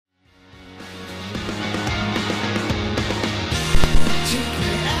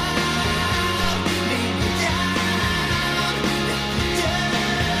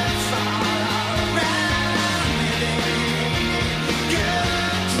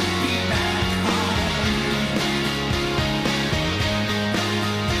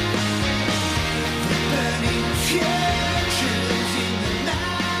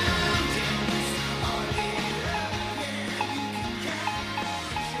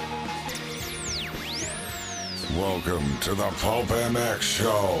Welcome to the Pulp MX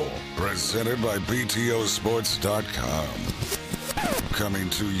Show, presented by BTOsports.com. Coming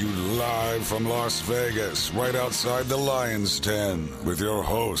to you live from Las Vegas, right outside the Lion's Den, with your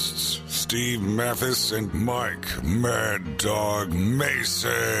hosts, Steve Mathis and Mike Mad Dog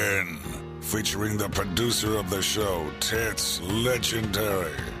Mason. Featuring the producer of the show, Tits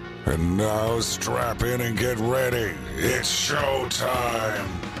Legendary. And now strap in and get ready. It's showtime.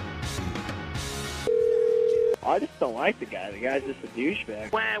 I just don't like the guy. The guy's just a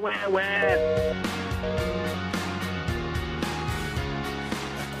douchebag. Wah, wah, wah.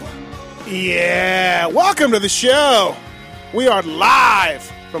 Yeah, welcome to the show. We are live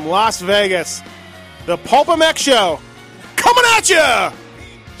from Las Vegas. The Pulp MX Show coming at you.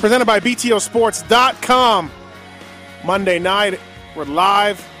 Presented by BTOsports.com. Monday night, we're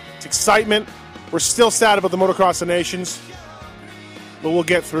live. It's excitement. We're still sad about the Motocross of Nations, but we'll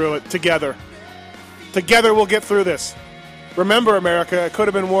get through it together. Together we'll get through this. Remember, America, it could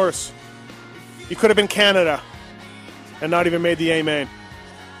have been worse. You could have been Canada and not even made the A-Main.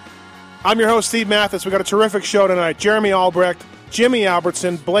 I'm your host, Steve Mathis. We got a terrific show tonight. Jeremy Albrecht, Jimmy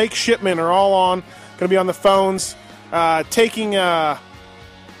Albertson, Blake Shipman are all on. Going to be on the phones, taking your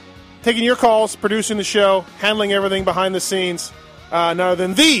calls, producing the show, handling everything behind the scenes. None other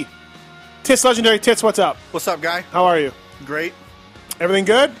than the Tits Legendary. Tits, what's up? What's up, guy? How are you? Great. Everything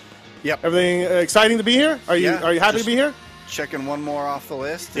good? Yep. Everything exciting to be here? Are you happy to be here? Checking one more off the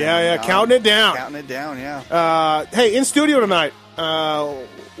list. Yeah, counting it down. Counting it down, yeah. Hey, in studio tonight,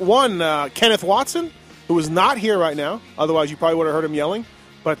 Kenneth Watson, who is not here right now. Otherwise, you probably would have heard him yelling.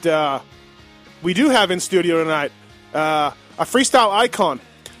 But we do have in studio tonight a freestyle icon,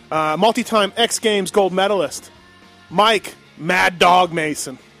 multi-time X Games gold medalist, Mike Mad Dog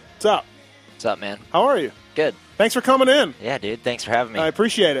Mason. What's up? What's up, man? How are you? Good. Thanks for coming in. Yeah, dude. Thanks for having me. I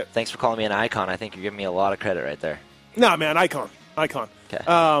appreciate it. Thanks for calling me an icon. I think you're giving me a lot of credit right there. Nah, man, icon.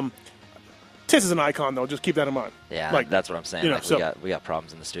 Okay. Tiz is an icon, though. Just keep that in mind. Yeah, that's what I'm saying. You know, we got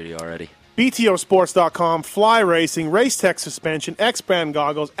problems in the studio already. BTOsports.com, Fly Racing, Race Tech Suspension, X-Brand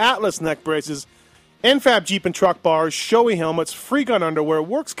Goggles, Atlas Neck Braces, NFAB Jeep and Truck Bars, Shoei Helmets, Free Gun Underwear,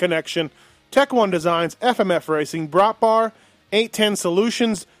 Works Connection, Tech One Designs, FMF Racing, Brot Bar, 810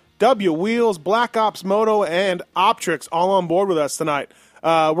 Solutions, W Wheels, Black Ops Moto, and Optrix all on board with us tonight.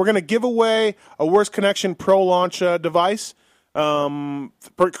 We're going to give away a Works Connection Pro Launch device,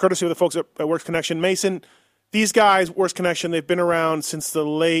 courtesy of the folks at Works Connection. Mason, these guys, Works Connection, they've been around since the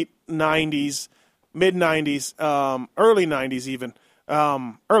late 90s, mid-90s, early 90s even.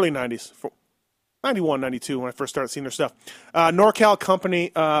 Early 90s, 91, 92 when I first started seeing their stuff. NorCal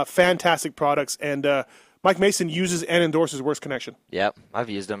company, fantastic products, and Mike Mason uses and endorses Works Connection. Yep.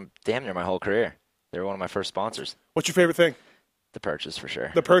 I've used them damn near my whole career. They were one of my first sponsors. What's your favorite thing? The perches, for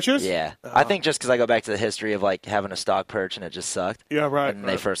sure. The perches? Yeah. I think just because I go back to the history of, like, having a stock perch and it just sucked. Yeah, right. And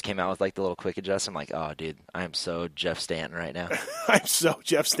they first came out with, like, the little quick adjust. I'm like, oh, dude, I am so Jeff Stanton right now. I'm so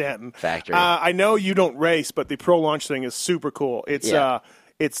Jeff Stanton. Factory. I know you don't race, but the Pro Launch thing is super cool. It's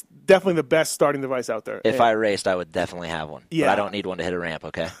definitely the best starting device out there. If I raced, I would definitely have one. Yeah. But I don't need one to hit a ramp,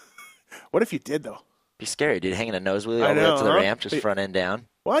 okay? What if you did, though? Be scary, dude. Hanging a nose wheelie all the way up to the ramp, just front end down.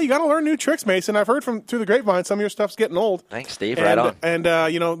 Well, you got to learn new tricks, Mason. I've heard through the grapevine some of your stuff's getting old. Thanks, Steve. Right on. And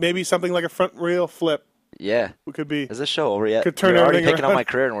maybe something like a front wheel flip. Yeah. It could be. Is this show over yet? Could turn You're already everything picking around. on my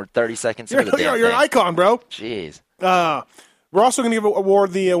career, and we're 30 seconds into the damn You're an thing. icon, bro. Jeez. We're also going to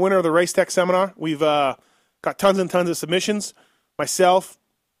award the winner of the Race Tech Seminar. We've got tons and tons of submissions. Myself,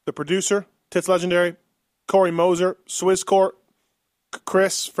 the producer, Tits Legendary, Corey Moser, Swisscourt,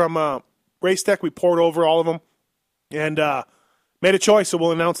 Chris from Race Tech. We poured over all of them and made a choice, so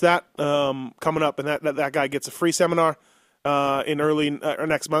we'll announce that coming up. And that guy gets a free seminar in early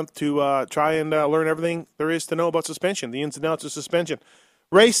next month to try and learn everything there is to know about suspension, the ins and outs of suspension.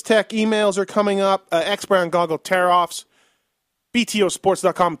 Race Tech emails are coming up. X-Brand Goggle tear-offs.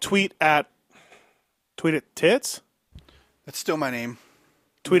 BTOsports.com tweet at Tits? That's still my name.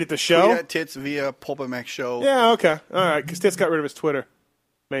 Tweet at the show? Tweet at Tits via Pulp MX Show. Yeah, okay. All right, because Tits got rid of his Twitter.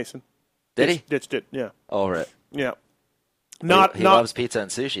 Mason. Did he? Ditched it, yeah. Over it. Yeah. He loves pizza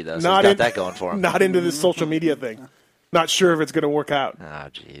and sushi, though, so he's got that going for him. Not into this social media thing. Not sure if it's going to work out. Oh,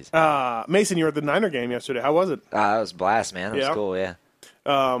 jeez. Mason, you were at the Niner game yesterday. How was it? It was a blast, man. It was cool, yeah.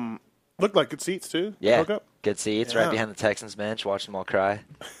 Looked like good seats, too. Yeah, good seats right behind the Texans bench, watching them all cry.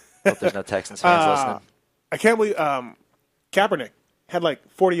 Hope there's no Texans fans listening. I can't believe Kaepernick had like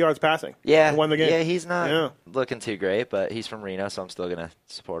 40 yards passing. Yeah. And won the game. Yeah, he's not looking too great, but he's from Reno, so I'm still going to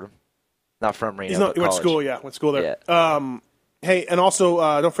support him. Not from Reno, but he went college. went to school there. Yeah. Hey, and also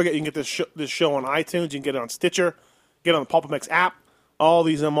don't forget you can get this show on iTunes. You can get it on Stitcher, get it on the Pulp MX app, all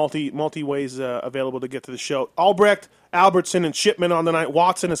these multi ways available to get to the show. Albrecht, Albertson, and Shipman on the night.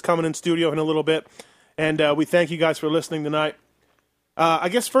 Watson is coming in studio in a little bit. And we thank you guys for listening tonight. I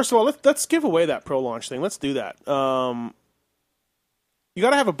guess, first of all, let's give away that Pro Launch thing. Let's do that. You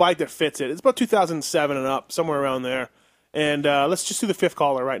got to have a bike that fits it. It's about 2007 and up, somewhere around there. And let's just do the fifth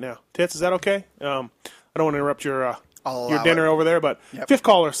caller right now. Tits, is that okay? I don't want to interrupt your dinner over there, but fifth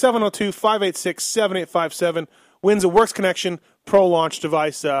caller, 702-586-7857, wins a Works Connection Pro Launch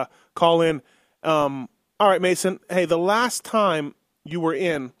device. Call in. All right, Mason. Hey, the last time you were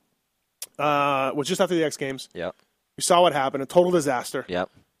in was just after the X Games. Yep. You saw what happened, a total disaster. Yep.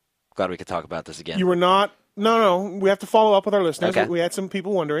 Glad we could talk about this again. You were not. No. We have to follow up with our listeners. Okay. We had some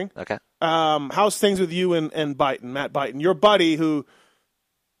people wondering. Okay. How's things with you and Byton, Matt Byton, your buddy who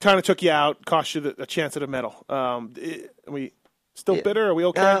kind of took you out, cost you a chance at a medal? Are we still bitter? Are we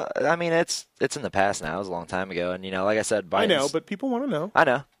okay? I mean, it's in the past now. It was a long time ago. And, like I said, Byton's... I know, but people want to know. I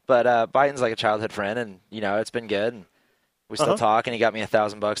know. But Byton's like a childhood friend, and, it's been good. And we still talk, and he got me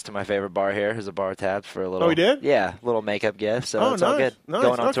 $1,000 to my favorite bar here. Who's a bar tab for a little... Oh, he did? Yeah, little makeup gift. So it's all good. Nice.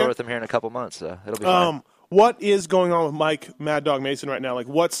 Going on tour with him here in a couple months, so it'll be fun. What is going on with Mike Mad Dog Mason right now? Like,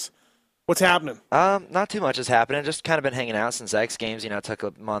 what's happening? Not too much is happening. Just kind of been hanging out since X Games. Took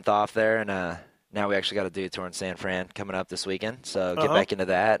a month off there, and now we actually got a dude tour in San Fran coming up this weekend. So get back into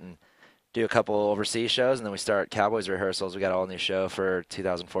that and do a couple overseas shows, and then we start Cowboys rehearsals. We got all new show for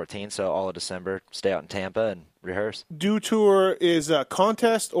 2014, so all of December, stay out in Tampa and rehearse. Do Tour is a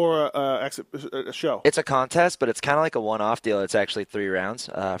contest or a show? It's a contest, but it's kind of like a one-off deal. It's actually 3 rounds.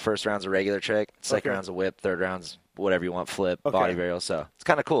 First round's a regular trick, second round's a whip, third round's whatever you want, flip, body varial. So it's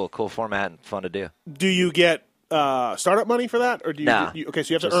kind of cool format and fun to do. Do you get startup money for that, or do you? No. Okay,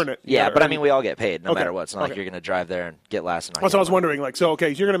 so you have to earn it. Yeah, but I mean, we all get paid no matter what. It's not like you're going to drive there and get last. And that's what I was wondering. Like, so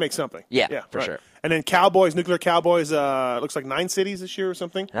you're going to make something. Yeah, for sure. And then Cowboys, Nuclear Cowboys. Looks like 9 cities this year or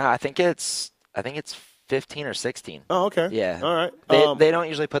something. No, I think it's 15 or 16. Oh, okay. Yeah. All right. They don't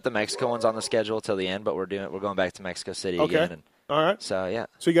usually put the Mexico ones on the schedule till the end, but we're going back to Mexico City again. And all right. So, yeah.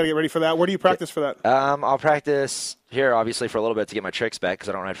 So you got to get ready for that. Where do you practice for that? I'll practice here, obviously, for a little bit to get my tricks back because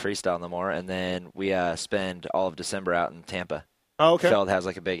I don't ride freestyle no more. And then we spend all of December out in Tampa. Oh, okay. Feld has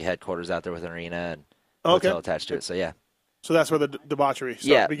like a big headquarters out there with an arena and hotel attached to it. So, yeah. So that's where the debauchery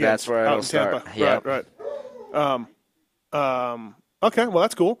begins. That's where it'll start. Yeah. Right. Okay, well,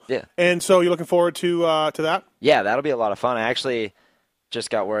 that's cool. Yeah. And so you're looking forward to that? Yeah, that'll be a lot of fun. I actually just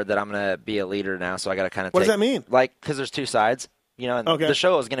got word that I'm going to be a leader now, so I got to kind of What does that mean? Like, because there's 2 sides. And the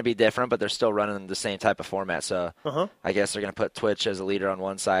show is going to be different, but they're still running the same type of format. So I guess they're going to put Twitch as a leader on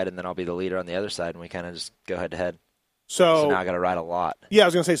one side, and then I'll be the leader on the other side, and we kind of just go head-to-head. So now I got to ride a lot. Yeah, I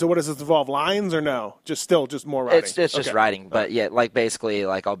was going to say, so what does this involve? Lines or no? Just more riding? It's just riding, but yeah, like basically,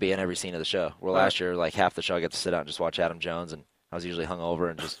 like I'll be in every scene of the show. Well, last year, like half the show I get to sit out and just watch Adam Jones, and I was usually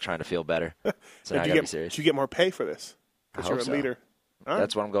hungover and just trying to feel better. So now I got to be serious. Did you get more pay for this? Because you're a leader.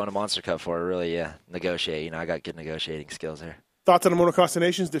 That's what I'm going to Monster Cup for, really, negotiate. I got good negotiating skills here. Thoughts on the Motocross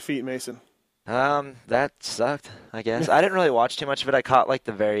Nations defeat, Mason? That sucked, I guess. I didn't really watch too much of it. I caught, like,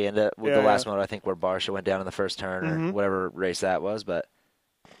 the very end of the last moto, I think, where Barsha went down in the first turn or whatever race that was. But,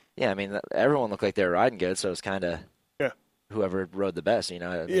 yeah, I mean, everyone looked like they were riding good, so it was kind of whoever rode the best, they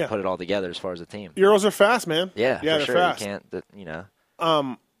put it all together as far as a team. Euros are fast, man. Yeah, for sure. Fast. You can't,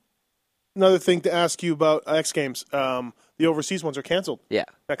 Another thing to ask you about X Games, the overseas ones are canceled. Yeah.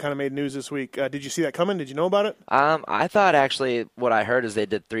 That kind of made news this week. Did you see that coming? Did you know about it? I thought actually what I heard is they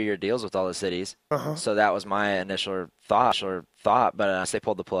did 3-year deals with all the cities. So that was my initial thought, but they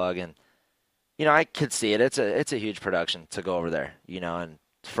pulled the plug. And, I could see it. It's a huge production to go over there, and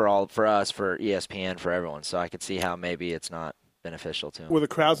for us, for ESPN, for everyone. So I could see how maybe it's not beneficial to them. Were the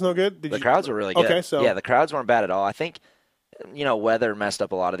crowds no good? The crowds were really good. Okay, so. Yeah, the crowds weren't bad at all. I think weather messed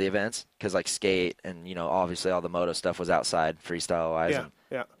up a lot of the events because, like, skate and, obviously all the moto stuff was outside freestyle-wise.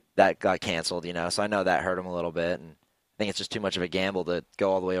 Yeah. That got canceled, So I know that hurt them a little bit. And I think it's just too much of a gamble to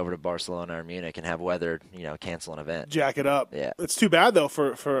go all the way over to Barcelona or Munich and have weather, cancel an event. Jack it up. Yeah. It's too bad, though,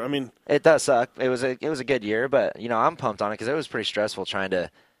 for I mean. It does suck. It was a good year, but, I'm pumped on it because it was pretty stressful trying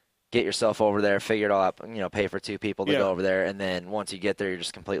to get yourself over there, figure it all out, pay for 2 people to go over there. And then once you get there, you're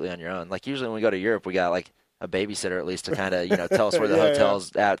just completely on your own. Like, usually when we go to Europe, we got, like, a babysitter at least to kind of, tell us where the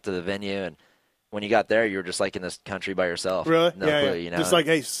hotel's out to the venue. And when you got there, you were just like in this country by yourself. Really? No clue, Just like,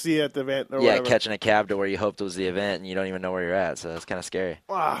 hey, see you at the event or whatever. Catching a cab to where you hoped was the event and you don't even know where you're at. So it's kind of scary.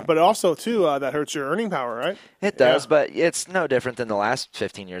 Wow. But also, too, that hurts your earning power, right? It does, but it's no different than the last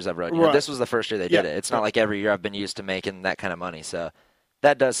 15 years I've rode. This was the first year they did it. It's not like every year I've been used to making that kind of money. So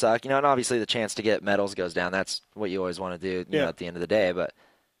that does suck. And obviously the chance to get medals goes down. That's what you always want to do, at the end of the day. But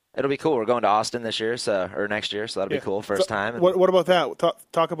it'll be cool. We're going to Austin this year, or next year, so that'll be cool. First time. What about that?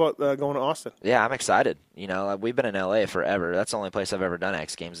 Talk about going to Austin. Yeah, I'm excited. We've been in LA forever. That's the only place I've ever done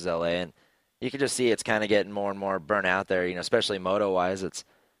X Games is LA, and you can just see it's kind of getting more and more burnt out there. Especially moto-wise,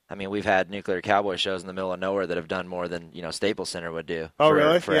 we've had Nuclear Cowboy shows in the middle of nowhere that have done more than Staples Center would do.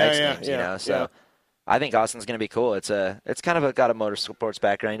 Really? For X Games, So I think Austin's going to be cool. It's kind of got a motorsports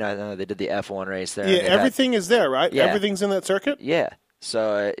background. I know they did the F1 race there. Yeah, everything is there, right? Yeah. Everything's in that circuit. Yeah,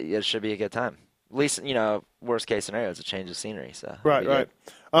 so it should be a good time. At least worst case scenario is a change of scenery. So right.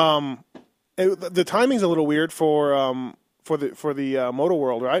 The timing's a little weird for the moto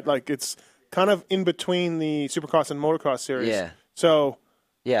world, right? Like it's kind of in between the Supercross and Motocross series. Yeah. So.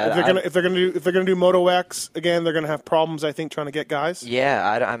 Yeah, if they're gonna do Moto X again, they're gonna have problems. I think trying to get guys. Yeah,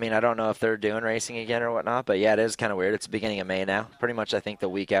 I don't know if they're doing racing again or whatnot, but yeah, it is kind of weird. It's the beginning of May now. Pretty much, I think the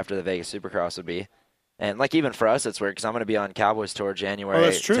week after the Vegas Supercross would be, and even for us, it's weird because I'm going to be on Cowboys tour January.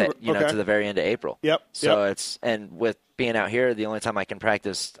 That's true. To the very end of April. Yep. So and with being out here, the only time I can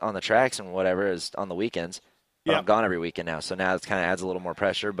practice on the tracks and whatever is on the weekends. But I'm gone every weekend now, so now it kind of adds a little more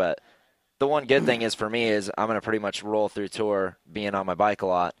pressure, but. The one good thing is for me is I'm going to pretty much roll through tour, being on my bike a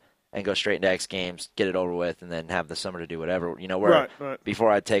lot, and go straight into X Games, get it over with, and then have the summer to do whatever. Where before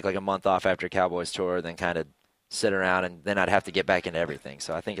I'd take like a month off after Cowboys tour, then kind of sit around, and then I'd have to get back into everything.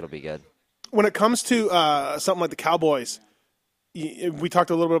 So I think it'll be good. When it comes to something like the Cowboys, we talked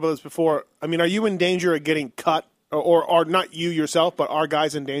a little bit about this before. Are you in danger of getting cut, or not you yourself, but are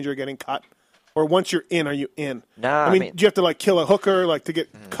guys in danger of getting cut? Or once you're in, are you in? No, do you have to kill a hooker to get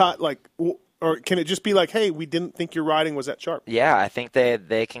cut? Or can it just be hey, we didn't think your riding was that sharp? Yeah, I think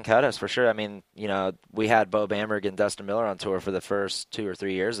they can cut us for sure. We had Bo Bamberg and Dustin Miller on tour for the first 2 or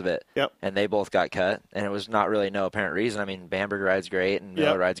 3 years of it. Yep. And they both got cut, and it was not really no apparent reason. Bamberg rides great, and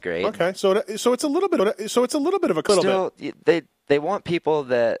Miller rides great. Okay, so it's a little bit of a still, they want people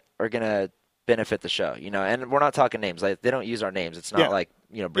that are gonna benefit the show, and we're not talking names. They don't use our names. It's not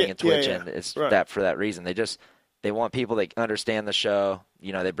bringing Twitch in. It's that for that reason. They want people that understand the show.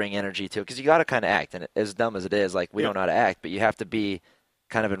 They bring energy to it because you got to kind of act. And as dumb as it is, we don't know how to act, but you have to be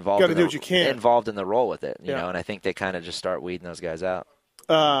kind of involved. Do what you can. Involved in the role with it, you know. And I think they kind of just start weeding those guys out.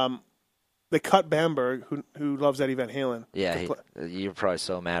 They cut Bamberg, who loves Eddie Van Halen. Yeah, you're probably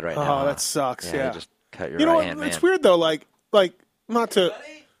so mad right now. Oh, that sucks. Yeah, he just cut your right hand man. It's weird though. Not to.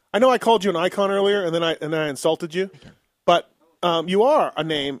 I know I called you an icon earlier, and then I insulted you, but you are a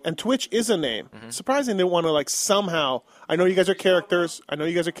name, and Twitch is a name. Mm-hmm. Surprising they want to somehow. I know you guys are characters. and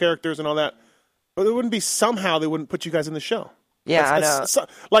all that, but it wouldn't be somehow they wouldn't put you guys in the show. Yeah, I know.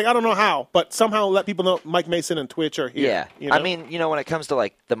 I don't know how, but somehow let people know Mike Mason and Twitch are here. Yeah, when it comes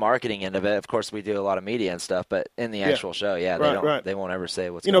to the marketing end of it, of course we do a lot of media and stuff, but in the actual show, they won't ever say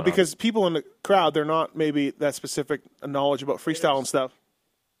what's going on. Because people in the crowd, they're not maybe that specific knowledge about freestyle and stuff.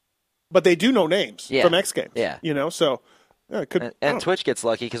 But they do know names from X Games. Yeah. So it could. And Twitch gets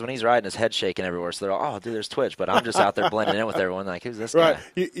lucky because when he's riding, his head's shaking everywhere. So they're all, dude, there's Twitch. But I'm just out there blending in with everyone. Who's this guy?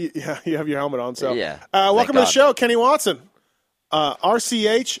 Right. You have your helmet on. So yeah. Welcome to the show, Kenny Watson,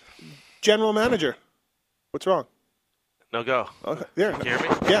 RCH General Manager. What's wrong? No go. Okay. There. Can you hear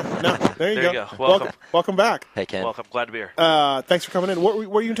me? Yeah. No. There you go. Welcome. Welcome back. Hey, Ken. Welcome. Glad to be here. Thanks for coming in. What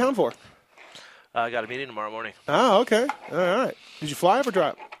were you in town for? I got a meeting tomorrow morning. Oh, okay. All right. Did you fly or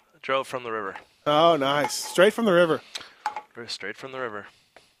drive? Drove from the river. Oh, nice. Straight from the river. Straight from the river.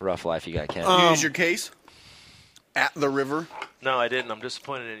 Rough life you got, Ken. You use your case at the river? No, I didn't. I'm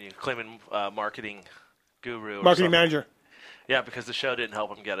disappointed in you claiming marketing guru. Marketing manager. Yeah, because the show didn't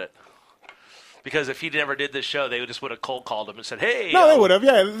help him get it. Because if he never did this show, they just would have cold called him and said, "Hey." No, they would have.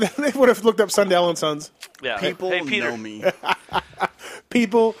 Yeah, they would have looked up Sundell and Sons. Yeah, people hey, Peter. know me.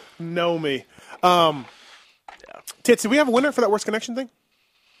 People know me. Tits, did we have a winner for that worst connection thing?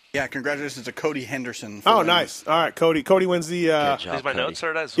 Yeah, congratulations to Cody Henderson. Oh, nice. All right, Cody. Cody wins the. These my notes,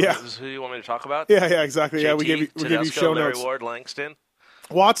 sir. Is who you want me to talk about? Yeah, exactly. JT, yeah, we gave you show Larry notes. Ward, Langston.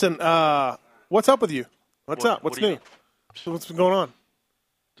 Watson, what's up with you? What's up? What's new? What's been going on?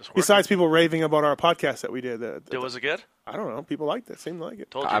 Besides people raving about our podcast that we did. Was it good? I don't know. People liked it. Seemed like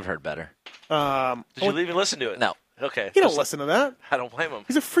it. I've heard better. Did you even listen to it? No. Okay. You don't listen to that. I don't blame him.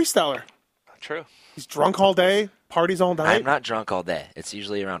 He's a freestyler. True. He's drunk all day, parties all night. I'm not drunk all day. It's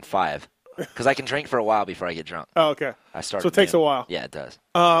usually around 5. Because I can drink for a while before I get drunk. Oh, okay. So it takes a while. Yeah, it does.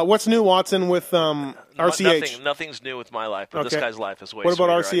 What's new, Watson, with RCH? Nothing's new with my life, but this guy's life is way What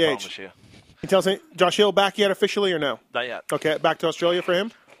about sweeter, RCH? I promise you. He tells me, Josh Hill back yet officially or no? Not yet. Okay, back to Australia for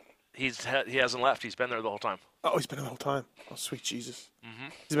him? He hasn't left. He's been there the whole time. Oh, he's been there the whole time. Oh, sweet Jesus. Mm-hmm.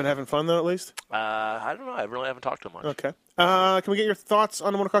 He's been having fun, though, at least? I don't know. I really haven't talked to him much. Okay. Can we get your thoughts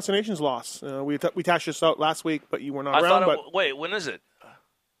on the Motocross of Nations loss? We tashed this out last week, but you were not around. Wait, when is it?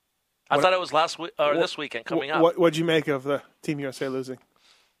 I thought it was last week or this weekend coming up. What'd you make of the Team USA losing?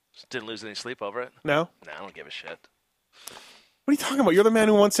 Didn't lose any sleep over it. No? No, I don't give a shit. What are you talking about? You're the man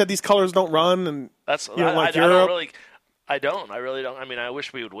who once said these colors don't run, and that's you don't like Europe. I really don't. I mean, I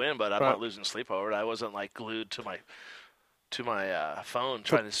wish we would win, but I'm not losing sleep over it. I wasn't like glued to my phone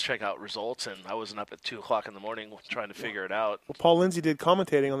trying to check out results, and I wasn't up at 2:00 in the morning trying to figure it out. Well, Paul Lindsay did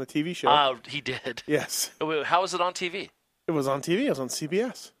commentating on the TV show. He did. Yes. How was it on TV? It was on TV. It was on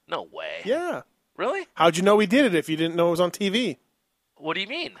CBS. No way. Yeah. Really? How'd you know we did it if you didn't know it was on TV? What do you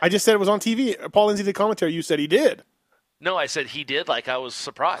mean? I just said it was on TV. Paul Lindsay did commentary. You said he did. No, I said he did. Like I was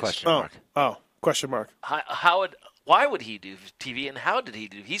surprised. Question mark. Oh, question mark. Why would he do TV, and how did he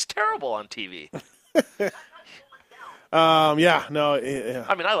do? He's terrible on TV. Yeah. No. Yeah.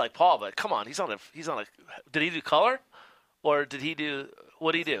 I mean, I like Paul, but come on, he's on a. Did he do color, or did he do?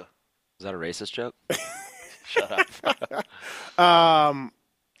 What did he do? Is that a racist joke? Shut up.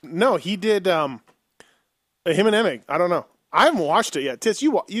 No, he did. Him and Emig. I don't know. I haven't watched it yet. Tits,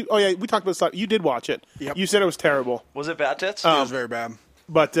 you. Oh yeah, we talked about this. You did watch it. Yep. You said it was terrible. Was it bad, Tits? It was very bad.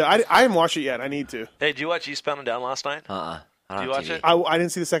 But I haven't watched it yet. I need to. Hey, did you watch Eastbound and Down last night? Did you watch it? I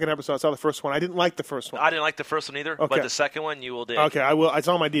didn't see the second episode. I saw the first one. I didn't like the first one. I didn't like the first one either, Okay. but the second one you will dig. Okay, I will. It's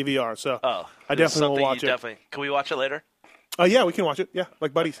on my DVR, so I definitely will watch it. Can we watch it later? Oh yeah, we can watch it. Yeah,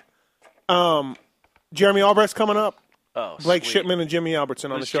 like buddies. Jeremy Albrecht's coming up. Oh, Blake sweet. Shipman and Jimmy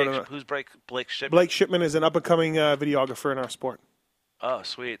Albertson on the show tonight. Who's Blake Shipman? Blake Shipman is an up-and-coming videographer in our sport. Oh,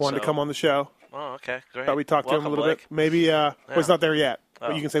 sweet. Wanted to come on the show. Oh, okay. Great. Thought we talked to him a little bit. Maybe he's not there yet.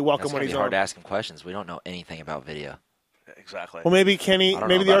 But you can say welcome when he's on. It's hard to ask him questions. We don't know anything about video. Exactly. Well, maybe Kenny,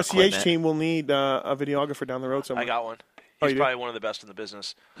 maybe the RCH equipment. team will need a videographer down the road somewhere. I got one. Oh, He's you probably do? one of the best in the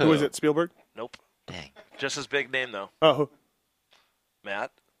business. Who is it? Spielberg? Nope. Dang. Just his big name though. Oh, who?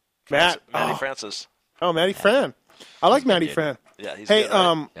 Matt. Matty Francis. Oh, Matty Fran. I like Matty Fran. Yeah, he's hey, good,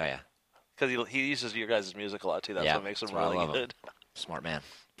 right? Yeah. Because he uses your guys' music a lot too. That's what makes him really good. Smart man.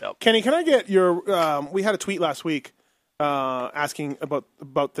 Yep. Kenny, can I get your? We had a tweet last week asking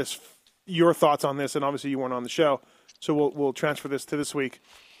about this, your thoughts on this, and obviously you weren't on the show, so we'll transfer this to this week.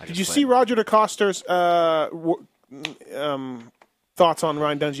 Did you see Roger DeCoster's thoughts on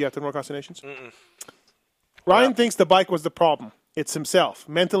Ryan Dungey after the North Costa Nations? Ryan thinks the bike was the problem. It's himself.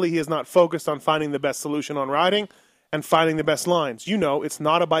 Mentally, he is not focused on finding the best solution on riding and finding the best lines. It's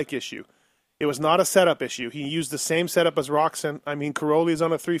not a bike issue. It was not a setup issue. He used the same setup as Roxon. I mean, Caroli is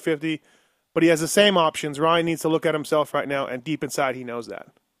on a 350, but he has the same options. Ryan needs to look at himself right now, and deep inside, he knows that.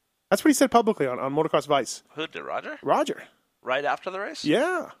 That's what he said publicly on Motocross Vice. Who did Roger? Roger. Right after the race?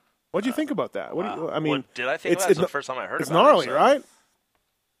 Yeah. What do you think about that? What do you, I mean, what did I think about it? It's the first time I heard it's about it. It's gnarly, right?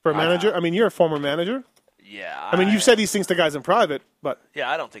 For a manager? I mean, you're a former manager. Yeah. I mean, you've said these things to guys in private, but... Yeah,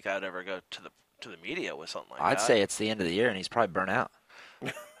 I don't think I'd ever go to the media with something like that. I'd say it's the end of the year, and he's probably burnt out.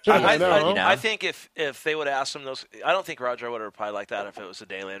 I think if they would have asked him those, I don't think Roger would have replied like that if it was a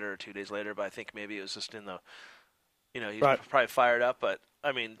day later or 2 days later. But I think maybe it was just in the, he's probably fired up. But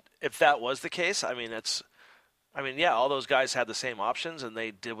I mean, if that was the case, all those guys had the same options and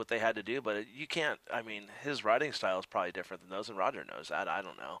they did what they had to do. But you can't. I mean, his riding style is probably different than those, and Roger knows that. I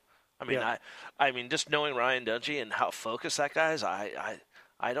don't know. I mean, just knowing Ryan Dungey and how focused that guy is, I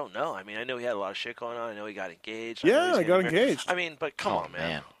don't know. I mean, I know he had a lot of shit going on. I know he got engaged. Yeah, he got engaged. I mean, but come on,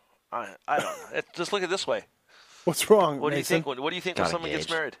 man. I don't know. Just look at it this way. What's wrong, What do you Mason? think? What do you think when someone gets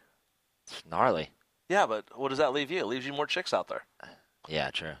married? It's gnarly. Yeah, but what does that leave you? It leaves you more chicks out there. Yeah,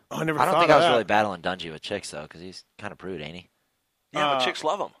 true. I don't think I was really battling Dungey with chicks, though, because he's kind of prude, ain't he? Yeah, but chicks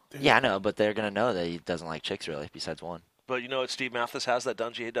love him. Yeah, I know, but they're going to know that he doesn't like chicks, really, besides one. But you know what Steve Mathis has that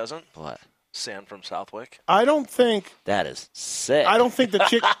Dungey doesn't? What? Sand from Southwick. I don't think... That is sick. I don't think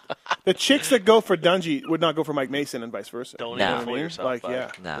the chicks that go for Dungey would not go for Mike Mason and vice versa. Don't even fool yourself. Like,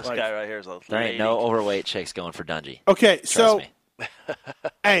 yeah. No. This guy right here is a There ain't no overweight chicks going for Dungey. Okay, Trust me.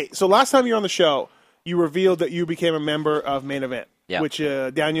 Hey, so last time you were on the show, you revealed that you became a member of Main Event, which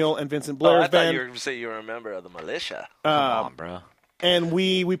Daniel and Vincent Blair's band. I thought you were going to say you were a member of the militia. Come on, bro. And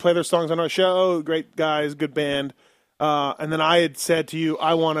we play their songs on our show. Great guys, good band. And then I had said to you,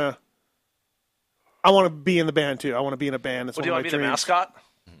 I want to be in the band too. I want to be in a band. It's do you want to be the mascot?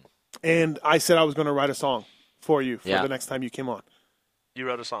 And I said I was going to write a song for you for the next time you came on. You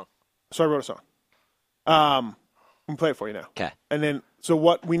wrote a song. So I wrote a song. I'm going to play it for you now. Okay. And then, so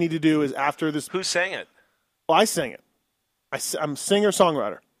what we need to do is after this. Who sang it? Well, I sang it. I'm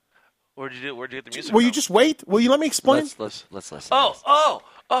singer-songwriter. Where'd you get the music Will from? you just wait? Will you let me explain? Let's listen.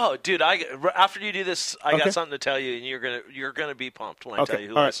 Oh, dude! After you do this, I got something to tell you, and you're gonna be pumped when I tell you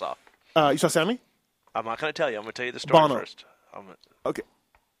who I saw. You saw Sammy? I'm not gonna tell you. I'm gonna tell you the story Bono. first. Okay.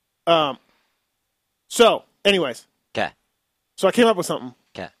 So, anyways. Okay. So I came up with something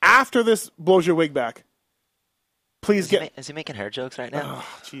Okay. After this blows your wig back, please Is he making hair jokes right now?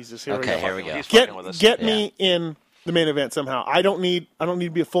 Oh, Jesus! Here we go. Get me in the main event somehow. I don't need to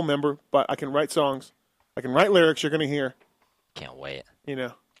be a full member, but I can write songs. I can write lyrics. You're going to hear. Can't wait.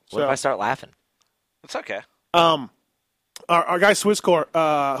 What if I start laughing? It's okay. Our guy Swisscore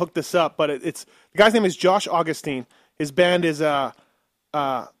hooked this up, but it's the guy's name is Josh Augustine. His band is Anna.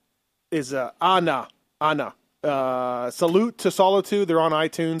 Salute to Solitude. They're on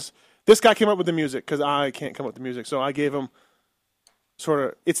iTunes. This guy came up with the music because I can't come up with the music, so I gave him sort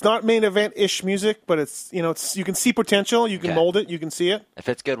of. It's not main event-ish music, but it's you can see potential. You can mold it. You can see it. If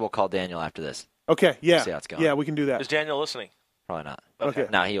it's good, we'll call Daniel after this. Okay. Yeah. See how it's going. Yeah, we can do that. Is Daniel listening? Probably not. Okay.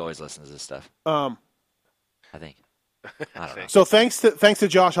 No, he always listens to this stuff. I think. I don't know. So thanks to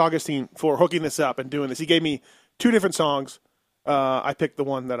Josh Augustine for hooking this up and doing this. He gave me 2 different songs. I picked the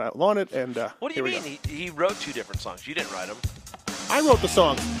one that I wanted, and what do you mean? He wrote 2 different songs. You didn't write them. I wrote the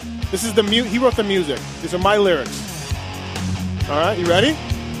songs. This is he wrote the music. These are my lyrics. All right, you ready?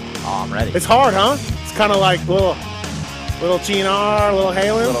 Oh, I'm ready. It's hard, huh? It's kind of like little GNR, little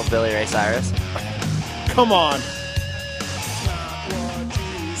Halen, little Billy Ray Cyrus. Come on.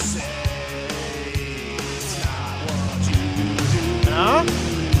 Huh?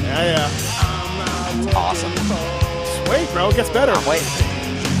 Yeah. It's awesome. Just wait, bro. It gets better. I'm waiting.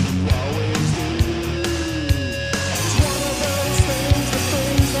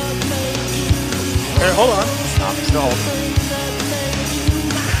 Here, hold on. I'm still holding.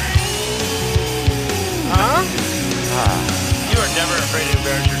 Huh? You are never afraid to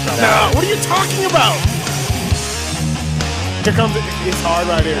embarrass yourself. No, what are you talking about? Here comes it. It's hard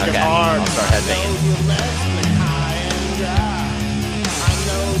right here. Okay. It's hard. I'll start headbanging.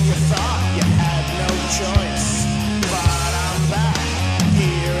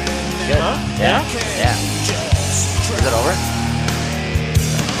 Good. Huh? Yeah. Is it over?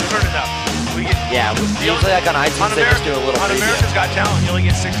 We've heard enough. Usually like on iTunes they just do a little on preview. America's Got Talent, you only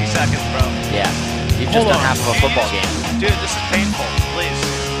get 60 seconds, bro. Yeah. You've just done half of a football game. Dude, this is painful. Please.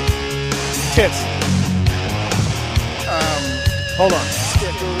 Tits. Hold on.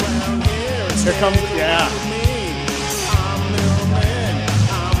 Here comes. Yeah.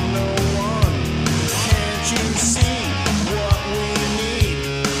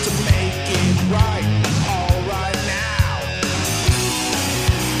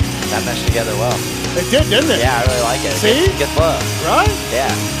 That meshed together well. It did, didn't it? Yeah, I really like it. See? Good flow. Right?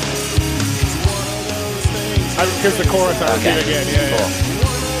 Yeah. Here's the chorus. I'll repeat it again. Yeah, cool.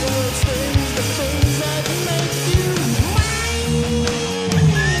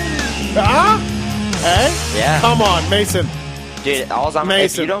 Hey? Yeah. Come on, Mason. Dude,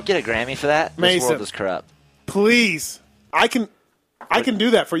 if you don't get a Grammy for that, this world is corrupt. Please. I can do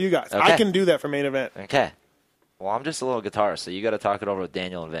that for you guys. Okay. I can do that for main event. Okay. Well, I'm just a little guitarist, so you got to talk it over with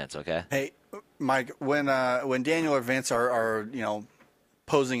Daniel and Vince, okay? Hey, Mike, when Daniel or Vince are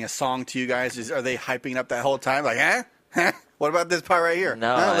posing a song to you guys, are they hyping up that whole time? Like, huh? What about this part right here?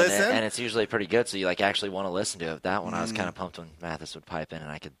 No, listen. And it's usually pretty good, so you actually want to listen to it. That one, I was kind of pumped when Mathis would pipe in,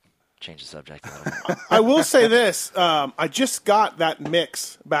 and I could change the subject a little bit. I will say this: I just got that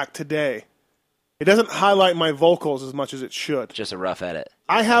mix back today. It doesn't highlight my vocals as much as it should. Just a rough edit.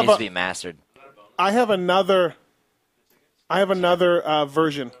 It needs to be mastered. I have another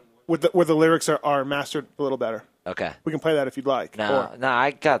version where the lyrics are mastered a little better. Okay. We can play that if you'd like. No, I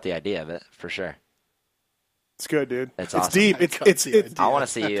got the idea of it for sure. It's good, dude. It's awesome. Deep. It's I want to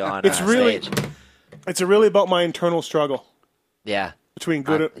see you on stage. It's really about my internal struggle. Yeah. Between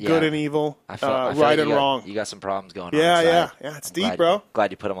good and evil, I feel right and wrong. You got some problems going on. Yeah. It's deep, bro.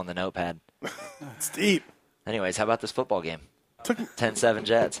 Glad you put them on the notepad. It's deep. Anyways, how about this football game? 10-7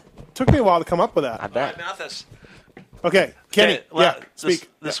 Jets. Took me a while to come up with that. I bet. Mathis. Okay, Kenny. Speak.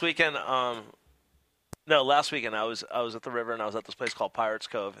 This weekend, last weekend I was at the river and I was at this place called Pirates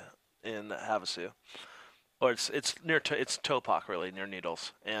Cove in Havasu. Or it's near it's Topak, really, near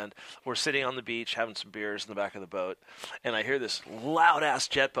Needles. And we're sitting on the beach having some beers in the back of the boat, and I hear this loud-ass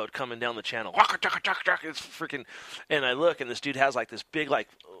jet boat coming down the channel. It's freaking, and I look, and this dude has like this big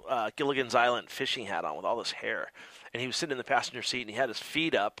Gilligan's Island fishing hat on with all this hair, and he was sitting in the passenger seat, and he had his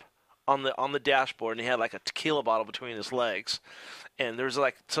feet up on the dashboard, and he had like a tequila bottle between his legs, and there was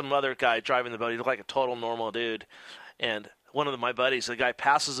like some other guy driving the boat. He looked like a total normal dude, and one of my buddies, the guy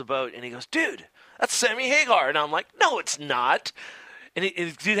passes the boat, and he goes, "Dude, that's Sammy Hagar." And I'm like, "No, it's not." And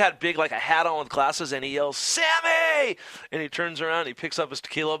the dude had big, like a hat on with glasses, and he yells, "Sammy!" And he turns around, and he picks up his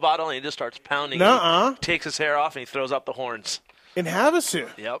tequila bottle, and he just starts pounding. He takes his hair off, and he throws up the horns. In Havasu?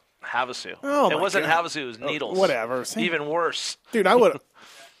 Yep, Havasu. Oh, it wasn't Havasu, it was Needles. Whatever. Even worse. Dude, I would have.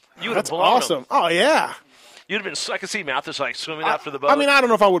 You would have blown awesome. him. Oh, yeah. You'd have been. I could see Mathis like swimming after the boat. I mean, I don't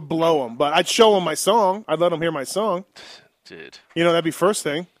know if I would blow him, but I'd show him my song. I'd let him hear my song. Dude, that'd be first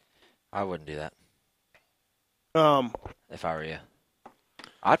thing. I wouldn't do that. If I were you,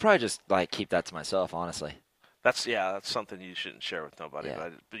 I'd probably just keep that to myself. Honestly, that's something you shouldn't share with nobody.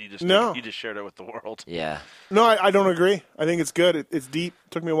 Yeah. But you just shared it with the world. Yeah. No, I don't agree. I think it's good. It's deep.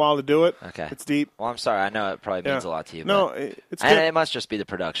 It took me a while to do it. Okay. It's deep. Well, I'm sorry. I know it probably means a lot to you. No, it's good. It must just be the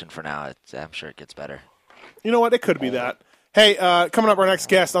production for now. I'm sure it gets better. You know what? It could be that. Hey, coming up, our next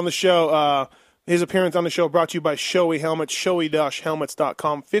guest on the show. His appearance on the show brought to you by Shoei Helmets,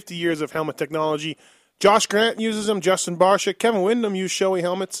 shoei-helmets.com. 50 years of helmet technology. Josh Grant uses them. Justin Barsha. Kevin Windham used Shoei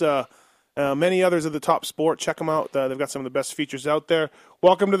Helmets. Many others of the top sport. Check them out. They've got some of the best features out there.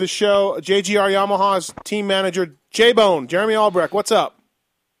 Welcome to the show, JGR Yamaha's team manager, J-Bone. Jeremy Albrecht, what's up?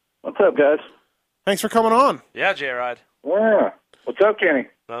 What's up, guys? Thanks for coming on. Yeah, J-Rod. Yeah. What's up, Kenny?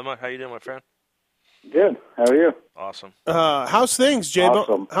 Not much. How you doing, my friend? Good. How are you? Awesome. How's things, J-Bone?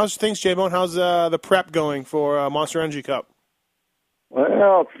 Awesome. How's things, J-Bone? How's the prep going for Monster Energy Cup?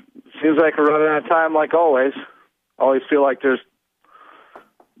 Well, it seems like we're running out of time like always. Always feel like there's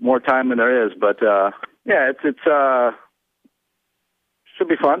more time than there is, but it's should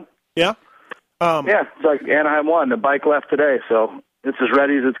be fun. Yeah. It's like Anaheim won. The bike left today, so it's as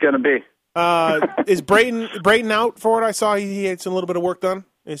ready as it's going to be. Is Brayton out for it? I saw he had a little bit of work done.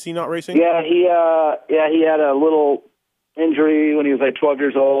 Is he not racing? Yeah, he had a little injury when he was like 12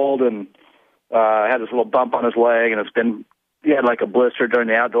 years old, and had this little bump on his leg, and he had like a blister during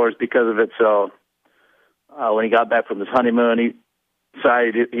the outdoors because of it. So when he got back from his honeymoon, he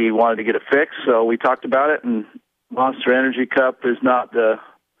decided he wanted to get it fixed. So we talked about it, and Monster Energy Cup is not the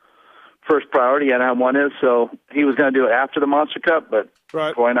first priority. Anaheim one is, so he was going to do it after the Monster Cup, but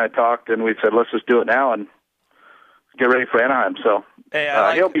Troy and I talked, and we said, let's just do it now and get ready for Anaheim. So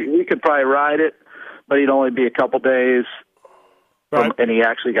he could probably ride it, but he'd only be a couple days. Right. And he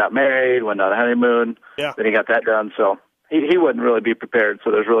actually got married, went on a honeymoon. Yeah. Then he got that done, so he wouldn't really be prepared,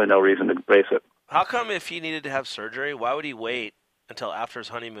 so there's really no reason to race it. How come if he needed to have surgery, why would he wait until after his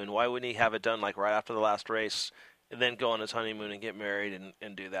honeymoon? Why wouldn't he have it done like right after the last race and then go on his honeymoon and get married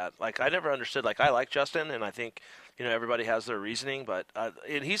and do that? Like, I never understood. Like, I like Justin, and I think, everybody has their reasoning, but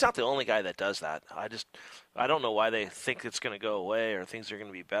he's not the only guy that does that. I don't know why they think it's going to go away or things are going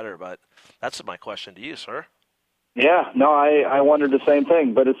to be better, but that's my question to you, sir. Yeah, no, I wondered the same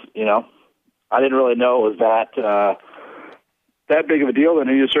thing, but it's, I didn't really know it was that big of a deal, the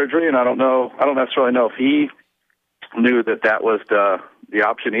knee surgery, and I don't necessarily know if he knew that was the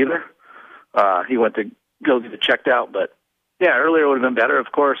option either. He went to go get it checked out, but yeah, earlier would have been better,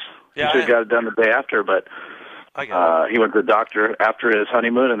 of course. He should have got it done the day after, but he went to the doctor after his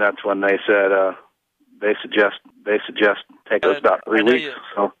honeymoon, and that's when they said they suggest take us about 3 weeks.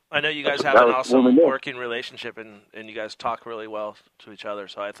 I know you guys have an awesome working relationship, and you guys talk really well to each other,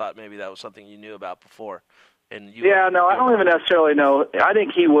 so I thought maybe that was something you knew about before. I don't even necessarily know. I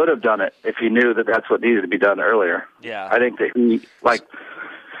think he would have done it if he knew that that's what needed to be done earlier. Yeah. I think that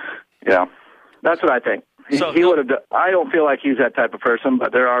that's what I think. He would have done. I don't feel like he's that type of person,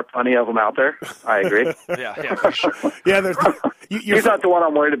 but there are plenty of them out there. I agree. yeah, for sure. Yeah, he's not the one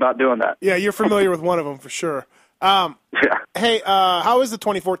I'm worried about doing that. Yeah, you're familiar with one of them for sure. Hey, how is the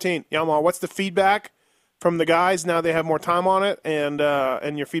 2014 Yamaha? What's the feedback from the guys now they have more time on it,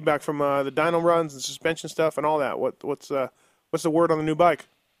 and your feedback from the dyno runs and suspension stuff and all that? What's the word on the new bike?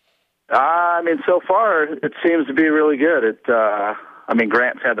 So far it seems to be really good.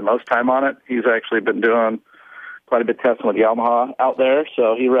 Grant's had the most time on it. He's actually been doing quite a bit of testing with Yamaha out there,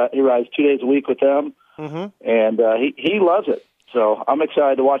 so he rides 2 days a week with them, and he loves it. So I'm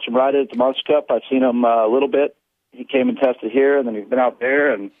excited to watch him ride it at the Monster Cup. I've seen him a little bit. He came and tested here, and then he's been out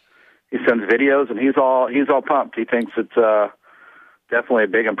there, and he sends videos, and he's all pumped. He thinks it's definitely a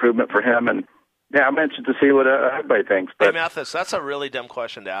big improvement for him, and yeah, I'm interested to see what everybody thinks. But hey, Mathis, that's a really dumb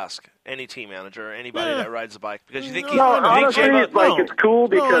question to ask any team manager or anybody that rides the bike, because you think it's cool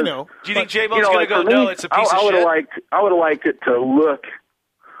because do you think J-Bone's going to go? No, it's a piece of shit. I would have liked it to look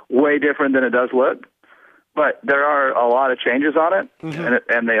way different than it does look, but there are a lot of changes on it,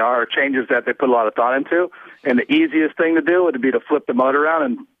 and they are changes that they put a lot of thought into. And the easiest thing to do would be to flip the motor around,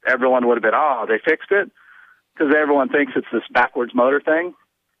 and everyone would have been, they fixed it, because everyone thinks it's this backwards motor thing.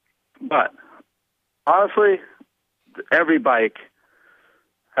 But honestly, every bike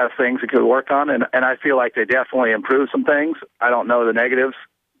has things it could work on, and I feel like they definitely improved some things. I don't know the negatives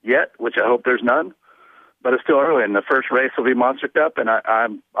yet, which I hope there's none, but it's still early, and the first race will be Monster Cup, and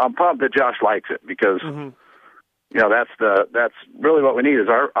I'm pumped that Josh likes it, because that's really what we need is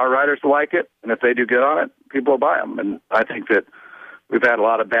our riders to like it, and if they do good on it, people will buy them. And I think that we've had a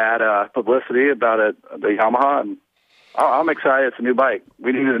lot of bad publicity about it, the Yamaha, and I'm excited. It's a new bike.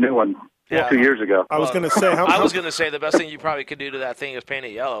 We needed a new one 2 years ago. I was going to say. I was going to say the best thing you probably could do to that thing is paint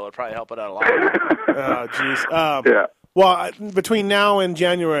it yellow. It'd probably help it out a lot. Oh, jeez. Yeah. Well, between now and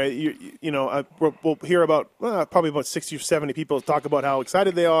January, we'll hear about probably about 60 or 70 people talk about how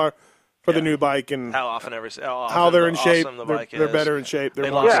excited they are for the new bike and how they're in shape. They're is. better in shape. They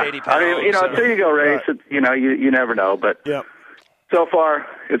lost 80 pounds. I mean, until you go race, you never know. But so far,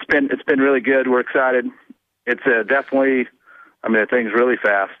 it's been really good. We're excited. It's definitely. I mean, the thing's really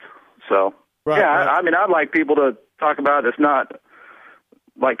fast. So, I mean, I'd like people to talk about it. It's not,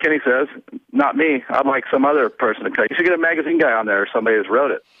 like Kenny says, not me. I'd like some other person to cut. You should get a magazine guy on there or somebody who's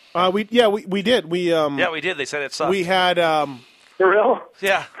wrote it. We did. We did. They said it sucked. We had... For real?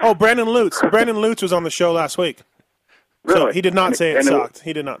 Yeah. Oh, Brandon Lutz. Brandon Lutz was on the show last week. Really? So he did not say it sucked.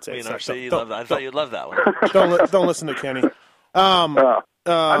 He did not say it sucked. I thought you'd love that one. Don't listen to Kenny.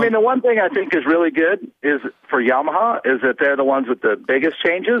 I mean, the one thing I think is really good is for Yamaha is that they're the ones with the biggest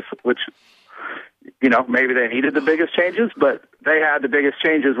changes, which, maybe they needed the biggest changes, but they had the biggest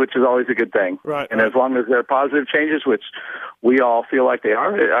changes, which is always a good thing. Right. And as long as they're positive changes, which we all feel like they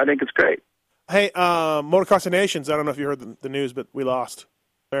are, I think it's great. Hey, Motocross of Nations, I don't know if you heard the news, but we lost.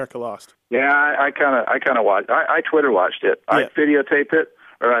 America lost. Yeah, I kind of watched. I Twitter watched it. Yeah. I videotaped it.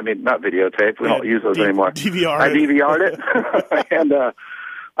 Or, I mean, not videotape. We don't use those anymore. I DVR'd it. And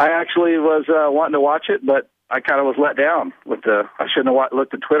I actually was wanting to watch it, but I kind of was let down. I shouldn't have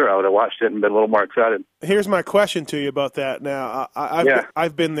looked at Twitter. I would have watched it and been a little more excited. Here's my question to you about that. Now,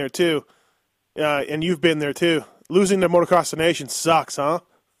 I've been there, too, and you've been there, too. Losing to Motocross of Nations sucks, huh?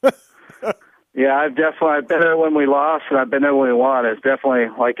 Yeah, I've been there when we lost, and I've been there when we won. It's definitely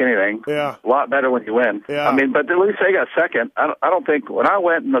like anything. Yeah. A lot better when you win. Yeah. I mean, but at least they got second. I don't think when I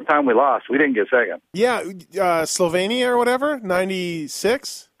went and the time we lost, we didn't get second. Yeah, Slovenia or whatever,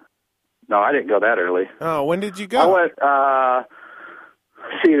 96? No, I didn't go that early. Oh, when did you go? I went,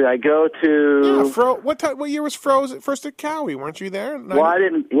 did I go to... Yeah, what year was Froze first at Cowie? Weren't you there? Well, I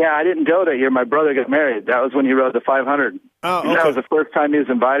didn't go that year. My brother got married. That was when he rode the 500. Oh, okay. That was the first time he was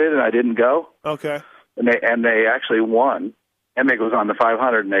invited, and I didn't go. Okay. And they actually won. Emig was on the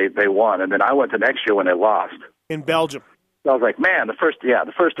 500, and they won. And then I went the next year when they lost. In Belgium. So I was like, man, the first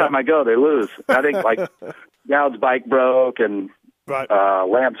time I go, they lose. I think, like, Dowd's bike broke, and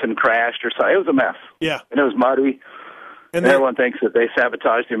Lamson crashed or something. It was a mess. Yeah. And it was muddy. And everyone thinks that they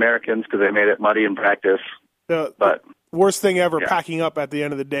sabotaged the Americans because they made it muddy in practice. But worst thing ever, packing up at the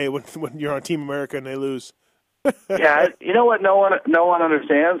end of the day when you're on Team America and they lose. Yeah, you know what no one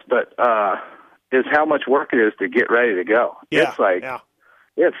understands, but is how much work it is to get ready to go. Yeah, it's like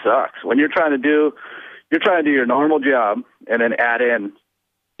it sucks when you're trying to do your normal job and then add in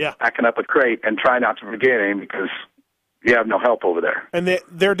packing up a crate and try not to forget anything because you have no help over there. And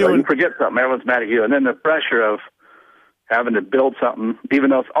they're doing. So you forget something, everyone's mad at you, and then the pressure of having to build something,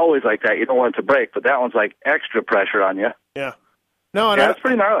 even though it's always like that, you don't want it to break, but that one's like extra pressure on you. Yeah. No, it's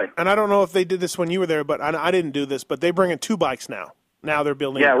pretty gnarly. And I don't know if they did this when you were there, but I didn't do this, but they bring in 2 bikes now. Now they're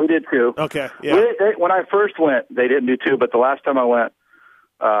building. Yeah, we did too. Okay, yeah. When I first went, they didn't do 2, but the last time I went,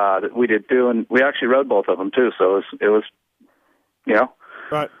 we did 2, and we actually rode both of them too, so it was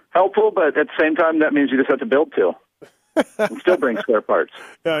helpful, but at the same time, that means you just have to build 2 and still bring spare parts.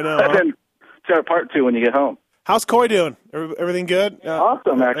 Yeah, I know. And then spare part 2 when you get home. How's Coy doing? Everything good?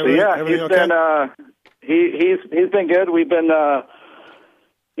 Awesome, actually. He's been he's been good.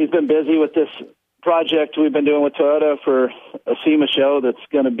 He's been busy with this project we've been doing with Toyota for a SEMA show that's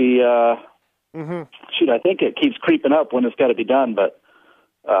going to be. I think it keeps creeping up when it's got to be done, but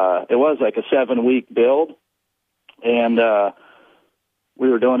it was like a 7-week build, and we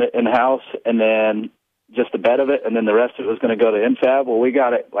were doing it in house, and then just a bed of it, and then the rest of it was going to go to Infab. Well, we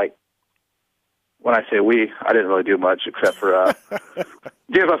got it like. When I say we, I didn't really do much except for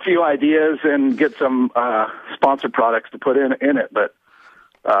give a few ideas and get some sponsored products to put in it. But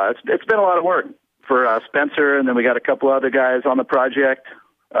it's been a lot of work for Spencer, and then we got a couple other guys on the project.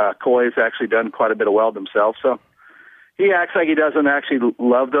 Coy's actually done quite a bit of weld himself, so he acts like he doesn't actually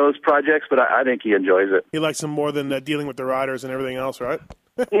love those projects, but I think he enjoys it. He likes them more than dealing with the riders and everything else, right?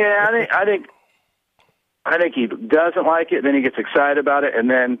 Yeah, I think he doesn't like it, then he gets excited about it,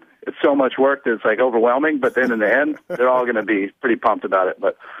 and then it's so much work that it's like overwhelming, but then in the end, they're all going to be pretty pumped about it.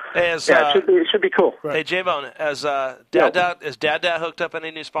 But it should be cool. Right. Hey, J-Bone, is Dad hooked up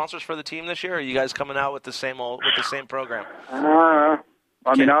any new sponsors for the team this year, or are you guys coming out with the same program? I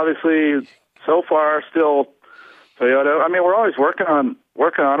mean, obviously, so far, still Toyota. I mean, we're always working on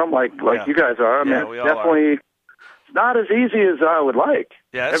them like you guys are. I mean, it's definitely not as easy as I would like.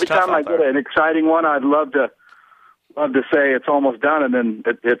 Yeah, every time I get an exciting one, I'd love to love to say it's almost done, and then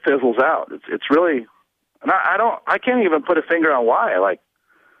it fizzles out. It's really, and I can't even put a finger on why. Like,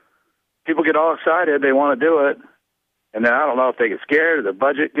 people get all excited, they want to do it, and then I don't know if they get scared, or the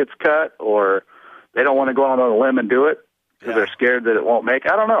budget gets cut, or they don't want to go out on a limb and do it because they're scared that it won't make.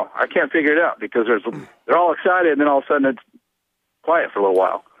 I don't know. I can't figure it out because they're all excited, and then all of a sudden it's quiet for a little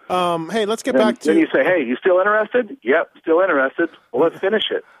while. Hey, let's get back to... Then you say, hey, you still interested? Yep, still interested. Well, let's finish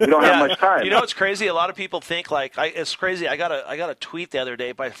it. We don't have much time. You know what's crazy? A lot of people think, like, it's crazy. I got a tweet the other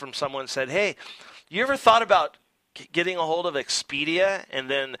day from someone said, hey, you ever thought about getting a hold of Expedia? And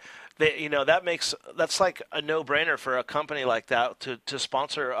then, that's like a no-brainer for a company like that to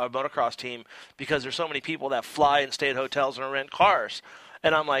sponsor a motocross team because there's so many people that fly and stay at hotels and rent cars.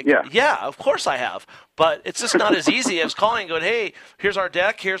 And I'm like, yeah, of course I have. But it's just not as easy as calling and going, hey, here's our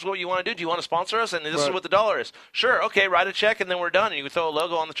deck. Here's what you want to do. Do you want to sponsor us? And this is what the dollar is. Sure, okay, write a check, and then we're done. And you throw a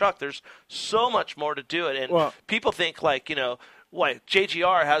logo on the truck. There's so much more to do it. And people think, like,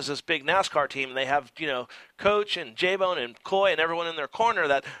 JGR has this big NASCAR team, and they have, Coach and J-Bone and Coy and everyone in their corner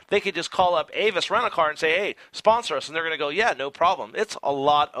that they could just call up Avis Rent-A-Car and say, hey, sponsor us. And they're going to go, yeah, no problem. It's a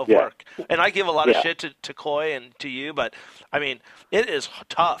lot of work. And I give a lot of shit to Coy and to you, but, I mean, it is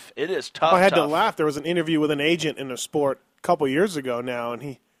tough. It is tough. I had to laugh. There was an interview with an agent in the sport a couple years ago now, and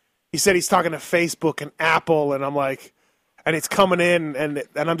he said he's talking to Facebook and Apple, and I'm like, and it's coming in, and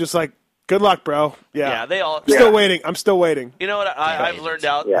I'm just like, good luck, bro. Yeah, they all. Still waiting. I'm still waiting. You know what I've learned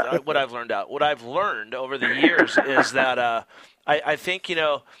out? What I've learned out. What I've learned over the years is that I think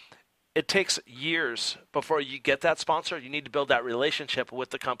it takes years before you get that sponsor. You need to build that relationship with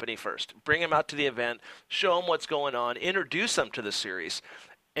the company first. Bring them out to the event, show them what's going on, introduce them to the series.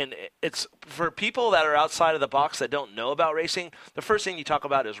 And it's for people that are outside of the box that don't know about racing. The first thing you talk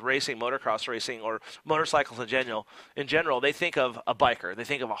about is racing, motocross racing, or motorcycles in general. In general, they think of a biker. They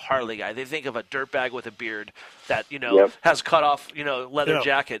think of a Harley guy. They think of a dirtbag with a beard that has cut off leather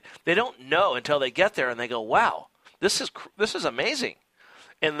jacket. They don't know until they get there and they go, "Wow, this is amazing."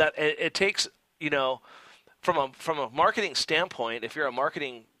 And that it takes from a marketing standpoint, if you're a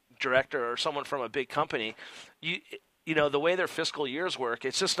marketing director or someone from a big company, the way their fiscal years work,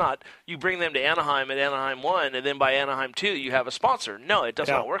 it's just not you bring them to Anaheim at Anaheim 1, and then by Anaheim 2, you have a sponsor. No, it does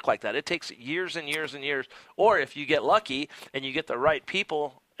not work like that. It takes years and years and years. Or if you get lucky and you get the right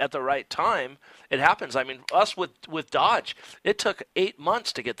people at the right time, it happens. I mean, us with Dodge, it took 8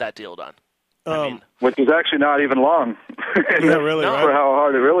 months to get that deal done. Which is actually not even long. Really, right? For how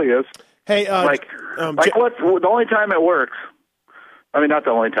hard it really is. Hey, what's the only time it works? I mean, not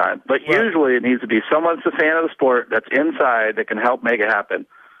the only time, but usually it needs to be someone that's a fan of the sport that's inside that can help make it happen,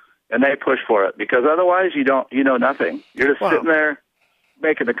 and they push for it because otherwise you know nothing. You're just sitting there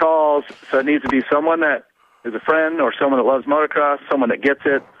making the calls. So it needs to be someone that is a friend or someone that loves motocross, someone that gets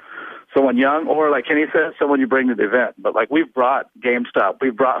it, someone young, or like Kenny said, someone you bring to the event. But like we've brought GameStop,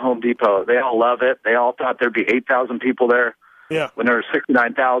 we've brought Home Depot. They all love it. They all thought there'd be 8,000 people there. Yeah. When there were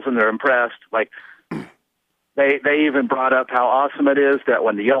 69,000, they're impressed. Like. They even brought up how awesome it is that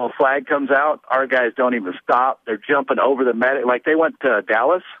when the yellow flag comes out, our guys don't even stop. They're jumping over the medic. Like they went to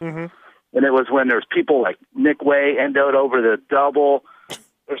Dallas, and it was when there's people like Nick Way endoed over the double.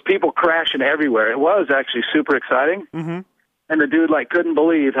 There's people crashing everywhere. It was actually super exciting, and the dude couldn't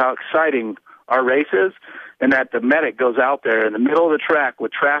believe how exciting our race is, and that the medic goes out there in the middle of the track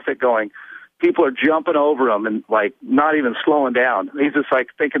with traffic going. People are jumping over him and not even slowing down. He's just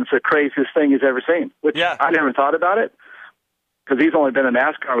thinking it's the craziest thing he's ever seen. Which I never thought about it because he's only been in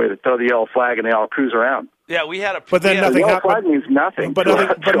NASCAR where they throw the yellow flag and they all cruise around. Yeah, we had a. But then nothing happened. The yellow flag means nothing. But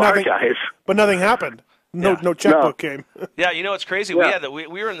our guys. But nothing happened. No checkbook came. Yeah, it's crazy. Yeah. We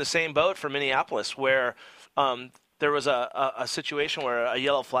were in the same boat for Minneapolis where there was a situation where a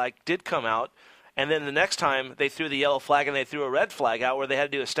yellow flag did come out, and then the next time they threw the yellow flag and they threw a red flag out where they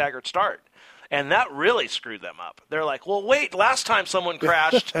had to do a staggered start. And that really screwed them up. They're like, well, wait, last time someone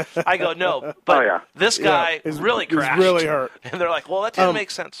crashed. I go, no, but this guy really crashed. He's really hurt. And they're like, well, that didn't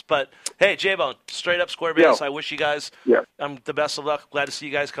make sense. But, hey, J-Bone, straight up square biz. I wish you guys the best of luck. Glad to see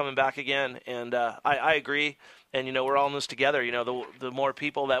you guys coming back again. And I agree. And, we're all in this together. The more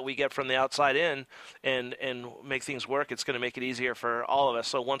people that we get from the outside in and make things work, it's going to make it easier for all of us.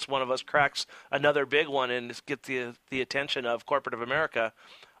 So once one of us cracks another big one and gets the attention of corporate of America,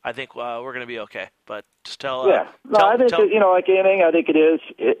 I think we're going to be okay. But just tell. I think like anything, I think it is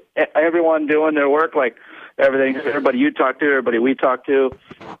everyone doing their work, like everybody you talk to, everybody we talk to,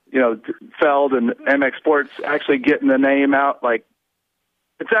 Feld and MX Sports actually getting the name out. Like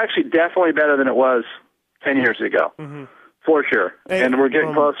it's actually definitely better than it was 10 years ago, for sure. And we're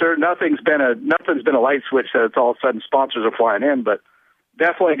getting closer. Nothing's been a light switch that it's all of a sudden sponsors are flying in, but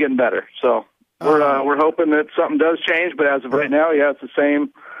definitely getting better. So We're hoping that something does change, but as of right now, yeah, it's the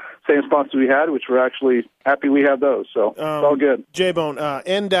same sponsors we had, which we're actually happy we have those. So it's all good. J-Bone,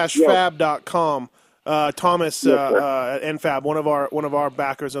 n-fab.com. Thomas at NFAB, one of our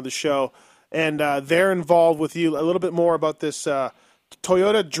backers of the show, and they're involved with you a little bit more about this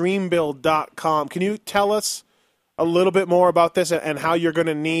ToyotaDreamBuild.com. Can you tell us a little bit more about this and how you're going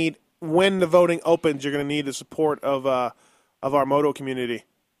to need, when the voting opens, you're going to need the support of our moto community?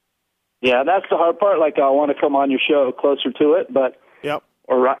 Yeah, that's the hard part. Like, I want to come on your show closer to it, but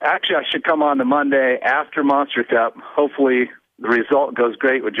or actually, I should come on the Monday after Monster Cup. Hopefully, the result goes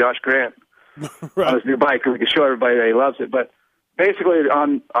great with Josh Grant on his new bike, and we can show everybody that he loves it. But basically,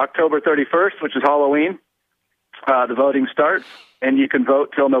 on October 31st, which is Halloween, the voting starts, and you can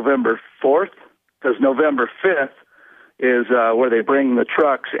vote till November 4th, because November 5th is where they bring the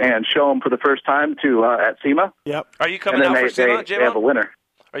trucks and show them for the first time to at SEMA. Yep. Are you coming out for SEMA, They have a winner.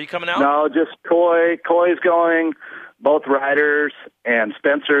 Are you coming out? No, just Coy. Coy's going, both riders, and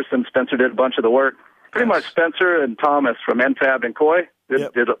Spencer, since Spencer did a bunch of the work. Pretty much Spencer and Thomas from NFAB and Coy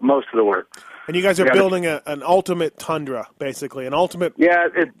did most of the work. And you guys are building an ultimate Tundra, basically, an ultimate. Yeah,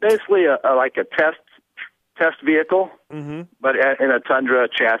 it's basically like a test vehicle, but in a Tundra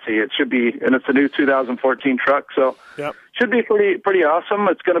chassis. It should be, and it's a new 2014 truck, so should be pretty awesome.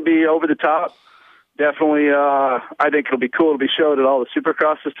 It's going to be over the top. Definitely, I think it'll be cool to be showed at all the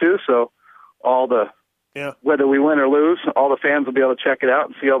Supercrosses too. So all the whether we win or lose, all the fans will be able to check it out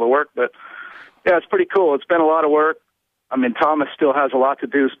and see all the work. But yeah, it's pretty cool. It's been a lot of work. I mean, Thomas still has a lot to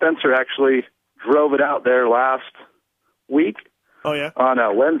do. Spencer actually drove it out there last week. Oh, yeah? On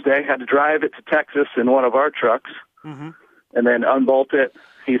a Wednesday. Had to drive it to Texas in one of our trucks and then unbolt it.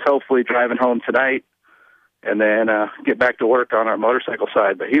 He's hopefully driving home tonight and then get back to work on our motorcycle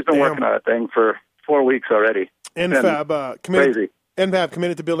side. But he's been working on that thing for 4 weeks already. NFAB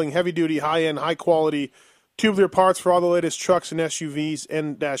committed to building heavy-duty, high-end, high-quality tubular parts for all the latest trucks and SUVs,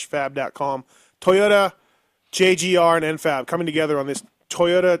 n-fab.com. Toyota, JGR, and NFAB coming together on this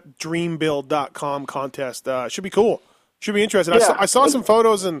ToyotaDreamBuild.com contest. Should be cool. Should be interesting. Yeah. I saw some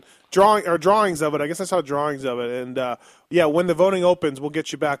photos and drawings of it. I guess I saw drawings of it. And, when the voting opens, we'll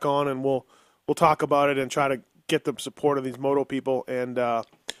get you back on, and we'll talk about it and try to get the support of these moto people and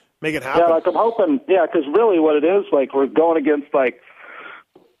make it happen. Yeah, like I'm hoping, because really what it is, like we're going against, like,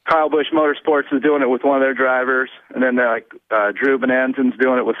 Kyle Busch Motorsports is doing it with one of their drivers, and then Drew Bonanzan's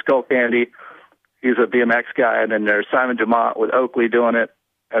doing it with Skull Candy. He's a BMX guy, and then there's Simon Dumont with Oakley doing it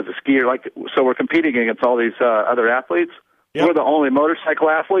as a skier. Like, so we're competing against all these other athletes. Yep. We're the only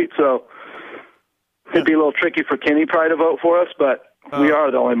motorcycle athlete, so it'd be a little tricky for Kenny probably to vote for us, but we are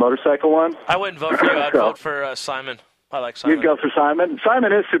the only motorcycle one. I wouldn't vote for you. I'd vote for Simon. I like Simon. You'd go for Simon?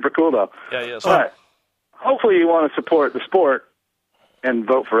 Simon is super cool, though. Yeah, he is. But hopefully you want to support the sport and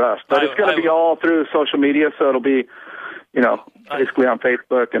vote for us. But it's going to be all through social media, so it'll be, basically on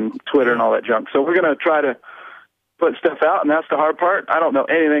Facebook and Twitter and all that junk. So we're going to try to put stuff out, and that's the hard part. I don't know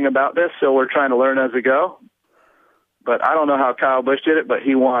anything about this, so we're trying to learn as we go. But I don't know how Kyle Busch did it, but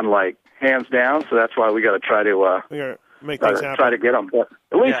he won, like, hands down, so that's why we got to try to make things happen. Try to get him. But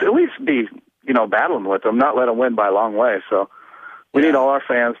at least be, battling with them, not let them win by a long way. So we need all our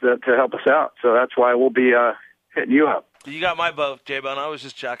fans to help us out. So that's why we'll be hitting you up. You got my vote, J-Bone. I was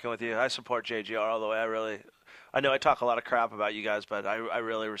just checking with you. I support JGR all the way. I know I talk a lot of crap about you guys, but I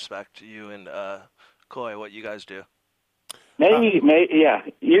really respect you and Coy, what you guys do. Maybe,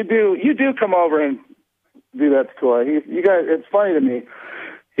 you do come over and do that to Coy. You guys, it's funny to me.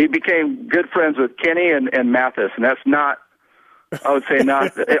 He became good friends with Kenny and Mathis, and that's not, I would say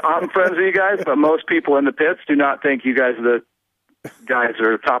not, I'm friends with you guys, but most people in the pits do not think you guys are the guys that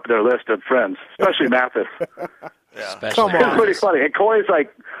are top of their list of friends, especially Mathis. Yeah. Come on. It's pretty funny. And Coy's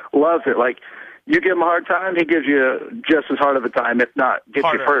loves it. Like, you give him a hard time, he gives you just as hard of a time, if not gets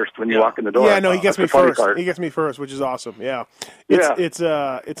you first when you walk in the door. Yeah, no, he gets me first. He gets me first, which is awesome. Yeah. It's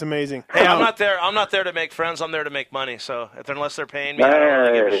amazing. Hey, I'm not there to make friends. I'm there to make money. So unless they're paying me, I don't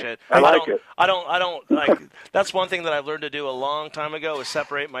really give a shit. I don't like. That's one thing that I've learned to do a long time ago is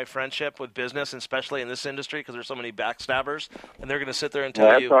separate my friendship with business, especially in this industry, because there's so many backstabbers, and they're going to sit there and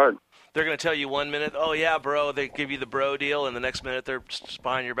tell you. That's hard. They're going to tell you 1 minute, oh, yeah, bro, they give you the bro deal, and the next minute they're just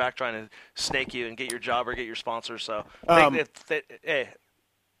behind your back trying to snake you and get your job or get your sponsor. So, hey.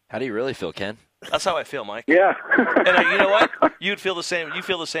 How do you really feel, Ken? That's how I feel, Mike. Yeah. And you know what? You feel the same. You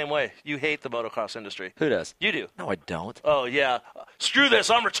feel the same way. You hate the motocross industry. Who does? You do. No, I don't. Oh, yeah. Screw this.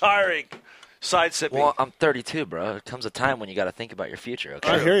 I'm retiring. Side sipping. Well, I'm 32, bro. There comes a time when you got to think about your future, okay?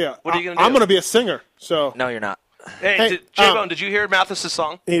 I hear you. What are you going to do? I'm going to be a singer, so. No, you're not. Hey, J-Bone, did you hear Mathis's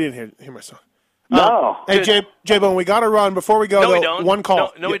song? He didn't hear my song. No. Hey, J-Bone, we got to run. Before we go, no, though, we don't. one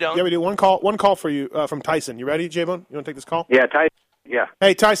call. No, we don't. Yeah, we do. One call for you from Tyson. You ready, J-Bone? You want to take this call? Yeah, Tyson. Yeah.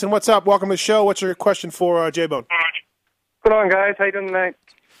 Hey, Tyson, what's up? Welcome to the show. What's your question for J-Bone? What's going on, guys? How you doing tonight?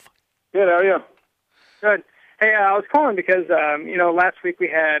 Good, how are you? Good. Hey, I was calling because, last week we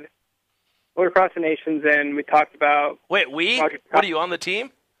had Motocross of Nations, and we talked about... Wait, What are you, on the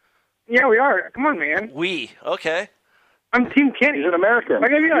team? Yeah, we are. Come on, man. Okay. I'm Team Kenny. He's an American. Why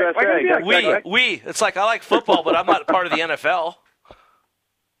gotta be like? It's like I like football, but I'm not part of the NFL.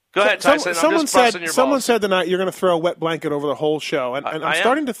 Go ahead, Tyson. Someone said tonight you're going to throw a wet blanket over the whole show, and I'm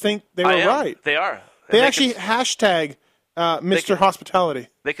starting to think they were right. They are. They actually hashtag Mr. Hospitality.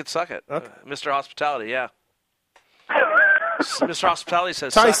 They could suck it. Okay. Mr. Hospitality, yeah. Mr. Hospitality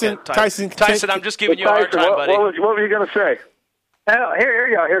says Tyson, suck it. Tyson, I'm just giving you a hard time, buddy. What were you going to say? Here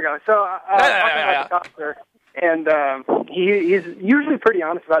you go. So, I'm the doctor, and he's usually pretty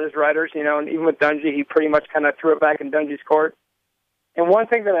honest about his riders, and even with Dungey, he pretty much kind of threw it back in Dungey's court. And one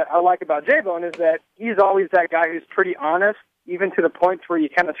thing that I like about J-Bone is that he's always that guy who's pretty honest, even to the point where you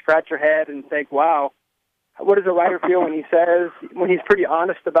kind of scratch your head and think, wow, what does a rider feel when he's pretty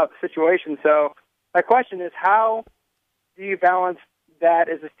honest about the situation? So my question is, how do you balance that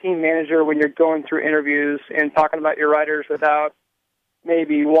as a team manager when you're going through interviews and talking about your riders without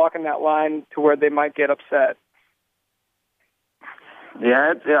maybe walking that line to where they might get upset?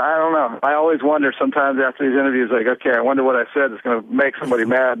 Yeah, I don't know. I always wonder sometimes after these interviews, like, okay, I wonder what I said is going to make somebody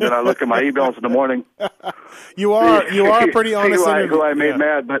mad. Then I look at my emails in the morning. You are pretty honest. Who I made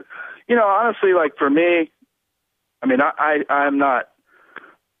mad, but honestly, like for me, I mean, I'm not.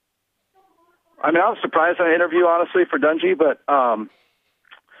 I mean, I was surprised on the interview, honestly, for Dungey, but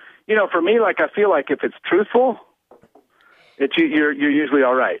for me, like I feel like if it's truthful, you're usually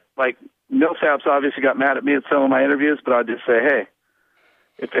all right. Like Millsap's obviously got mad at me at some of my interviews, but I just say, hey,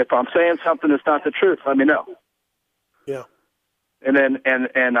 if I'm saying something that's not the truth, let me know. Yeah. And then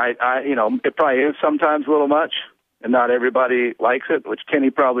I it probably is sometimes a little much, and not everybody likes it, which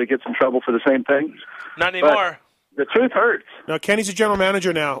Kenny probably gets in trouble for the same thing. Not anymore. But the truth hurts. No, Kenny's a general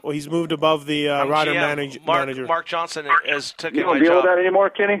manager now. Well, he's moved above the rider manager. Mark Johnson has taken my job. You don't deal with that anymore,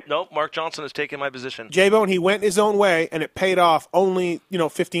 Kenny? Nope, Mark Johnson has taken my position. J-Bone, he went his own way, and it paid off only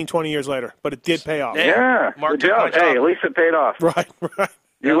 15, 20 years later. But it did pay off. Yeah. Mark good job. Hey, at least it paid off. Right.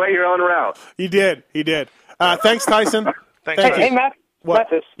 You went your own route. He did. Thanks, Tyson. Thanks. Hey, Matt. What?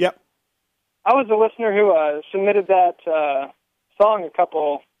 Matt, yep. I was a listener who submitted that song a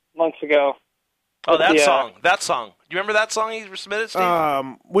couple months ago. Oh, that song. Do you remember that song he submitted,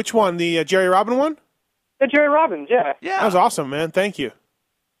 Steve? Which one? The Jerry Robbins one? The Jerry Robbins, yeah. That was awesome, man. Thank you.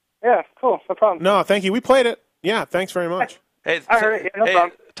 Yeah, cool. No problem. No, thank you. We played it. Yeah, thanks very much. Hey, I heard it. Yeah, no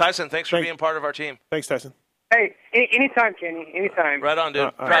problem. Tyson, thanks for being part of our team. Thanks, Tyson. Hey, anytime, Kenny. Anytime. Right on,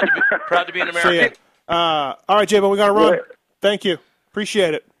 dude. Proud to be an American. All right, J-Bone, we got to run. Thank you.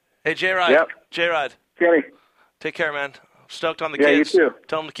 Appreciate it. Hey, J-Rod. Yep. J-Rod. Kenny. Take care, man. Stoked on the kids. You too.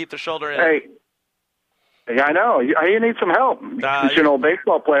 Tell them to keep their shoulder in. Hey, I know. You need some help. You're an old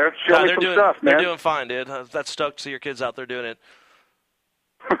baseball player. Show me some stuff, man. They're doing fine, dude. That's stoked to see your kids out there doing it.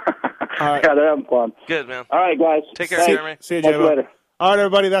 All right. Yeah, they're having fun. Good, man. All right, guys. Take care, Jeremy. See you, J-Bone. Later. All right,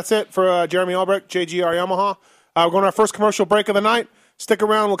 everybody. That's it for Jeremy Albrecht, JGR Yamaha. We're going to our first commercial break of the night. Stick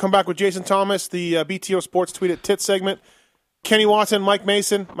around. We'll come back with Jason Thomas, the BTO Sports Tweet at Tit segment. Kenny Watson, Mike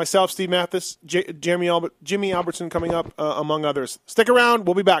Mason, myself, Steve Mathis, Jimmy Albertson coming up, among others. Stick around.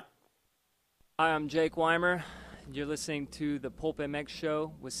 We'll be back. Hi, I'm Jake Weimer. You're listening to the Pulp MX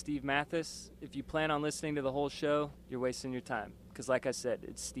Show with Steve Mathis. If you plan on listening to the whole show, you're wasting your time. Because like I said,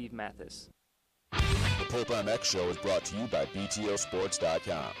 it's Steve Mathis. The Pulp MX Show is brought to you by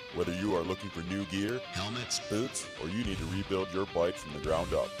BTOsports.com. Whether you are looking for new gear, helmets, boots, or you need to rebuild your bike from the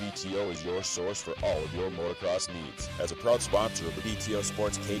ground up, BTO is your source for all of your motocross needs. As a proud sponsor of the BTO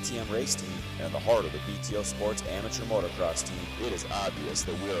Sports KTM race team and the heart of the BTO Sports amateur motocross team, it is obvious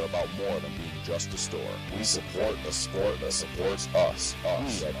that we are about more than being just a store. We support a sport that supports us.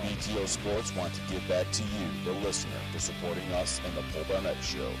 We at BTO Sports want to give back to you, the listener, for supporting us and the Pulp MX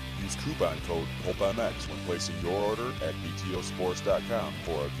Show. Use coupon code PulpMX when placing your order at BTOsports.com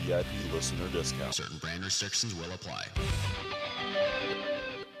for a VIP listener discount. Certain brand restrictions will apply.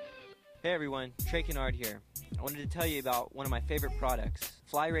 Hey everyone, Trey Kennard here. I wanted to tell you about one of my favorite products,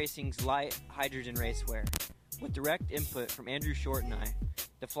 Fly Racing's Light Hydrogen Racewear. With direct input from Andrew Short and I,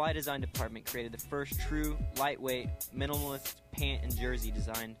 the Fly Design Department created the first true, lightweight, minimalist pant and jersey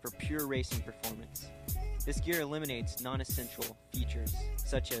designed for pure racing performance. This gear eliminates non-essential features,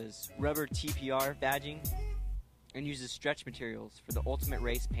 such as rubber TPR badging, and uses stretch materials for the ultimate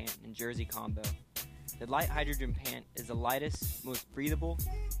race pant and jersey combo. The Light Hydrogen Pant is the lightest, most breathable,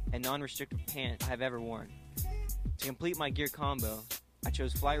 and non-restrictive pant I've ever worn. To complete my gear combo, I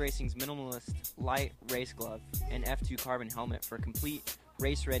chose Fly Racing's minimalist light race glove and F2 carbon helmet for a complete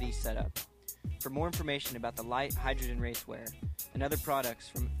race-ready setup. For more information about the light hydrogen racewear and other products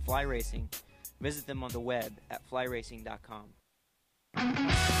from Fly Racing, visit them on the web at flyracing.com.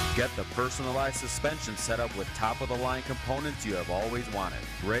 Get the personalized suspension set up with top-of-the-line components you have always wanted.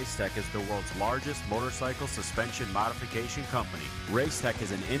 Racetech is the world's largest motorcycle suspension modification company. Racetech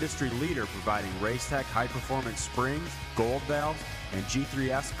is an industry leader providing Racetech high-performance springs, gold valves, and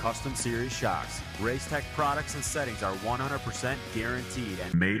G3S custom series shocks. Racetech products and settings are 100% guaranteed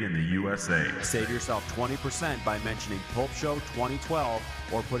and made in the USA. Save yourself 20% by mentioning Pulp Show 2012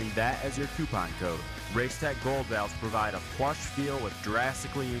 or putting that as your coupon code. Racetech gold valves provide a plush feel with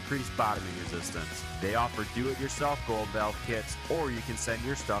drastically increased bottoming resistance. They offer do-it-yourself gold valve kits, or you can send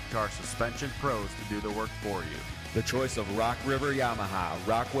your stuff to our suspension pros to do the work for you. The choice of Rock River Yamaha,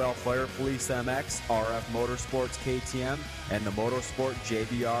 Rockwell Fire Police MX, RF Motorsports KTM, and the Motorsport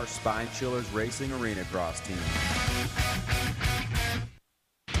JBR Spine Chillers Racing Arena Cross team.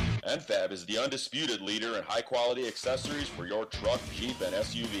 NFAB is the undisputed leader in high-quality accessories for your truck, Jeep, and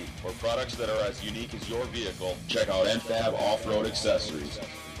SUV. For products that are as unique as your vehicle, check out NFAB Off-Road Accessories.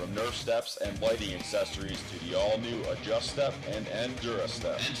 From Nerf steps and lighting accessories to the all-new Adjust Step and Endura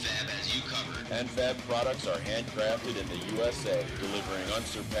Step. NFAB has you covered. NFAB products are handcrafted in the USA, delivering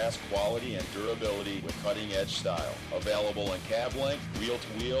unsurpassed quality and durability with cutting-edge style. Available in cab length,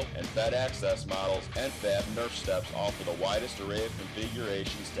 wheel-to-wheel, and bed access models, NFAB Nerf steps offer the widest array of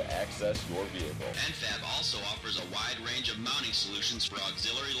configurations to access your vehicle. NFAB also offers a wide range of mounting solutions for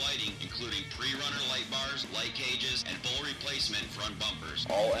auxiliary lighting, including pre-runner light bars, light cages, and full replacement front bumpers.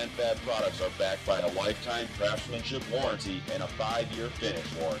 All NFAB products are backed by a lifetime craftsmanship warranty and a 5-year finish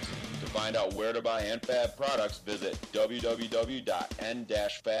warranty. To find out where to buy NFAB products, visit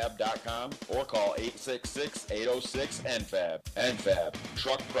www.n-fab.com or call 866-806-NFAB. NFAB,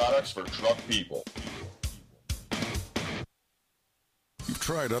 truck products for truck people. You've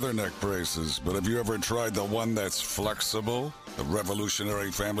tried other neck braces, but have you ever tried the one that's flexible? The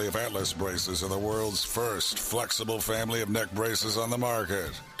revolutionary family of Atlas braces are the world's first flexible family of neck braces on the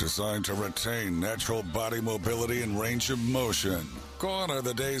market, designed to retain natural body mobility and range of motion. Gone are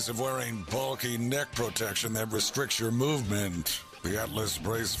the days of wearing bulky neck protection that restricts your movement. The Atlas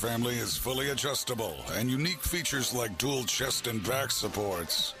Brace family is fully adjustable, and unique features like dual chest and back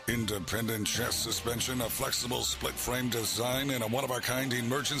supports, independent chest suspension, a flexible split-frame design, and a one-of-a-kind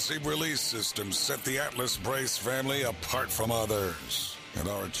emergency release system set the Atlas Brace family apart from others. And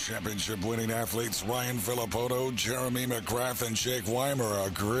our championship-winning athletes Ryan Filippoto, Jeremy McGrath, and Jake Weimer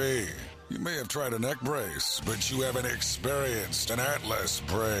agree. You may have tried a neck brace, but you haven't experienced an Atlas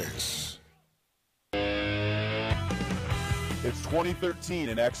Brace. It's 2013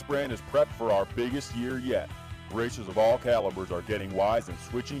 and X-Brand is prepped for our biggest year yet. Racers of all calibers are getting wise and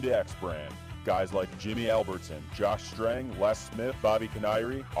switching to X-Brand. Guys like Jimmy Albertson, Josh Strang, Les Smith, Bobby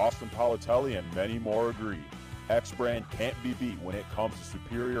Canary, Austin Politelli, and many more agree. X-Brand can't be beat when it comes to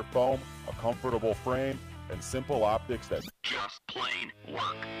superior foam, a comfortable frame, and simple optics that just plain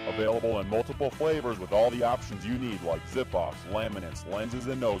work. Available in multiple flavors with all the options you need like zip-offs, laminates, lenses,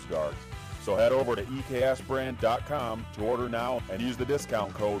 and nose guards. So head over to eksbrand.com to order now and use the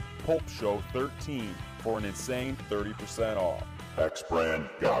discount code PULPSHOW13 for an insane 30% off. X-Brand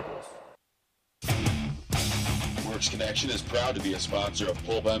Goggles. Works Connection is proud to be a sponsor of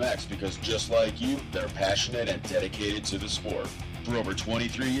Pulp MX because just like you, they're passionate and dedicated to the sport. For over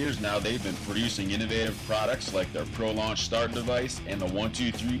 23 years now, they've been producing innovative products like their Pro Launch Start device and the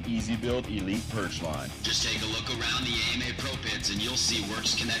 123 Easy Build Elite Perch line. Just take a look around the AMA Pro Pits and you'll see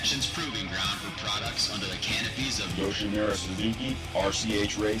Works Connection's proving ground for products under the canopies of Yoshimura Suzuki,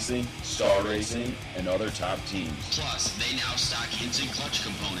 RCH Racing, Star Racing, and other top teams. Plus, they now stock Hinton clutch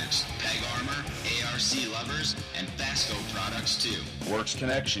components, peg armor, ARC levers, and Fasco products too. Works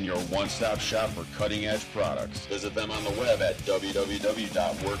Connection, your one-stop shop for cutting-edge products. Visit them on the web at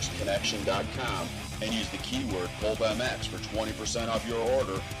www.worksconnection.com and use the keyword PULPMX for 20% off your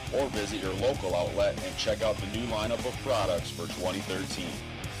order, or visit your local outlet and check out the new lineup of products for 2013.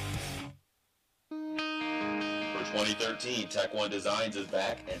 For 2013, Tech One Designs is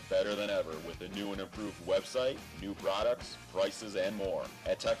back and better than ever with a new and improved website, new products, prices, and more.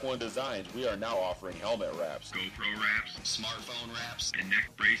 At Tech One Designs, we are now offering helmet wraps, GoPro wraps, smartphone wraps, and neck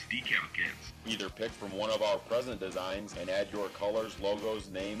brace decal kits. Either pick from one of our present designs and add your colors, logos,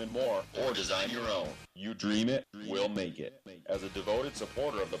 name, and more, or design your own. You dream it, we'll make it. As a devoted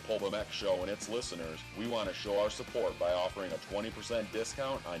supporter of the Pulp MX Show and its listeners, we want to show our support by offering a 20%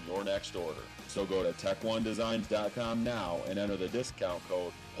 discount on your next order. So go to TechOneDesigns.com now and enter the discount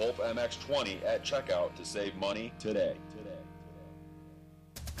code Pulp MX20 at checkout to save money today.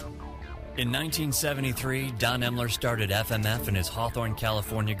 In 1973, Don Emler started FMF in his Hawthorne,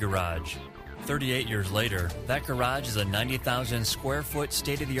 California garage. 38 years later, that garage is a 90,000 square foot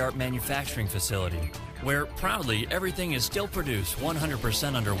state-of-the-art manufacturing facility where, proudly, everything is still produced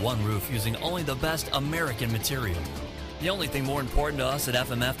 100% under one roof using only the best American material. The only thing more important to us at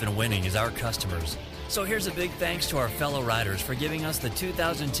FMF than winning is our customers. So here's a big thanks to our fellow riders for giving us the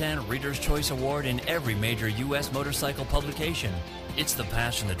 2010 Reader's Choice Award in every major U.S. motorcycle publication. It's the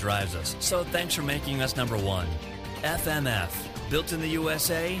passion that drives us, so thanks for making us number one. FMF, built in the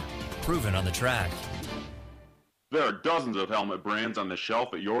USA, proven on the track. There are dozens of helmet brands on the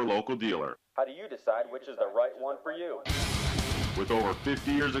shelf at your local dealer. How do you decide which is the right one for you? With over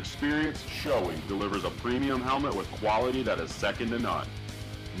 50 years experience, Shoei delivers a premium helmet with quality that is second to none.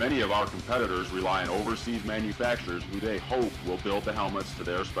 Many of our competitors rely on overseas manufacturers who they hope will build the helmets to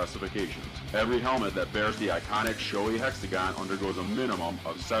their specifications. Every helmet that bears the iconic Shoei hexagon undergoes a minimum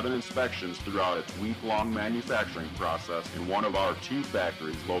of 7 inspections throughout its week-long manufacturing process in one of our 2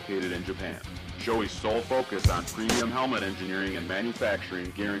 factories located in Japan. Shoei's sole focus on premium helmet engineering and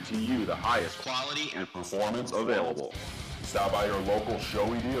manufacturing guarantee you the highest quality and performance available. Stop by your local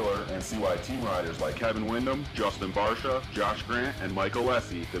Shoei dealer and see why team riders like Kevin Windham, Justin Barsha, Josh Grant, and Michael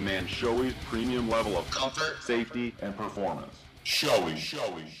Lessie demand Shoei's premium level of comfort, safety, and performance. Shoei.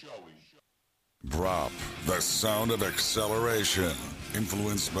 Brop, the sound of acceleration.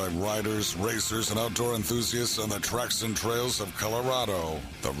 Influenced by riders, racers, and outdoor enthusiasts on the tracks and trails of Colorado,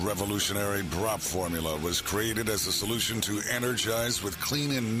 the revolutionary Brop formula was created as a solution to energize with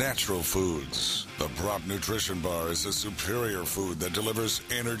clean and natural foods. The Brop Nutrition Bar is a superior food that delivers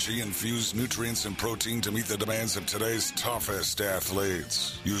energy-infused nutrients and protein to meet the demands of today's toughest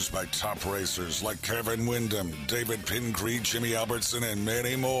athletes. Used by top racers like Kevin Windham, David Pingree, Jimmy Albertson, and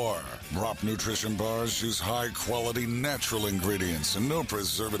many more. Brop Nutrition Bars use high-quality natural ingredients and no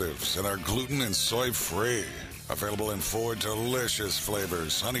preservatives and are gluten and soy free. Available in 4 delicious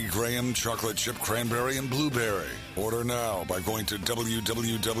flavors: honey graham, chocolate chip cranberry, and blueberry. Order now by going to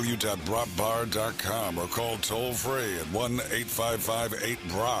www.bropbar.com or call toll-free at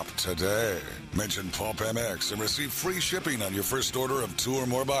 1-855-8-BROP today. Mention Pulp MX and receive free shipping on your first order of 2 or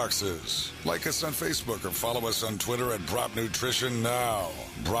more boxes. Like us on Facebook or follow us on Twitter at Brop Nutrition Now.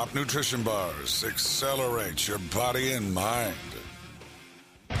 Brop Nutrition Bars accelerate your body and mind.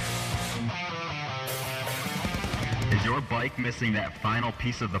 Is your bike missing that final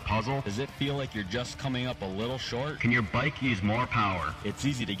piece of the puzzle? Does it feel like you're just coming up a little short? Can your bike use more power? It's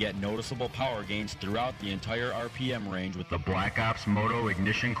easy to get noticeable power gains throughout the entire RPM range with the Black Ops Moto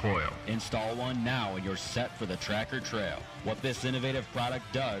Ignition Coil. Install one now and you're set for the track or trail. What this innovative product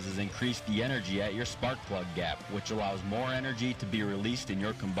does is increase the energy at your spark plug gap, which allows more energy to be released in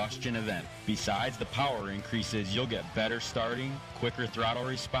your combustion event. Besides the power increases, you'll get better starting, quicker throttle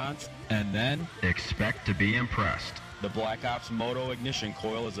response, and then expect to be impressed. The Black Ops Moto Ignition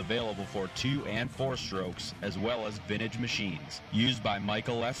Coil is available for 2 and 4 strokes, as well as vintage machines. Used by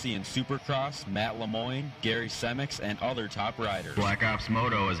Michael Lessie in Supercross, Matt Lemoyne, Gary Semix, and other top riders. Black Ops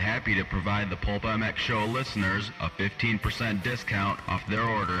Moto is happy to provide the Pulp MX Show listeners a 15% discount off their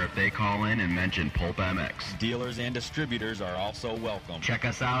order if they call in and mention Pulp MX. Dealers and distributors are also welcome. Check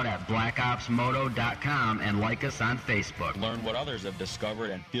us out at blackopsmoto.com and like us on Facebook. Learn what others have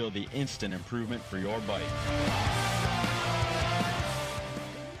discovered and feel the instant improvement for your bike.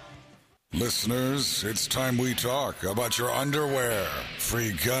 Listeners, it's time we talk about your underwear.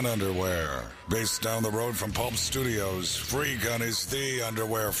 Free Gun Underwear. Based down the road from Pulp Studios, Free Gun is the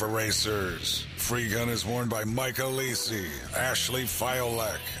underwear for racers. Free Gun is worn by Mike Alisi, Ashley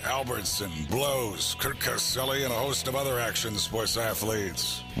Fiolek, Albertson, Blows, Kurt Caselli, and a host of other action sports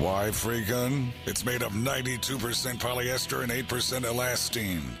athletes. Why Free Gun? It's made of 92% polyester and 8%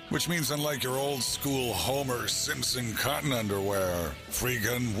 elastine, which means unlike your old school Homer Simpson cotton underwear, Free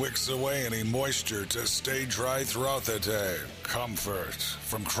Gun wicks away any moisture to stay dry throughout the day. Comfort.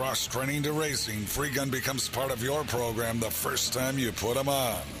 From cross-training to racing, Free Gun becomes part of your program the first time you put them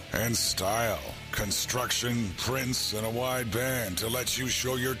on. And style. Construction, prints, and a wide band to let you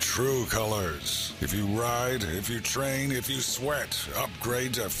show your true colors. If you ride, if you train, if you sweat,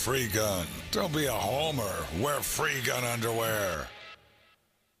 upgrade to Free Gun. Don't be a homer. Wear Free Gun underwear.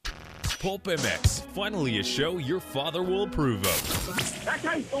 Pulp MX, finally a show your father will approve of. That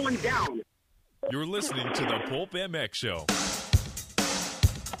guy's going down. You're listening to the Pulp MX Show.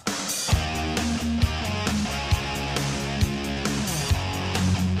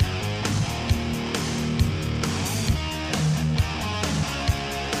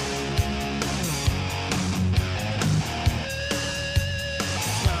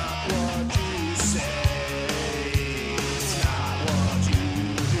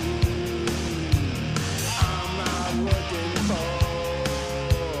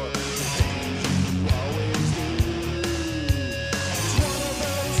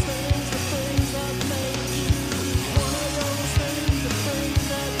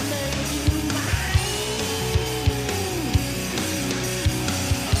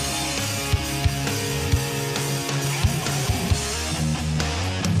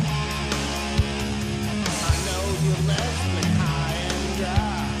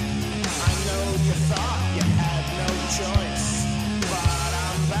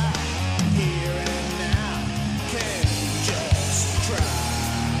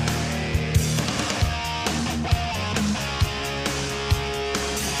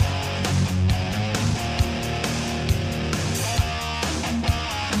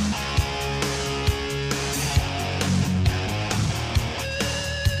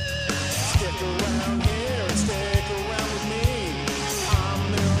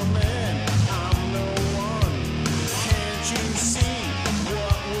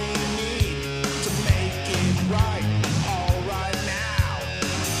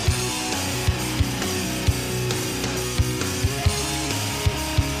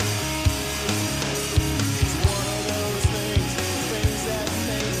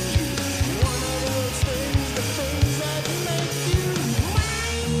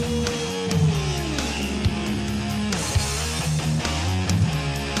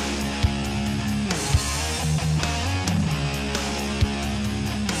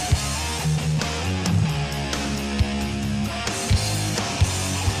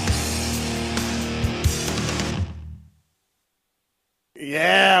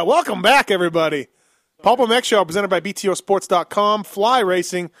 Yeah, welcome back, everybody. Pulp MX Show presented by BTOsports.com, Fly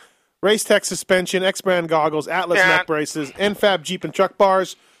Racing, Race Tech Suspension, X-Brand Goggles, Atlas Neck Braces, NFAB Jeep and Truck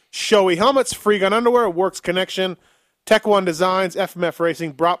Bars, Shoei Helmets, Free Gun Underwear, Works Connection, Tech One Designs, FMF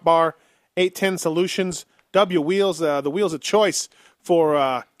Racing, Brop Bar, 810 Solutions, W Wheels, the wheels of choice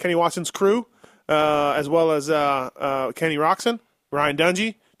for Kenny Watson's crew, as well as Kenny Roxon, Ryan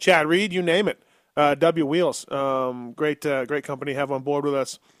Dungey, Chad Reed, you name it. W Wheels, great company to have on board with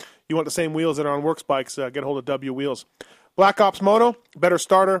us. You want the same wheels that are on Works bikes, get a hold of W Wheels. Black Ops Moto, better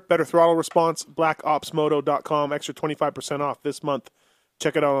starter, better throttle response, blackopsmoto.com, extra 25% off this month.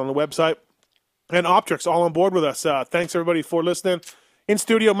 Check it out on the website. And Optrix, all on board with us. Thanks, everybody, for listening. In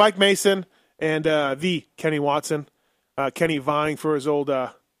studio, Mike Mason and the Kenny Watson. Kenny vying for his old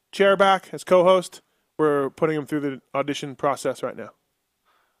chair back as co-host. We're putting him through the audition process right now.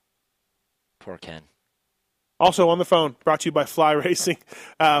 Poor Ken. Also on the phone, brought to you by Fly Racing.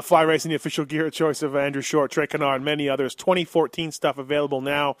 Fly Racing, the official gear of choice of Andrew Short, Trey Kennard, and many others. 2014 stuff available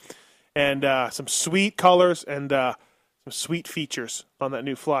now. And some sweet colors and some sweet features on that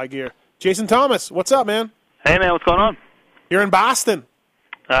new Fly gear. Jason Thomas, what's up, man? Hey, man, what's going on? You're in Boston.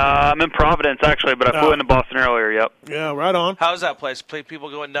 I'm in Providence, actually, but I flew into Boston earlier, yep. Yeah, right on. How's that place? People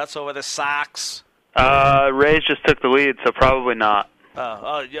going nuts over the Sox? Rays just took the lead, so probably not.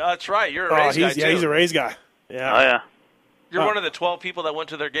 Yeah, that's right. You're a Rays guy, too. Yeah, he's a Rays guy. Yeah. Oh, yeah. You're one of the 12 people that went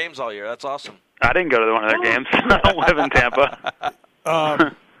to their games all year. That's awesome. I didn't go to one of their games. I don't live in Tampa.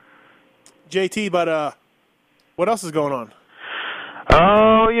 JT, but what else is going on?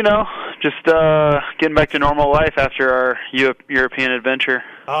 Oh, just getting back to normal life after our European adventure.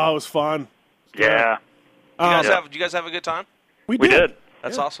 Oh, it was fun. Yeah. Did you guys have a good time? We did.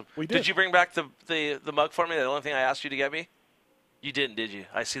 That's awesome. We did. Did you bring back the mug for me? The only thing I asked you to get me? You didn't, did you?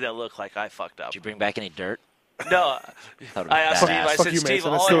 I see that look like I fucked up. Did you bring back any dirt? No. I asked Steve. I said, Steve,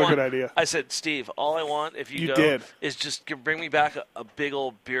 all I want. Good idea. I said, Steve, all I want if you go did. is just bring me back a big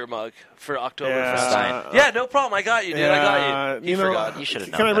old beer mug for Oktoberfest. Yeah, no problem. I got you, dude. I got you. You forgot. You should have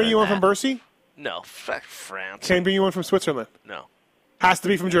known. Can I bring you one that. from Bercy? No, France. Can I bring you one from Switzerland? No. Has to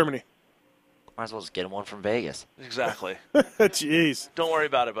be from Germany. Might as well just get him one from Vegas. Exactly. Jeez. Don't worry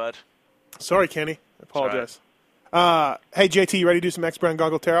about it, bud. Sorry, Kenny. I apologize. Hey, JT, you ready to do some X-Brand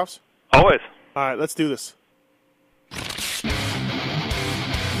goggle tear-offs? Always. All right, let's do this.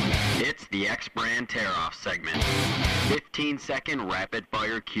 It's the X-Brand Tear-Off segment. 15-second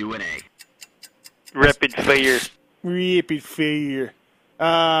rapid-fire Q&A. Rapid fire. Rapid fire.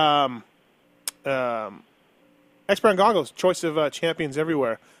 X-Brand goggles, choice of champions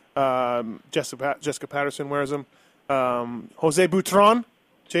everywhere. Jessica Patterson wears them. Jose Butron,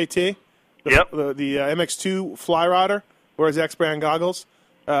 JT. The MX2 Fly Rider wears X-Brand goggles.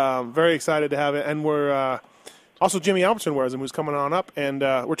 Very excited to have it. And we're also Jimmy Albertson wears them, who's coming on up. And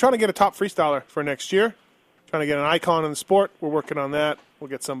we're trying to get a top freestyler for next year. Trying to get an icon in the sport. We're working on that. We'll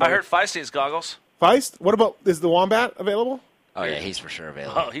get somebody. I heard Feisty's goggles. Feist? What about, is the Wombat available? Oh, yeah, he's for sure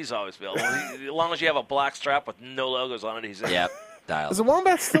available. Oh, he's always available. As long as you have a black strap with no logos on it, he's in. Yep, dialed. Does the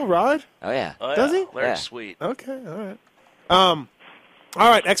Wombat still ride? Oh, yeah. Does he? Larry's sweet. Okay, all right. All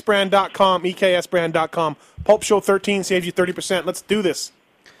right, xbrand.com, eksbrand.com. Pulp Show 13 saves you 30%. Let's do this.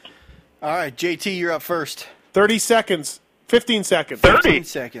 All right, JT, you're up first. 30 seconds. 15 seconds. 30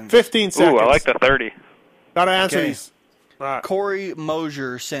 seconds. 15 seconds. Ooh, I like the 30. Gotta answer Okay. these. All right. Corey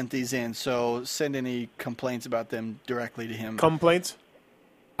Mosier sent these in, so send any complaints about them directly to him. Complaints?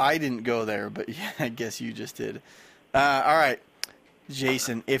 I didn't go there, but yeah, I guess you just did. All right,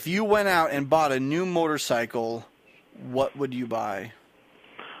 Jason, if you went out and bought a new motorcycle, what would you buy?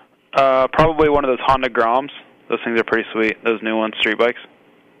 Probably one of those Honda Groms. Those things are pretty sweet. Those new ones, street bikes.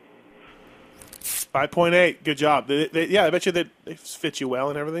 5.8. Good job. Yeah, I bet you they fit you well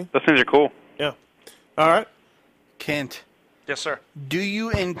and everything. Those things are cool. Yeah. All right. Kent. Yes, sir. Do you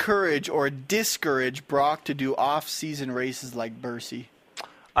encourage or discourage Brock to do off-season races like Bercy?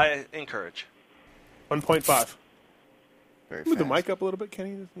 I encourage. 1.5. Very Move the fast. mic up a little bit,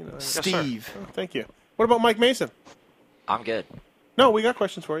 Kenny. Steve. Oh, thank you. What about Mike Mason? I'm good. No, we got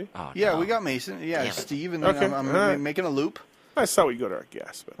questions for you. Oh, Yeah, no. we got Mason. Yeah, Damn it. Steve, and Okay, then I'm all right. making a loop. I saw we go to our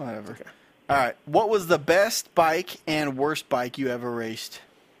guests, but Whatever. okay. All right. What was the best bike and worst bike you ever raced?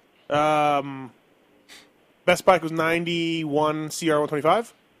 Best bike was 91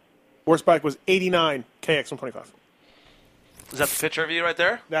 CR125. Worst bike was 89 KX125. Is that the picture of you right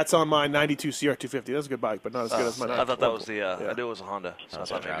there? That's on my 92 CR250. That's a good bike, but not as good as my. I thought that was the. I knew it was a Honda. So That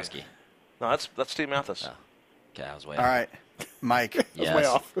was I thought maybe- Petrowski. No, that's Steve Mathis. Oh. Okay, I was way All right, Mike. Yes. Way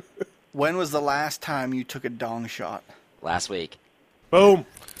off. When was the last time you took a dong shot? Last week. Boom.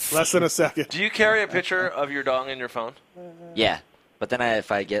 Less than a second. Do you carry a picture of your dong in your phone? Yeah. But then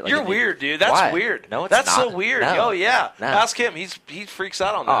if I get you're weird, dude. That's weird. No, it's that's not. So weird. No. Oh yeah. No. Ask him. He freaks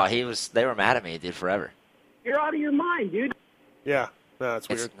out on that. Oh, they were mad at me, dude, forever. You're out of your mind, dude. Yeah. No, it's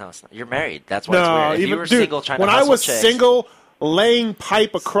weird. It's not. You're married. That's why it's weird. If you were single trying to hustle when I was chicks, single, laying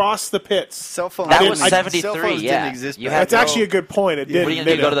pipe across the pits. Cell phone. That was 73. Didn't Yeah. exist. That's actually a good point. It did. What are you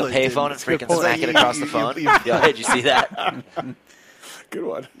going to go to the payphone and freaking smack it across the phone? Did you see that? Good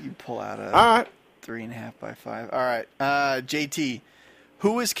one. You pull out a All right. 3.5 by 5. All right. JT,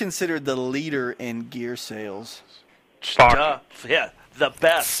 who is considered the leader in gear sales? Fox. Yeah, the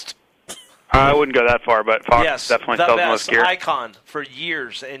best. I wouldn't go that far, but Fox definitely sells the most gear. Icon for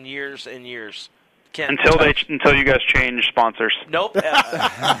years and years and years. Until you guys change sponsors. Nope.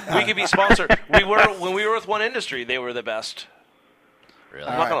 We could be sponsored. When we were with One Industry, they were the best. Really?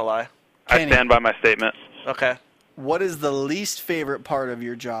 I'm not gonna lie. I stand by my statement. Okay. What is the least favorite part of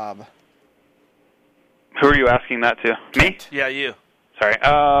your job? Who are you asking that to? Me? Yeah, you. Sorry.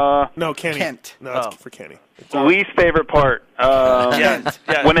 No, Kenny. Kent. No, it's for Kenny. Least favorite part.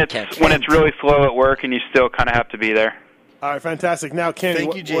 When it's really slow at work and you still kind of have to be there. All right, fantastic. Now, Kenny,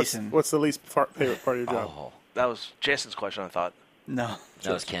 Thank you, Jason. What's the least favorite part of your job? Oh, that was Jason's question, I thought. No.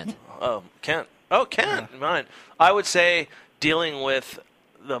 That was Kent. Oh, Kent. Oh, Kent. Mine. I would say dealing with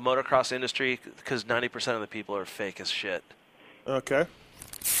the motocross industry because 90% of the people are fake as shit. Okay.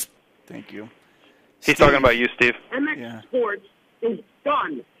 Thank you. He's talking about you, Steve. MX Sports is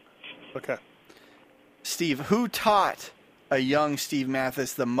done. Okay. Steve, who taught a young Steve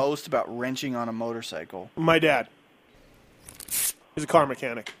Mathis the most about wrenching on a motorcycle? My dad. He's a car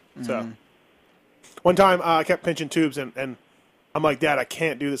mechanic. So one time I kept pinching tubes, and I'm like, Dad, I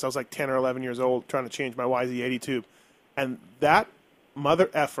can't do this. I was like 10 or 11 years old trying to change my YZ80 tube. And that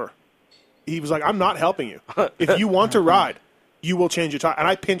mother effer, he was like, I'm not helping you. If you want to ride, you will change your tire. And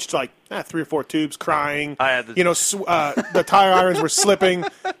I pinched like 3 or 4 tubes, crying. I had the tire irons were slipping,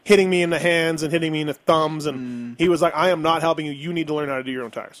 hitting me in the hands and hitting me in the thumbs. And he was like, I am not helping you. You need to learn how to do your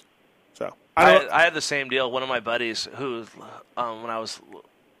own tires. So I had the same deal. One of my buddies who, when I was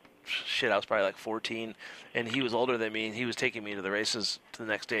probably like 14, and he was older than me, and he was taking me to the races the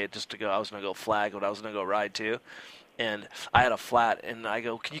next day just to go. I was going to go flag, but I was going to go ride too. And I had a flat, and I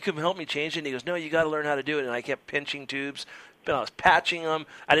go, "Can you come help me change it?" And he goes, "No, you got to learn how to do it." And I kept pinching tubes. But I was patching them.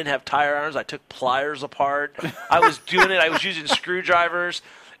 I didn't have tire irons. I took pliers apart. I was doing it. I was using screwdrivers,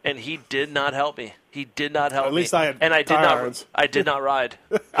 and he did not help me. He did not help me. At least I had irons. I did not ride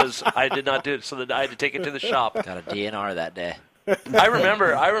because I did not do it. So then I had to take it to the shop. Got a DNR that day. I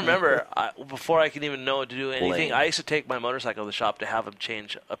remember before I could even know what to do anything, I used to take my motorcycle to the shop to have him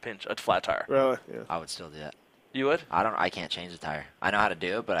change a flat tire. Really? Yeah. I would still do that. You would? I can't change the tire. I know how to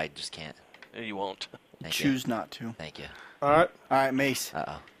do it, but I just can't. You won't. Choose not to. Thank you. All right, Mace.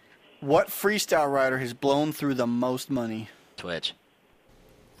 Uh-oh. What freestyle rider has blown through the most money? Twitch.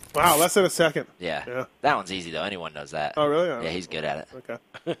 Wow, less than a second. Yeah. That one's easy, though. Anyone knows that. Oh, really? Yeah, he's good at it.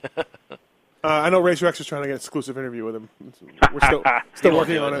 Okay. I know Race Rex is trying to get an exclusive interview with him. We're still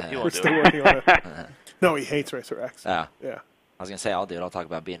working on it. We're still working on it. No, he hates Racer X. Oh. Yeah. I was going to say, I'll do it. I'll talk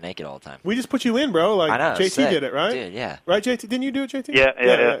about being naked all the time. We just put you in, bro. Like, I know. JT sick. did it, right? Dude, yeah. Right, JT? Didn't you do it, JT?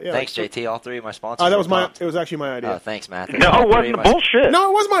 Yeah. Thanks, JT. All 3 of my sponsors. That was it was actually my idea. Oh, thanks, Matt. No, it wasn't bullshit. No,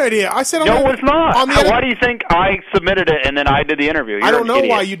 it was my idea. I said no, it's not. Why do you think I submitted it and then I did the interview? I don't know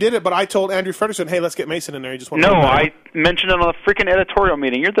why you did it, but I told Andrew Frederiksen, hey, let's get Mason in there. He just wanted I mentioned it on a freaking editorial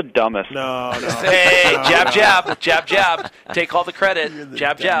meeting. You're the dumbest. No. Hey, jab. Take all the credit.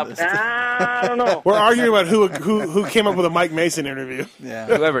 Jab. I don't know. We're arguing about who came up with a Mike Mason interview. Yeah.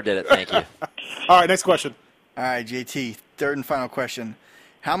 Whoever did it, thank you. All right, next question. All right, JT, third and final question.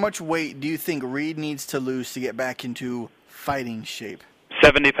 How much weight do you think Reed needs to lose to get back into fighting shape?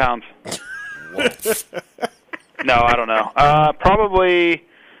 70 pounds. No, I don't know.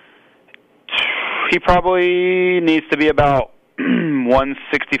 He probably needs to be about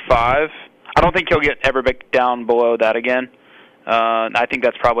 165. I don't think he'll ever back down below that again. I think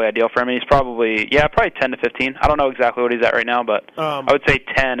that's probably ideal for him. He's probably 10 to 15. I don't know exactly what he's at right now, but I would say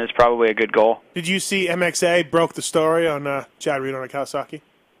 10 is probably a good goal. Did you see MXA broke the story on Chad Reed on a Kawasaki?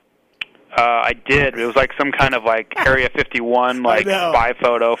 I did. It was like some kind of like Area 51 spy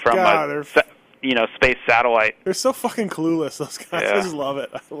photo from space satellite. They're so fucking clueless, those guys. Yeah. I just love it.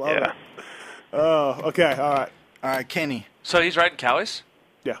 I love it. Oh, okay. All right, Kenny. So he's riding Cowies?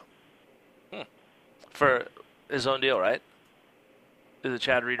 Yeah. For his own deal, right? Is it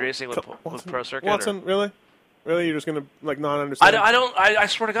Chad Reed Racing with Pro Circuit? Watson, really? Really? You're just going to not understand? I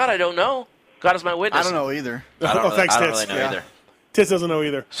swear to God, I don't know. God is my witness. I don't know either. Thanks, I don't Tits. really know either. Tits doesn't know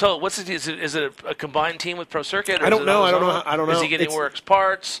either. So what's it? Is it a combined team with Pro Circuit? Or I don't know. I don't know. Is he getting Works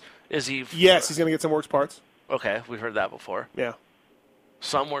parts? Is he? Yes, he's going to get some Works parts. Okay, we've heard that before. Yeah.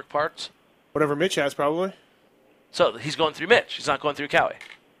 Some work parts. Whatever Mitch has, probably. So he's going through Mitch. He's not going through Cowie.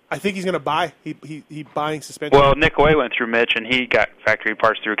 I think he's going to buy. He buying suspension. Well, Nick Way went through Mitch, and he got factory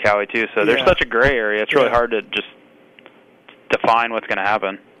parts through Cowie too. So there's such a gray area. It's really hard to just define what's going to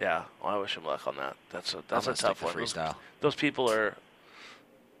happen. Yeah, well, I wish him luck on that. That's a tough one. Freestyle. Those people are.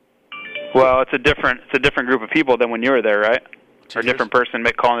 Well, it's a different group of people than when you were there, right? Or a different person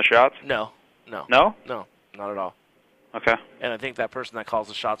calling the shots? No, no, not at all. Okay. And I think that person that calls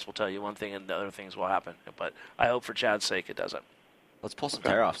the shots will tell you one thing, and the other things will happen. But I hope for Chad's sake it doesn't. Let's pull some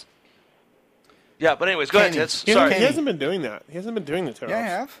tear-offs. Yeah, but anyways, go ahead, Tits. Sorry. He hasn't been doing that. He hasn't been doing the tear-offs. Yeah, I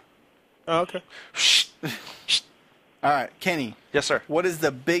have. Oh, okay. All right, Kenny. Yes, sir. What is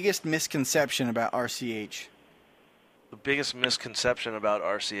the biggest misconception about RCH? The biggest misconception about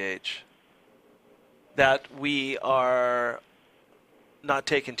RCH? That we are not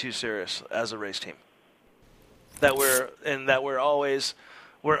taken too serious as a race team. That we're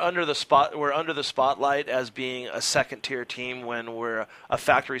under the spotlight as being a second tier team when we're a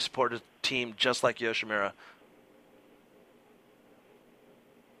factory supported team just like Yoshimura.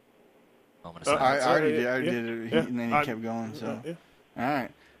 I already did it, and then he kept going. So, all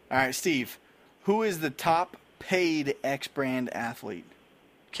right, Steve. Who is the top paid X-brand athlete?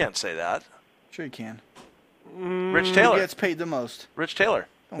 Can't say that. Sure you can. Rich Taylor. Who gets paid the most? Rich Taylor.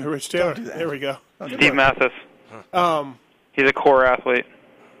 Rich Taylor. Don't do that. There we go. Steve Mathis. He's a core athlete.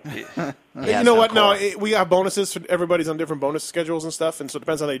 You know what? No, we have bonuses. Everybody's on different bonus schedules and stuff, and so it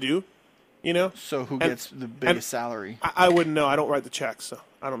depends how they do. You know. So who gets the biggest salary? I wouldn't know. I don't write the checks, so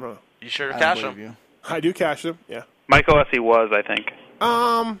I don't know. You sure to cash them? I do cash them. Yeah. Michael Essie was, I think.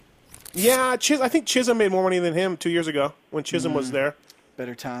 Yeah. I think Chisholm made more money than him 2 years ago when Chisholm was there.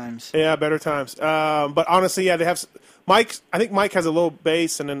 Better times. Yeah, better times. But honestly, yeah, they have Mike. I think Mike has a low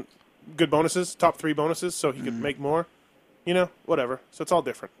base and then good bonuses, top 3 bonuses, so he could make more. You know, whatever. So it's all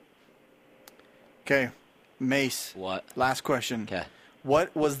different. Okay, Mace. What? Last question. Okay.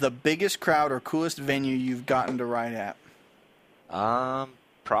 What was the biggest crowd or coolest venue you've gotten to ride at?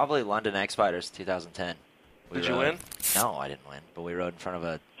 Probably London X Fighters 2010. Did you win? No, I didn't win. But we rode in front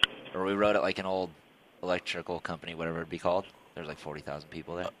of we rode at like an old electrical company, whatever it'd be called. There's like 40,000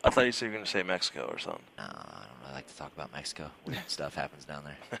 people there. I thought you said you were going to say Mexico or something. No, I don't really like to talk about Mexico. Weird stuff happens down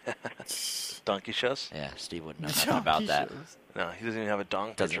there. Donkey shows? Yeah, Steve wouldn't know nothing about that. No, he doesn't even have a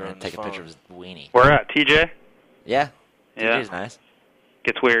donk Doesn't picture even on take his a phone. picture of his weenie. Where at? TJ? Yeah. Yeah. TJ's nice.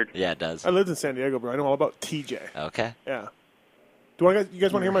 Gets weird. Yeah, it does. I lived in San Diego, bro. I know all about TJ. Okay. Yeah. You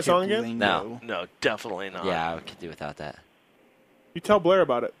guys want to hear my song again? No. No, definitely not. Yeah, I could do without that. You tell Blair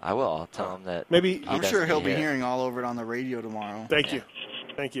about it. I will. I'll tell him that. Maybe I'm sure he'll be hearing all over it on the radio tomorrow. Thank you.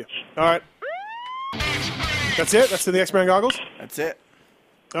 All right. That's it? That's the X-Brand Goggles? That's it.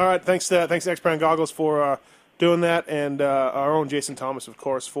 All right. Thanks to X-Brand Goggles for doing that, and our own Jason Thomas, of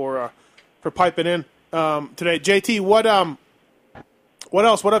course, for piping in today. JT, what else? What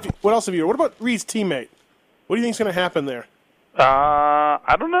else have you? What about Reed's teammate? What do you think is going to happen there?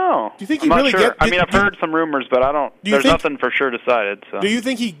 I don't know. Do you think I'm he really sure. I've heard some rumors, but I don't. There's nothing for sure decided. So. Do you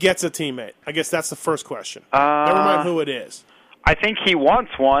think he gets a teammate? I guess that's the first question. Never mind who it is. I think he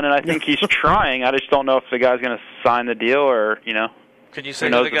wants one, and I think he's trying. I just don't know if the guy's going to sign the deal, or Can you say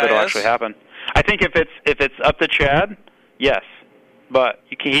who knows who the if guy it'll is? actually happen. I think if it's up to Chad, yes, but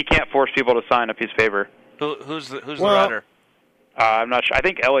he can't force people to sign up his favor. Who's the rider? I'm not sure. I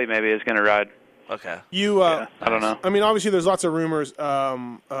think Ellie maybe is going to ride. Okay. I don't know. I mean, obviously, there's lots of rumors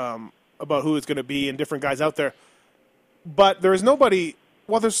about who it's going to be and different guys out there, but there is nobody.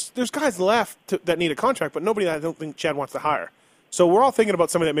 Well, there's guys left that need a contract, but nobody that I don't think Chad wants to hire. So we're all thinking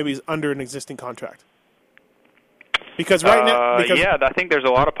about somebody that maybe is under an existing contract. Because right now, yeah, I think there's a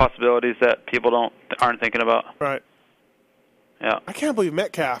lot of possibilities that people aren't thinking about. Right. Yeah. I can't believe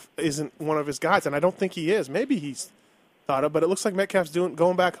Metcalf isn't one of his guys, and I don't think he is. Maybe he's thought of, but it looks like Metcalf's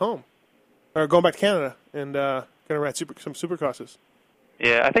going back home. Or going back to Canada and going to ride some supercrosses.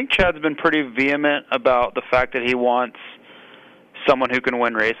 Yeah, I think Chad's been pretty vehement about the fact that he wants someone who can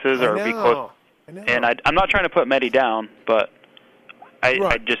win races or be close. I know. And I'm not trying to put Mehdi down, but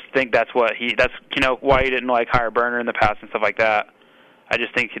I just think that's why he didn't hire Burner in the past and stuff like that. I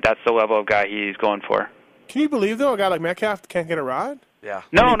just think that's the level of guy he's going for. Can you believe, though, a guy like Metcalf can't get a ride? Yeah.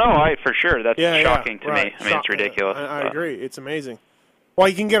 No, for sure. That's shocking to me. I mean, it's ridiculous. I agree. It's amazing. Well,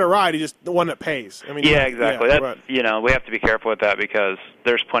 he can get a ride. He's just the one that pays. I mean, yeah, exactly. Yeah, that's we have to be careful with that because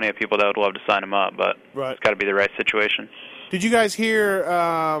there's plenty of people that would love to sign him up, but it's got to be the right situation. Did you guys hear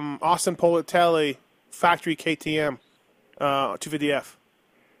Austin Politelli factory KTM 250F?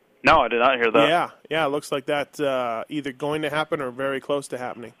 No, I did not hear that. Yeah. It looks like that's either going to happen or very close to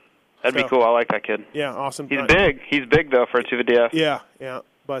happening. That'd be cool. I like that kid. Yeah, awesome. He's big. He's big, though, for a 250F. Yeah.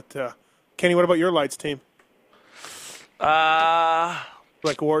 But, Kenny, what about your lights team?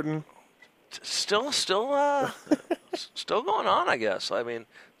 Like Wharton? Still going on, I guess. I mean,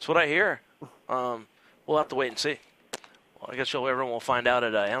 that's what I hear. We'll have to wait and see. Well, I guess everyone will find out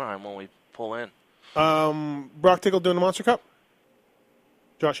at Anaheim when we pull in. Brock Tickle doing the Monster Cup?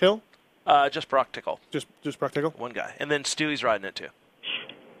 Josh Hill? Just Brock Tickle. Just Brock Tickle? One guy. And then Stewie's riding it, too.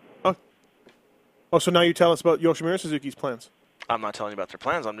 Oh, so now you tell us about Yoshimura Suzuki's plans. I'm not telling you about their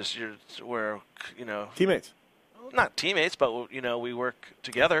plans. We're teammates. Not teammates, but we work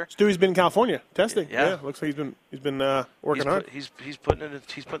together. Stewie's been in California testing. Yeah, looks like he's been working hard. He's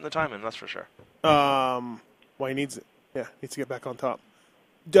putting the time in. That's for sure. Well, he needs it. Yeah, needs to get back on top.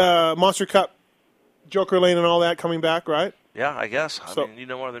 Monster Cup, Joker Lane, and all that coming back, right? Yeah, I guess. I mean, you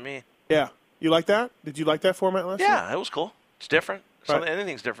know more than me. Yeah, you like that? Did you like that format last year? Yeah, it was cool. It's different. Right.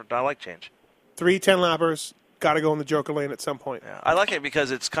 Anything's different. I like change. 3 10-lappers. Got to go in the Joker Lane at some point. Yeah, I like it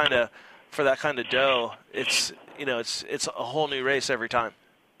because it's kind of for that kind of dough. It's it's a whole new race every time.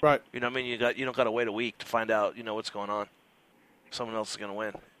 Right. You know what I mean? You don't got to wait a week to find out what's going on. Someone else is going to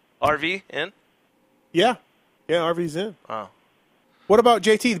win. RV in? Yeah, RV's in. Oh. What about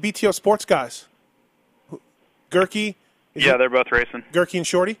JT, the BTO Sports guys? Gerke? They're both racing. Gerke and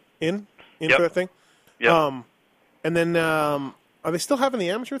Shorty in for that thing. Yep. And then are they still having the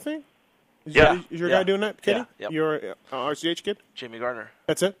amateur thing? Is your guy doing that, Kenny? Yeah. Yep. Your RCH kid? Jamie Gardner.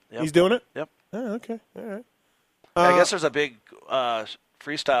 That's it? Yep. He's doing it? Yep. Oh, okay. All right. I guess there's a big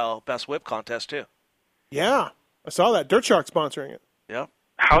freestyle best whip contest, too. Yeah. I saw that. Dirt Shark sponsoring it. Yep.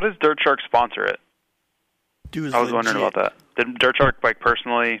 How does Dirt Shark sponsor it? Dude, I was wondering about that. Did Dirt Shark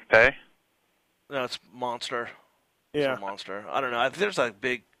personally pay? No, it's Monster. Yeah. It's Monster. I don't know. I think there's a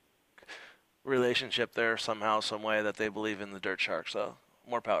big relationship there somehow, some way that they believe in the Dirt Shark, so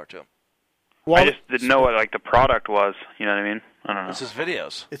more power to them. I just didn't know what the product was. You know what I mean? I don't know. This is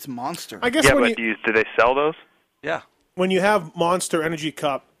videos. It's Monster. I guess do they sell those? Yeah. When you have Monster Energy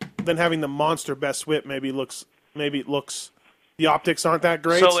Cup, then having the Monster Best Whip maybe it looks the optics aren't that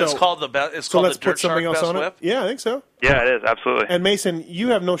great. So it's called the Dirt Shark Best Whip? Yeah, I think so. Yeah, it is, absolutely. And Mason, you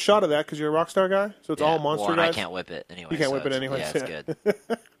have no shot of that because you're a Rockstar guy, so it's all Monster guys. I can't whip it anyway. You can't whip it anyway. Yeah, it's good.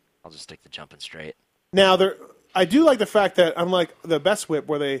 I'll just stick to jumping straight. Now, I do like the fact that unlike the Best Whip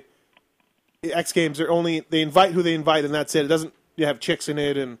where the X Games they invite who they invite and that's it. It doesn't have chicks in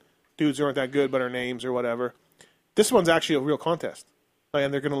it and dudes who aren't that good but are names or whatever. This one's actually a real contest,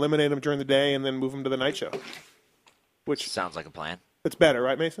 and they're going to eliminate them during the day and then move them to the night show. Which sounds like a plan. It's better,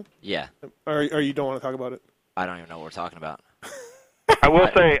 right, Mason? Yeah. Or you don't want to talk about it? I don't even know what we're talking about. I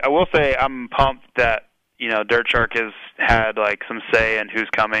will say I'm pumped that Dirt Shark has had some say in who's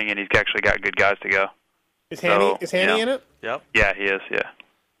coming and he's actually got good guys to go. Is Hanny in it? Yep. Yeah, he is. Yeah.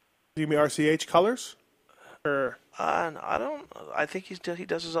 Do you mean RCH colors? Or I don't. I think he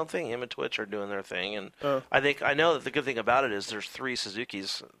does his own thing. Him and Twitch are doing their thing, and I know that the good thing about it is there's 3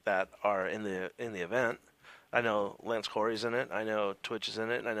 Suzukis that are in the event. I know Lance Corey's in it. I know Twitch is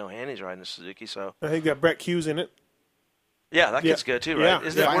in it, and I know Hanny's riding a Suzuki. So I think you got Brett Q's in it. Yeah, that kid's good too, right?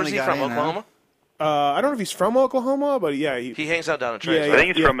 Yeah. Where's he from? Oklahoma? I don't know if he's from Oklahoma, but yeah, he hangs out down in Trace. I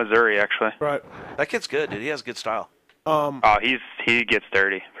think he's from Missouri, actually. Right. That kid's good, dude. He has good style. He gets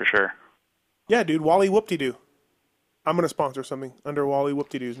dirty for sure. Yeah, dude. Wally Whoop-de-Doo. I'm gonna sponsor something under Wally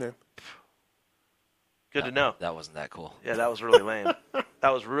Whoop-de-Doo's name. Good to know. That wasn't that cool. Yeah, that was really lame. That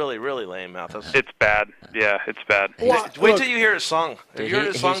was really, really lame, Malthus. It's bad. Yeah, it's bad. Wait till you hear his song. Have you heard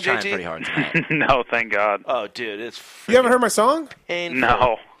his song, he's JT? Trying pretty hard tonight. No, thank God. Oh, dude, it's. You haven't heard my song? Painful.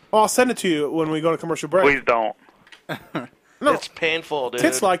 No. Well, I'll send it to you when we go to commercial break. Please don't. No. It's painful, dude.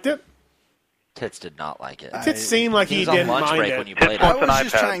 Tits liked it. Tits did not like it. Tits seemed like he didn't mind break it. when you played it. I was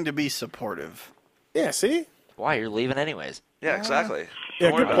just trying to be supportive. Yeah, see? Why, you're leaving anyways. Yeah, exactly.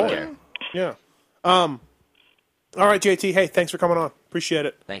 Yeah, Don't good worry about point. Yeah. All right, JT. Hey, thanks for coming on. Appreciate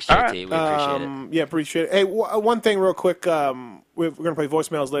it. Thanks, JT. We appreciate it. Yeah, appreciate it. Hey, one thing real quick. We're going to play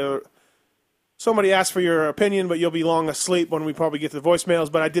voicemails later. Somebody asked for your opinion, but you'll be long asleep when we probably get to the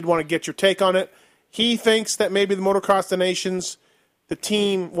voicemails. But I did want to get your take on it. He thinks that maybe the Motocross the Nations, the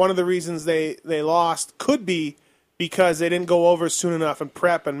team, one of the reasons they lost could be because they didn't go over soon enough and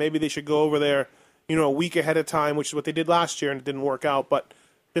prep, and maybe they should go over there, a week ahead of time, which is what they did last year, and it didn't work out. But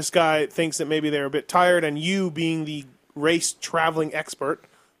this guy thinks that maybe they're a bit tired, and you being the race traveling expert,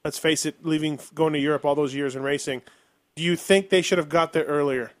 let's face it, going to Europe all those years in racing, do you think they should have got there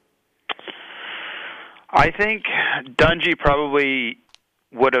earlier? I think Dungey probably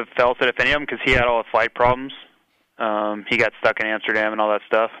would have felt it, if any of them, because he had all the flight problems. He got stuck in Amsterdam and all that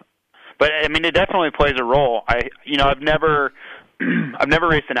stuff. But, I mean, it definitely plays a role. I've never I've never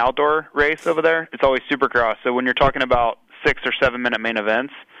raced an outdoor race over there. It's always Supercross. So when you're talking about 6 or 7 minute main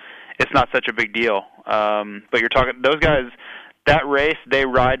events, it's not such a big deal. But you're talking those guys. That race, they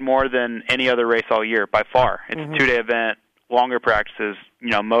ride more than any other race all year by far. It's a 2-day event, longer practices,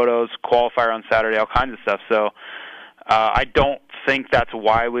 motos, qualifier on Saturday, all kinds of stuff. So I don't think that's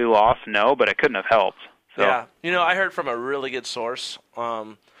why we lost, no, but it couldn't have helped. So. Yeah, I heard from a really good source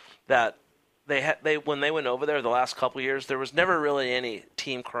that they when they went over there the last couple of years, there was never really any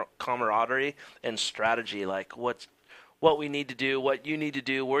team camaraderie and strategy, like what we need to do, what you need to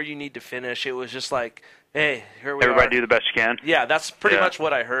do, where you need to finish. It was just like, hey, here we Everybody are. do the best you can. Yeah, that's pretty much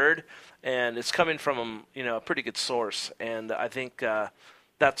what I heard, and it's coming from a pretty good source, and I think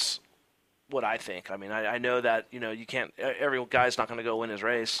that's what I think. I mean, I know that you can't. Every guy's not going to go win his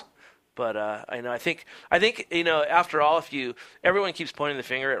race, but I think after all, everyone keeps pointing the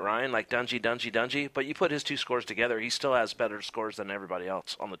finger at Ryan like Dungey, but you put his 2 scores together, he still has better scores than everybody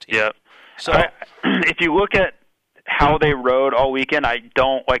else on the team. Yeah. So if you look at how they rode all weekend, I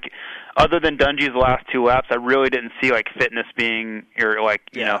don't like. Other than Dungey's last 2 laps, I really didn't see fitness being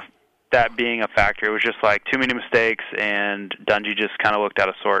that being a factor. It was just too many mistakes, and Dungey just kind of looked out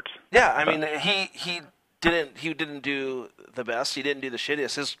of sorts. Yeah, I mean he didn't do the best. He didn't do the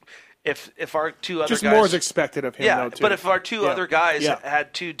shittiest. If our 2 other just guys, more is expected of him. Yeah, though, too. But if our 2 other guys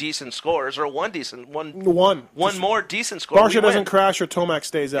had 2 decent scores, or one more decent score, Barsha doesn't crash or Tomac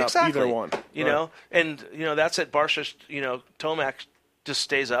stays out. Exactly. Either one. And that's it. Barsha, Tomac just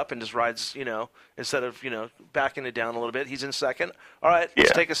stays up and just rides. Instead of backing it down a little bit, he's in second. All right,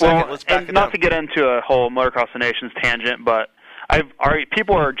 let's take a second. Let's back it down. Not to get into a whole Motocross of Nations tangent, but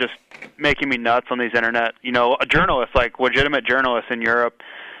people are just making me nuts on these internet. Journalists, legitimate journalists in Europe,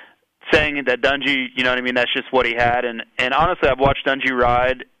 saying that Dungey, that's just what he had. And honestly, I've watched Dungey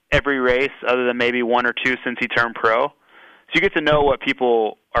ride every race other than maybe 1 or 2 since he turned pro. So you get to know what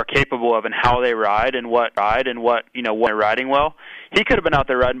people are capable of and how they ride and what when they're riding well. He could have been out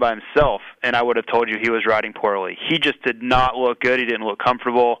there riding by himself, and I would have told you he was riding poorly. He just did not look good. He didn't look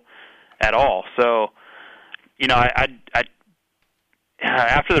comfortable at all. So, I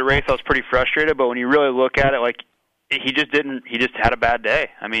after the race, I was pretty frustrated. But when you really look at it, he just had a bad day.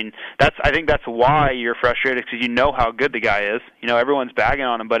 I mean, I think that's why you're frustrated, because you know how good the guy is. Everyone's bagging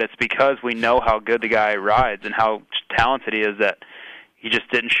on him, but it's because we know how good the guy rides and how talented he is that he just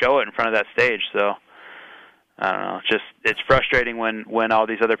didn't show it in front of that stage. So I don't know. It's frustrating when all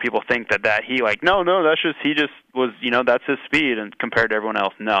these other people think that he no, that's just he just was that's his speed and compared to everyone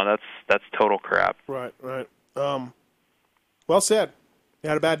else. No, that's total crap. Right. Well said. You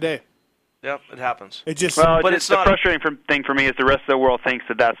had a bad day. Yep, it happens. It just, but it's the frustrating thing for me is the rest of the world thinks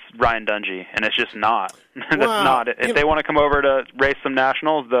that that's Ryan Dungey, and it's just not. That's not. If they want to come over to race some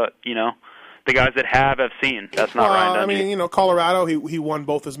nationals, the guys that have seen. That's not Ryan Dungey. I mean, Colorado, he won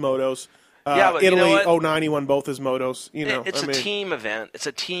both his motos. But Italy, 09, he won both his motos. It's a team event. It's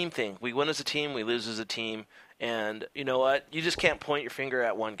a team thing. We win as a team, we lose as a team, and you know what? You just can't point your finger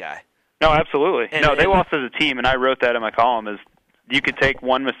at one guy. No, absolutely. They lost as a team, and I wrote that in my column. Is you could take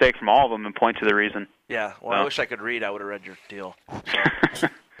one mistake from all of them and point to the reason. Yeah, well, I wish I could read. I would have read your deal. So.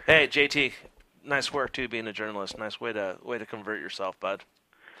 Hey, JT, nice work, too, being a journalist. Nice way to convert yourself, bud.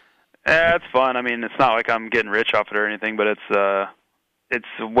 Yeah, it's fun. I mean, it's not like I'm getting rich off it or anything, but it's a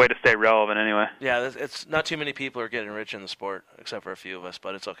way to stay relevant anyway. Yeah, it's not too many people are getting rich in the sport, except for a few of us,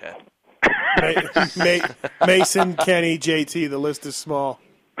 but it's okay. Mason, Kenny, JT, the list is small.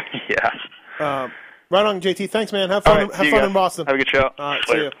 Yeah. Right on, JT. Thanks, man. Have fun. Have fun in Boston. Have a good show. All right,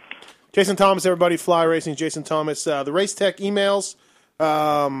 see you. Jason Thomas, everybody. Fly Racing. Jason Thomas. The Race Tech emails.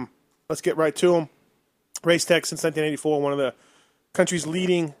 Let's get right to them. Race Tech since 1984, one of the country's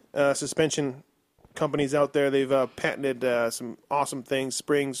leading suspension companies out there. They've patented some awesome things: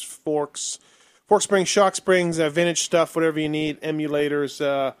 springs, fork springs, shock springs, vintage stuff, whatever you need,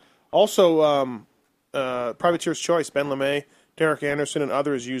 emulators. Also, Privateer's Choice. Ben LeMay, Derek Anderson, and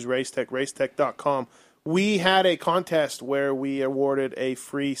others use Racetech, racetech.com. We had a contest where we awarded a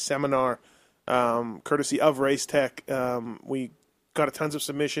free seminar courtesy of Racetech. We got tons of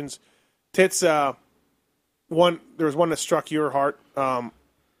submissions. Tits, there was one that struck your heart, or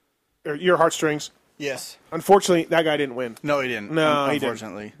your heartstrings. Yes. Unfortunately, that guy didn't win. No, he didn't. No,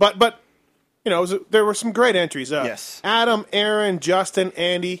 unfortunately. He didn't. But there were some great entries. Yes. Adam, Aaron, Justin,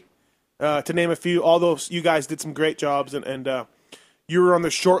 Andy, to name a few. All those you guys did some great jobs, and you were on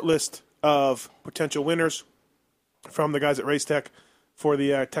the short list of potential winners from the guys at Racetech for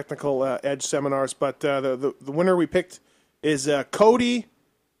the technical edge seminars. But the winner we picked is Cody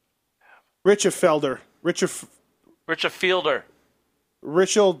Richefelder. Richefielder.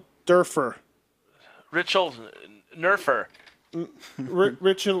 Richel Durfer. Richel Nerfer.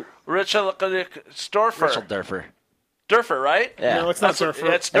 Richard Storfer. Durfer, right? Yeah. No, it's not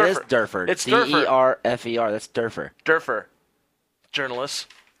Durfer. It's Durfer. It is Durfer. It's Durfer. Derfer. That's Durfer. Durfer. Journalist.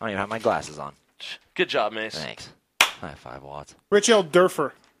 I don't even have my glasses on. Good job, Mace. Thanks. High five, Watts. Richard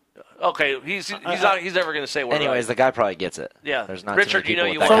Durfer. Okay, he's never going to say word. Anyways, the guy probably gets it. Yeah. There's not Richard, too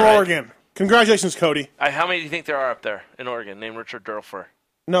many people From Oregon. Congratulations, Cody. How many do you think there are up there in Oregon named Richard Durfer?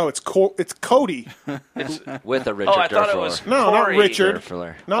 No, it's Cody. With a Richard Durfer. I thought it was No, not Richard.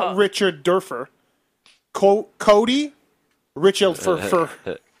 Durfler. Not Richard Durfer. Cody. Richard for.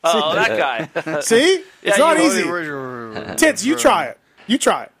 Oh, that guy. See? It's not easy. Tits, you Durfer. try it. You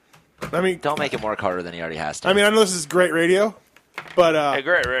try it. I mean, don't make him work harder than he already has to. I mean, I know this is great radio, but hey,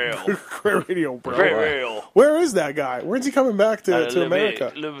 great radio. Great radio, bro. Great radio. Where is that guy? When's he coming back to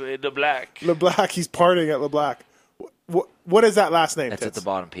America? LeBlack. LeBlack. He's partying at LeBlack. What is that last name? It's at the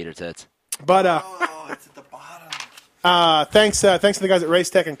bottom, Peter Tits. But it's at the bottom. thanks to the guys at Race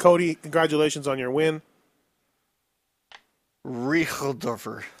Tech and Cody. Congratulations on your win.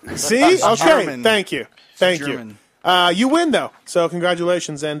 Richeldorfer. See? Okay. German. Thank you. You win, though. So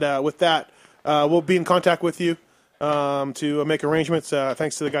congratulations. And with that, we'll be in contact with you to make arrangements.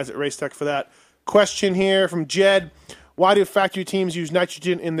 Thanks to the guys at Race Tech for that. Question here from Jed. Why do factory teams use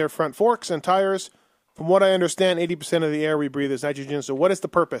nitrogen in their front forks and tires? From what I understand, 80% of the air we breathe is nitrogen. So what is the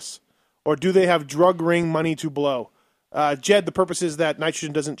purpose? Or do they have drug ring money to blow? Jed, the purpose is that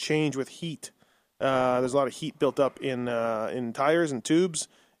nitrogen doesn't change with heat. There's a lot of heat built up in tires and tubes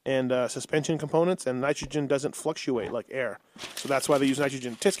and suspension components, and nitrogen doesn't fluctuate like air. So that's why they use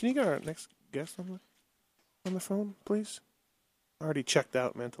nitrogen. Tits, can you get our next guest on the phone, please? I already checked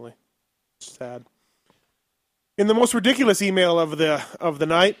out mentally. Sad. In the most ridiculous email of the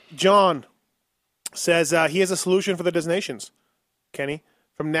night, John says he has a solution for the designations. Kenny,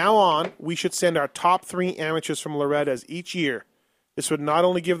 from now on, we should send our top 3 amateurs from Loretta's each year. This would not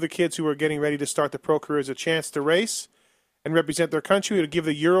only give the kids who are getting ready to start their pro careers a chance to race and represent their country, it would give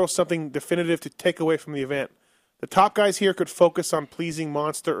the Euro something definitive to take away from the event. The top guys here could focus on pleasing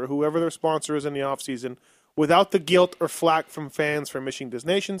Monster or whoever their sponsor is in the offseason without the guilt or flack from fans for missing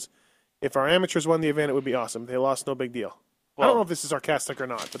designations. If our amateurs won the event, it would be awesome. If they lost, no big deal. Well, I don't know if this is sarcastic or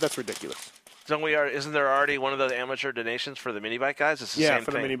not, but that's ridiculous. Isn't there already one of the amateur donations for the mini bike guys? It's the same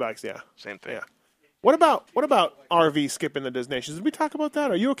for thing. The mini bikes, yeah. Same thing. Yeah. What about RV skipping the designations? Did we talk about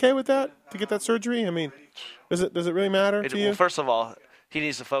that? Are you okay with that, to get that surgery? I mean, does it really matter to you? Well, first of all, he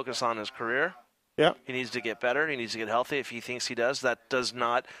needs to focus on his career. Yeah. He needs to get better. He needs to get healthy. If he thinks he does, that does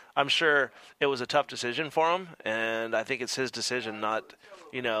not. I'm sure it was a tough decision for him, and I think it's his decision. Not,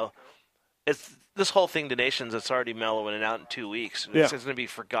 it's this whole thing. Donations. It's already mellowing out in 2 weeks. Yeah. It's going to be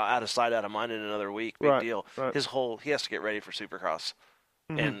out of sight, out of mind in another week. Big deal. Right. He has to get ready for Supercross.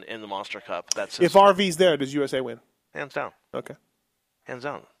 In the Monster Cup. If RV's there, does USA win? Hands down. Okay. Hands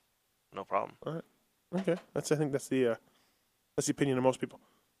down. No problem. All right. Okay. I think that's the opinion of most people.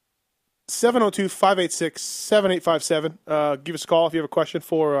 702-586-7857. Give us a call if you have a question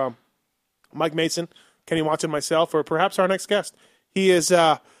for Mike Mason, Kenny Watson, myself, or perhaps our next guest. He is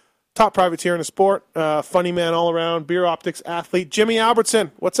top privateer in the sport, funny man all around, beer optics athlete, Jimmy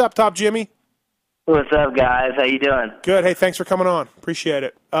Albertson. What's up, Top Jimmy? What's up, guys? How you doing? Good. Hey, thanks for coming on. Appreciate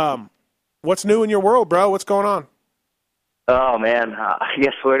it. What's new in your world, bro? What's going on? Oh man, I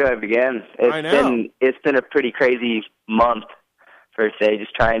guess where do I begin? It's been a pretty crazy month, per se.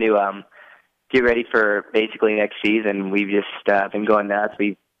 Just trying to get ready for basically next season. We've just been going nuts.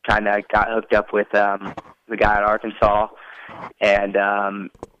 We kind of got hooked up with the guy at Arkansas, and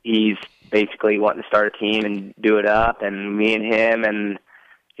he's basically wanting to start a team and do it up. And me and him and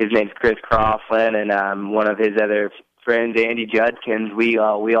his name's Chris Crossland, and one of his other friends, Andy Judkins, we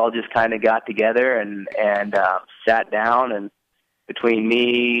all just kind of got together and sat down, and between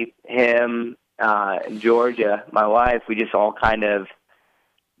me, him, and Georgia, my wife, we just all kind of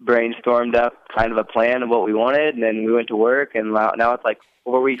brainstormed up kind of a plan of what we wanted, and then we went to work, and now it's like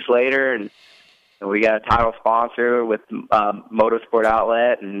 4 weeks later, and we got a title sponsor with Motorsport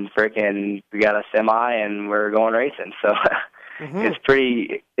Outlet, and we got a semi, and we're going racing, so... It's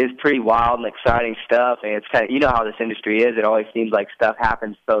pretty wild and exciting stuff, and it's kind of, how this industry is. It always seems like stuff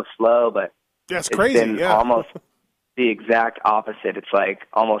happens so slow, but that's crazy. It's been almost the exact opposite. It's like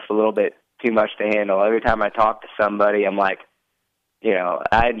almost a little bit too much to handle. Every time I talk to somebody, I'm like, I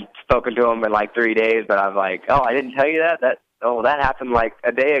hadn't spoken to them in like 3 days, but I'm like, oh, I didn't tell you that. That happened like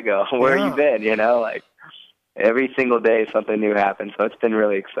a day ago. Where have you been? Like every single day something new happens. So it's been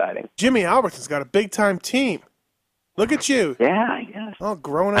really exciting. Jimmy Albertson's got a big time team. Look at you. Yeah, I guess. All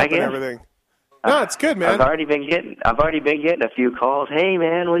grown up and everything. No, it's good, man. I've already been getting a few calls. Hey,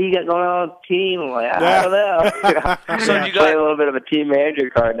 man, what do you got going on with the team? I'm like, I don't know. So you play a little bit of a team manager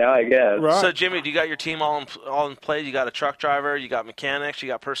card now, I guess. Right. So Jimmy, do you got your team all in play? You got a truck driver, you got mechanics, you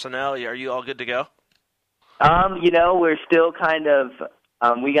got personnel. Are you all good to go? We're still kind of.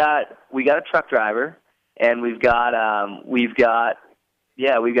 We got a truck driver, and we've got a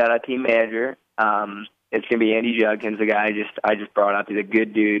team manager. It's gonna be Andy Judkins, the guy I just brought up. He's a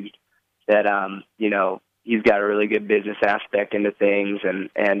good dude that he's got a really good business aspect into things, and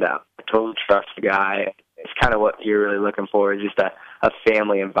I totally trust the guy. It's kind of what you're really looking for, is just a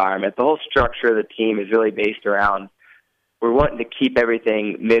family environment. The whole structure of the team is really based around, we're wanting to keep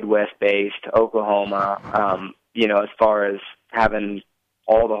everything Midwest-based, Oklahoma, as far as having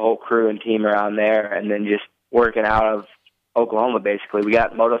all the whole crew and team around there, and then just working out of Oklahoma, basically. We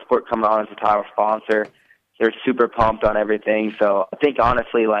got Motorsport coming on as a title sponsor. They're super pumped on everything. So I think,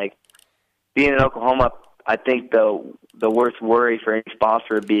 honestly, like, being in Oklahoma, I think the worst worry for any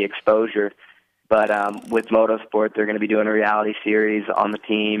sponsor would be exposure. But with Motorsport, they're going to be doing a reality series on the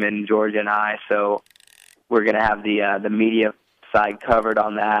team, and Georgia and I, so we're going to have the media side covered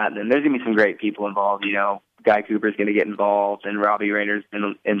on that. And there's going to be some great people involved. Guy Cooper's going to get involved, and Robbie Rayner's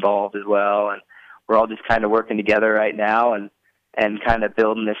been involved as well. And we're all just kind of working together right now and kind of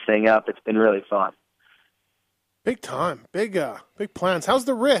building this thing up. It's been really fun. Big time. Big plans. How's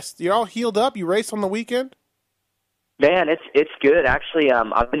the wrist? You all healed up? You raced on the weekend? Man, it's good. Actually,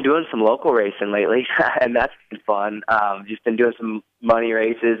 I've been doing some local racing lately, and that's been fun. Just been doing some money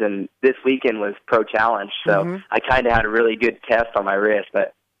races, and this weekend was Pro Challenge, so I kind of had a really good test on my wrist.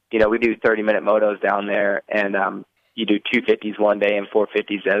 But, we do 30-minute motos down there, and you do 250s one day and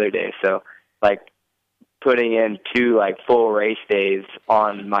 450s the other day. So, putting in 2 full race days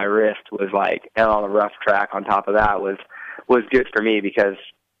on my wrist was and on a rough track on top of that was good for me, because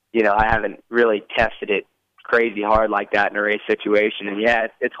I haven't really tested it crazy hard like that in a race situation, and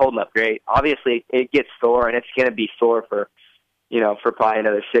it's holding up great. Obviously it gets sore, and it's going to be sore for probably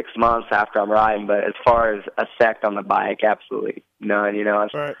another 6 months after I'm riding, but as far as effect on the bike, absolutely none.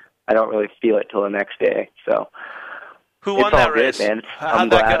 Right. I don't really feel it till the next day. So who won that race? Good, man. I'm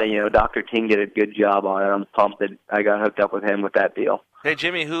glad Dr. Ting did a good job on it. I'm pumped that I got hooked up with him with that deal. Hey,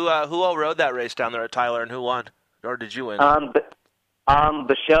 Jimmy, who all rode that race down there at Tyler, and who won? Or did you win?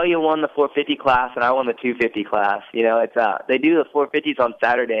 Bishelia won the 450 class, and I won the 250 class. They do the 450s on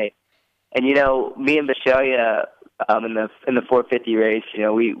Saturday, and me and Bishelia in the 450 race,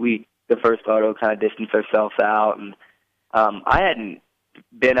 we the first photo kind of distanced ourselves out, and I hadn't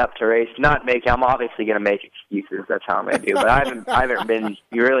been up to race. I'm obviously going to make excuses. That's how I'm going to do. But I haven't been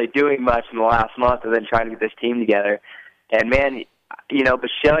really doing much in the last month, other than trying to get this team together. And man,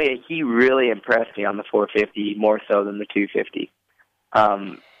 Bishelia, he really impressed me on the 450 more so than the 250.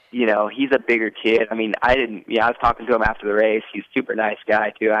 He's a bigger kid. I mean, I was talking to him after the race. He's a super nice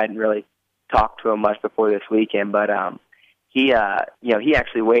guy too. I hadn't really talked to him much before this weekend, but he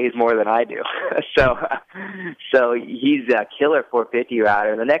actually weighs more than I do. so he's a killer 450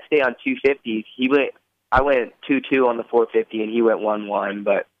 rider. And the next day on 250s, I went 2-2 on the 450 and he went 1-1.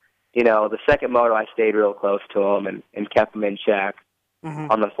 But, the second moto I stayed real close to him and kept him in check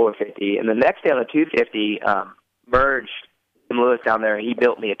on the 450. And the next day on the 250, Merge, Tim Lewis down there, he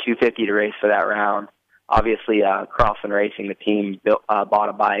built me a 250 to race for that round. Obviously, Crossland Racing, the team, bought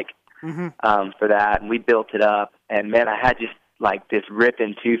a bike for that, and we built it up. And man, I had just this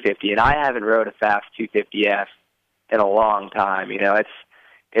ripping 250, and I haven't rode a fast 250F in a long time.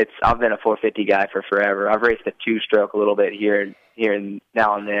 I've been a 450 guy for forever. I've raced a 2-stroke a little bit here and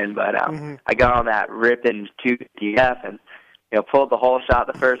now and then, but I got on that ripping 250F and pulled the whole shot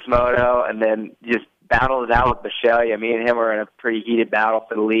the first moto, and then just battled it out with Bishelia. Me and him were in a pretty heated battle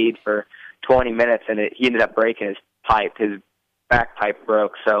for the lead for 20 minutes, and he ended up breaking his pipe. His back pipe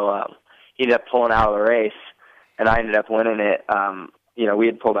broke, so he ended up pulling out of the race, and I ended up winning it. We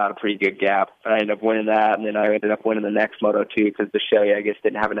had pulled out a pretty good gap, and I ended up winning that, and then I ended up winning the next moto too, because Bishelia, I guess,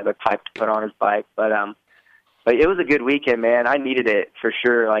 didn't have another pipe to put on his bike. But it was a good weekend, man. I needed it for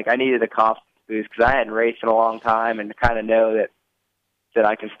sure. I needed a confidence boost, because I hadn't raced in a long time, and to kind of know that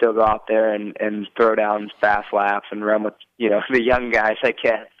I can still go out there and throw down fast laps and run with the young guys, I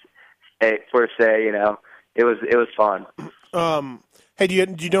guess. Per se, it was fun. Hey, do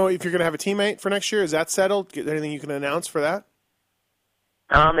you know if you're going to have a teammate for next year? Is that settled? Anything you can announce for that?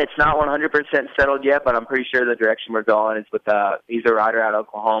 It's not 100% settled yet, but I'm pretty sure the direction we're going is with he's a rider out of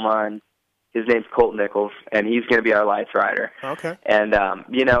Oklahoma, and his name's Colt Nichols, and he's going to be our lights rider. Okay. And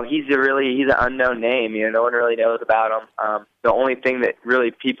he's an unknown name. No one really knows about him. The only thing that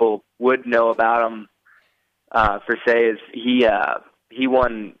really people would know about him per se is he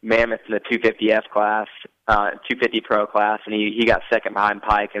won Mammoth in the 250F class, 250 Pro class, and he got second behind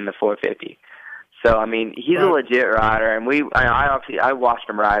Pike in the 450. So I mean, he's a legit rider, and I watched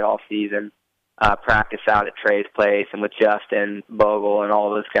him ride all season, practice out at Trey's place and with Justin Bogle and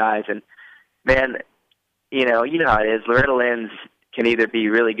all those guys. And man, you know how it is. Loretta Lynn's can either be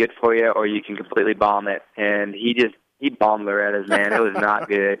really good for you or you can completely bomb it. And he bombed Loretta's, man. It was not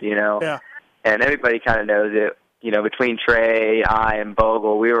good, you know. Yeah. And everybody kind of knows it. You know, between Trey, I, and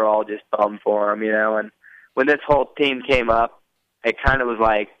Bogle, we were all just bummed for him, you know. And when this whole team came up, it kind of was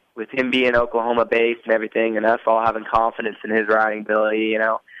like, with him being Oklahoma-based and everything, and us all having confidence in his riding ability, you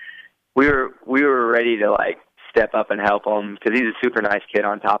know, we were ready to, like, step up and help him because he's a super nice kid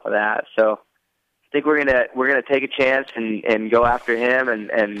on top of that. So I think we're gonna take a chance and go after him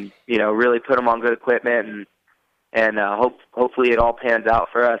and you know, really put him on good equipment and hopefully it all pans out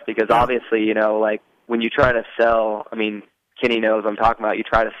for us because obviously, you know, like, when you try to sell, I mean, Kenny knows what I'm talking about, you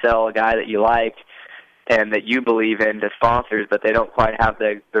try to sell a guy that you like and that you believe in to sponsors, but they don't quite have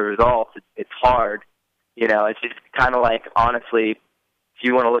the results, it's hard. You know, it's just kind of like, honestly, if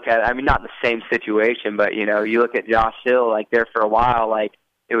you want to look at it, I mean, not the same situation, but, you know, you look at Josh Hill, like, there for a while, like,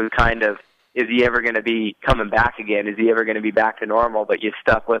 it was kind of, is he ever going to be coming back again? Is he ever going to be back to normal? But you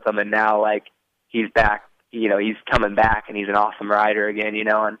stuck with him, and now, like, he's back, you know, he's coming back, and he's an awesome rider again, you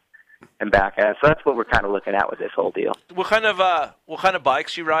know, and back at it. So that's what we're kind of looking at with this whole deal. What kind of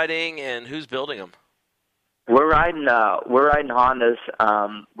bikes you riding, and who's building them? We're riding Hondas.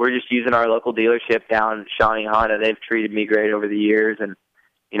 We're just using our local dealership down, Shawnee Honda. They've treated me great over the years, and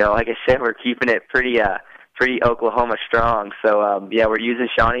you know, like I said, we're keeping it pretty Oklahoma strong. So yeah, we're using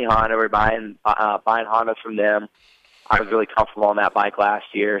Shawnee Honda. We're buying Hondas from them. I was really comfortable on that bike last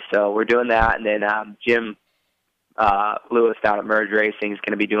year, so we're doing that. And then Jim Lewis down at Merge Racing is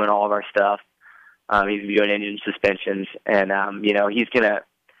going to be doing all of our stuff. He's going to be doing engine suspensions, and you know,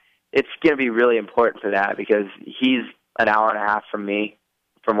 it's going to be really important for that because he's an hour and a half from me,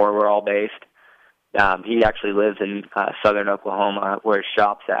 from where we're all based. He actually lives in southern Oklahoma where his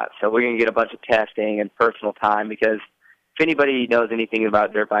shop's at. So we're going to get a bunch of testing and personal time because if anybody knows anything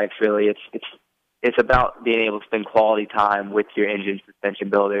about dirt bikes, really, it's about being able to spend quality time with your engine suspension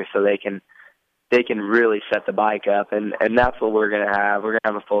builder so they can really set the bike up. And that's what we're going to have. We're going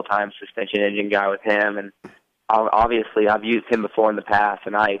to have a full-time suspension engine guy with him. And obviously I've used him before in the past,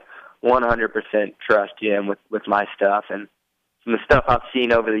 and I 100% trust him with my stuff. And from the stuff I've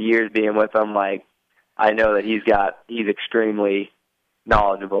seen over the years being with him, like, I know that he's extremely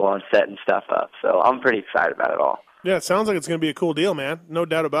knowledgeable on setting stuff up. So I'm pretty excited about it all. Yeah, it sounds like it's going to be a cool deal, man. No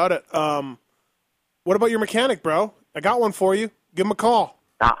doubt about it. What about your mechanic, bro? I got one for you. Give him a call.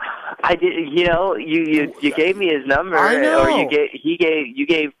 I did. You know, you gave me his number, I know. Or you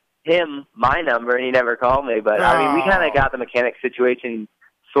gave him my number, and he never called me. But I mean, we kind of got the mechanic situation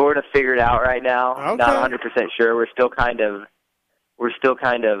sort of figured out right now. Okay. Not 100% sure. We're still kind of,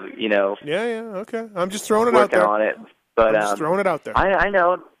 you know. Yeah, okay. I'm just throwing it out there. Working on it, but I'm just throwing it out there. I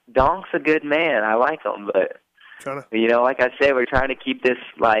know Donk's a good man. I like him, but you know, like I said, we're trying to keep this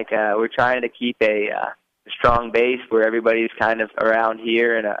we're trying to keep a strong base where everybody's kind of around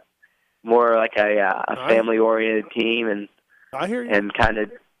here and more like a family-oriented team, and I hear you. And kind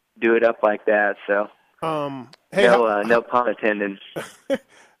of do it up like that. So, hey, no pun intended.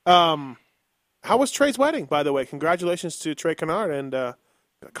 How was Trey's wedding, by the way? Congratulations to Trey Kennard and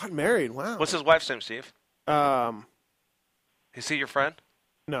got married. Wow. What's his wife's name, Steve? Is he your friend?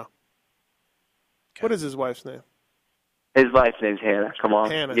 No. Okay. What is his wife's name? His wife's name's Hannah. Come on,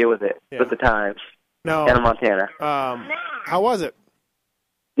 Hannah. Get with it. Yeah. With the times. No. Hannah Montana. How was it?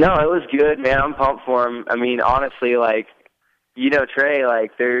 No, it was good, man. I'm pumped for him. I mean, honestly, like, you know, Trey,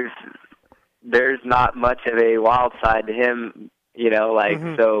 like, there's not much of a wild side to him, you know, like,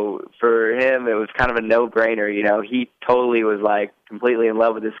 so for him, it was kind of a no-brainer, you know. He totally was, like, completely in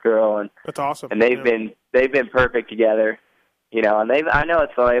love with this girl. And that's awesome. And they've been perfect together, you know, and they've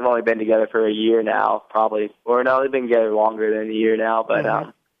only been together for a year now, probably. Or, no, they've been together longer than a year now, but,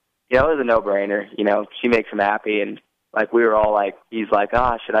 you know, it was a no-brainer. You know, she makes him happy, and, like, we were all like, he's like,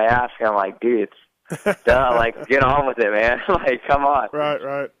 should I ask? And I'm like, dude, it's duh, like, get on with it, man. Like, come on.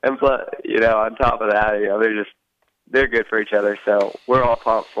 Right. And, you know, on top of that, you know, they're good for each other, so we're all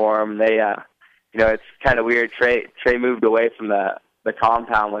pumped for them. They, you know, it's kind of weird. Trey moved away from the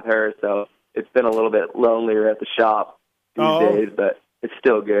compound with her, so it's been a little bit lonelier at the shop these days, but it's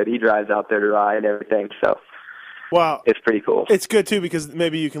still good. He drives out there to ride and everything, so. Wow. It's pretty cool. It's good, too, because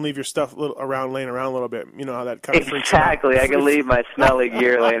maybe you can leave your stuff laying around a little bit. You know how that kind of freaks out. Exactly. I can leave my smelly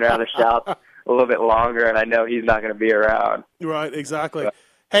gear laying around the shop a little bit longer, and I know he's not going to be around. Right, exactly.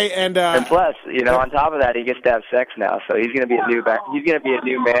 Hey, and plus, on top of that, he gets to have sex now, so he's going to be a new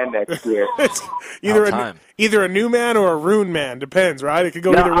man next year. either a new man or a ruined man, depends, right? It could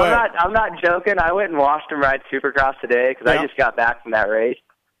go either way. I'm not joking. I went and watched him ride Supercross today because I just got back from that race,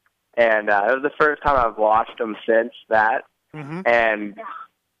 and it was the first time I've watched him since that, and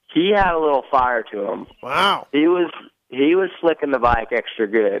he had a little fire to him. Wow, he was slicking the bike extra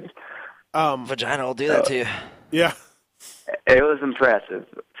good. Vagina will do that to you. Yeah. It was impressive.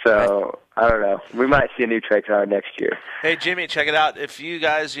 So, I don't know. We might see a new Trakenar next year. Hey, Jimmy, check it out. If you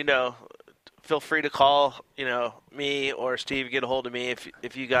guys, feel free to call, me or Steve, get a hold of me.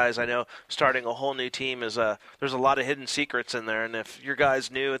 If you guys, I know, starting a whole new team there's a lot of hidden secrets in there. And if your guys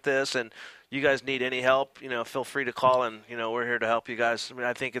new at this and you guys need any help, feel free to call, and, we're here to help you guys. I mean,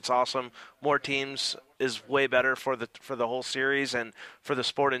 I think it's awesome. More teams is way better for the whole series and for the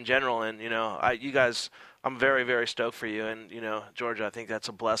sport in general. And, you guys, I'm very, very stoked for you. And, Georgia, I think that's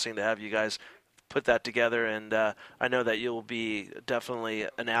a blessing to have you guys put that together. And I know that you'll be definitely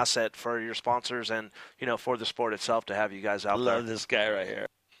an asset for your sponsors and, for the sport itself to have you guys out there. I love this guy right here.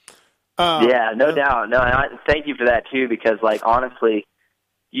 Yeah, no doubt. No, thank you for that, too, because, honestly,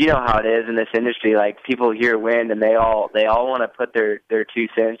 you know how it is in this industry. People hear wind and they all want to put their 2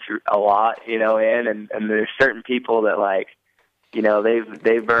 cents a lot, in, and there's certain people that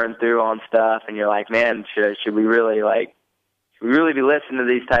they've burned through on stuff, and you're like, man, should we really be listening to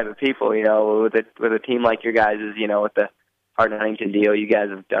these type of people, with a team like your guys' with the Hart Huntington deal. You guys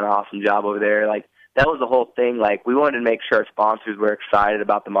have done an awesome job over there. That was the whole thing. We wanted to make sure our sponsors were excited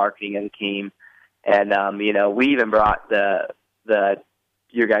about the marketing of the team, and we even brought the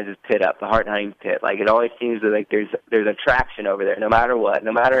your guys' pit up, the Hart Huntington pit. It always seems that there's attraction over there, no matter what,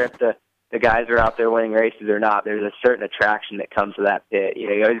 no matter if the guys are out there winning races or not. There's a certain attraction that comes to that pit.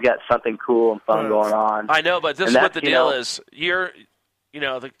 You always got something cool and fun going on. I know, but this is what the deal is. You're,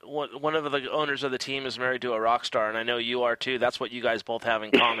 one of the owners of the team is married to a rock star, and I know you are too. That's what you guys both have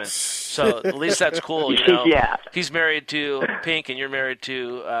in common. So at least that's cool. Yeah. He's married to Pink, and you're married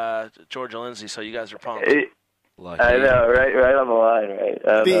to Georgia Lindsay. So you guys are pumped. I know, right on the line,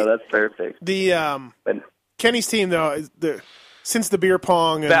 right? No, that's perfect. Kenny's team though, since the beer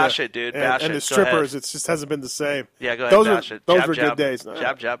pong and bash it, dude. Bash and it. the strippers, it just hasn't been the same. Yeah, go ahead. Bash it. Those were good days.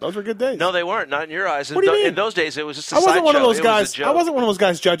 Jab. Those were good days. No, they weren't. Not in your eyes. What do you mean? In those days, it was just a I wasn't sideshow. one of those It guys. was a joke. I wasn't one of those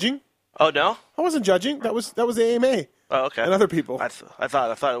guys judging. Oh no, I wasn't judging. That was the AMA. Oh, okay. And other people. I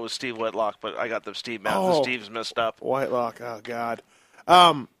thought it was Steve Whitlock, but I got the Steve. The Steve's messed up. Whitlock. Oh God.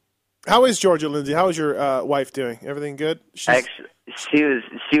 How is Georgia Lindsay? How is your wife doing? Everything good? She's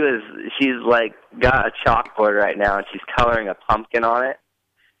got a chalkboard right now, and she's coloring a pumpkin on it.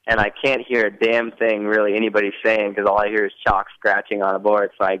 And I can't hear a damn thing really anybody's saying because all I hear is chalk scratching on a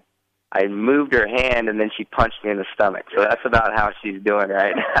board. So I moved her hand, and then she punched me in the stomach. So that's about how she's doing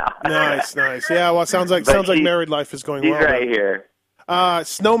right now. Nice. Yeah, well, it sounds like married life is going well. She's right here.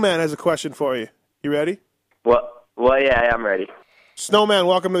 Snowman has a question for you. You ready? Well, yeah, I'm ready. Snowman,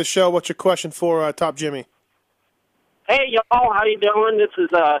 welcome to the show. What's your question for Top Jimmy? Hey, y'all, how you doing? This is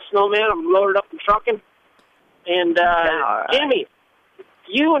Snowman. I'm loaded up and trucking. And, Jimmy,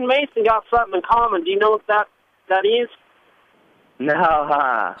 you and Mason got something in common. Do you know what that is?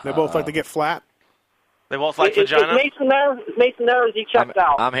 No. They both like to get flat? They both like vagina? Is Mason there? Is Mason there, or is he checked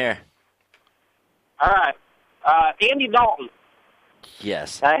out? I'm here. All right. Andy Dalton.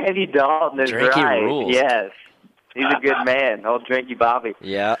 Yes. Andy Dalton is Drinky right. rules. Yes. He's a good man. Old Drinky Bobby.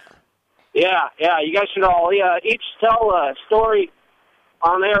 Yeah. Yeah. You guys should all each tell a story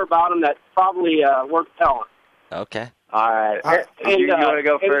on air about him that's probably worth telling. Okay. All right. You want to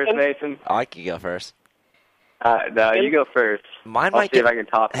go first, Mason? I can go first. No, you go first. Mine I'll see if I can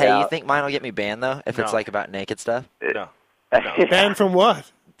top Hey, out. you think mine will get me banned, though, if it's about naked stuff? No. Banned from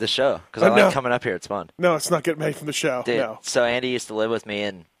what? The show, because I like coming up here. It's fun. No, it's not getting made from the show. Dude, no. So Andy used to live with me,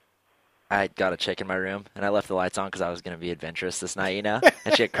 and I got a chick in my room, and I left the lights on because I was going to be adventurous this night, and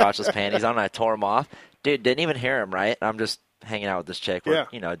she had crotchless panties on, and I tore them off. Dude, didn't even hear him, right? I'm just hanging out with this chick,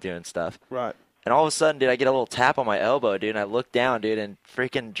 doing stuff. Right. And all of a sudden, dude, I get a little tap on my elbow, dude, and I look down, dude, and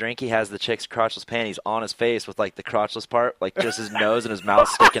freaking Drinky has the chick's crotchless panties on his face with, the crotchless part, just his nose and his mouth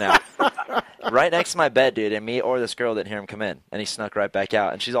sticking out. Right next to my bed, dude, and me or this girl didn't hear him come in. And he snuck right back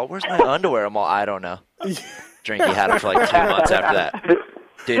out. And she's all, where's my underwear? I'm all, I don't know. Drinky had him for 2 months after that.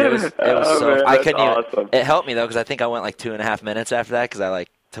 Dude, it was so... Man, I couldn't awesome. It helped me, though, because I think I went 2.5 minutes after that because I,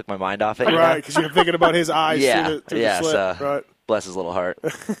 took my mind off it. Right, because you're thinking about his eyes through the slit. So, right. Bless his little heart.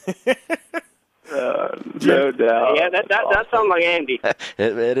 No doubt. Yeah, that sounds like Andy.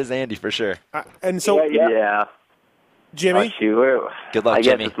 It is Andy for sure. And so, yeah. Jimmy, Good luck, I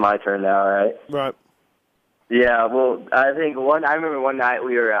Jimmy. guess it's my turn now, right? Right. Yeah, well, I remember one night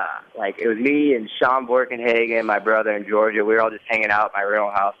we were, it was me and Sean Borkenhagen, my brother in Georgia. We were all just hanging out at my rental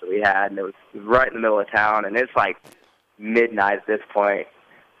house that we had, and it was right in the middle of town, and it's like midnight at this point.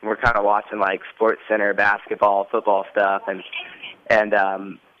 And we're kind of watching, like, Sports Center basketball, football stuff, and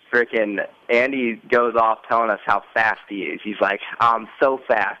frickin' Andy goes off telling us how fast he is. He's like, I'm so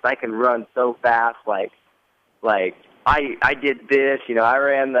fast. I can run so fast, like I did this, I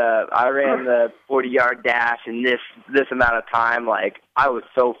ran the 40-yard dash in this amount of time. Like, I was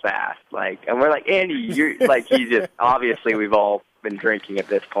so fast. Like, and we're like, Andy, you're like, he's just, obviously we've all been drinking at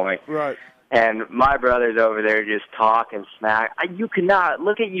this point. Right. And my brother's over there just talking smack. You cannot,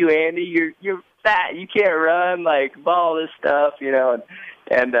 look at you, Andy, you're fat, you can't run, like, all this stuff, and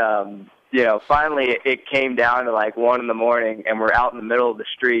finally it came down to like 1 a.m, and we're out in the middle of the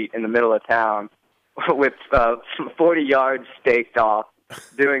street, in the middle of town, with 40 yards staked off,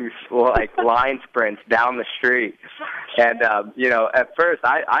 doing like line sprints down the street. And at first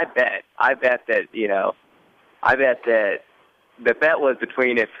I bet that the bet was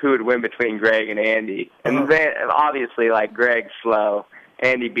between who would win between Greg and Andy. And then, obviously, like, Greg's slow,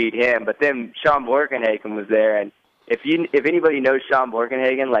 Andy beat him. But then Sean Borkenhagen was there, and if anybody knows Sean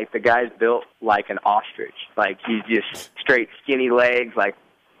Borkenhagen, like, the guy's built like an ostrich. Like, he's just straight skinny legs. Like,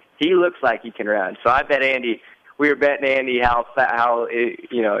 he looks like he can run. So I bet Andy. We were betting Andy how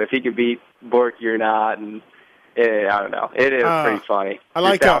if he could beat Borky or not, and I don't know. It is pretty funny. I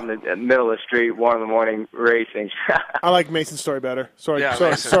like out in the middle of the street, 1 a.m, racing. I like Mason's story better.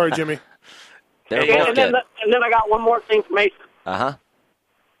 Sorry, Jimmy. And then I got one more thing for Mason. Uh-huh.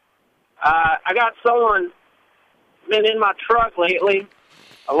 I got someone been in my truck lately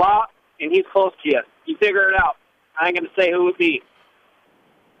a lot, and he's close to you. You figure it out. I ain't going to say who it would be.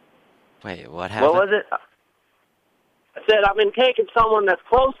 Wait, what happened? What was it? I said, I've been taking someone that's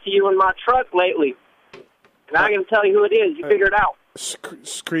close to you in my truck lately. And I'm going to tell you who it is. You figure it out.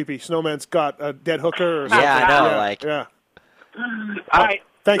 It's creepy. Snowman's got a dead hooker or something. Yeah, I know. Yeah. All right.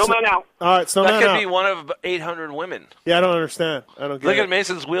 Thanks. Snowman out. All right, Snowman out. That could be one of 800 women. Yeah, I don't understand. I don't get Look it. at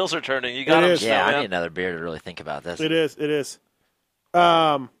Mason's wheels are turning. You got him, Snowman. Yeah, I need another beer to really think about this. It is.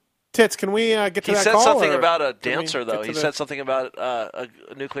 Tits, can we get to that call? He said something about a dancer, though. He said something about a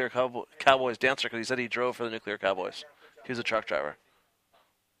Nuclear Cowboys dancer because he said he drove for the Nuclear Cowboys. He was a truck driver.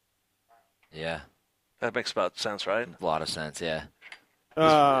 Yeah. That makes about sense, right? A lot of sense, yeah.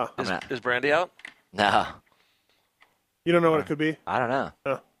 Is Brandy out? No. You don't know what it could be? I don't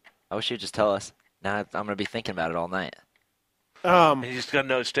know. I wish you'd just tell us. Now I'm going to be thinking about it all night. You just got to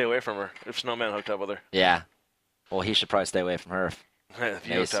know to stay away from her if Snowman hooked up with her. Yeah. Well, he should probably stay away from her if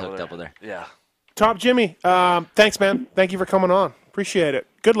you Mace hooked up with her. Yeah. Top Jimmy, thanks, man. Thank you for coming on. Appreciate it.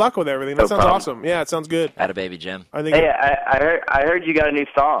 Good luck with everything. That sounds awesome. Yeah, it sounds good. Atta baby, Jim. I heard you got a new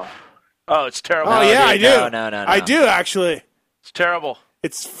song. Oh, it's terrible. Oh, yeah, I do. No. I do, actually. It's terrible.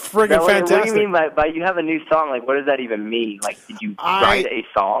 It's friggin' fantastic. What do you mean by you have a new song? Like, what does that even mean? Like, did you write a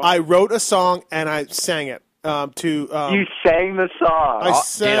song? I wrote a song, and I sang it. You sang the song.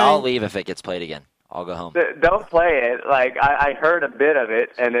 Dude, I'll leave if it gets played again. I'll go home. Don't play it. Like, I heard a bit of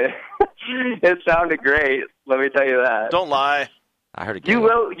it, and it sounded great. Let me tell you that. Don't lie. I heard it.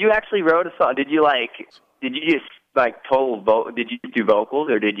 You actually wrote a song. Did you just did you do vocals,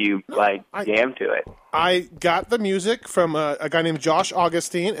 or did you jam to it? I got the music from a guy named Josh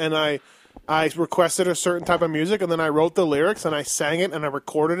Augustine, and I requested a certain type of music, and then I wrote the lyrics, and I sang it, and I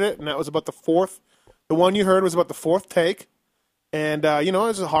recorded it, and that was about the fourth. The one you heard was about the fourth take, and it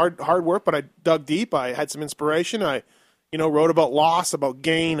was hard work, but I dug deep. I had some inspiration. I, wrote about loss, about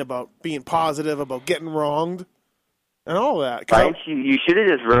gain, about being positive, about getting wronged, and all that. You should have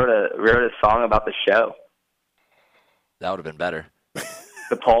just wrote a song about the show. That would have been better.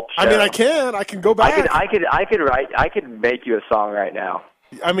 The Pulp Show. I mean, I can go back. I could make you a song right now.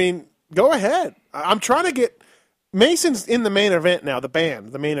 I mean, go ahead. I'm trying to get Mason's in the main event now. The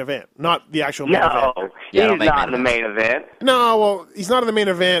band, the main event, not the actual main event. No, he's not in the main event. No, well, he's not in the main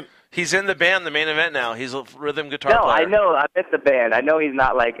event. He's in the band, the main event now. He's a rhythm guitar player. No, I know. I'm at the band. I know he's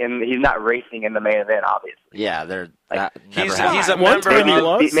not he's not racing in the main event, obviously. Yeah, they're he's a member.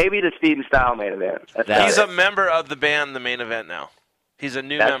 Maybe the Speed and Style main event. He's a member of the band, the main event now. He's a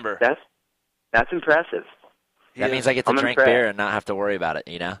new member. That's impressive. That means I get to drink beer and not have to worry about it.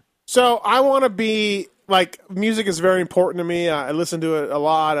 So I want to be music is very important to me. I listen to it a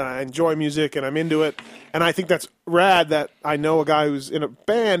lot, and I enjoy music, and I'm into it. And I think that's rad that I know a guy who's in a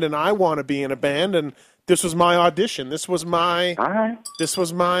band, and I want to be in a band. And this was my audition. This was my, my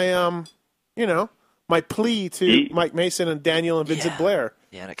plea to Mike Mason and Daniel and Vincent Blair.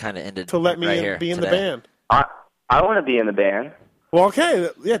 Yeah, and it kind of ended to let me right be in today. the band. I want to be in the band. Well, okay,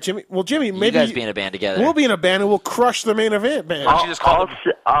 yeah, Jimmy. Well, Jimmy, maybe you guys be in a band together. We'll be in a band and we'll crush the main event band.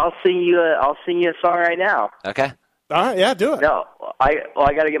 I'll sing you a song right now. Okay. All right, yeah, do it. No, I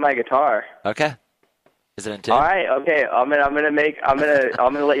got to get my guitar. Okay. Is it in tune? All right, okay. I'm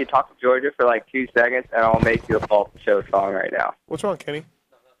gonna let you talk to Georgia for like 2 seconds, and I'll make you a Pulp Show song right now. What's wrong, Kenny?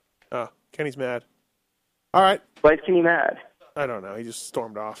 Oh, Kenny's mad. All right. Why is Kenny mad? I don't know. He just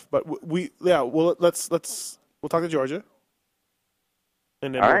stormed off. But we'll talk to Georgia.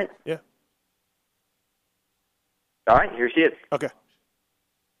 And then all right. Yeah. All right. Here she is. Okay.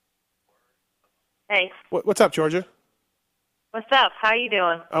 Hey. What's up, Georgia? What's up? How you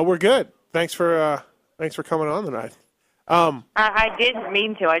doing? We're good. Thanks for coming on tonight. I didn't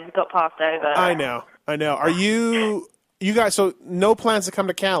mean to. I just got passed over. I know. Are you guys? So no plans to come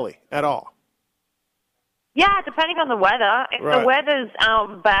to Cali at all? Yeah, depending on the weather. If the weather's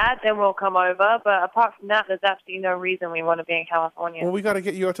bad, then we'll come over. But apart from that, there's absolutely no reason we want to be in California. Well, we got to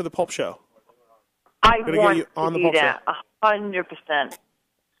get you out to the Pulp Show. I want to do that 100%.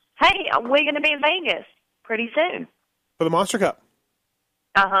 Hey, we're going to be in Vegas pretty soon. For the Monster Cup?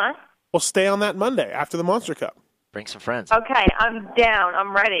 Uh-huh. We'll stay on that Monday after the Monster Cup. Bring some friends. Okay, I'm down.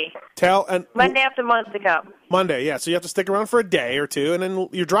 I'm ready. Monday after Monster Cup. Monday, yeah. So you have to stick around for a day or two, and then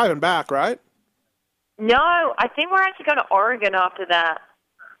you're driving back, right? No, I think we're actually going to Oregon after that.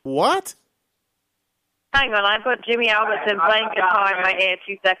 What? Hang on, I've got Jimmy Albertson playing guitar in my ear.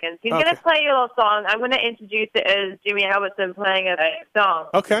 2 seconds. He's going to play you a little song. I'm going to introduce it as Jimmy Albertson playing a song.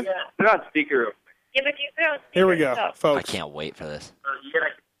 Okay. Yeah. Put it on speaker. Yeah, but you put it on speaker. Here we go, folks. I can't wait for this.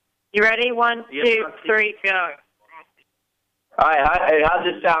 You ready? 1, 2, 3, go. All right, how's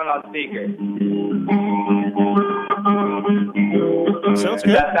this sound on speaker? Sounds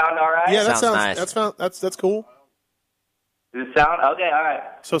good. Does that sound all right? Yeah, that sounds nice. That's cool. Does it sound okay? All right.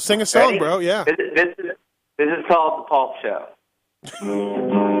 So sing a song, Ready? bro. Yeah. This is called the Pulp Show.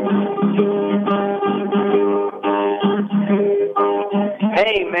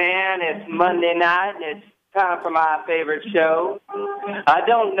 Hey man, it's Monday night and it's time for my favorite show. I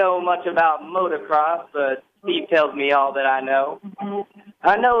don't know much about motocross, but Steve tells me all that I know.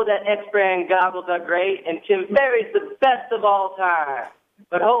 I know that X-Brand goggles are great and Tim Ferry's the best of all time.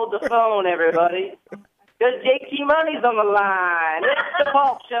 But hold the phone, everybody, because JT Money's on the line. It's the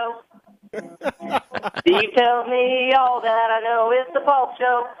Pulp Show. Steve tells me all that I know. It's the Pulp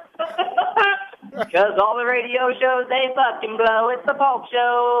Show. Because all the radio shows, they fucking blow. It's the Pulp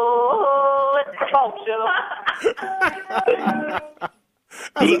Show. It's the Pulp Show.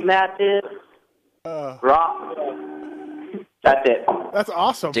 Steve Matthews. Rock. That's it. That's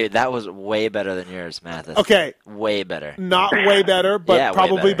awesome. Dude, that was way better than yours, Mathis. Okay. Way better. Not way better, but yeah,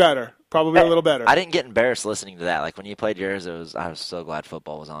 probably better. Probably a little better. I didn't get embarrassed listening to that. Like, when you played yours, I was so glad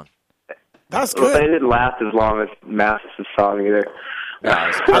football was on. That's good. Well, they didn't last as long as Mathis' song either. No, it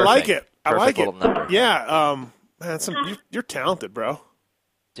was perfect. I like it. I like it. Number. Yeah, man, you're talented, bro.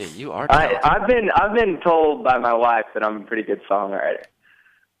 Dude, you are talented. I've been told by my wife that I'm a pretty good songwriter.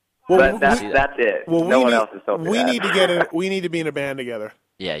 Well, but that's it. Well, no one else has told me we that. need to get we need to be in a band together.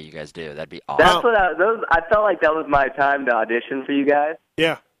 Yeah, you guys do. That'd be awesome. That's what I felt like that was my time to audition for you guys.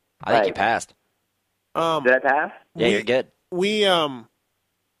 Yeah. I think you passed. Did I pass? Yeah, you're good.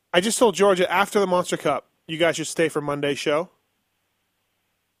 I just told Georgia after the Monster Cup, you guys should stay for Monday's show.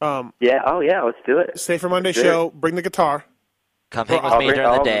 Yeah. Oh, yeah. Let's do it. Stay for Monday's show. Bring the guitar. Come hang with me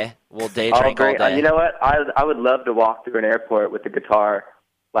during the day. We'll day drink all day. You know what? I would love to walk through an airport with the guitar,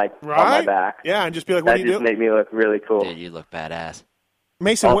 like, on my back. Yeah, and just be like, what do you do? That just make me look really cool. Dude, you look badass.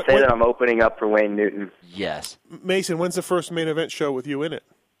 Mason, I'll say that I'm opening up for Wayne Newton. Yes. Mason, when's the first main event show with you in it?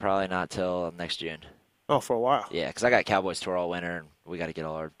 Probably not till next June. Oh, for a while. Yeah, because I got Cowboys tour all winter, and we got to get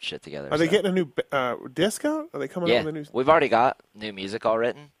all our shit together. Are they getting a new disc out? Are they coming out with a new? We've already got new music all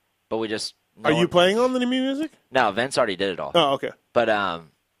written, but we just. Are you playing on the new music? No, Vince already did it all. Oh, okay. But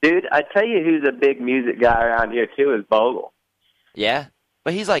dude, I tell you, who's a big music guy around here too is Bogle. Yeah,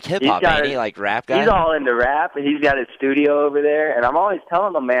 but he's like hip hop, ain't he? Like rap guy. He's all into rap, and he's got his studio over there. And I'm always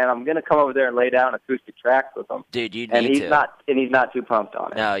telling him, man, I'm gonna come over there and lay down acoustic tracks with him. Dude, you need and he's to. He's not too pumped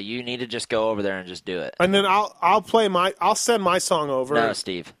on it. No, you need to just go over there and just do it. And then I'll send my song over. No,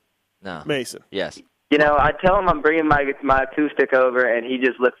 Steve. No. Mason. Yes. You know, I tell him I'm bringing my acoustic over, and he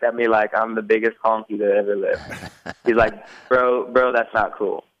just looks at me like I'm the biggest honky that ever lived. He's like, bro, that's not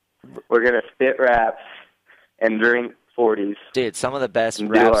cool. We're going to spit raps and drink 40s. Dude, some of the best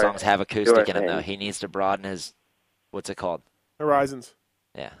rap songs have acoustic in them, though. He needs to broaden his, what's it called? Horizons.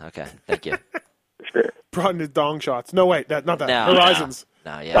 Yeah, okay. Thank you. Sure. Broaden his dong shots. No, wait, not that. No, Horizons.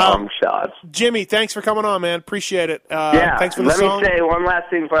 No, yeah. Dong shots. Jimmy, thanks for coming on, man. Appreciate it. Yeah, thanks for the song. Let me say one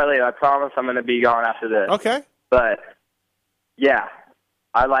last thing before I leave. I promise I'm going to be gone after this. Okay. But yeah,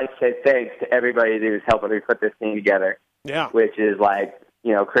 I'd like to say thanks to everybody who's helping me put this thing together. Yeah. Which is like,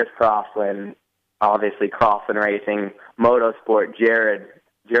 Chris Crossland, obviously Crossland Racing, Motorsport, Jared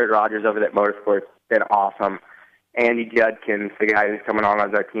Rogers over at Motorsport's been awesome. Andy Judkins, the guy who's coming on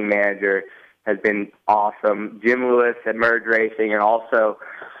as our team manager, has been awesome. Jim Lewis at Merge Racing, and also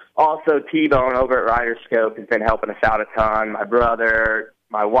T-Bone over at Riderscope has been helping us out a ton. My brother,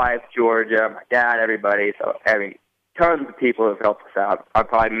 my wife, Georgia, my dad, everybody. So, tons of people have helped us out. I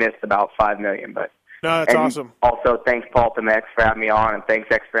probably missed about $5 million, but no, that's awesome. Also, thanks Paul X for having me on, and thanks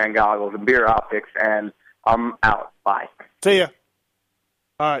X-Brand Goggles and Beer Optics, and I'm out. Bye. See ya.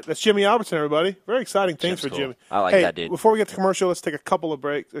 All right, that's Jimmy Albertson, everybody. Very exciting things for cool. Jimmy. I like that dude. Before we get to commercial, let's take a couple of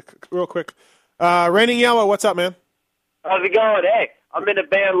breaks real quick. Raining Yellow, what's up, man? How's it going? Hey, I'm in a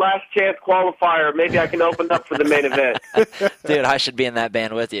band Last Chance Qualifier. Maybe I can open up for the main event. Dude, I should be in that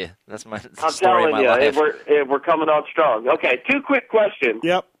band with you. That's my I'm story of my life. We're coming on strong. Okay, 2 quick questions.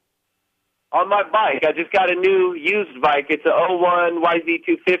 Yep. On my bike, I just got a new used bike. It's a 01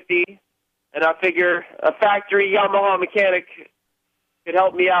 YZ250, and I figure a factory Yamaha mechanic could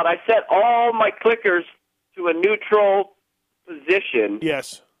help me out. I set all my clickers to a neutral position.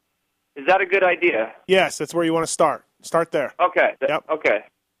 Yes. Is that a good idea? Yes, that's where you want to start. Start there. Okay. Yep. Okay.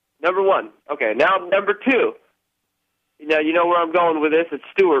 Number 1. Okay. Now, number 2. You know where I'm going with this. It's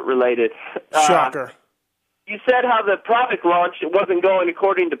Stewart related. Shocker. You said how the product launch wasn't going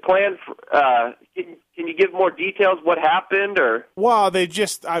according to plan. Can you give more details? What happened, or? Well,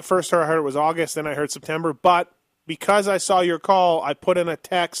 I first heard it was August, then I heard September, but because I saw your call, I put in a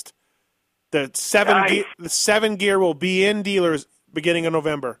text. The 7 gear will be in dealers beginning of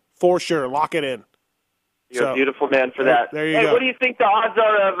November for sure. Lock it in. You're a beautiful man for that. There you go. What do you think the odds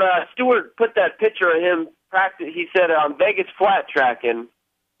are of Stewart put that picture of him practice? He said on Vegas flat tracking.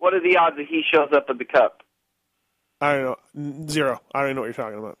 What are the odds that he shows up at the Cup? I don't know. 0. I don't even know what you're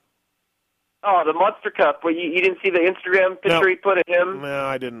talking about. Oh, the Monster Cup. Well, you didn't see the Instagram picture he put of him? No,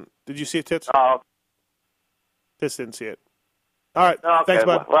 I didn't. Did you see it, Tits? Oh. Tits didn't see it. All right. Okay, thanks,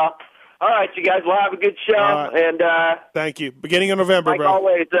 bud. Well, all right, you guys. We'll have a good show. And thank you. Beginning of November, like bro.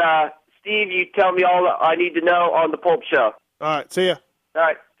 Always, Steve, you tell me all I need to know on the Pulp Show. All right. See ya. All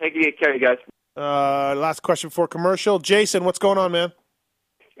right. Take care, you guys. Last question for commercial. Jason, what's going on, man?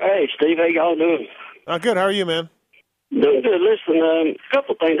 Hey, Steve. How y'all doing? Good. How are you, man? Doing good. Listen, a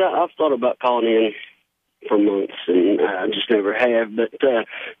couple things. I've thought about calling in for months, and I just never have. But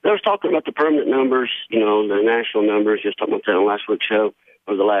they was talking about the permanent numbers, the national numbers. Just talking about that on last week's show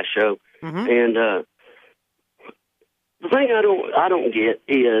or the last show. Mm-hmm. And the thing I don't get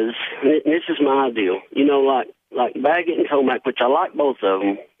is, and this is my deal. Like Baggett and Tomac, which I like both of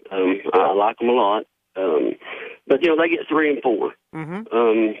them. I like them a lot. But they get 3 and 4.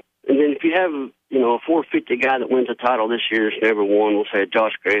 Mm-hmm. And then if you have, a 450 guy that wins a title this year has never won, we'll say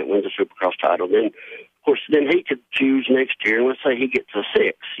Josh Grant wins a Supercross title, then, of course, then he could choose next year, and let's say he gets a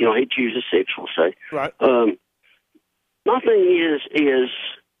 6. He chooses 6, we'll say. Right. My thing is,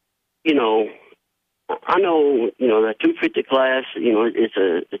 I know, that 250 class, it's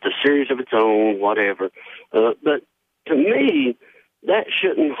a series of its own, whatever. But to me, that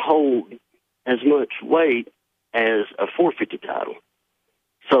shouldn't hold as much weight as a 450 title.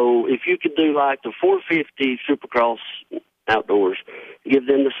 So if you could do like the 450 Supercross outdoors, give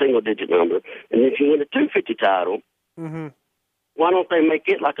them the single-digit number, and if you win a 250 title, mm-hmm. why don't they make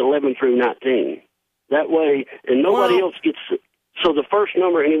it like 11 through 19? That way, and nobody else gets. So the first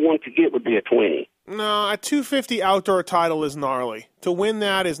number anyone could get would be a 20. No, a 250 outdoor title is gnarly. To win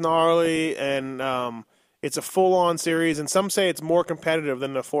that is gnarly, and it's a full-on series, and some say it's more competitive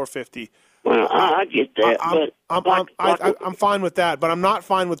than the 450. Well, I get that, I'm fine with that, but I'm not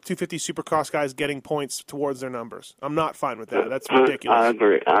fine with 250 Supercross guys getting points towards their numbers. I'm not fine with that. That's ridiculous. I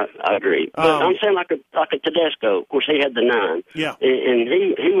agree. I agree. But I'm saying like a Tedesco. Of course, he had the 9. Yeah, and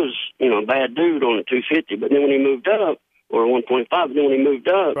he was a bad dude on the 250, but then when he moved up, or 1.5, but then when he moved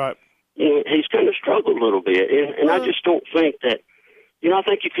up, right. He's kind of struggled a little bit, and I just don't think that. I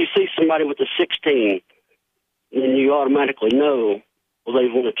think if you see somebody with a 16, then you automatically know. Well,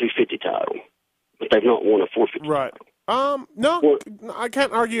 they've won a 250 title, but they've not won a 450 right. title. No, I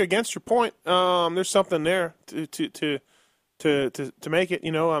can't argue against your point. There's something there to make it.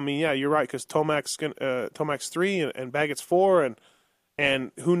 Yeah, you're right, because Tomac's 3 and Baggett's 4,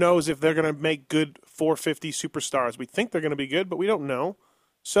 and who knows if they're going to make good 450 superstars. We think they're going to be good, but we don't know.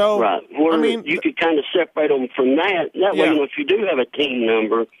 So, right. Well, you could kind of separate them from that. That way, if you do have a team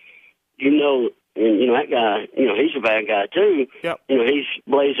number, and that guy, he's a bad guy too. Yep. He's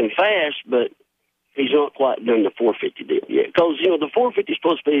blazing fast, but he's not quite done the 450 deal yet. Because, the 450 is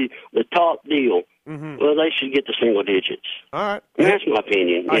supposed to be the top deal. Mm-hmm. Well, they should get the single digits. All right. And that's my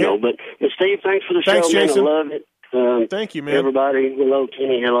opinion, But Steve, thanks for the show, Jason. man. I love it. Thank you, man. Everybody, hello,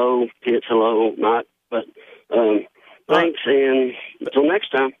 Kenny, hello, Pitts, hello, Mike. But thanks, and until next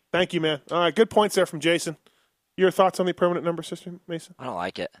time. Thank you, man. All right, good points there from Jason. Your thoughts on the permanent number system, Mason? I don't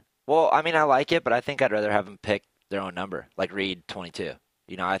like it. Well, I mean, I like it, but I think I'd rather have them pick their own number, like Reed 22.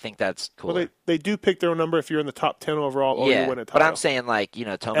 I think that's cool. Well, they do pick their own number if you're in the top 10 overall or you win a title. But I'm saying,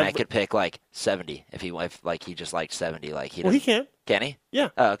 Tomac could pick, 70 if he just liked 70. He can. Can he? Yeah.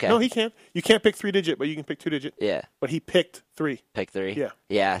 Oh, okay. No, he can. You can't pick 3-digit, but you can pick 2-digit. Yeah. But he picked 3. Pick 3? Yeah.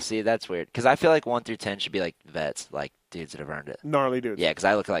 Yeah, see, that's weird. Because I feel like 1 through 10 should be vets, dudes that have earned it. Gnarly dudes. Yeah, because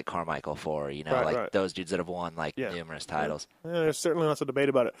I look at Carmichael 4, those dudes that have won numerous titles. Yeah, there's certainly lots of debate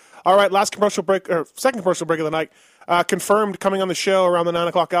about it. All right, second commercial break of the night. Confirmed coming on the show around the 9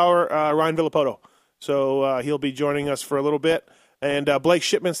 o'clock hour, Ryan Villapoto. So he'll be joining us for a little bit. And Blake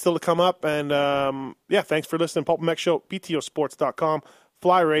Shipman still to come up. And, thanks for listening. Pulp MX Show, BTOsports.com,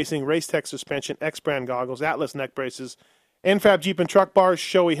 Fly Racing, Race Tech Suspension, X-Brand Goggles, Atlas Neck Braces, NFAB Jeep and Truck Bars,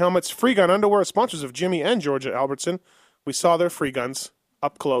 Shoei Helmets, Free Gun Underwear, sponsors of Jimmy and Georgia Albertson. We saw their free guns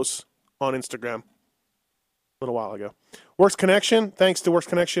up close on Instagram a little while ago. Works Connection, thanks to Works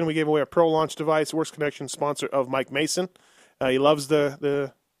Connection, we gave away a Pro Launch device. Works Connection, sponsor of Mike Mason. He loves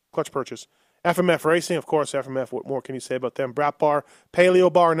the clutch purchase. FMF Racing, of course, FMF, what more can you say about them? Brat Bar,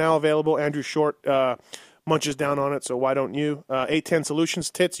 Paleo Bar now available. Andrew Short munches down on it, so why don't you? 810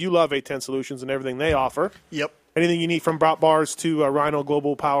 Solutions, Tits, you love 810 Solutions and everything they offer. Yep. Anything you need from Brat Bars to Rhino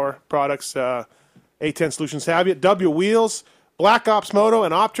Global Power products, 810 Solutions have you. W Wheels, Black Ops Moto,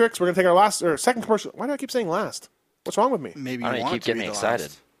 and Optrix. We're going to take our second commercial. Why do I keep saying last? What's wrong with me? Maybe you keep getting me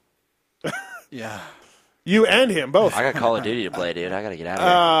excited. Yeah. You and him, both. I got Call of Duty to play, dude. I got to get out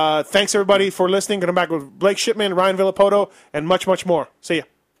of here. Thanks, everybody, for listening. Going to come back with Blake Shipman, Ryan Villapoto, and much, much more. See ya.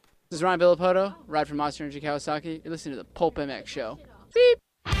 This is Ryan Villapoto, ride from Monster Energy Kawasaki. You're listening to the Pulp MX Show. Beep.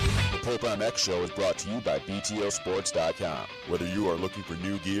 The Pulp MX Show is brought to you by BTOsports.com. Whether you are looking for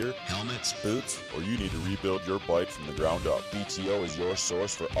new gear, helmets, boots, or you need to rebuild your bike from the ground up, BTO is your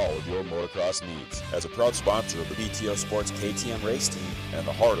source for all of your motocross needs. As a proud sponsor of the BTO Sports KTM race team and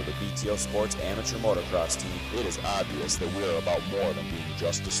the heart of the BTO Sports amateur motocross team, it is obvious that we are about more than being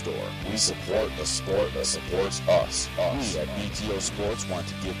just a store. We support the sport that supports us. We at BTO Sports want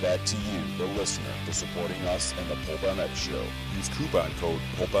to give back to you, the listener, for supporting us and the Pulp MX Show. Use coupon code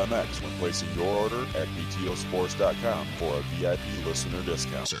PULPMX when placing your order at BTOsports.com for a VIP listener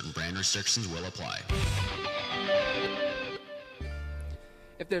discount. Certain brand restrictions will apply.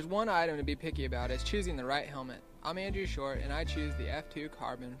 If there's one item to be picky about, it's choosing the right helmet. I'm Andrew Short, and I choose the F2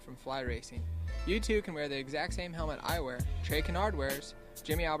 Carbon from Fly Racing. You too can wear the exact same helmet I wear, Trey Kennard wears,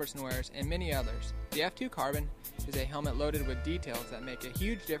 Jimmy Albertson wears, and many others. The F2 Carbon is a helmet loaded with details that make a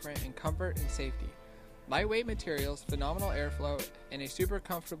huge difference in comfort and safety. Lightweight materials, phenomenal airflow, and a super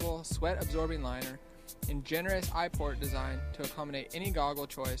comfortable sweat-absorbing liner, and generous eye-port design to accommodate any goggle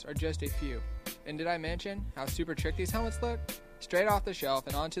choice are just a few. And did I mention how super trick these helmets look? Straight off the shelf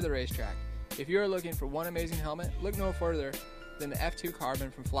and onto the racetrack. If you are looking for one amazing helmet, look no further than the F2 Carbon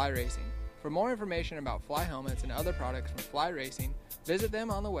from Fly Racing. For more information about Fly helmets and other products from Fly Racing, visit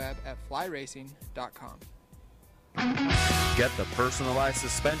them on the web at flyracing.com. Get the personalized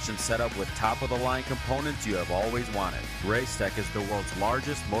suspension set up with top-of-the-line components you have always wanted. Racetech is the world's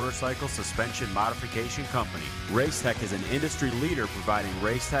largest motorcycle suspension modification company. Racetech is an industry leader providing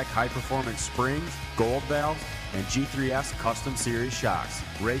Racetech high-performance springs, gold valves, and G3S custom series shocks.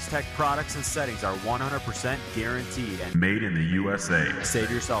 Racetech products and settings are 100% guaranteed and made in the USA.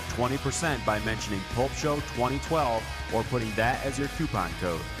 Save yourself 20% by mentioning Pulp Show 2012 or putting that as your coupon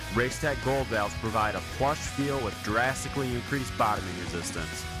code. Racetech gold valves provide a plush feel with drastically increased bottoming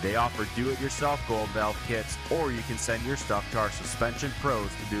resistance. They offer do-it-yourself gold valve kits, or you can send your stuff to our suspension pros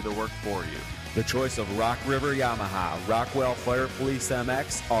to do the work for you. The choice of Rock River Yamaha, Rockwell Fire Police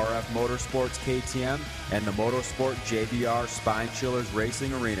MX, RF Motorsports KTM, and the Motorsport JBR Spine Chillers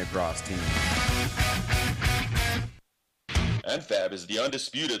Racing Arena Cross team. NFAB is the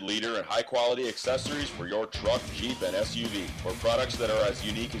undisputed leader in high-quality accessories for your truck, Jeep, and SUV. For products that are as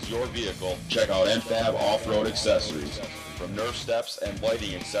unique as your vehicle, check out NFAB Off-Road Accessories. From Nerf steps and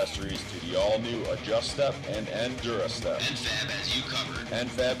lighting accessories to the all-new Adjust Step and Endura Step. NFAB has you covered.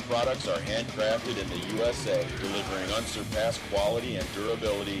 NFAB products are handcrafted in the USA, delivering unsurpassed quality and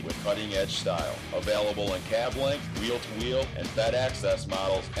durability with cutting-edge style. Available in cab length, wheel-to-wheel, and bed access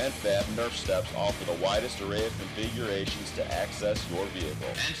models, NFAB Nerf steps offer the widest array of configurations to access your vehicle.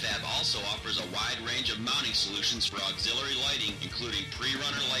 NFAB also offers a wide range of mounting solutions for auxiliary lighting, including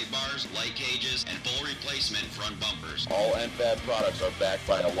pre-runner light bars, light cages, and full replacement front bumpers. All NFAB products are backed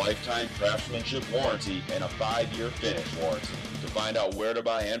by a lifetime craftsmanship warranty and a 5-year finish warranty. To find out where to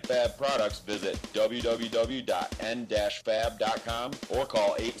buy NFAB products, visit www.n-fab.com or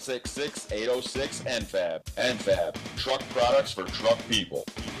call 866-806-NFAB. NFAB, truck products for truck people.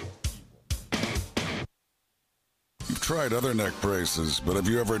 You've tried other neck braces, but have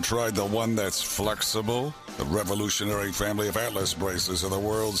you ever tried the one that's flexible? The revolutionary family of Atlas braces are the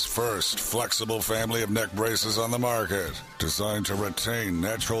world's first flexible family of neck braces on the market, designed to retain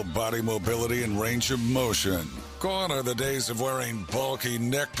natural body mobility and range of motion. Gone are the days of wearing bulky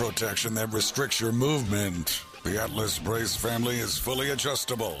neck protection that restricts your movement. The Atlas Brace family is fully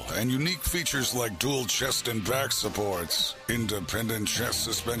adjustable and unique features like dual chest and back supports, independent chest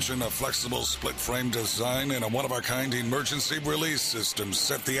suspension, a flexible split frame design, and a one-of-a-kind emergency release system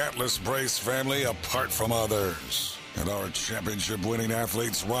set the Atlas Brace family apart from others. And our championship-winning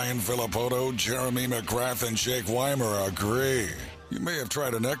athletes Ryan Filippoto, Jeremy McGrath, and Jake Weimer agree. You may have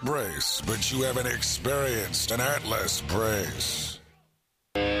tried a neck brace, but you haven't experienced an Atlas Brace.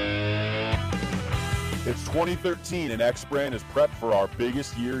 It's 2013 and X-Brand is prepped for our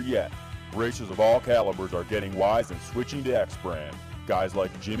biggest year yet. Racers of all calibers are getting wise and switching to X-Brand. Guys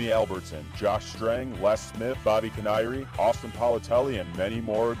like Jimmy Albertson, Josh Strang, Les Smith, Bobby Canary, Austin Politelli, and many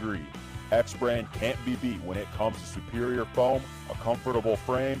more agree. X-Brand can't be beat when it comes to superior foam, a comfortable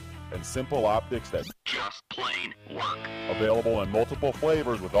frame, and simple optics that just plain work. Available in multiple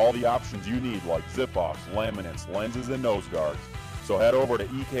flavors with all the options you need like zip-offs, laminates, lenses, and nose guards. So head over to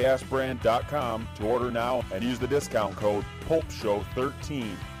eksbrand.com to order now and use the discount code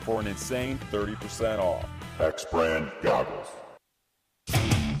PULPSHOW13 for an insane 30% off. X-Brand Goggles.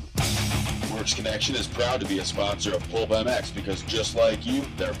 Works Connection is proud to be a sponsor of Pulp MX because just like you,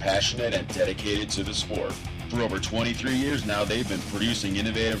 they're passionate and dedicated to the sport. For over 23 years now, they've been producing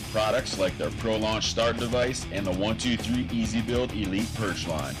innovative products like their Pro Launch Start device and the 123 Easy Build Elite Perch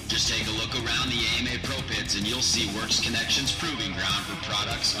line. Just take a look around the AMA Pro Pits and you'll see Works Connection's proving ground for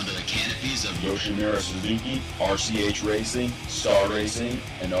products under the canopies of Yoshimura Suzuki, RCH Racing, Star Racing,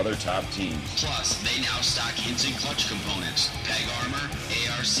 and other top teams. Plus, they now stock Hinson clutch components, peg armor,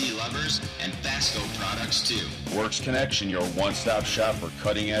 ARC levers, and Fasco products too. Works Connection, your one-stop shop for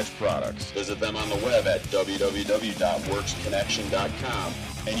cutting-edge products. Visit them on the web at www.worksconnection.com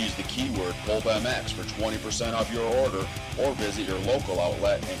and use the keyword PulpMX for 20% off your order, or visit your local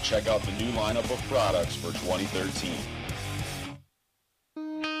outlet and check out the new lineup of products for 2013.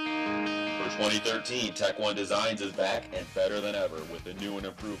 For 2013, Tech One Designs is back and better than ever with a new and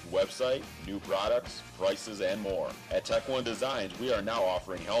improved website, new products, prices, and more. At Tech One Designs, we are now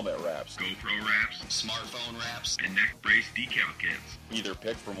offering helmet wraps, GoPro wraps, smartphone wraps, and neck brace decal kits. Either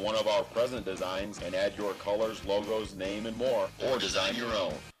pick from one of our present designs and add your colors, logos, name, and more, or design your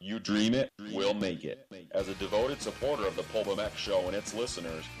own. You dream it, we'll make it. As a devoted supporter of the Pulp MX show and its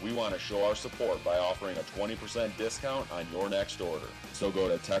listeners, we want to show our support by offering a 20% discount on your next order. So go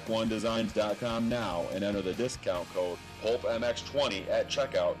to TechOneDesigns.com now and enter the discount code PulpMX20 at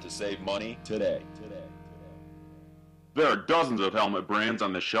checkout to save money today. There are dozens of helmet brands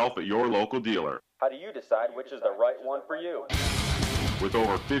on the shelf at your local dealer. How do you decide which is the right one for you? With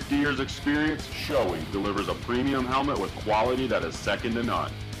over 50 years experience, Shoei delivers a premium helmet with quality that is second to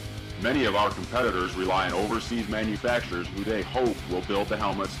none. Many of our competitors rely on overseas manufacturers who they hope will build the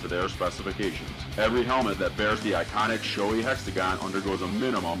helmets to their specifications. Every helmet that bears the iconic Shoei hexagon undergoes a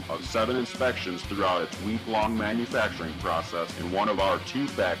minimum of 7 inspections throughout its week-long manufacturing process in one of our 2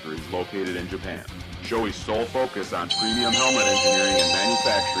 factories located in Japan. Shoei's sole focus on premium helmet engineering and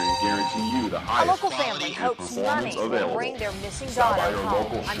manufacturing guarantee you the highest quality and performance available. Stop by your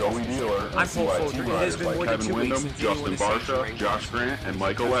local Shoei dealer and see why team riders like Kevin Windham, Justin Barsha, Josh Grant, and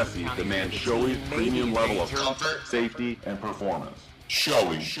Michael Essie demand Shoei's premium level of comfort, safety, and performance.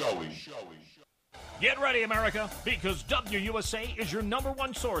 Shoei. Get ready, America, because WUSA is your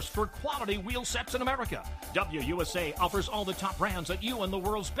 #1 source for quality wheel sets in America. WUSA offers all the top brands that you and the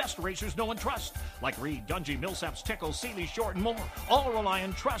world's best racers know and trust, like Reed, Dungey, Millsaps, Tickle, Sealy, Short, and more. All rely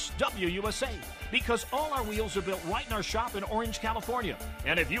and trust WUSA, because all our wheels are built right in our shop in Orange, California.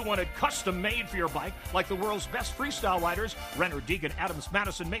 And if you want it custom made for your bike, like the world's best freestyle riders, Renner, Deegan, Adams,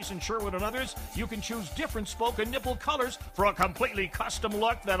 Madison, Mason, Sherwood, and others, you can choose different spoke and nipple colors for a completely custom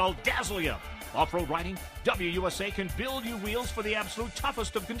look that'll dazzle you. Off-road riding, WUSA can build you wheels for the absolute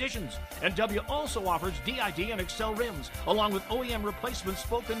toughest of conditions. And W also offers DID and Excel rims, along with OEM replacement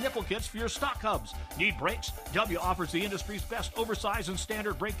spoke and nipple kits for your stock hubs. Need brakes? W offers the industry's best oversized and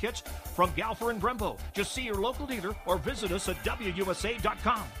standard brake kits from Galfer and Brembo. Just see your local dealer or visit us at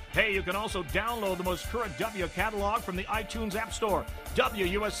WUSA.com. Hey, you can also download the most current W catalog from the iTunes App Store.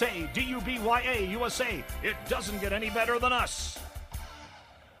 WUSA, DUBYA USA. It doesn't get any better than us.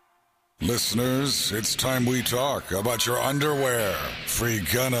 Listeners, it's time we talk about your underwear. Free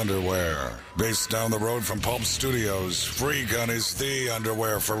Gun Underwear. Based down the road from Pulp Studios, Free Gun is the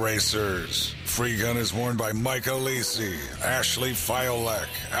underwear for racers. Free Gun is worn by Mike Alisi, Ashley Fiolek,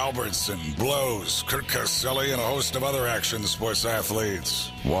 Albertson, Blows, Kurt Caselli, and a host of other action sports athletes.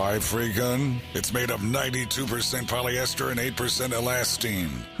 Why Free Gun? It's made of 92% polyester and 8% elastine,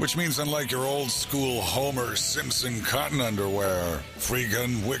 which means unlike your old school Homer Simpson cotton underwear, Free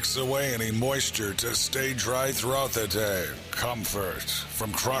Gun wicks away any moisture to stay dry throughout the day. Comfort.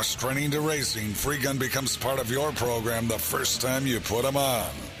 From cross-training to racing, Free Gun becomes part of your program the first time you put them on.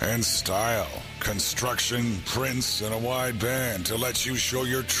 And style. Construction, prints, and a wide band to let you show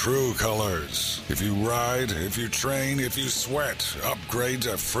your true colors. If you ride, if you train, if you sweat, upgrade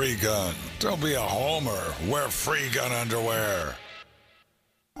to Free Gun. Don't be a homer. Wear Free Gun underwear.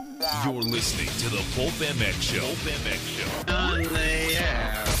 You're listening to the Pulp MX Show. Pulp MX Show. On the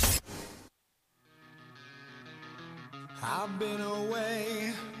air. I've been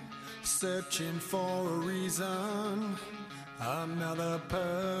away, searching for a reason, another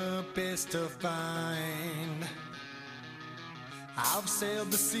purpose to find. I've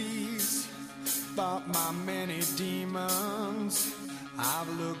sailed the seas, fought my many demons. I've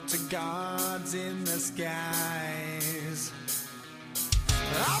looked to gods in the skies.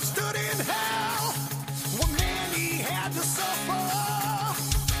 I've stood in hell where many had to suffer. I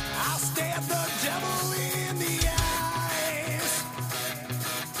stared the devil in the eyes.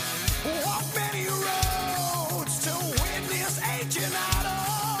 Walked many roads to witness ancient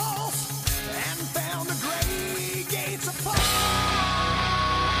idols and found the great gates of fire.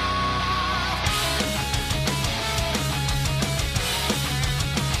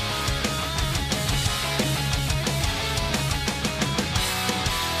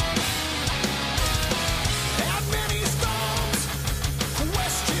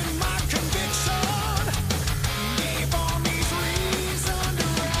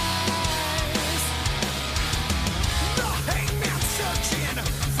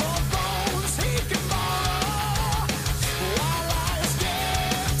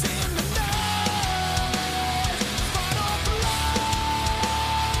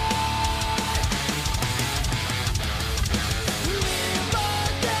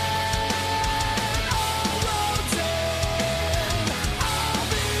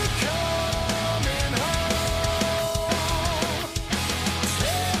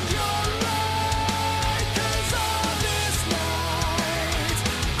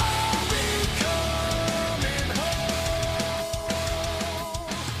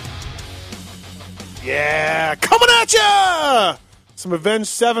 Yeah, coming at ya! Some Avenged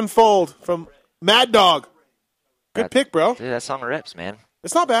Sevenfold from Mad Dog. Good pick, bro. Dude, that song rips, man.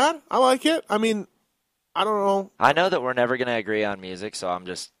 It's not bad. I like it. I mean, I don't know. I know that we're never going to agree on music, so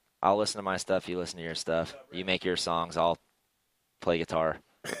I'll listen to my stuff, you listen to your stuff. You make your songs, I'll play guitar.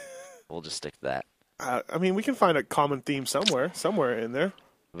 We'll just stick to that. I mean, we can find a common theme somewhere in there.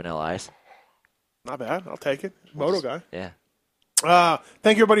 Vanilla Ice. Not bad. I'll take it. Moto guy. Yeah.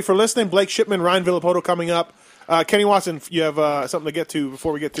 Thank you, everybody, for listening. Blake Shipman, Ryan Villapoto coming up. Kenny Watson, you have something to get to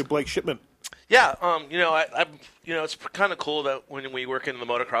before we get to Blake Shipman. Yeah, it's kind of cool that when we work in the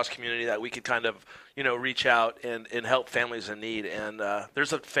motocross community that we could kind of, reach out and help families in need. And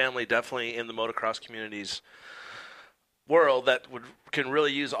there's a family definitely in the motocross community's world that can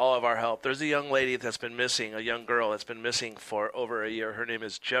really use all of our help. There's a young lady that's been missing, a young girl that's been missing for over a year. Her name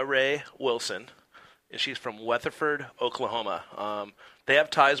is Jarree Wilson. And she's from Weatherford, Oklahoma. They have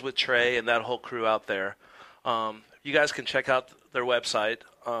ties with Trey and that whole crew out there. You guys can check out their website.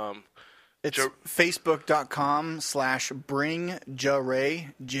 It's facebook.com/bring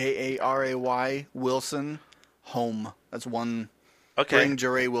Jarree, Jaray, Wilson, home. That's one Bring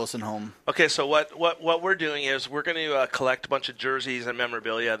Jeray Wilson home. Okay, so what we're doing is we're going to collect a bunch of jerseys and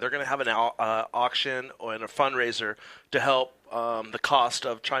memorabilia. They're going to have an auction and a fundraiser to help the cost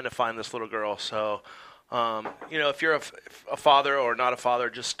of trying to find this little girl. So, if you're a father or not a father,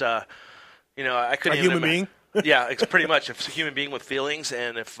 just I couldn't. A human being. Yeah, it's pretty much if it's a human being with feelings,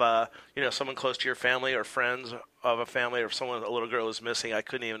 and if someone close to your family or friends of a family or a little girl is missing, I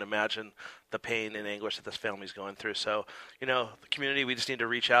couldn't even imagine the pain and anguish that this family's going through. So, the community, we just need to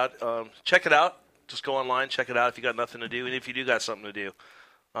reach out, check it out. Just go online, check it out if you got nothing to do, and if you do got something to do,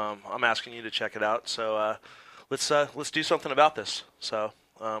 I'm asking you to check it out. So let's do something about this. So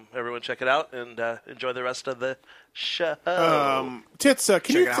everyone, check it out and enjoy the rest of the show. Tits,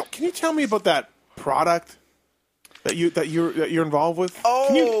 can you tell me about that product that you're involved with?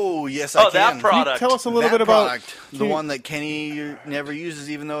 Yes, I can. That product. Can you tell us a little bit about the one that Kenny never uses,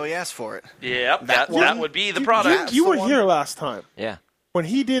 even though he asked for it. Yeah, that would be the product. You were here last time. Yeah. When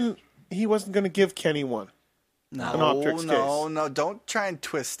he wasn't going to give Kenny one. An Optrix case. No, don't try and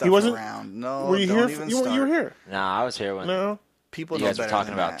twist stuff around. No, were you don't here? even You start. were here. No, I was here when people you guys were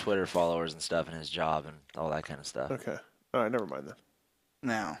talking about that. Twitter followers and stuff and his job and all that kind of stuff. Okay. All right, never mind then.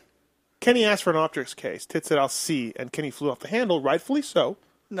 No. Kenny asked for an Optrix case. Tits said, I'll see. And Kenny flew off the handle, rightfully so.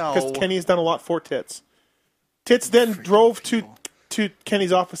 No. Because Kenny has done a lot for Tits. Tits then drove to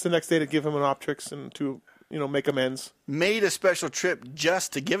Kenny's office the next day to give him an Optrix and to, make amends. Made a special trip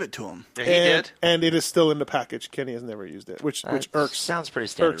just to give it to him. Yeah, he did. And it is still in the package. Kenny has never used it, which irks. Sounds pretty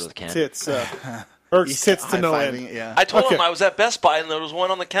standard with Ken. Tits, irks Tits to no end. Yeah. I told him I was at Best Buy and there was one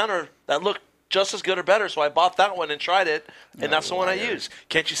on the counter that looked just as good or better, so I bought that one and tried it, and that's the one I use.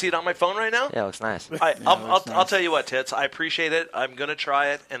 Can't you see it on my phone right now? Yeah, it looks nice. I'll tell you what, Tits. I appreciate it. I'm going to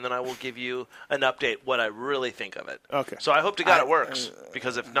try it, and then I will give you an update what I really think of it. Okay. So I hope to God it works,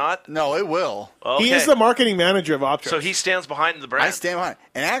 because if not... No, it will. Okay. He is the marketing manager of Optrix. So he stands behind the brand. I stand behind it.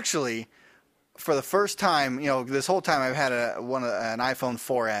 And actually, for the first time, this whole time I've had an iPhone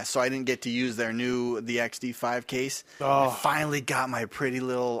 4S, so I didn't get to use the XD5 case. I finally got my pretty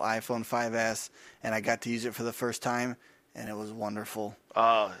little iPhone 5S, and I got to use it for the first time, and it was wonderful.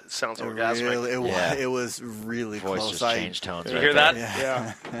 Oh, it sounds orgasmic. It was really Voice close. just changed tones. Did you hear that?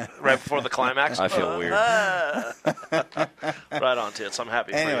 Yeah. Right before the climax? I feel weird. Right on, Tits. I'm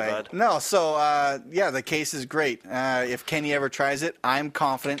happy for you, bud. No, so, the case is great. If Kenny ever tries it, I'm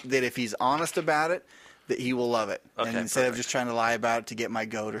confident that if he's honest about it, that he will love it. Okay, and instead of just trying to lie about it to get my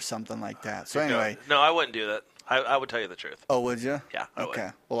goat or something like that. So anyway. No, I wouldn't do that. I would tell you the truth. Oh, would you? Yeah, I would. Okay.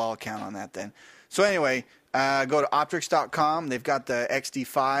 Well, I'll count on that then. So anyway, go to Optrix.com. They've got the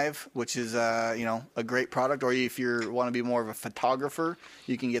XD5, which is a great product. Or if you want to be more of a photographer,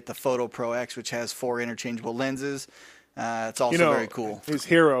 you can get the Photo Pro X, which has 4 interchangeable lenses. It's also very cool. His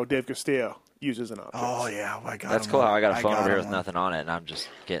hero, Dave Castillo, uses an Optrix. Oh yeah, I got That's him cool. one. How I got a phone over here with one. nothing on it, and I'm just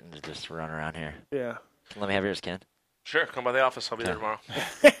getting to just run around here. Yeah. Let me have yours, Ken. Sure, come by the office. I'll be there tomorrow.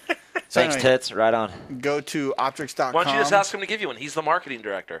 Thanks, Tits. Right on. Go to Optrix.com. Why don't you just ask him to give you one? He's the marketing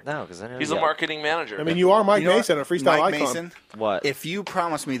director. No, because he's the marketing manager. I mean, you are Mike Mason, a freestyle Mike icon. Mason, what? If you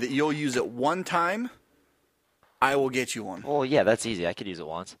promise me that you'll use it one time, I will get you one. Well, yeah, that's easy. I could use it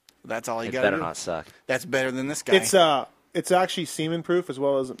once. That's all you got to do. It better not suck. That's better than this guy. It's actually semen-proof as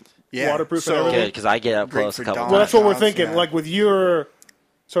well as waterproof and everything. Good, because I get up close a couple times. Well, that's what we're thinking. Like with your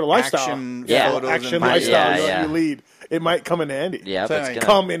sort of lifestyle. Action lifestyle you lead. It might come in handy. Yeah, so it's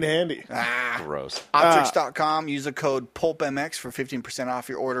come in handy. Gross. Optrix.com. Use the code PulpMX for 15% off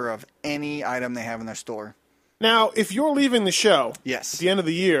your order of any item they have in their store. Now, if you're leaving the show at the end of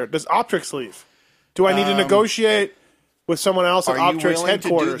the year, does Optrix leave? Do I need to negotiate with someone else at Optrix headquarters? Are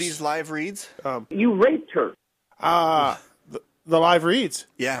you willing to do these live reads? You raped her. The live reads.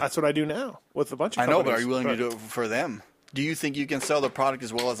 Yeah. That's what I do now with a bunch of companies. I know, but are you willing to do it for them? Do you think you can sell the product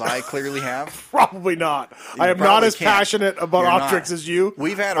as well as I clearly have? Probably not. I am not as passionate about Optrix as you.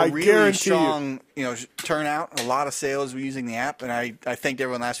 We've had a really strong turnout, a lot of sales using the app, and I thanked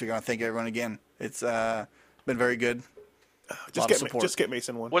everyone last week. I want to thank everyone again. It's been very good. Just get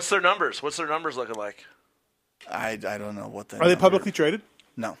Mason one. What's their numbers? What's their numbers looking like? I don't know what Are they publicly traded?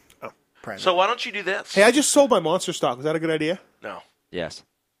 No. Oh. Private. So why don't you do this? Hey, I just sold my Monster stock. Was that a good idea? No. Yes.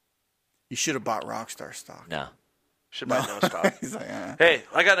 You should have bought Rockstar stock. No. Should buy no stock. He's like, Hey,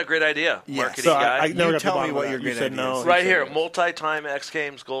 I got a great idea. Yes. Marketing guy. You tell me what your great idea is. Right here, multi-time X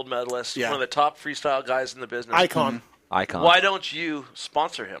Games gold medalist, one of the top freestyle guys in the business. Icon. Icon. Why don't you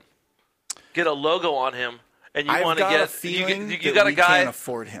sponsor him? Get a logo on him, and you want to get. A feeling you got a guy. Can't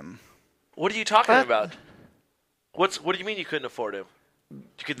afford him. What are you talking about? What do you mean you couldn't afford him?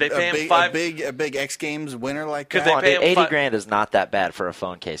 Could they pay him $5? A big X Games winner like Could that? they pay him 80 grand is not that bad for a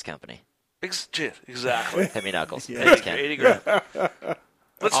phone case company. Exactly. Hit me knuckles. Yeah. Thanks, Ken. 80 grand.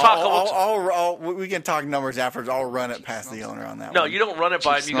 Let's talk. We can talk numbers afterwards. I'll run it past the owner on that one. No, you don't run it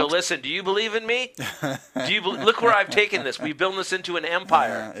by him. You go, listen, do you believe in me? Look where I've taken this. We've built this into an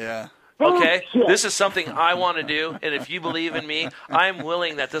empire. Yeah. Okay? This is something I want to do, and if you believe in me, I'm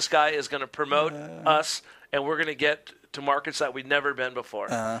willing that this guy is going to promote us, and we're going to get to markets that we've never been before.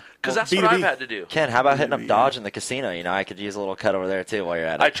 Because that's what I've had to do. Ken, how about hitting up Dodge in the casino? I could use a little cut over there, too, while you're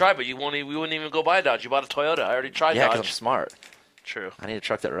at it. I tried, but we wouldn't even go buy a Dodge. You bought a Toyota. I already tried Yeah, Dodge. because I'm smart. True. I need a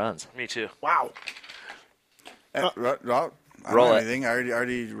truck that runs. Me too. Wow. I don't roll have it. anything. I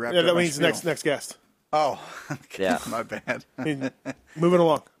already wrapped Yeah, up that my means spiel. next guest. Oh, okay. Yeah. My bad. Moving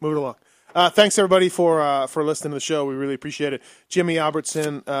along. Thanks everybody for listening to the show. We really appreciate it. Jimmy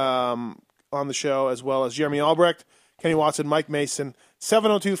Albertson on the show, as well as Jeremy Albrecht, Kenny Watson, Mike Mason.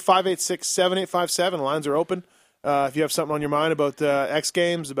 702-586-7857. Lines are open. If you have something on your mind about X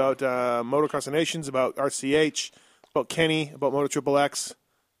Games, about Motocross of Nations, about RCH, about Kenny, about Moto Triple X,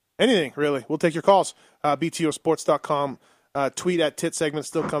 anything really, we'll take your calls. BTOsports.com. Tweet at Tit segment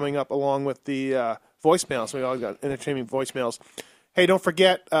still coming up along with the voicemails. We all got entertaining voicemails. Hey, don't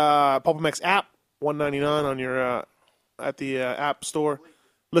forget PulpMX app, $1.99 on your at the App Store.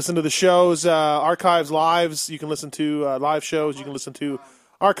 Listen to the shows, archives, lives. You can listen to live shows. You can listen to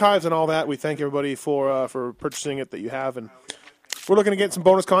archives and all that. We thank everybody for purchasing it that you have, and we're looking to get some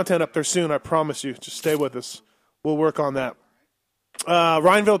bonus content up there soon. I promise you. Just stay with us. We'll work on that.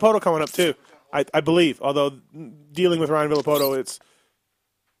 Ryan Villapoto coming up too, I believe. Although dealing with Ryan Villapoto, it's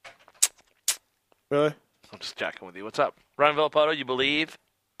really. I'm just jacking with you. What's up, Ryan Villapoto? You believe?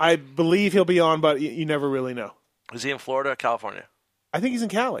 I believe he'll be on, but you never really know. Is he in Florida or California? I think he's in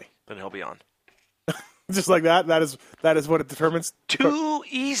Cali. Then he'll be on. Just like that. That is what it determines. Too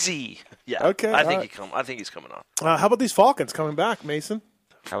easy. Yeah. Okay. I think he's coming on. How about these Falcons coming back, Mason?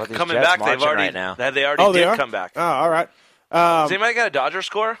 How about these coming Jets back? They've already right now. They already did come back. Oh, all right. Has anybody got a Dodger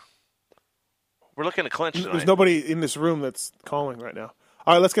score? We're looking to clinch tonight. There's nobody in this room that's calling right now.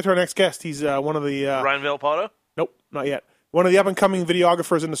 All right, let's get to our next guest. He's one of the Ryan Villapoto? Nope, not yet. One of the up-and-coming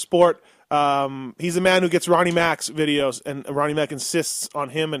videographers in the sport. He's the man who gets Ronnie Mac's videos, and Ronnie Mac insists on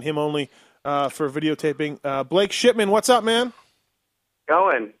him and him only for videotaping. Blake Shipman, what's up, man?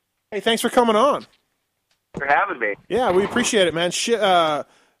 Going. Hey, thanks for coming on. For having me. Yeah, we appreciate it, man.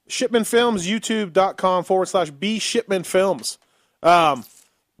 Shipman Films, youtube.com/B Shipman Films.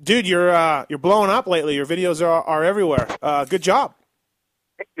 Dude, you're blowing up lately. Your videos are everywhere. Good job.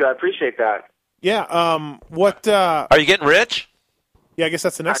 Thank you. I appreciate that. Yeah. What? Are you getting rich? Yeah, I guess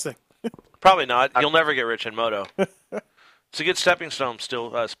that's the next thing. Probably not. You'll never get rich in moto. It's a good stepping stone,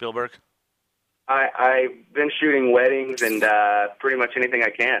 still, Spielberg. I've been shooting weddings and pretty much anything I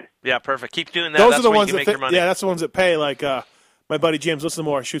can. Yeah, perfect. Keep doing that. Those that's are the where ones you can that make your money. Yeah, that's the ones that pay. Like my buddy James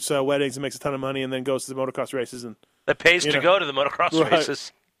Lissamore shoots weddings and makes a ton of money, and then goes to the motocross races. And that pays to go to the motocross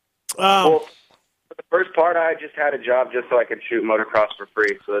races. Well, for the first part, I just had a job just so I could shoot motocross for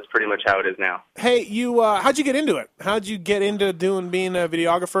free. So that's pretty much how it is now. Hey, you, how'd you get into it? How'd you get into being a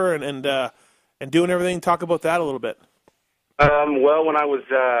videographer and doing everything? Talk about that a little bit. Well, when I was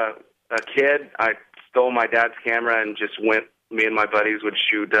a kid, I stole my dad's camera and just me and my buddies would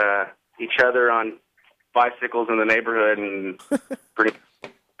shoot each other on bicycles in the neighborhood, and pretty.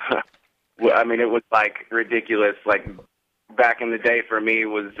 I mean, it was like ridiculous. Like back in the day, for me,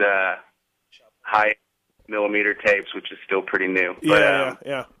 was high millimeter tapes, which is still pretty new. Yeah, but,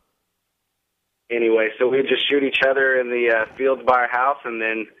 yeah. Anyway, so we'd just shoot each other in the fields by our house, and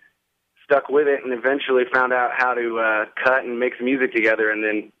then stuck with it, and eventually found out how to cut and mix music together, and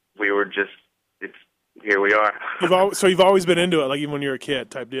then we were just. Here we are. So you've always been into it, like even when you were a kid,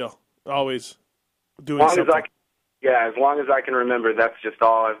 type deal. Always doing something. As long as I can remember, that's just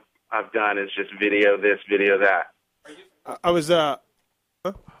all I've done is just video this, video that. I was. Huh?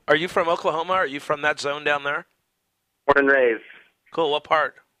 Are you from Oklahoma? Are you from that zone down there? Born and raised. Cool. What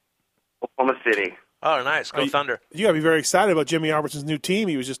part? Oklahoma City. Oh, nice. Go Thunder. You got to be very excited about Jimmy Albertson's new team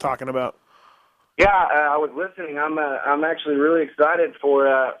he was just talking about. Yeah, I was listening. I'm actually really excited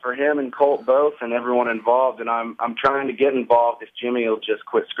for him and Colt both and everyone involved, and I'm trying to get involved if Jimmy will just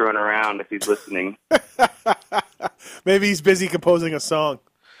quit screwing around if he's listening. Maybe he's busy composing a song.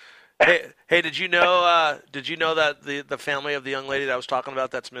 Hey, did you know that the family of the young lady that I was talking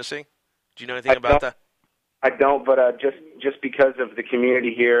about that's missing? Do you know anything about that? I don't, but just because of the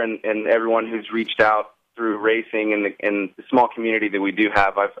community here and everyone who's reached out through racing and the small community that we do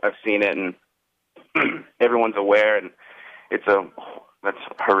have, I've seen it, and everyone's aware, and that's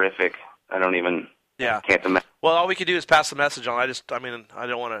horrific. I don't even can't imagine. Well, all we can do is pass the message on. I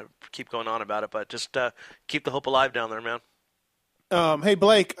don't want to keep going on about it, but just keep the hope alive down there, man. Hey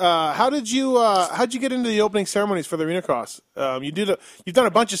Blake, how'd you get into the opening ceremonies for the Arena Cross? You've done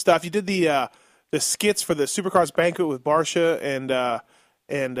a bunch of stuff. You did the skits for the Supercross banquet with Barsha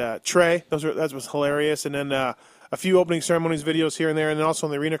and Trey. That was hilarious. And then a few opening ceremonies videos here and there, and then also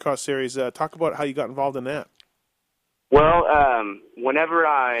in the Arena Cross series. Talk about how you got involved in that. Well,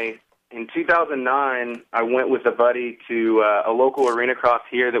 in 2009, I went with a buddy to a local Arena Cross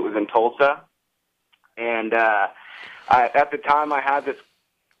here that was in Tulsa, and at the time I had this,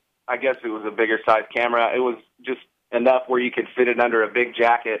 I guess it was a bigger size camera. It was just enough where you could fit it under a big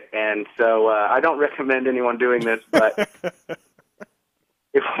jacket, and so I don't recommend anyone doing this, but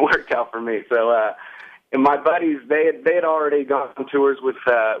it worked out for me. So, and my buddies, they had already gone on tours with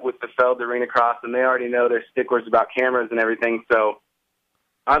the Feld Arena Cross, and they already know their sticklers about cameras and everything. So,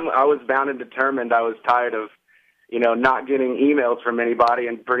 I was bound and determined. I was tired of, not getting emails from anybody,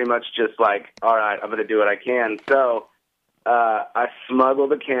 and pretty much just like, all right, I'm going to do what I can. So, I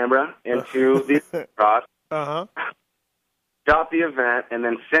smuggled the camera into the cross, got the event, and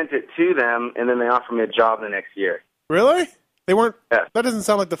then sent it to them, and then they offered me a job the next year. Really? They weren't. Yeah. That doesn't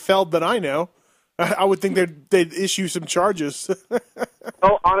sound like the Feld that I know. I would think they'd issue some charges.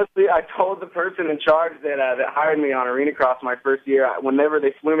 Oh, honestly, I told the person in charge that hired me on Arena Cross my first year. Whenever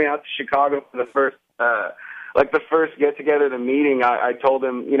they flew me out to Chicago for the first get together, the meeting, I told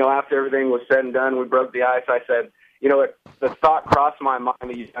him, after everything was said and done, we broke the ice. I said, the thought crossed my mind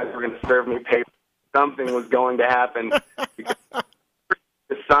that you guys were going to serve me paper. Something was going to happen because I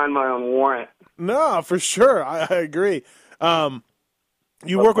sign my own warrant. No, for sure, I agree.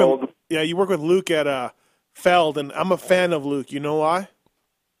 You work with Luke at Feld, and I'm a fan of Luke. You know why?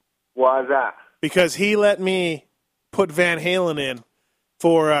 Why is that? Because he let me put Van Halen in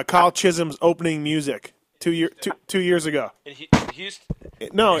for Kyle Chisholm's opening music 2 years ago. In Houston?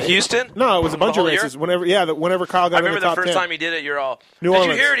 No, Houston? No, it was a bunch of races. Whenever Kyle got in the top 10. I remember the first time he did it. You're all, New Orleans.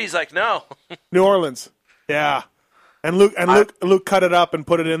 Did you hear it? He's like, no. New Orleans. Yeah. And Luke cut it up and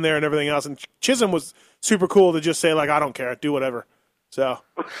put it in there and everything else. And Chisholm was super cool to just say, like, I don't care, do whatever. So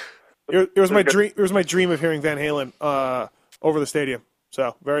it was my dream. It was my dream of hearing Van Halen over the stadium.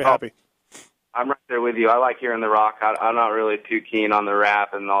 So very happy. I'm right there with you. I like hearing the rock. I'm not really too keen on the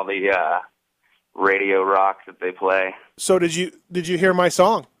rap and all the radio rock that they play. So did you hear my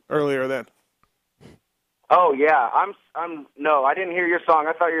song earlier then? Oh yeah, no, I didn't hear your song.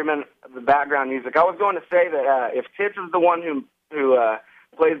 I thought you meant the background music. I was going to say that if Tits is the one who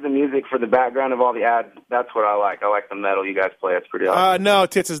plays the music for the background of all the ads, that's what I like. I like the metal you guys play. It's pretty awesome. No,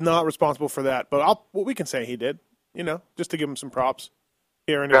 Tits is not responsible for that, but we can say he did. Just to give him some props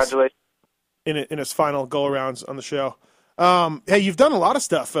here in his final go arounds on the show. Hey, you've done a lot of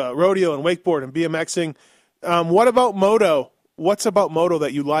stuff, rodeo and wakeboard and BMXing. What about moto? What's about moto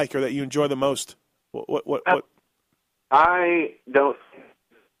that you like or that you enjoy the most? What? I don't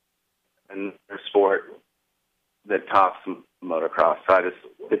think there's sport that tops motocross.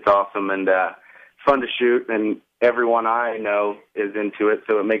 It's awesome and fun to shoot, and everyone I know is into it,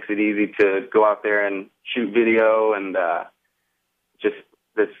 so it makes it easy to go out there and shoot video, and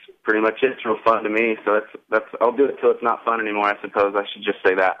that's pretty much it. It's real fun to me, so that's I'll do it till it's not fun anymore, I suppose. I should just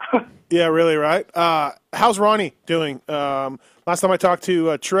say that. Yeah, really, right? How's Ronnie doing? Last time I talked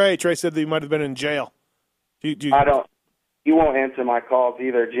to Trey said that he might have been in jail. You won't answer my calls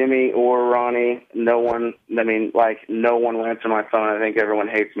either, Jimmy or Ronnie. No one will answer my phone. I think everyone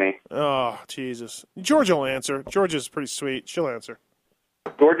hates me. Oh, Jesus. Georgia will answer. Georgia's pretty sweet. She'll answer.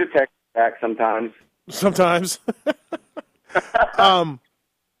 Georgia texts back sometimes. Sometimes.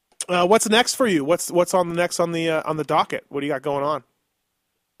 What's next for you? What's on the next on the docket? What do you got going on?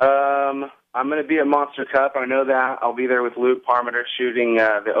 I'm going to be at Monster Cup. I know that. I'll be there with Luke Parmenter shooting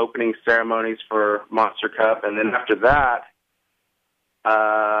the opening ceremonies for Monster Cup, and then after that,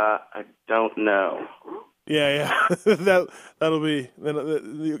 I don't know. Yeah. that'll be.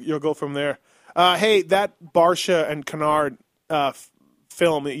 Then you'll go from there. Hey, that Barsha and Kennard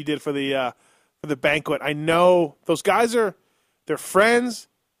film that you did for the banquet. I know those guys they're friends,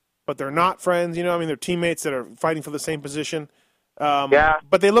 but they're not friends. They're teammates that are fighting for the same position. Yeah.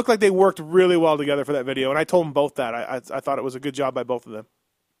 But they look like they worked really well together for that video, and I told them both that. I thought it was a good job by both of them.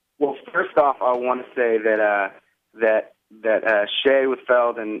 Well, first off, I want to say that Shay with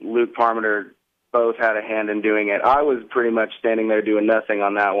Feld and Luke Parmenter both had a hand in doing it. I was pretty much standing there doing nothing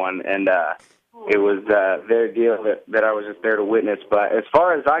on that one, and it was their deal that I was just there to witness. But as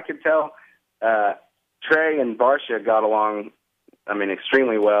far as I could tell, Trey and Barsha got along,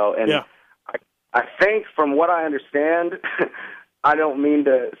 extremely well. And yeah. I think from what I understand, I don't mean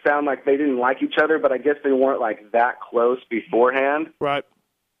to sound like they didn't like each other, but I guess they weren't like that close beforehand. Right.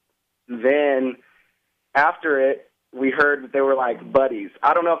 Then after it, we heard that they were like buddies.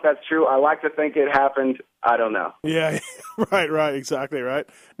 I don't know if that's true. I like to think it happened. I don't know. Yeah, right, exactly right.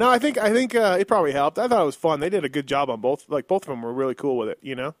 No, I think it probably helped. I thought it was fun. They did a good job on both. Like both of them were really cool with it,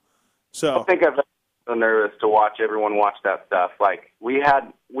 you know. So I think I've been so nervous to watch everyone watch that stuff. Like we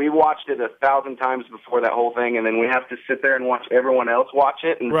watched it 1,000 times before that whole thing, and then we have to sit there and watch everyone else watch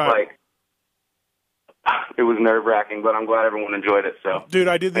it, and right. Like it was nerve-wracking, but I'm glad everyone enjoyed it. So, dude,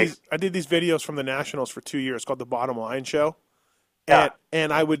 I did these videos from the Nationals for 2 years called the Bottom Line Show. Yeah.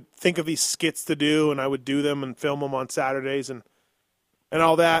 And I would think of these skits to do, and I would do them and film them on Saturdays and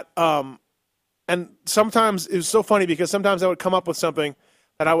all that. And sometimes it was so funny because sometimes I would come up with something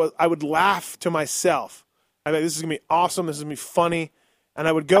that I would laugh to myself. I'd be like, this is going to be awesome. This is going to be funny. And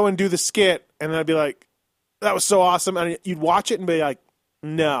I would go and do the skit, and then I'd be like, that was so awesome. And you'd watch it and be like,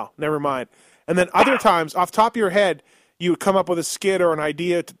 no, never mind. And then other times, off the top of your head, you would come up with a skit or an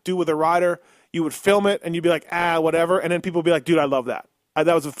idea to do with a writer. You would film it, and you'd be like, whatever. And then people would be like, dude, I love that.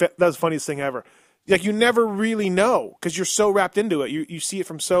 That was the funniest thing ever. Like, you never really know because you're so wrapped into it. You see it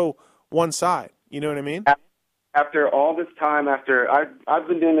from so one side. You know what I mean? After all this time, I've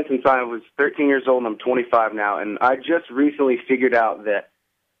been doing this since I was 13 years old, and I'm 25 now. And I just recently figured out that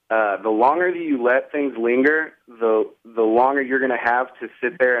the longer that you let things linger, the longer you're going to have to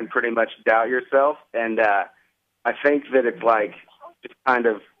sit there and pretty much doubt yourself. And I think that it's like just kind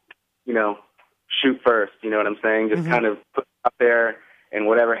of, you know, shoot first. You know what I'm saying? Just kind of put it out there, and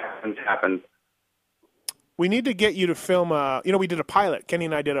whatever happens, happens. We need to get you to film. We did a pilot. Kenny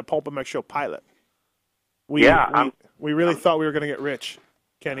and I did a Pulp MX Show pilot. We really thought we were going to get rich,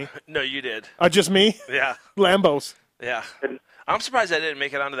 Kenny. No, you did. Just me? Yeah. Lambos. Yeah. I'm surprised I didn't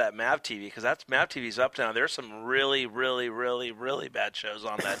make it onto that MAV TV because MAV TV's up now. There's some really, really, really, really bad shows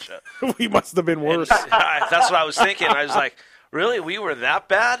on that show. We must have been worse. That's what I was thinking. I was like, really? We were that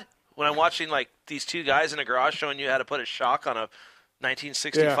bad? When I'm watching like these two guys in a garage showing you how to put a shock on a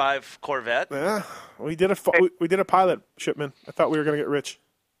 1965 Corvette. Yeah, we did a pilot, Shipman. I thought we were going to get rich.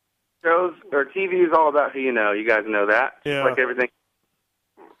 Shows or TV is all about who you know. You guys know that. Yeah. Like everything.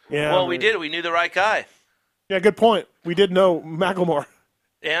 Yeah. Well, we did. We knew the right guy. Yeah, good point. We did know Macklemore.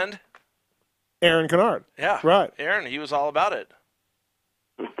 And? Aaron Kennard. Yeah. Right. Aaron, he was all about it.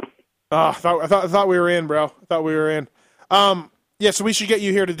 I thought we were in, bro. I thought we were in. Yeah, so we should get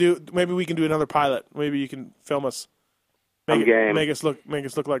you here to do. Maybe we can do another pilot. Maybe you can film us. Make us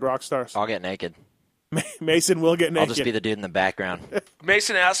look like rock stars. I'll get naked. Mason will get naked. I'll just be the dude in the background.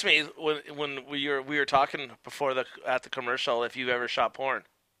 Mason asked me when we were talking before at the commercial if you've ever shot porn.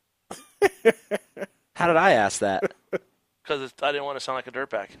 How did I ask that? Because I didn't want to sound like a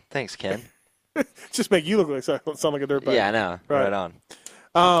dirtbag. Thanks, Ken. Just make you look like sound like a dirtbag. Yeah, I know. Right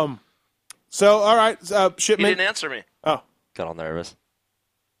on. So all right, Shipman. He didn't answer me. Oh, got all nervous.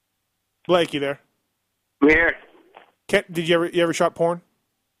 Blake, you there? I'm here. Did you ever shot porn?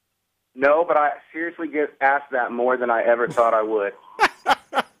 No, but I seriously get asked that more than I ever thought I would.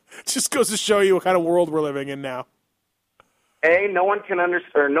 Just goes to show you what kind of world we're living in now. No one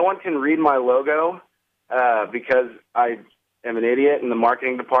can read my logo because I am an idiot, and the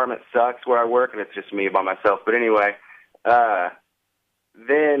marketing department sucks where I work, and it's just me by myself. But anyway,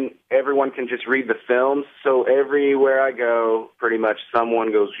 then everyone can just read the films. So everywhere I go, pretty much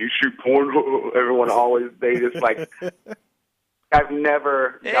someone goes, "You shoot porn?" Everyone they just like. I've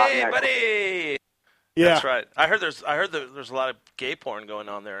never gotten that. Buddy. Yeah, that's right. I heard there's a lot of gay porn going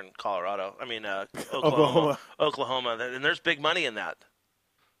on there in Colorado. I mean, Oklahoma, and there's big money in that.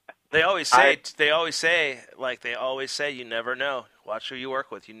 They always say, you never know. Watch who you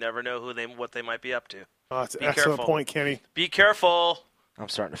work with. You never know what they might be up to. Oh, that's an excellent point, Kenny. Be careful. I'm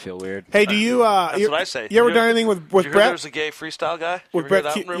starting to feel weird. Hey, do you? That's what I say. You ever done anything with Brett? There's a gay freestyle guy. With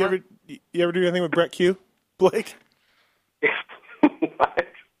Brett Q, you ever do anything with Brett Q, Blake? What?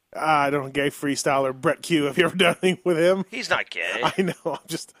 I don't know, gay freestyler Brett Q. Have you ever done anything with him? He's not gay. I know. I'm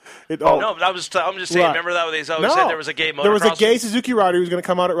just saying. Right. Remember that they always said there was a gay motocross? There was a gay Suzuki rider who was going to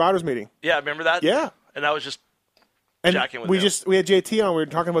come out at Riders meeting. Yeah, remember that? Yeah. And I was just jacking with him. We had JT on. We were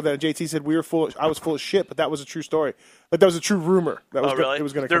talking about that. And JT said I was full of shit, but that was a true story. But that was a true rumor. That was really? It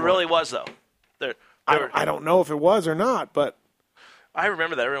was going to. There really was though. I don't know if it was or not, but. I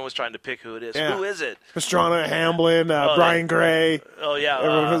remember that everyone was trying to pick who it is. Yeah. Who is it? Pastrana, Hamblin, Brian Gray. Oh, yeah.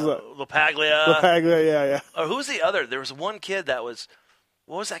 LaPaglia. LaPaglia, yeah. Or who's the other? There was one kid that was –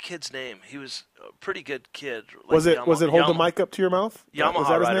 what was that kid's name? He was a pretty good kid. Like was it hold the mic up to your mouth?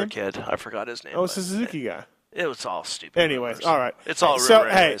 Yamaha rider kid. I forgot his name. Oh, it's a Suzuki guy. It was all stupid. Anyways, all right. It's all rumor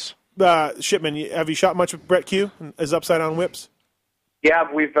anyways. Hey, Shipman, have you shot much with Brett Q? His upside-down whips? Yeah,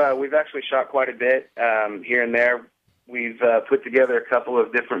 we've actually shot quite a bit here and there. We've put together a couple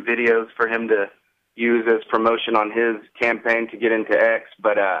of different videos for him to use as promotion on his campaign to get into X.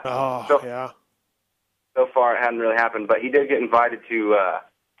 But so far it hadn't really happened. But he did get invited to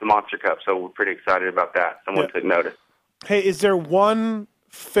the Monster Cup, so we're pretty excited about that. Someone took notice. Hey, is there one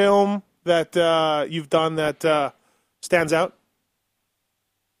film that you've done that stands out?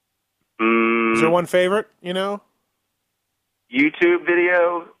 Is there one favorite, YouTube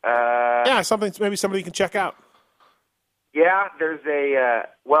video? Maybe somebody can check out. Yeah, there's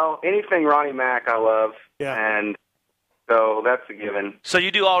anything Ronnie Mac I love, and so that's a given. So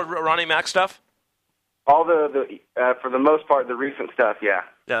you do all Ronnie Mac stuff? All the for the most part, the recent stuff, yeah.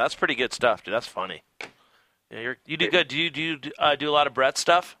 Yeah, that's pretty good stuff, dude. That's funny. Yeah, you do good. Do you do a lot of Brett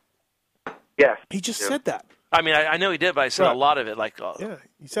stuff? Yes. He just said that. I mean, I know he did, but I said a lot of it.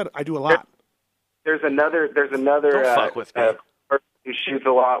 He said I do a lot. There's another. Don't fuck with me. Person who shoots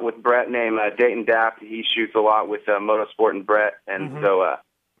a lot with Brett named Dayton Daft. He shoots a lot with Motorsport and Brett, and so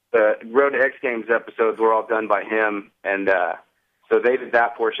the Road to X Games episodes were all done by him, and so they did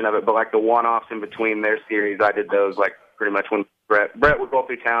that portion of it. But like the one-offs in between their series, I did those like pretty much when Brett would roll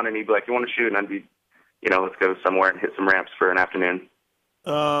through town, and he'd be like, "You want to shoot?" And I'd be, let's go somewhere and hit some ramps for an afternoon.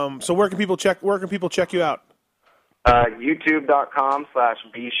 So where can people check you out?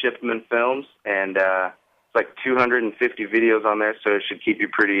 YouTube.com/BShipmanFilms, and it's like 250 videos on there, so it should keep you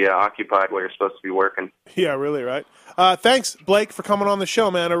pretty occupied while you're supposed to be working. Yeah, really, right? Thanks, Blake, for coming on the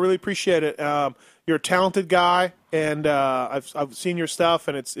show, man. I really appreciate it. You're a talented guy, and I've seen your stuff,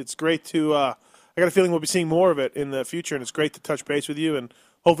 and it's great to. I got a feeling we'll be seeing more of it in the future, and it's great to touch base with you, and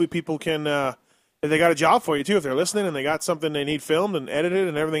hopefully people can. If they got a job for you too, if they're listening and they got something they need filmed and edited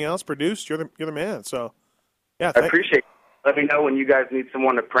and everything else produced, you're the man. So, yeah, I appreciate it. Let me know when you guys need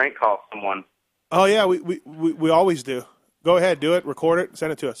someone to prank call someone. Oh yeah, we always do. Go ahead, do it, record it,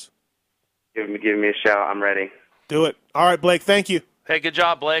 send it to us. Give me a shout. I'm ready. Do it. All right, Blake. Thank you. Hey, good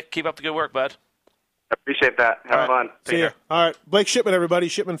job, Blake. Keep up the good work, bud. I appreciate that. Have fun. See ya. All right, Blake Shipman, everybody.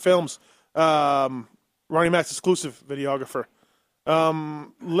 Shipman Films, Ronnie Mac's exclusive videographer.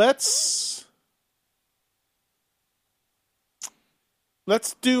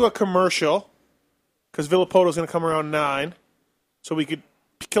 Let's do a commercial because Villapoto's going to come around 9, so we could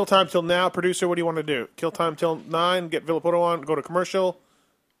kill time till now. Producer, what do you want to do? Kill time till 9, get Villapoto on, go to commercial.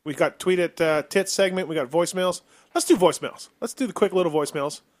 We got tweet at Tits segment. We got voicemails. Let's do voicemails. Let's do the quick little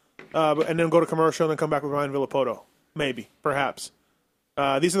voicemails, and then go to commercial and then come back with Ryan Villapoto. Maybe, perhaps.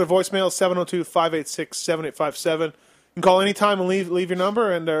 These are the voicemails, 702-586-7857. You can call anytime and leave your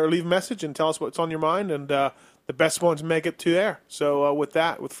number and or leave a message and tell us what's on your mind, and the best ones make it to air. So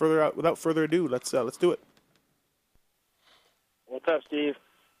without further ado, let's do it. What's up, Steve?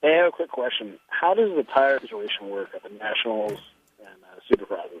 Hey, I have a quick question. How does the tire situation work at the Nationals and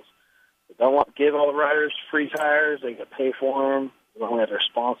Supercrosses? They don't give all the riders free tires. They get to pay for them as long as they're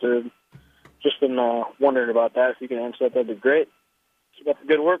sponsored. Just been wondering about that. If you can answer that, that'd be great. Keep up the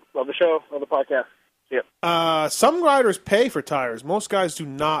good work. Love the show. Love the podcast. See ya. Some riders pay for tires. Most guys do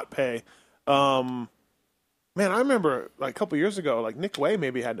not pay. Man, I remember like a couple years ago, like Nick Way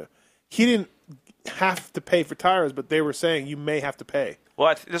maybe had to. He didn't have to pay for tires, but they were saying you may have to pay.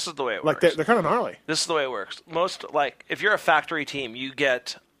 Well, this is the way it works. Like they're kind of gnarly. This is the way it works. Most if you're a factory team, you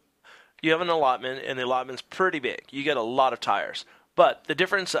have an allotment, and the allotment's pretty big. You get a lot of tires. But the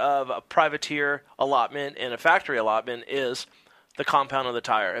difference of a privateer allotment and a factory allotment is the compound of the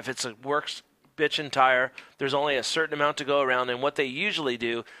tire. If it's a works bitchin' tire, there's only a certain amount to go around, and what they usually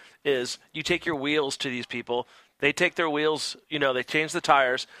do is you take your wheels to these people. They take their wheels, they change the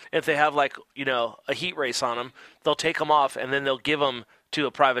tires. If they have a heat race on them, they'll take them off and then they'll give them to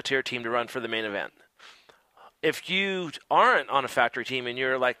a privateer team to run for the main event. If you aren't on a factory team and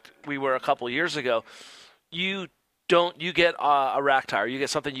you're like we were a couple years ago, you get a rack tire. You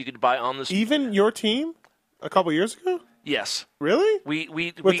get something you could buy on the street. Even your team a couple years ago? Yes. Really?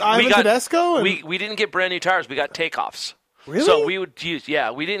 With Ivan Tedesco? We didn't get brand new tires. We got takeoffs. Really? So we would use,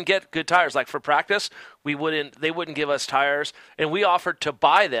 we didn't get good tires. Like for practice, they wouldn't give us tires, and we offered to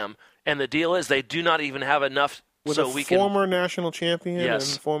buy them. And the deal is they do not even have enough. With former national champion and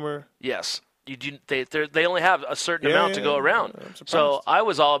former. Yes. They only have a certain amount to go around. So I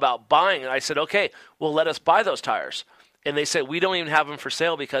was all about buying, and I said, okay, well, let us buy those tires. And they said, we don't even have them for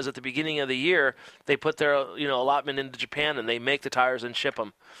sale because at the beginning of the year, they put their allotment into Japan, and they make the tires and ship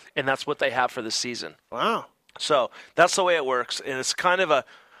them. And that's what they have for this season. Wow. So that's the way it works, and it's kind of a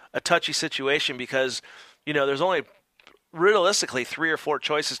touchy situation because, there's only realistically 3 or 4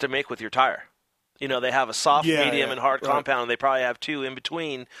 choices to make with your tire. They have a soft, medium, and hard compound. And they probably have 2 in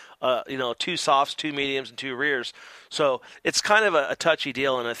between, 2 softs, 2 mediums, and 2 rears. So it's kind of a touchy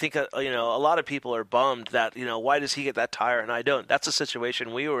deal. And I think, a lot of people are bummed that, why does he get that tire and I don't? That's a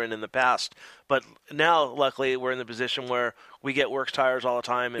situation we were in the past. But now, luckily, we're in the position where we get works tires all the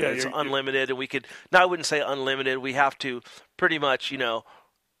time, and it's unlimited. And we could, I wouldn't say unlimited. We have to pretty much,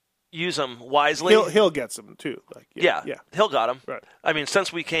 use them wisely. He'll get some too. He'll got them. Right. I mean,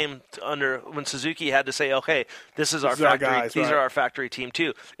 since we came under when Suzuki had to say, okay, this is our factory. Guys, these are our factory team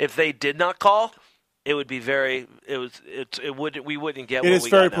too. If they did not call, it would be we wouldn't get. It what is we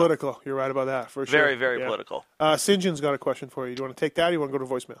very got political. Now. You're right about that for sure. Very, very political. St. John's got a question for you. Do you want to take that? Or you want to go to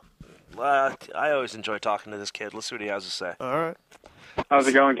voicemail? I always enjoy talking to this kid. Let's see what he has to say. All right. How's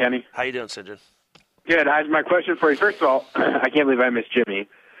it going, Kenny? How you doing, St. John? Good. My question for you. First of all, I can't believe I missed Jimmy.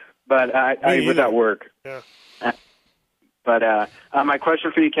 But I was at work. Yeah. But my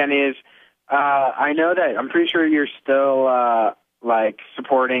question for you, Kenny, is I know that I'm pretty sure you're still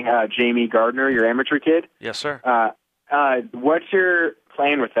supporting Jamie Gardner, your amateur kid. Yes, sir. What's your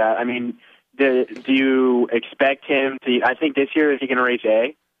plan with that? I mean, do you expect him to? I think this year is he going to race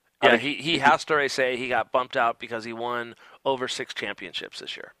A? Yeah, he has to race A. He got bumped out because he won over 6 championships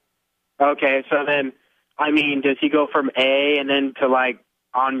this year. Okay, so then does he go from A and then to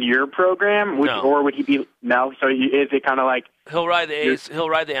on your program, no. Or would he be no? So is it kind of like he'll ride the A's? He'll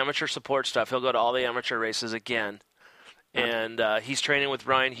ride the amateur support stuff. He'll go to all the amateur races again, and he's training with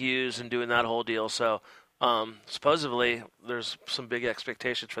Ryan Hughes and doing that whole deal. So supposedly there's some big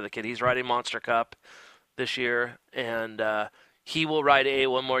expectations for the kid. He's riding Monster Cup this year, and he will ride A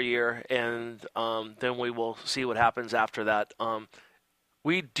one more year, and then we will see what happens after that.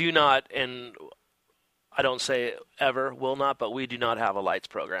 We do not, and I don't say ever will not, but we do not have a lights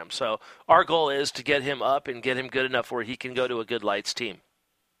program. So our goal is to get him up and get him good enough where he can go to a good lights team.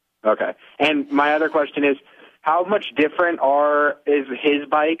 Okay. And my other question is, how much different is his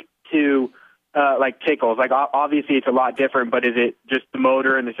bike to Tickle's? Obviously it's a lot different, but is it just the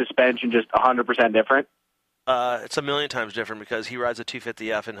motor and the suspension just 100% different? It's a million times different because he rides a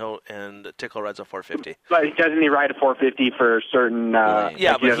 250F and Tickle rides a 450. But doesn't he ride a 450 for certain?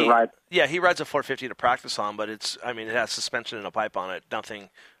 He rides a 450 to practice on, but it has suspension and a pipe on it. Nothing.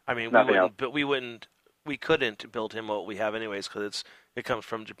 We couldn't build him what we have anyways because it comes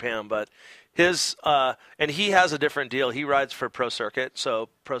from Japan. But his and he has a different deal. He rides for Pro Circuit, so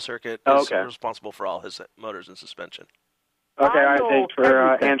Pro Circuit is responsible for all his motors and suspension. Okay, all right, thanks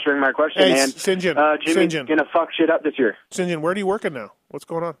for answering my question. Hey, and St. Jimmy's going to fuck shit up this year. St. John, where are you working now? What's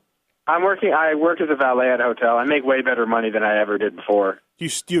going on? I work as a valet at a hotel. I make way better money than I ever did before. Do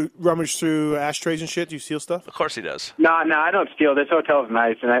you rummage through ashtrays and shit? Do you steal stuff? Of course he does. No, I don't steal. This hotel is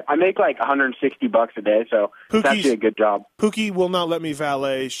nice, and I make $160 a day, so it's actually a good job. Pookie will not let me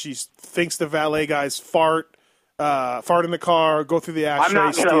valet. She thinks the valet guys fart in the car, go through the ashtray, I'm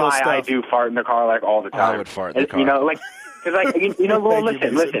not going to lie, stuff. I do fart in the car all the time. I would fart in the car. Because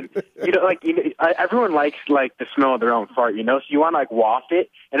listen. Everyone likes the smell of their own fart. So you want to waft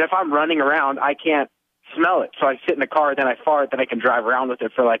it. And if I'm running around, I can't smell it. So I sit in the car, then I fart, then I can drive around with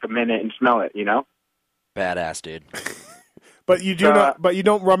it for a minute and smell it. Badass, dude. But you do not. But you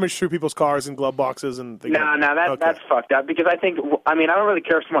don't rummage through people's cars and glove boxes and things. That's fucked up. Because I think I don't really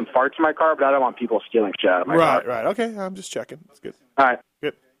care if someone farts in my car, but I don't want people stealing shit out of my car. Right. Okay, I'm just checking. That's good. All right.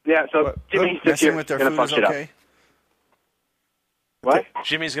 Good. Yeah. So Jimmy's this year with their gonna food fuck is shit okay. up. What?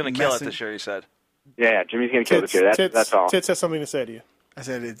 Jimmy's going to kill it this year, he said. Yeah, Jimmy's going to kill it this year. That's all. Tits has something to say to you. I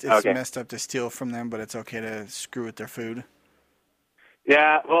said it's messed up to steal from them, but it's okay to screw with their food.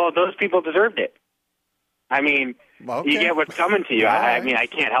 Yeah, well, those people deserved it. You get what's coming to you. I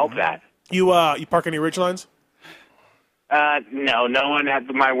can't help that. You park any ridge lines? No one at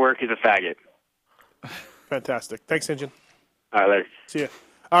my work is a faggot. Fantastic. Thanks, St. John. All right, later. See ya.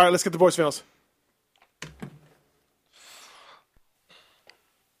 All right, let's get the voicemails.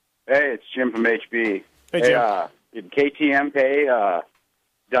 Hey, it's Jim from HB. Hey, Jim. Did KTM pay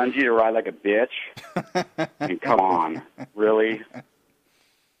Dungy to ride like a bitch? Come on. Really?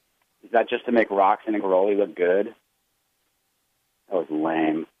 Is that just to make Roxon and Garoli look good? That was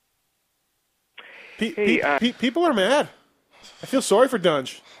lame. People are mad. I feel sorry for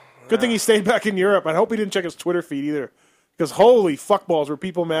Dunge. Good thing he stayed back in Europe. I hope he didn't check his Twitter feed either. Because holy fuckballs, were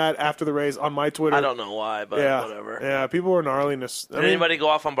people mad after the race on my Twitter. I don't know why, but whatever. Yeah, people were gnarliness. Did anybody go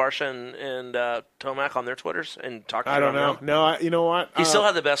off on Barsha and Tomac on their Twitters and talk to I don't know. them? No, you know what? He still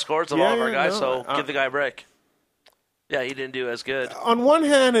had the best scores of all of our guys, so give the guy a break. Yeah, he didn't do as good. On one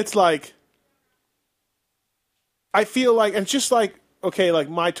hand, it's like, I feel like, and just okay,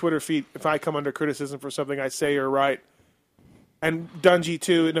 my Twitter feed, if I come under criticism for something I say or write, and Dungy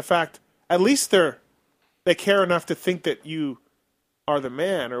too, and in fact, at least they care enough to think that you are the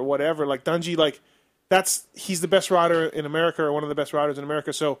man or whatever. Like Dungey, like he's the best rider in America or one of the best riders in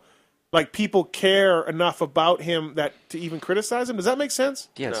America. So like people care enough about him that to even criticize him. Does that make sense?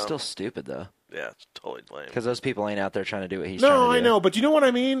 Yeah, it's still stupid though. Yeah, it's totally lame. Because those people ain't out there trying to do what he's trying to do. No, I know, but you know what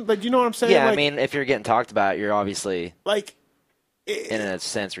I mean? Like, you know what I'm saying? Yeah, like, I mean, if you're getting talked about, you're obviously, like, in a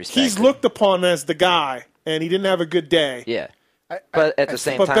sense, respected. He's looked upon as the guy, and he didn't have a good day. Yeah. But at the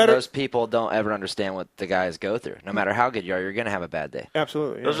same time, those people don't ever understand what the guys go through. No matter how good you are, you're going to have a bad day.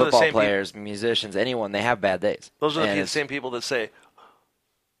 Absolutely. Yeah. Those are Football players, musicians, anyone, they have bad days. Those are the same people that say,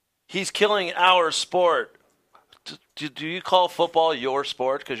 he's killing our sport. Do you call football your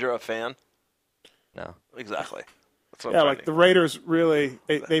sport because you're a fan? No. Exactly. That's what yeah, like the Raiders really,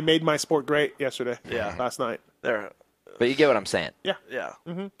 they made my sport great yesterday. Yeah. Last night. But you get what I'm saying. Yeah. Yeah.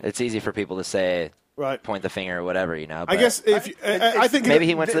 Mm-hmm. It's easy for people to say, right, point the finger or whatever, you know. I guess I think maybe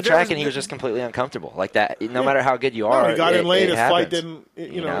he went to the track and he was just completely uncomfortable. Like that, no matter how good you are, he got in late, his happens. flight didn't,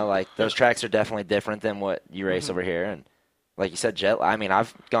 you know. Like those tracks are definitely different than what you race over here. And like you said, I mean,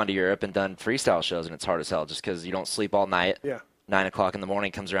 I've gone to Europe and done freestyle shows, and it's hard as hell just because you don't sleep all night. Yeah. 9 o'clock in the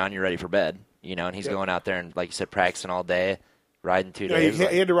morning comes around, you're ready for bed. You know, and he's going out there and, like you said, practicing all day, riding 2 days.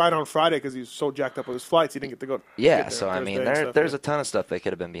 He had to ride on Friday because he was so jacked up with his flights, he didn't get to go. Yeah, so I mean, there's a ton of stuff that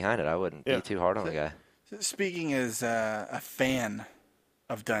could have been behind it. I wouldn't be too hard on the guy. Speaking as a fan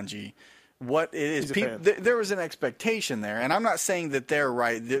of Dungey, what it is, there was an expectation there, and I'm not saying that they're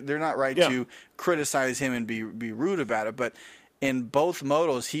right. They're not right to criticize him and be rude about it, but in both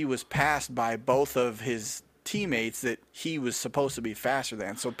motos, he was passed by both of his teammates that he was supposed to be faster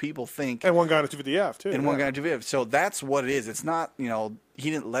than. So people think, and one guy on 250F too, and one guy on 250F. So that's what it is. It's not, you know,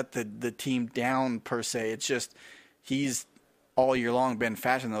 he didn't let the team down per se. It's just he's all year long been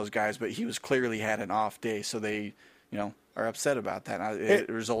faster than those guys, but he was clearly had an off day, so they, you know, are upset about that. It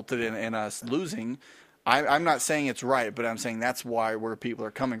resulted in us losing. I'm not saying it's right, but I'm saying that's where people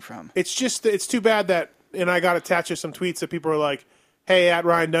are coming from. It's just, it's too bad that, and I got attached to some tweets that people are like, hey, at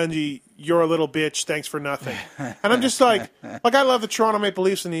Ryan Dungey, you're a little bitch, thanks for nothing. And I'm just like I love the Toronto Maple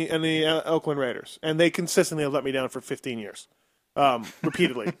Leafs and the Oakland Raiders, and they consistently have let me down for 15 years,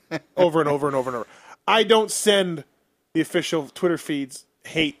 repeatedly, over and over and over and over. I don't send the official Twitter feeds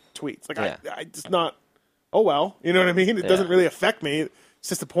hate tweets. Like I just not, oh well, you know what I mean? It doesn't really affect me. It's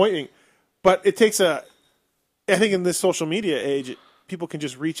disappointing. But it takes I think in this social media age, people can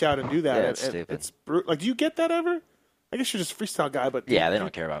just reach out and do that. Yeah, it's stupid. It's brutal. Like, do you get that ever? I guess you're just a freestyle guy, but... Yeah, they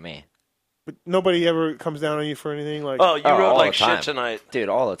don't care about me. But nobody ever comes down on you for anything? Like, you rode like shit tonight. Dude,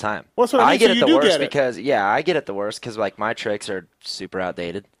 all the time. Well, that's what I mean. get it the worst because, I get it the worst because, like, my tricks are super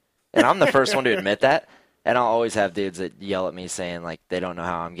outdated. And I'm the first one to admit that. And I'll always have dudes that yell at me saying, like, they don't know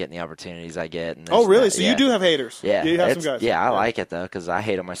how I'm getting the opportunities I get. And oh, really? So you do have haters? Yeah. You have some guys. Yeah, I like it, though, because I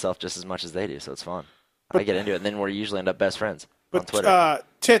hate them myself just as much as they do, so it's fun. I get into it, and then we usually end up best friends on Twitter.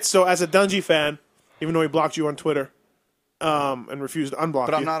 Tits, so as a Dungey fan, even though he blocked you on Twitter, and refused to unblock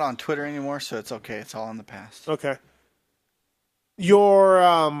you. But I'm not on Twitter anymore, so it's okay. It's all in the past. Okay.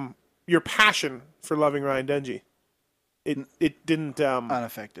 Your passion for loving Ryan Dungey, it didn't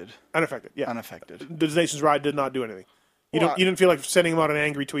unaffected. Unaffected, yeah. Unaffected. The Nation's Ride did not do anything. You didn't feel like sending him out an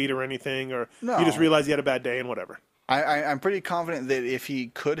angry tweet or anything, or you just realized he had a bad day and whatever. I'm pretty confident that if he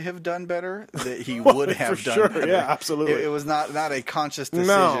could have done better, that he would have done better. Yeah, absolutely. It was not a conscious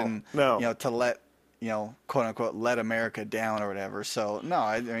decision, no. You know, to let, you know, quote unquote, let America down or whatever. So no,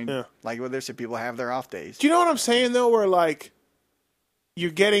 I mean, like what there's some people have their off days. Do you know what I'm saying though? Where like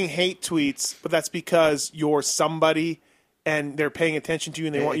you're getting hate tweets, but that's because you're somebody and they're paying attention to you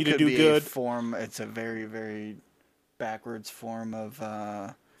and they want you to do good. It's a very, very backwards form of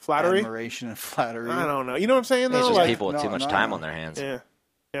flattery, admiration, and flattery. I don't know. You know what I'm saying though? It's just people with too much time on their hands. Yeah.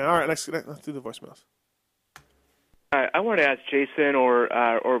 Yeah. All right. Let's do the voicemails. I wanted to ask Jason or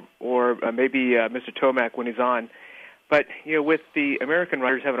maybe Mr. Tomac when he's on, but you know, with the American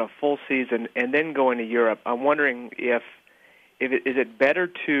riders having a full season and then going to Europe, I'm wondering is it better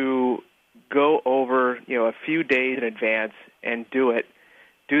to go over, you know, a few days in advance and do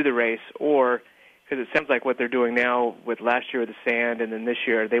the race, or because it sounds like what they're doing now with last year with the sand and then this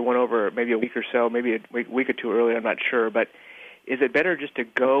year they went over maybe a week or so, maybe a week or two earlier, I'm not sure, but is it better just to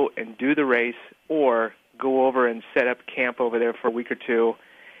go and do the race or go over and set up camp over there for a week or two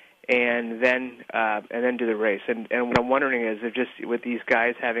and then do the race? And what I'm wondering is if just with these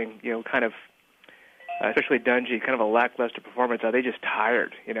guys having, you know, kind of, especially Dungey, kind of a lackluster performance, are they just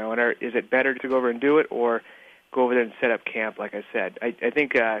tired, you know, and is it better to go over and do it or go over there and set up camp, like I said? I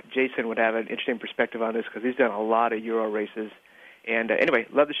think Jason would have an interesting perspective on this because he's done a lot of Euro races. And anyway,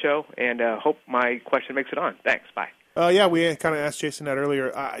 love the show, and hope my question makes it on. Thanks. Bye. Yeah, we kind of asked Jason that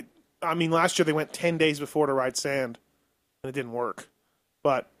earlier. I mean, last year they went 10 days before to ride sand, and it didn't work.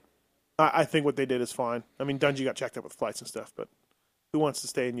 But I think what they did is fine. I mean, Dungey got checked up with flights and stuff, but who wants to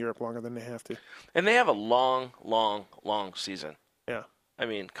stay in Europe longer than they have to? And they have a long season. Yeah. I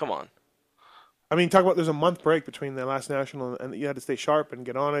mean, come on. I mean, talk about there's a month break between the last national, and you had to stay sharp and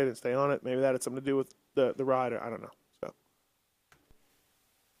get on it and stay on it. Maybe that had something to do with the ride, or I don't know. So.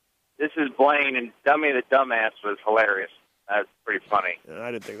 This is Blaine, and Dummy the Dumbass was hilarious. That's pretty funny. Yeah,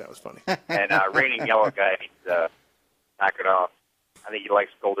 I didn't think that was funny. And Raining Yellow Guy needs to knock it off. I think he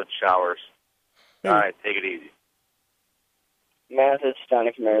likes golden showers. All right, take it easy. Matt, it's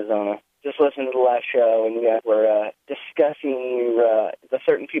Johnny from Arizona. Just listened to the last show, and you guys were discussing the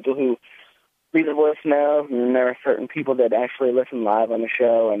certain people who leave the voicemail, and there are certain people that actually listen live on the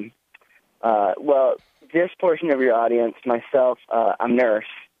show. And, well, this portion of your audience, myself, I'm a nurse,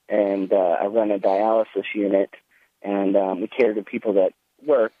 and I run a dialysis unit, and we cater to people that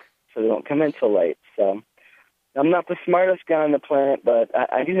work, so they don't come in till late. So I'm not the smartest guy on the planet, but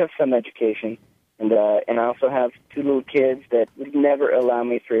I do have some education. And I also have 2 little kids that would never allow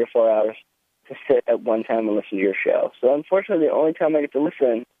me 3 or 4 hours to sit at one time and listen to your show. So unfortunately, the only time I get to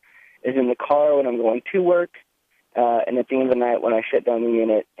listen is in the car when I'm going to work, and at the end of the night when I shut down the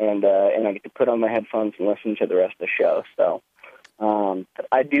unit and I get to put on my headphones and listen to the rest of the show. So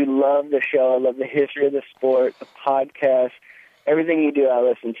I do love the show. I love the history of the sport, the podcast, everything you do I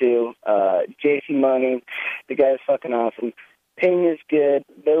listen to. JC Money, the guy is fucking awesome. Ping is good.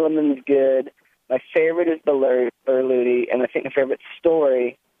 Billiman's good. My favorite is Berluti, and I think my favorite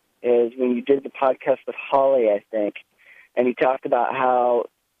story is when you did the podcast with Holly, I think, and he talked about how,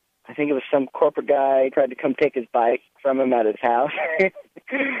 I think it was some corporate guy tried to come take his bike from him at his house, and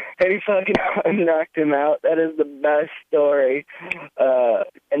he fucking knocked him out. That is the best story,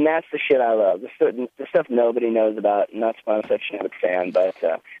 and that's the shit I love, the stuff nobody knows about, and that's why I'm such a big fan. But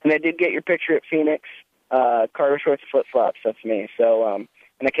and I did get your picture at Phoenix, Carter shorts, flip-flops, that's me, so... and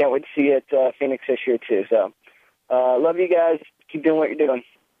I can't wait to see you at Phoenix this year, too. So, love you guys. Keep doing what you're doing.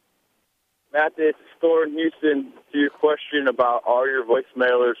 Matt, this is Thor in Houston. To your question about are your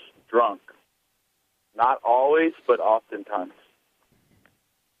voicemailers drunk? Not always, but oftentimes.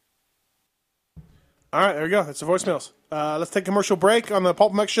 All right, there we go. That's the voicemails. Let's take a commercial break on the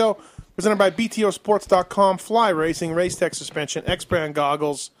Pulp MX Show, presented by BTOsports.com, Fly Racing, Race Tech Suspension, X-Brand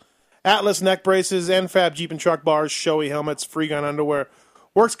Goggles, Atlas Neck Braces, NFAB Jeep and Truck Bars, Shoei Helmets, Free Gun Underwear,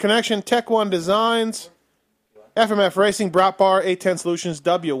 Works Connection, Tech One Designs, FMF Racing, Brat Bar, 810 Solutions,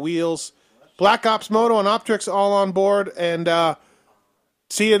 W Wheels, Black Ops Moto, and Optrix all on board. And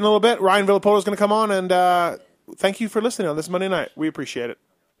see you in a little bit. Ryan Villapoto is going to come on, and thank you for listening on this Monday night. We appreciate it.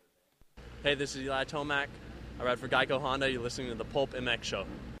 Hey, this is Eli Tomac. I ride for Geico Honda. You're listening to the Pulp MX Show.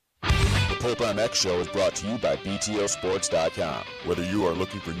 The Pulp MX Show is brought to you by BTOsports.com. Whether you are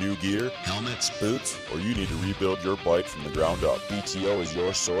looking for new gear, helmets, boots, or you need to rebuild your bike from the ground up, BTO is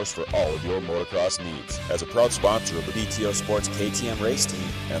your source for all of your motocross needs. As a proud sponsor of the BTO Sports KTM race team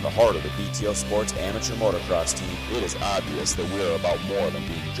and the heart of the BTO Sports amateur motocross team, it is obvious that we are about more than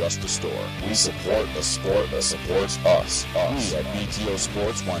being just a store. We support the sport that supports us. We at BTO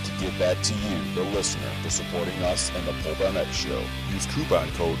Sports want to give back to you, the listener, for supporting us and the Pulp MX Show. Use coupon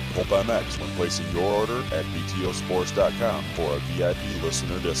code PULPMX when placing your order at BTOsports.com for a VIP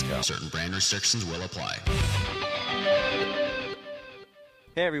listener discount. Certain brand restrictions will apply.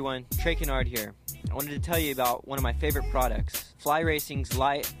 Hey everyone, Trey Kennard here. I wanted to tell you about one of my favorite products, Fly Racing's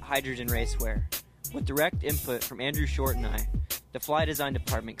Light Hydrogen Racewear. With direct input from Andrew Short and I, the Fly Design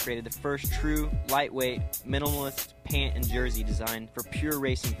Department created the first true, lightweight, minimalist pant and jersey designed for pure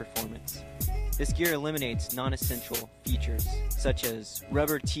racing performance. This gear eliminates non-essential features, such as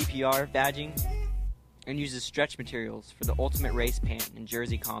rubber TPR badging, and uses stretch materials for the ultimate race pant and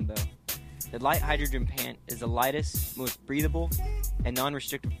jersey combo. The Light Hydrogen Pant is the lightest, most breathable, and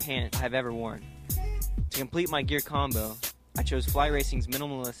non-restrictive pant I have ever worn. To complete my gear combo, I chose Fly Racing's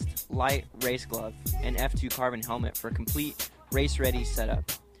minimalist light race glove and F2 carbon helmet for a complete race-ready setup.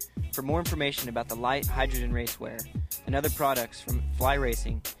 For more information about the Light Hydrogen Racewear and other products from Fly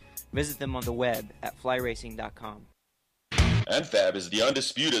Racing, visit them on the web at flyracing.com. NFAB is the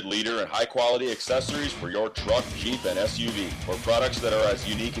undisputed leader in high-quality accessories for your truck, Jeep, and SUV. For products that are as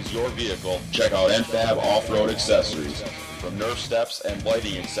unique as your vehicle, check out NFAB Off-Road Accessories. From Nerf steps and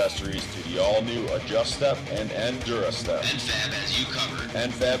lighting accessories to the all-new Adjust Step and Endura Step. NFAB has you covered.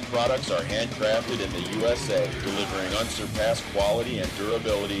 NFAB products are handcrafted in the USA, delivering unsurpassed quality and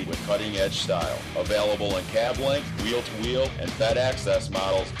durability with cutting-edge style. Available in cab length, wheel-to-wheel, and bed access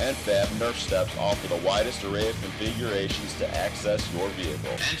models, NFAB Nerf steps offer the widest array of configurations to access your vehicle.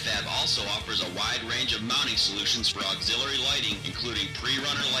 NFAB also offers a wide range of mounting solutions for auxiliary lighting, including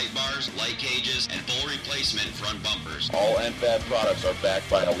pre-runner light bars, light cages, and full replacement front bumpers. All NFAB products are backed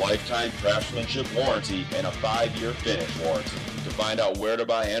by a lifetime craftsmanship warranty and a 5-year finish warranty. To find out where to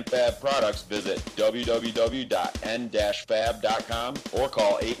buy NFAB products, visit www.n-fab.com or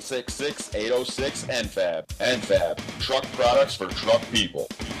call 866-806-NFAB. NFAB, truck products for truck people.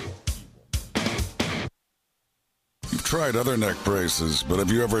 You've tried other neck braces, but have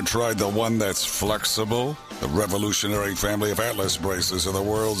you ever tried the one that's flexible? The revolutionary family of Atlas braces are the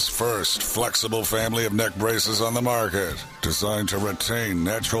world's first flexible family of neck braces on the market, designed to retain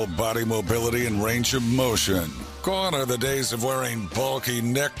natural body mobility and range of motion. Gone are the days of wearing bulky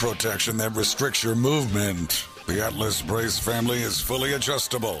neck protection that restricts your movement. The Atlas Brace family is fully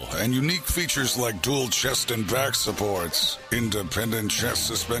adjustable, and unique features like dual chest and back supports, independent chest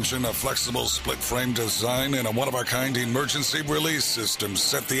suspension, a flexible split-frame design, and a one-of-a-kind emergency release system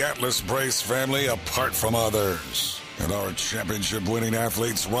set the Atlas Brace family apart from others. And our championship-winning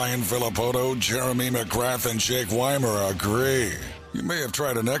athletes Ryan Filippoto, Jeremy McGrath, and Jake Weimer agree. You may have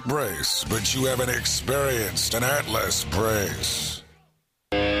tried a neck brace, but you haven't experienced an Atlas Brace.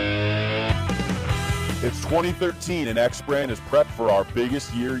 It's 2013 and X-Brand is prepped for our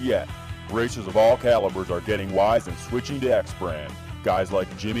biggest year yet. Racers of all calibers are getting wise and switching to X-Brand. Guys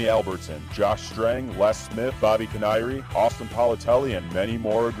like Jimmy Albertson, Josh Strang, Les Smith, Bobby Canary, Austin Politelli, and many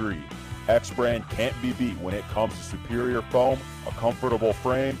more agree. X-Brand can't be beat when it comes to superior foam, a comfortable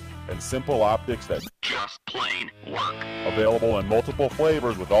frame, and simple optics that just plain work. Available in multiple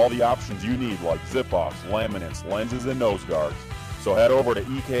flavors with all the options you need like zip-offs, laminates, lenses, and nose guards. So head over to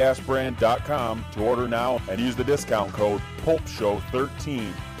eksbrand.com to order now and use the discount code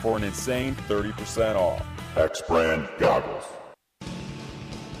PULPSHOW13 for an insane 30% off. X-Brand Goggles.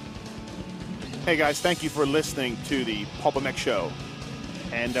 Hey guys, thank you for listening to the Pulp MX Show.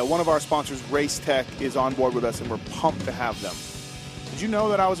 And one of our sponsors, Race Tech, is on board with us, and we're pumped to have them. Did you know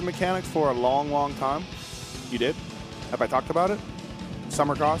that I was a mechanic for a long, long time? You did? Have I talked about it?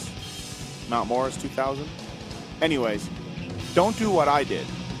 Summercross? Mount Morris 2000? Anyways, don't do what I did,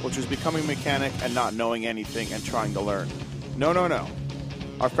 which was becoming a mechanic and not knowing anything and trying to learn. No, no, no.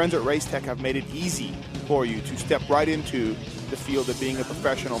 Our friends at Race Tech have made it easy for you to step right into the field of being a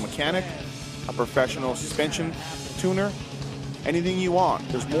professional mechanic, a professional suspension tuner, anything you want.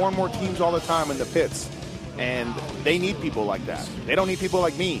 There's more and more teams all the time in the pits, and they need people like that. They don't need people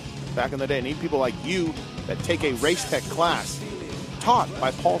like me back in the day. They need people like you that take a Race Tech class taught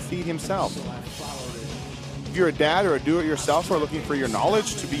by Paul Feed himself. If you're a dad or a do-it-yourselfer looking for your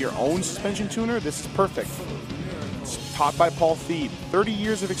knowledge to be your own suspension tuner, this is perfect. It's taught by Paul Feed. 30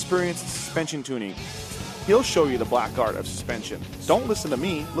 years of experience in suspension tuning. He'll show you the black art of suspension. Don't listen to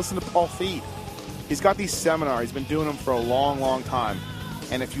me. Listen to Paul Feed. He's got these seminars. He's been doing them for a long, long time.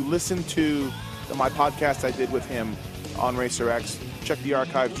 And if you listen to my podcast I did with him on Racer X, check the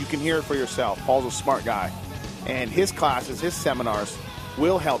archives. You can hear it for yourself. Paul's a smart guy. And his classes, his seminars,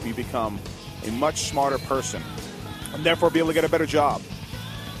 will help you become a much smarter person, and therefore be able to get a better job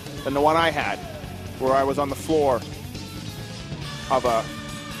than the one I had, where I was on the floor of a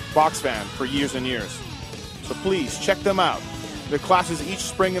box van for years and years. So please, check them out. Their classes each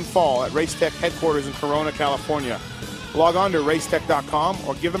spring and fall at Racetech headquarters in Corona, California. Log on to racetech.com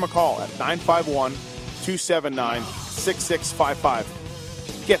or give them a call at 951-279-6655.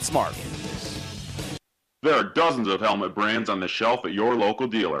 Get smart. There are dozens of helmet brands on the shelf at your local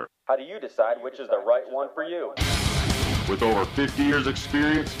dealer. How do you decide which is the right one for you? With over 50 years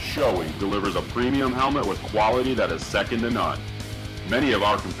experience, Shoei delivers a premium helmet with quality that is second to none. Many of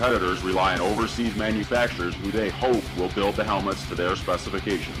our competitors rely on overseas manufacturers who they hope will build the helmets to their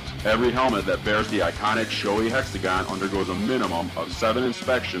specifications. Every helmet that bears the iconic Shoei hexagon undergoes a minimum of 7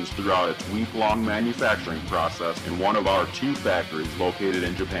 inspections throughout its week-long manufacturing process in one of our 2 factories located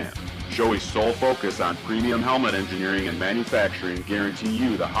in Japan. Shoei's sole focus on premium helmet engineering and manufacturing guarantee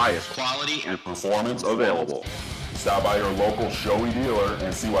you the highest quality and performance available. Stop by your local Shoei dealer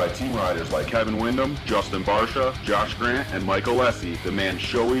and see why team riders like Kevin Windham, Justin Barsha, Josh Grant, and Michael Lessie demand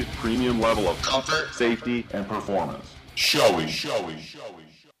Shoei's premium level of comfort, safety, and performance. Shoei.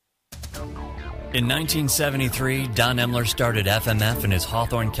 In 1973, Don Emler started FMF in his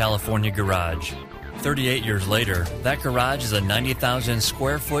Hawthorne, California garage. 38 years later, that garage is a 90,000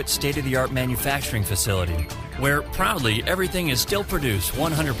 square foot state-of-the-art manufacturing facility where proudly everything is still produced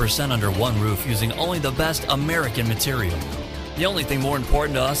 100% under one roof using only the best American material. The only thing more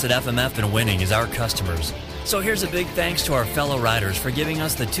important to us at FMF than winning is our customers. So here's a big thanks to our fellow riders for giving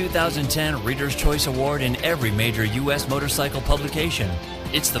us the 2010 Reader's Choice Award in every major U.S. motorcycle publication.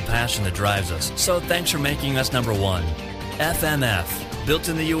 It's the passion that drives us, so thanks for making us number one. FMF, built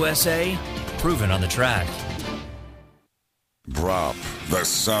in the USA, proven on the track. Brop, the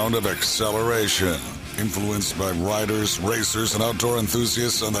sound of acceleration. Influenced by riders, racers, and outdoor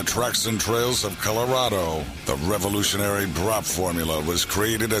enthusiasts on the tracks and trails of Colorado, the revolutionary Brop formula was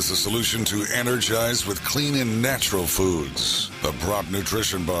created as a solution to energize with clean and natural foods. The Brop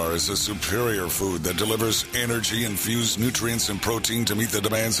Nutrition Bar is a superior food that delivers energy-infused nutrients and protein to meet the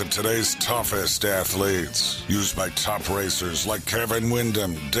demands of today's toughest athletes. Used by top racers like Kevin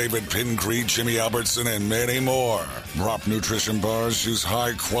Windham, David Pingree, Jimmy Albertson, and many more. Brop Nutrition Bars use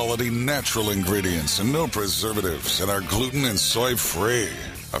high-quality natural ingredients and no preservatives and are gluten and soy free.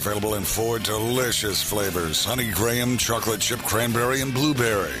 Available in 4 delicious flavors: honey graham, chocolate chip cranberry, and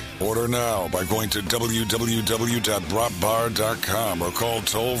blueberry. Order now by going to www.bropbar.com or call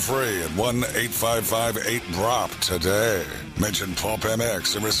toll free at 1-855-8-BROP today. Mention Pulp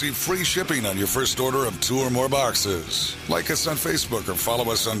MX and receive free shipping on your first order of 2 or more boxes. Like us on Facebook or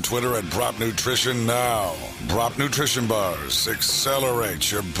follow us on Twitter at Brop Nutrition now. Brop Nutrition Bars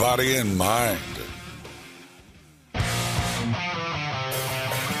accelerate your body and mind.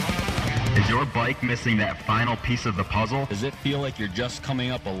 Is your bike missing that final piece of the puzzle? Does it feel like you're just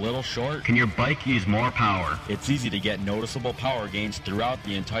coming up a little short? Can your bike use more power? It's easy to get noticeable power gains throughout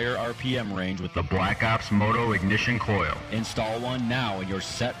the entire RPM range with the Black Ops Moto Ignition Coil. Install one now and you're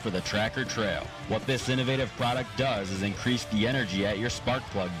set for the track or trail. What this innovative product does is increase the energy at your spark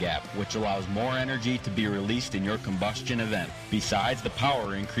plug gap, which allows more energy to be released in your combustion event. Besides the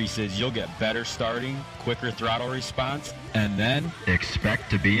power increases, you'll get better starting, quicker throttle response, and then expect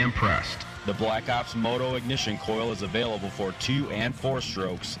to be impressed. The Black Ops Moto Ignition Coil is available for 2 and 4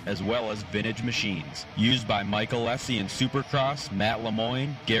 strokes, as well as vintage machines. Used by Michael Lessie in Supercross, Matt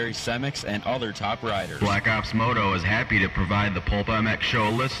Lemoyne, Gary Semix, and other top riders. Black Ops Moto is happy to provide the Pulp MX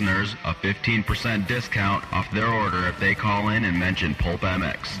Show listeners a 15% discount off their order if they call in and mention Pulp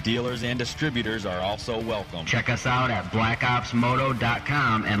MX. Dealers and distributors are also welcome. Check us out at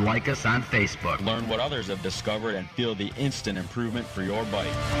blackopsmoto.com and like us on Facebook. Learn what others have discovered and feel the instant improvement for your bike.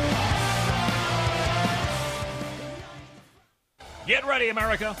 Get ready,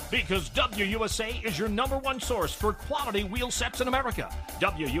 America, because WUSA is your #1 source for quality wheel sets in America.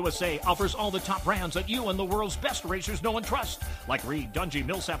 WUSA offers all the top brands that you and the world's best racers know and trust, like Reed, Dungey,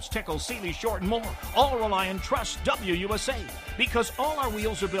 Millsaps, Tickle, Sealy, Short, and more. All rely and trust WUSA, because all our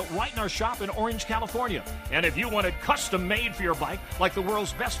wheels are built right in our shop in Orange, California. And if you want it custom made for your bike, like the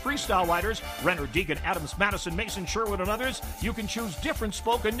world's best freestyle riders, Renner, Deegan, Adams, Madison, Mason, Sherwood, and others, you can choose different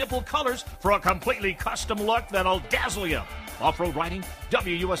spoke and nipple colors for a completely custom look that'll dazzle you. Off-road riding,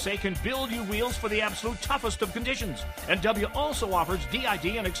 WUSA can build you wheels for the absolute toughest of conditions. And W also offers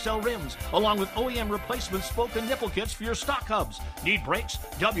DID and Excel rims, along with OEM replacement spoke and nipple kits for your stock hubs. Need brakes?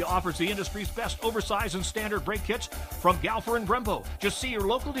 W offers the industry's best oversized and standard brake kits from Galfer and Brembo. Just see your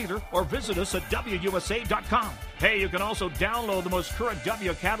local dealer or visit us at WUSA.com. Hey, you can also download the most current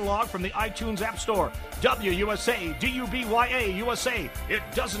W catalog from the iTunes App Store. WUSA, DUBYA USA. It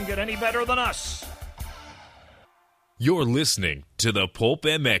doesn't get any better than us. You're listening to the Pulp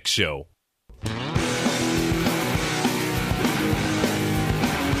MX Show.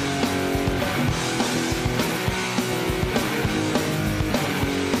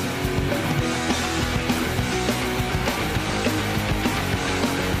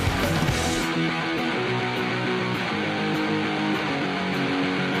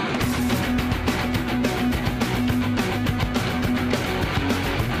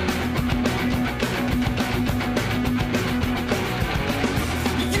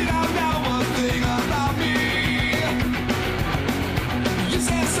 You don't know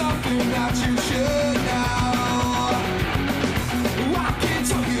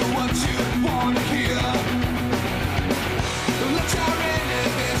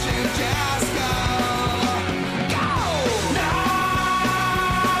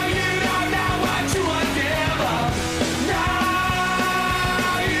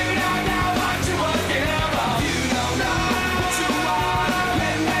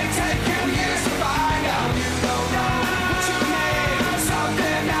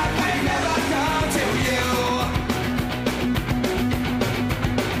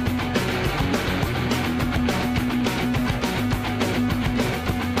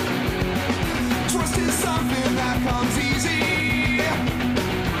life comes easy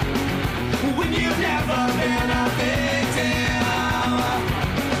when you've never been a victim.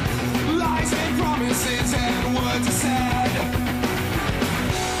 Lies and promises and words are said.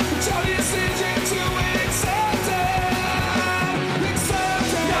 It's your decision to accept it.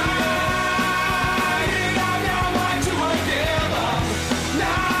 Accept it. Now you don't know what you would give up.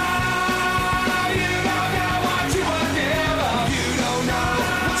 Now you don't know what you would give up. You don't know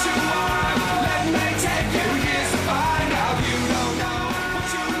what you want. Let me take you years to find out. You don't know what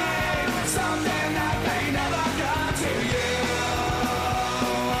you need. Something that they never got to you.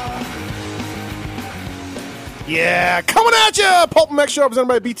 Yeah, coming at you! Pulp and Mex Show presented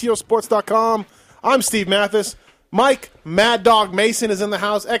by BTOsports.com. I'm Steve Mathis. Mike Mad Dog Mason is in the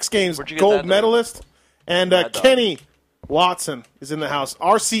house, X Games gold medalist. And Kenny Watson is in the house,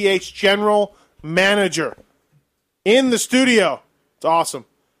 RCH General Manager in the studio. It's awesome.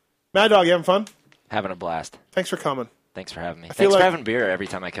 Mad Dog, you having fun? Having a blast. Thanks for coming. Thanks for having me. I feel Thanks for like- having beer every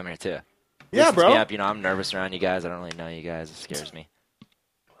time I come here, too. Yeah, Loosens bro. me up. You know, I'm nervous around you guys. I don't really know you guys. It scares me.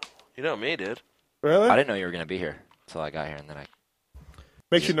 You know me, dude. Really? I didn't know you were going to be here until I got here, and then I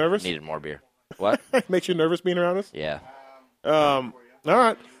Makes you nervous? needed more beer. What? Makes you nervous being around us? Yeah. All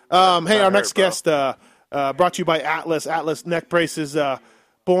right. Hey, our next guest brought to you by Atlas. Atlas neck braces,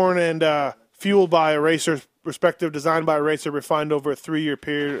 born and fueled by a racer, respective, designed by a racer, refined over a 3-year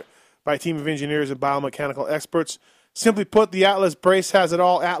period by a team of engineers and biomechanical experts. Simply put, the Atlas brace has it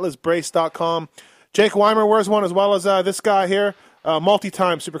all. AtlasBrace.com. Jake Weimer wears one, as well as this guy here,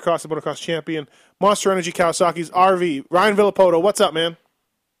 multi-time Supercross and Motocross champion, Monster Energy Kawasaki's RV. Ryan Villapoto, what's up, man?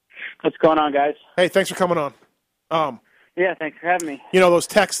 What's going on, guys? Hey, thanks for coming on. Yeah, thanks for having me. You know, those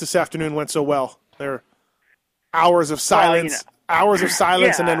texts this afternoon went so well. They're hours of silence,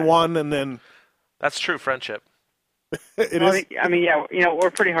 Yeah. and then one, and then... That's true friendship. It Well, is. I mean, yeah,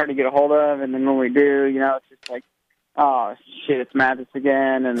 we're pretty hard to get a hold of, and then when we do, it's just like, oh, shit, it's Mathis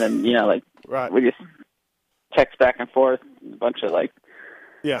again, and then, we just text back and forth, a bunch of,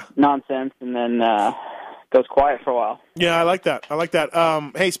 nonsense, and then goes quiet for a while. Yeah, I like that.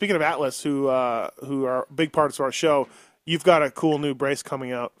 Hey, speaking of Atlas, who are big parts of our show, you've got a cool new brace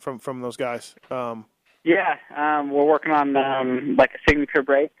coming out from those guys. Yeah, we're working on a signature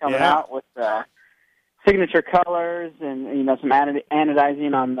brace coming out with signature colors and some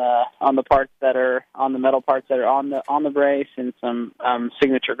anodizing on the parts that are on the metal parts that are on the brace, and some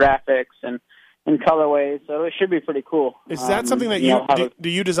signature graphics and colorways. So it should be pretty cool. Is that something that do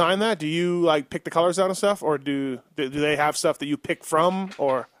you design that? Do you pick the colors out and stuff, or do they have stuff that you pick from,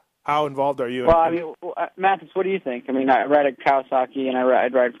 or how involved are you? Well, Mathis, what do you think? I mean, I ride a Kawasaki and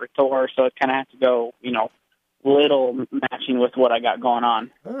I'd ride for Thor, so it kind of has to go, little matching with what I got going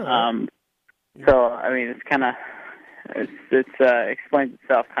on. Right. So, I mean, it's kind of, it explains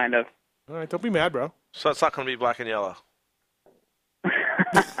itself, kind of. All right, don't be mad, bro. So it's not going to be black and yellow.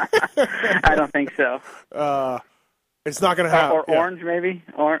 I don't think so. It's not going to have... Or orange, maybe?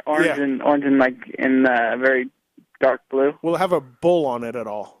 Orange in very dark blue. Will it have a bull on it at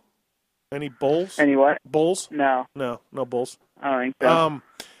all? Any bulls? Any what? Bulls? No. No bulls. I don't think so.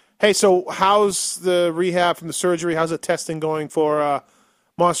 Hey, so how's the rehab from the surgery? How's the testing going for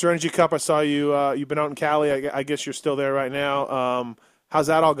Monster Energy Cup? I saw you've been out in Cali. I guess you're still there right now. How's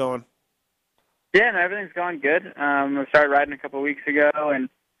that all going? Yeah, no, everything's going good. I started riding a couple of weeks ago, and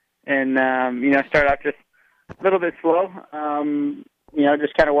started out just a little bit slow.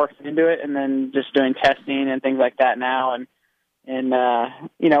 Just kind of working into it, and then just doing testing and things like that now. And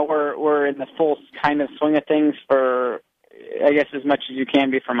we're in the full kind of swing of things for, I guess, as much as you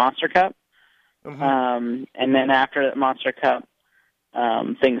can be for Monster Cup. Mm-hmm. And then after the Monster Cup,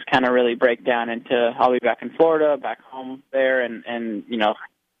 things kind of really break down into, I'll be back in Florida, back home there, and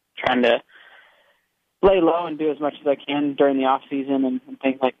trying to lay low and do as much as I can during the off season and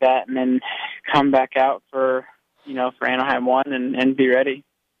things like that, and then come back out for Anaheim 1 and be ready.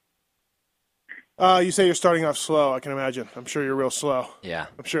 You say you're starting off slow. I can imagine. I'm sure you're real slow. Yeah.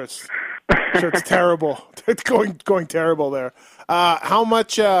 I'm sure it's terrible. It's going terrible there. How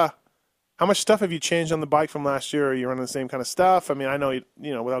much stuff have you changed on the bike from last year? Are you running the same kind of stuff? I mean, I know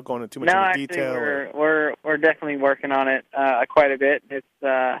without going into too much into detail. We're definitely working on it quite a bit.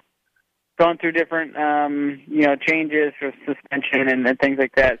 It's going through different changes for suspension and things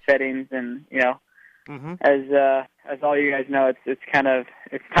like that, settings, and mm-hmm. as all you guys know, it's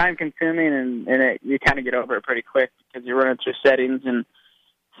time consuming, and you kind of get over it pretty quick because you're running through settings, and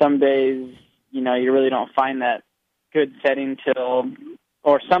some days you really don't find that good setting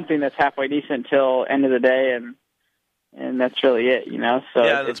or something that's halfway decent till end of the day, and that's really it, So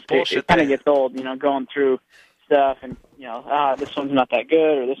yeah, it kind of gets old, going through stuff, and this one's not that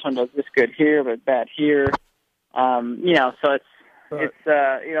good, or this one does this good here but bad here. So it's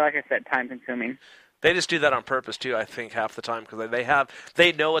like I said, time consuming. They just do that on purpose too, I think, half the time, because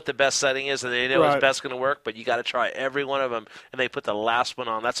they know what the best setting is and they know what's best going to work. But you got to try every one of them, and they put the last one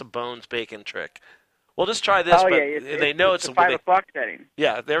on. That's a bones bacon trick. Well, just try this, they know it's the 5 o'clock setting.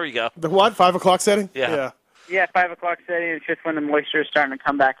 Yeah, there we go. The what? 5 o'clock setting? Yeah. Yeah, 5 o'clock setting. It's just when the moisture is starting to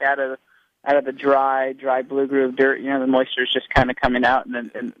come back out of the dry blue groove dirt. The moisture is just kind of coming out,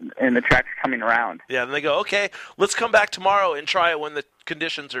 and the track's coming around. Yeah, and they go, okay, let's come back tomorrow and try it when the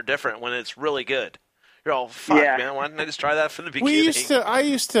conditions are different, when it's really good. You're all, fuck, man, why didn't I just try that from the beginning? I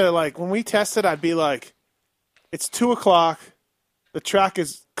used to, like, when we tested, I'd be like, it's 2 o'clock, the track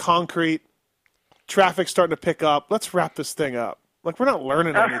is concrete, traffic's starting to pick up, let's wrap this thing up. Like, we're not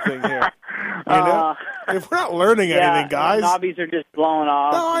learning anything here. If we're not learning anything, guys. Knobbies are just blowing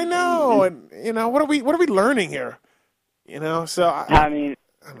off. No, I know. And what are we learning here? So I don't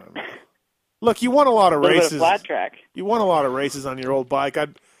know. Look, you won a lot of races. Bit of flat track. You won a lot of races on your old bike.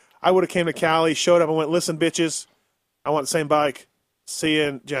 I would have came to Cali, showed up, and went, listen, bitches, I want the same bike. See you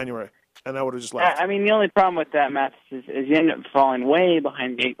in January. And I would have just left. I mean, the only problem with that, Matt, is you end up falling way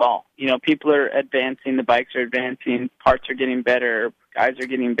behind the 8 ball. People are advancing, the bikes are advancing, parts are getting better, guys are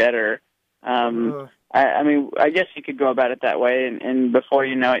getting better. I guess you could go about it that way, and before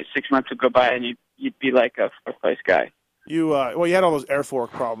you know it, 6 months would go by, and you'd be like a fourth-place guy. You had all those air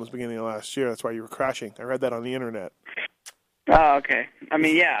fork problems beginning of last year. That's why you were crashing. I read that on the internet. Oh, okay. I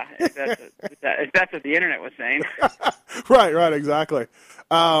mean, yeah, if that's what the internet was saying. Right, exactly.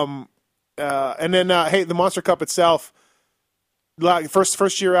 And then, hey, the Monster Cup itself.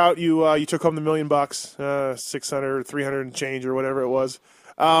 First year out, you took home the $1 million, 600, 300 and change, or whatever it was.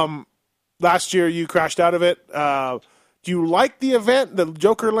 Last year, you crashed out of it. Do you like the event, the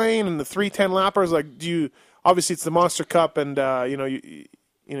Joker Lane and the 310 lappers? Like, obviously it's the Monster Cup, and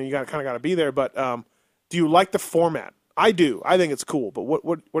you got to be there. But do you like the format? I do. I think it's cool. But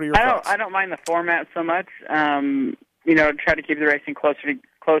what are your thoughts? I don't mind the format so much. Try to keep the racing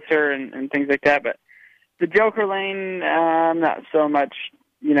closer and things like that. But the Joker Lane, not so much.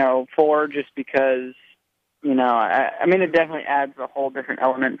 For, just because. I mean, it definitely adds a whole different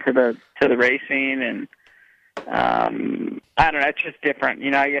element to the racing, and I don't know. It's just different.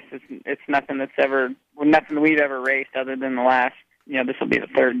 I guess it's nothing we've ever raced other than the last. This will be the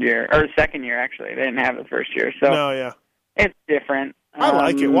third year or the second year actually. They didn't have the first year, so no, yeah, it's different. I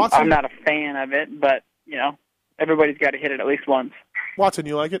like it. Watson, I'm not a fan of it, but everybody's got to hit it at least once. Watson,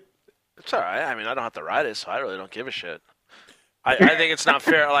 you like it? It's all right. I mean, I don't have to ride it, so I really don't give a shit. I think it's not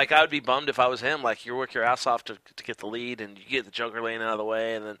fair. Like, I would be bummed if I was him. Like, you work your ass off to get the lead, and you get the Joker Lane out of the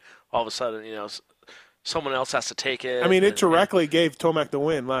way, and then all of a sudden, someone else has to take it. I mean, it directly gave Tomac the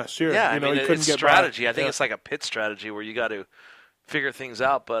win last year. Yeah, he couldn't it's get strategy. By. I think it's like a pit strategy where you got to figure things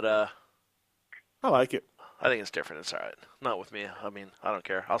out. But I like it. I think it's different. It's all right. Not with me. I mean, I don't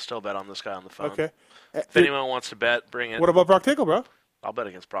care. I'll still bet on this guy on the phone. Okay. If anyone wants to bet, bring it. What about Brock Tickle, bro? I'll bet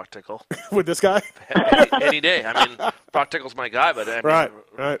against Brock Tickle. With this guy? Any day. I mean, Brock Tickle's my guy, but right.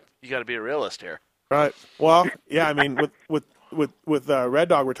 You got to be a realist here. Right. Well, yeah. I mean, with Red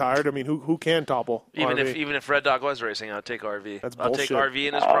Dog retired, I mean, who can topple even RV? if Red Dog was racing, I'd take RV. That's I'll bullshit. take RV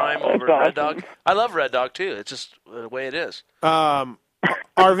in his prime over Red Dog. I love Red Dog too. It's just the way it is.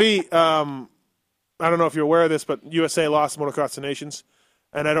 RV. I don't know if you're aware of this, but USA lost Motocross of the Nations,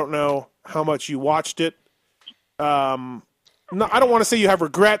 and I don't know how much you watched it. No, I don't want to say you have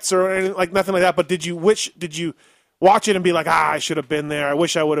regrets or anything, like nothing like that, but did you watch it and be like, I should have been there, I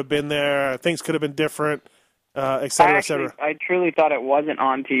wish I would have been there, things could have been different, et cetera, et cetera? I truly thought it wasn't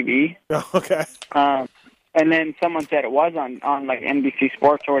on TV. Oh, okay. And then someone said it was on like NBC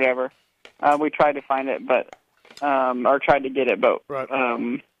Sports or whatever. We tried to find it, but or tried to get it, but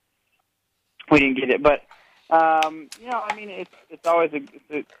right. We didn't get it. But I mean, it's always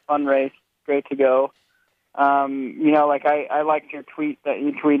a fun race, great to go. Like I liked your tweet that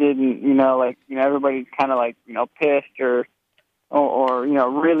you tweeted, and everybody's kind of like pissed or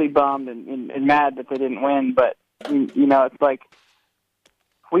really bummed and mad that they didn't win. But it's like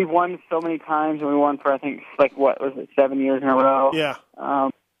we've won so many times, and we won for I think like what was it 7 years in a row? Yeah.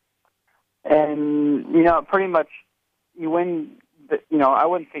 And pretty much you win. I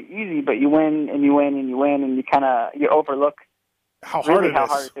wouldn't say easy, but you win and you win and you win, and you overlook. How hard it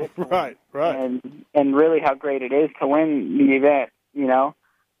is. Right. And really how great it is to win the event,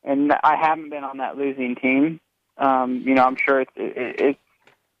 And I haven't been on that losing team. I'm sure it's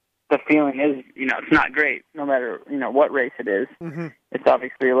the feeling is, it's not great no matter, what race it is. Mm-hmm. It's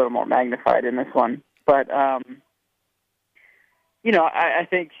obviously a little more magnified in this one. But, I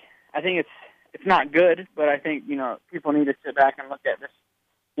think it's not good, but I think, people need to sit back and look at this.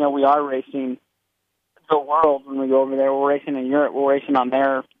 We are racing the world when we go over there. We're racing in Europe. We're racing on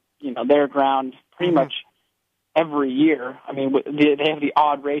their ground pretty much every year. I mean, they have the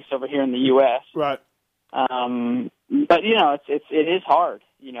odd race over here in the U.S. Right. But it is hard,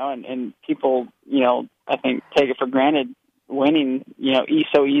 and people, I think take it for granted winning,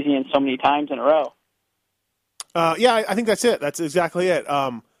 so easy and so many times in a row. Yeah, I think that's it. That's exactly it.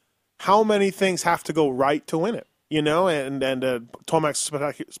 How many things have to go right to win it? And Tomac's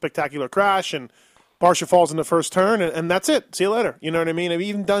spectacular crash, and Barsha falls in the first turn, and that's it. See you later. You know what I mean?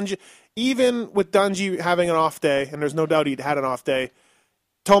 Even with Dungey having an off day, and there's no doubt he'd had an off day,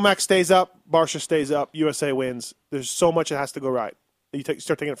 Tomac stays up, Barsha stays up, USA wins. There's so much that has to go right. You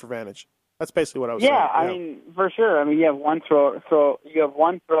start taking it for advantage. That's basically what I was saying. Yeah, I mean, for sure. I mean, you have one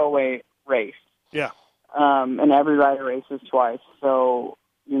throwaway race. Yeah. And every rider races twice. So,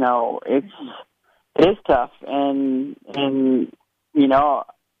 it is tough. And we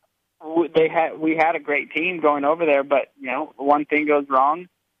had a great team going over there, but, one thing goes wrong.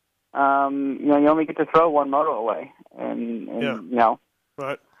 You only get to throw one moto away. And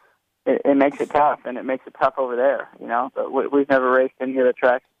right. It makes it tough, and it makes it tough over there, But we've never raced any of the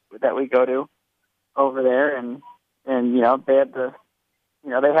tracks that we go to over there, and they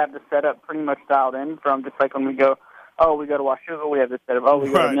have the setup pretty much dialed in from just like when we go to Washougal, we have this setup. Oh,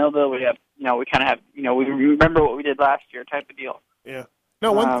 we go to Millville, we have, we kind of have, we remember what we did last year type of deal. Yeah.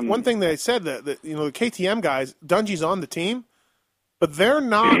 No, one thing they said that the KTM guys, Dungey's on the team, but they're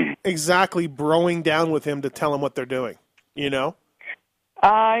not exactly broing down with him to tell him what they're doing,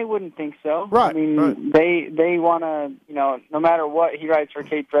 I wouldn't think so. Right. I mean, they want to, no matter what, he rides for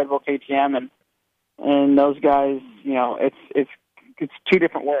Red Bull KTM, and those guys, it's two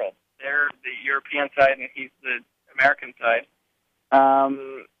different worlds. They're the European side, and he's the American side.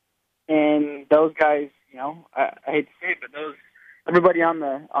 And those guys, I hate to say it, but everybody on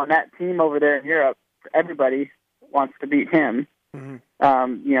that team over there in Europe, everybody wants to beat him. Mm-hmm.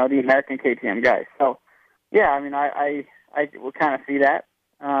 The American KTM guys. So, yeah, I mean, I will kind of see that.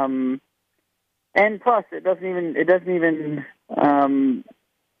 And plus, it's not even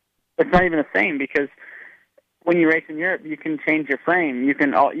the same, because when you race in Europe, you can change your frame. You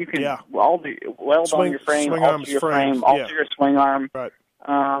can weld on your frame, alter your frame, alter your swing arm. Right.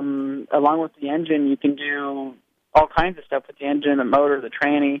 Along with the engine, you can do all kinds of stuff with the engine, the motor, the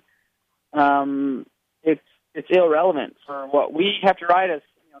tranny. It's irrelevant for what we have to ride as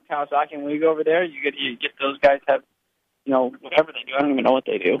Kawasaki. And when we go over there, you get those guys have whatever they do. I don't even know what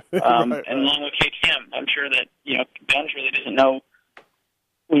they do. And along with KTM, I'm sure that Benz really doesn't know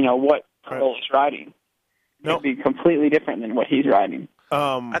what Earl is riding. Nope. It'd be completely different than what he's riding.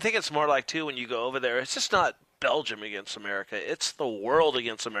 I think it's more like, too, when you go over there, it's just not Belgium against America. It's the world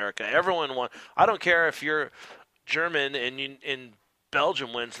against America. Everyone wants. I don't care if you're German and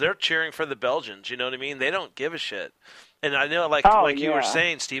Belgium wins. They're cheering for the Belgians. You know what I mean? They don't give a shit. And I know, you were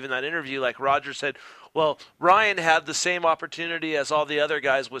saying, Steve, in that interview, like Roger said, well, Ryan had the same opportunity as all the other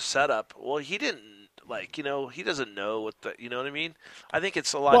guys with setup. Well, he didn't. He doesn't know what you know what I mean? I think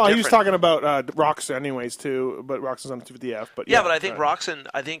it's a lot different. Well, he was talking about Roxon anyways, too, but Roxon's on the 250F. But yeah, but I think Roxon,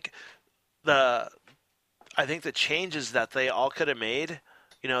 I think the changes that they all could have made,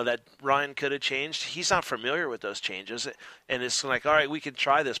 that Ryan could have changed, he's not familiar with those changes. And it's like, all right, we can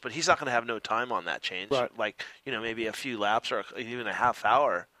try this, but he's not going to have no time on that change. Right. Maybe a few laps or even a half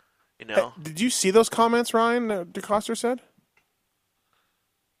hour, Hey, did you see those comments, Ryan, DeCoster said?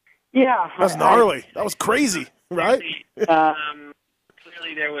 Yeah. That's gnarly. That was crazy, right?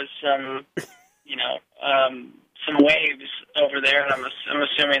 Clearly there was some waves over there, and I'm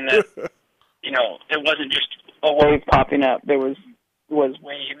assuming that, it wasn't just a wave popping up. There was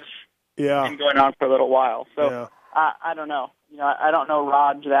waves and going on for a little while. So I don't know. I don't know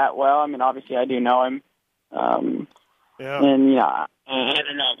Raj that well. I mean, obviously I do know him. And I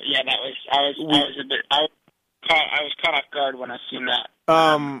don't know. But yeah, I was caught off guard when I seen that.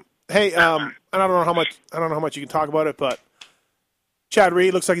 Hey, I don't know how much you can talk about it, but Chad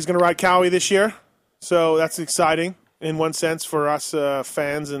Reed looks like he's going to ride Cowie this year, so that's exciting in one sense for us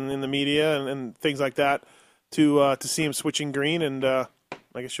fans and in the media and things like that to see him switching green, and I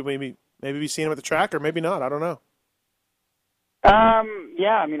guess you'll maybe be seeing him at the track or maybe not. I don't know.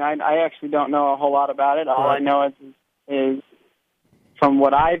 Yeah, I mean, I actually don't know a whole lot about it. All I know is from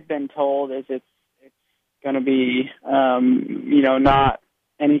what I've been told is it's going to be not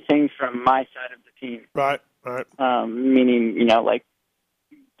anything from my side of the team. Right. Meaning, like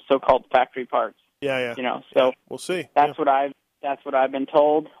so-called factory parts. Yeah. So we'll see. That's what I've been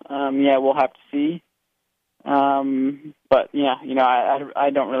told. We'll have to see. But yeah, I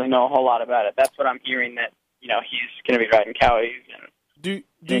don't really know a whole lot about it. That's what I'm hearing, that he's going to be riding Cowies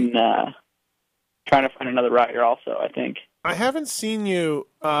trying to find another rider also, I think. I haven't seen you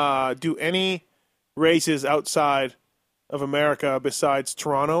do any races outside of America besides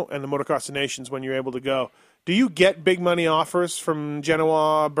Toronto and the Motocross of Nations when you're able to go. Do you get big money offers from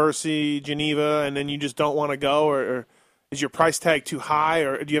Genoa, Bercy, Geneva, and then you just don't want to go, or is your price tag too high,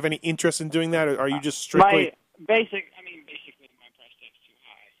 or do you have any interest in doing that, or are you just strictly... Basically, my price tag's too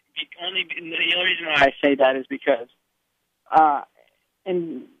high. The only reason why I say that is because,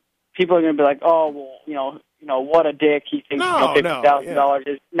 and people are going to be like, oh, well, what a dick. He thinks $50,000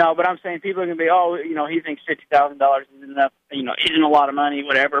 is... No, but I'm saying people are going to be, he thinks $50,000 isn't enough, isn't a lot of money,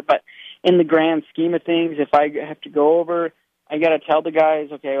 whatever. But in the grand scheme of things, if I have to go over, I got to tell the guys,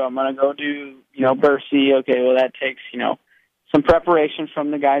 okay, well, I'm going to go do, Bercy. Okay, well, that takes, some preparation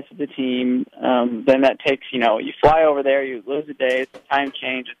from the guys of the team. Then that takes, you fly over there, you lose a day, it's a time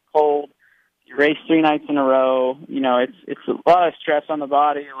change, it's cold. You race 3 nights in a row. It's a lot of stress on the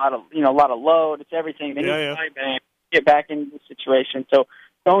body, a lot of load. It's everything. Then you fly back, get back into the situation. So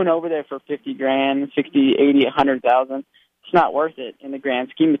going over there for $50,000, 60, 80, 100,000, it's not worth it in the grand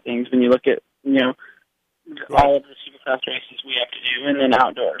scheme of things when you look at all of the supercross races we have to do and then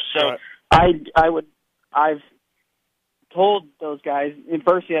outdoors. So I've told those guys in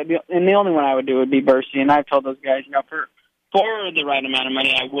Bercy, and the only one I would do would be Bercy, and I've told those guys, for the right amount of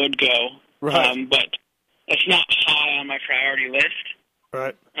money, I would go. Right. But it's not high on my priority list.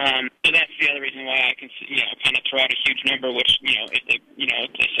 Right. So that's the other reason why I can, kind of throw out a huge number, which, if they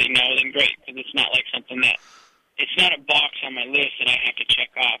say no, then great, because it's not like something that, it's not a box on my list that I have to check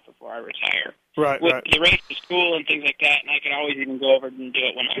off before I retire. Right, With the race to school and things like that, and I can always even go over and do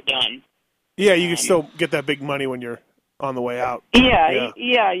it when I'm done. Yeah, you can still get that big money when you're on the way out. Yeah,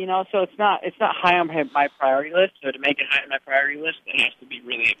 so it's not high on my priority list. So to make it high on my priority list, it has to be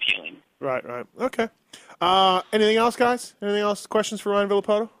really appealing. Right. Okay. Anything else, guys? Anything else? Questions for Ryan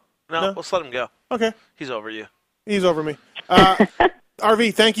Villapoto? No, let's let him go. Okay. He's over you. He's over me.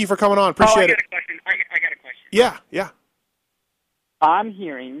 RV, thank you for coming on. Appreciate it. I got a question. Yeah. I'm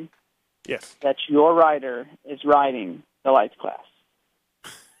hearing that your rider is riding the lights class.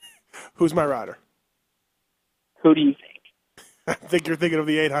 Who's my rider? Who do you think? I think you're thinking of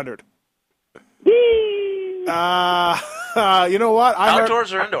the 800. Whee! You know what?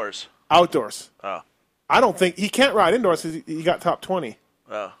 Outdoors or indoors? Outdoors. Oh. I don't think he can't ride indoors because he got top 20.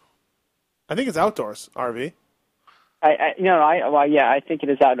 Oh. I think it's outdoors, RV. I think it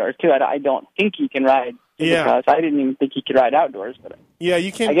is outdoors too. I don't think he can ride. Because I didn't even think he could ride outdoors, but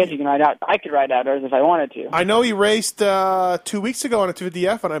you can. I guess you can ride out. I could ride outdoors if I wanted to. I know he raced 2 weeks ago on a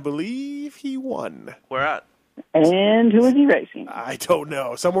 250F, and I believe he won. Where at? And who is he racing? I don't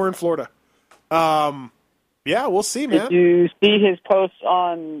know. Somewhere in Florida. We'll see, man. Did you see his posts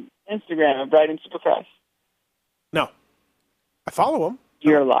on Instagram of riding Supercross? No. I follow him.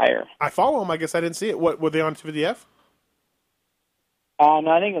 You're a liar. I follow him. I guess I didn't see it. What, were they on 250F? No,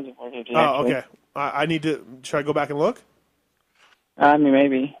 I think it was a 450. Oh, okay. I need to. Should I go back and look?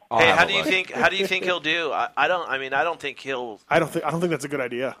 Maybe. Hey, how do you think he'll do? I don't think he'll. I don't think that's a good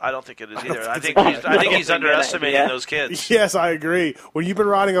idea. I don't think it is either. I think he's underestimating those kids. Yes, I agree. When you've been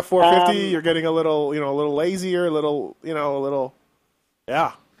riding a 450, you're getting a little lazier, a little.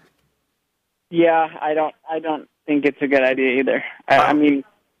 Yeah. Yeah, I don't think it's a good idea either. I mean,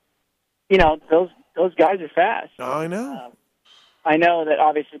 those guys are fast. I know. I know that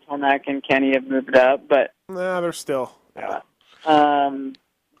obviously Tomac and Kenny have moved up, but they're still. Yeah.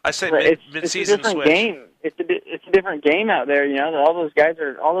 I say mid-season it's a different switch. Game. It's a different game out there. All those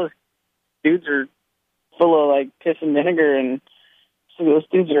dudes are full of like piss and vinegar, and so those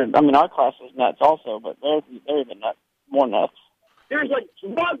dudes are. I mean, our class is nuts also, but they're even more nuts. There's like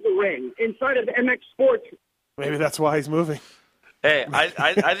drug ring inside of MX Sports. Maybe that's why he's moving. Hey,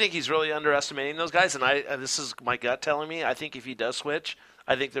 I think he's really underestimating those guys, and this is my gut telling me. I think if he does switch,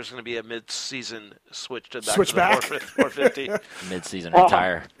 I think there's going to be a mid-season switch to the 450. Mid-season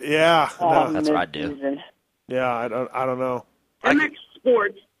retire. Yeah, that's what I'd do. Yeah, I don't know. MX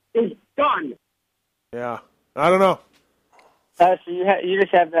Sports is done. Yeah, I don't know. So you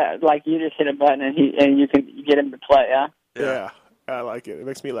just have that, like you just hit a button and you get him to play, yeah? Yeah, I like it. It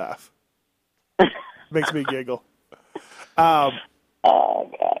makes me laugh. Makes me giggle. Oh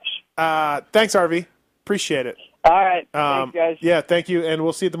gosh. Thanks, RV. Appreciate it. All right. Thanks, guys. Yeah, thank you. And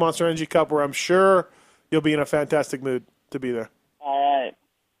we'll see you at the Monster Energy Cup, where I'm sure you'll be in a fantastic mood to be there. All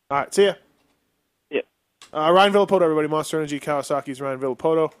right. See ya. Yep. Ryan Villapoto, everybody. Monster Energy Kawasaki's Ryan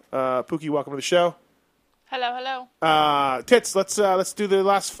Villapoto. Pookie, welcome to the show. Hello. Tits, let's do the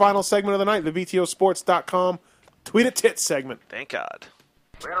last final segment of the night, the VTOsports.com Tweet at Tits segment. Thank God.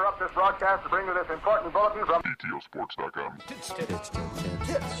 We interrupt this broadcast to bring you this important bulletin from BTOsports.com.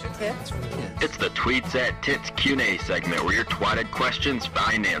 It's the Tweets at Tits Q&A segment where your twatted questions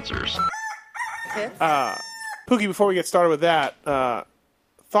find answers. Pookie, before we get started with that,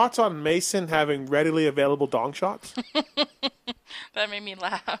 thoughts on Mason having readily available dong shots? That made me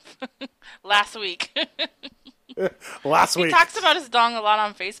laugh. Last week. Last week. He talks about his dong a lot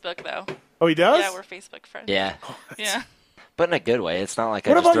on Facebook, though. Oh, he does? Yeah, we're Facebook friends. Yeah. Yeah. But in a good way. It's not like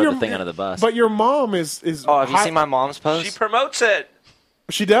I just throw the thing under the bus. But your mom is Oh, have you seen my mom's post? She promotes it.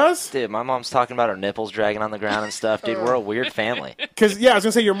 She does? Dude, my mom's talking about her nipples dragging on the ground and stuff. Dude, we're a weird family. Because, I was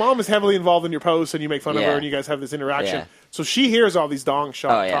going to say, your mom is heavily involved in your posts, and you make fun of her, and you guys have this interaction. Yeah. So she hears all these dong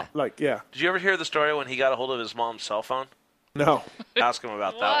shots. Oh, yeah. Did you ever hear the story when he got a hold of his mom's cell phone? No. Ask him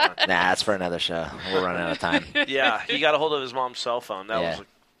about that one. Nah, that's for another show. We're running out of time. Yeah, he got a hold of his mom's cell phone. That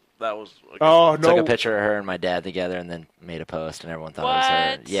was oh, no. Took a picture of her and my dad together and then made a post, and everyone thought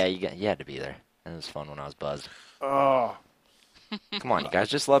it was her. Yeah, you had to be there. It was fun when I was buzzed. Oh. Come on, you guys.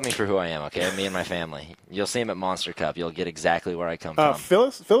 Just love me for who I am, okay? Me and my family. You'll see him at Monster Cup. You'll get exactly where I come from.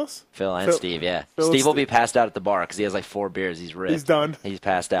 Phyllis? Phil and Steve, yeah. Steve will be passed out at the bar because he has like 4 beers. He's ripped. He's done. He's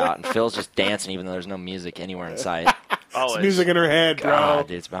passed out. And Phil's just dancing even though there's no music anywhere in sight. It's music in her head, bro. God,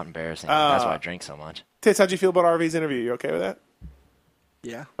 dude, it's about embarrassing. That's why I drink so much. Tits, how'd you feel about RV's interview? You okay with that?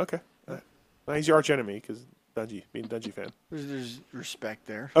 Yeah. Okay. All right. Well, he's your arch enemy because being a Dungy fan. There's respect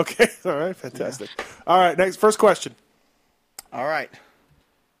there. Okay. All right. Fantastic. Yeah. All right. First question. All right.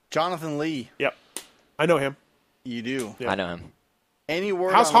 Jonathan Lee. Yep. I know him. You do? Yeah. I know him. Any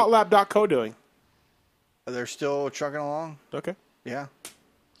word How's HotLab.co doing? They're still trucking along? Okay. Yeah.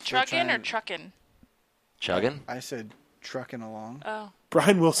 Trucking or trucking? Chugging? I said trucking along. Oh.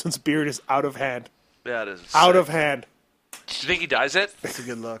 Brian Wilson's beard is out of hand. Yeah, it is. Out of hand. Do you think he dyes it? That's a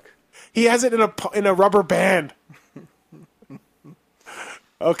good look. He has it in a rubber band.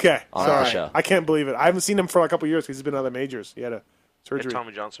 Okay. Sorry. I can't believe it. I haven't seen him for a couple years because he's been on the majors. He had a surgery.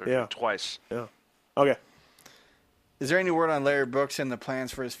 Tommy John surgery. Twice. Yeah. Okay. Is there any word on Larry Brooks and the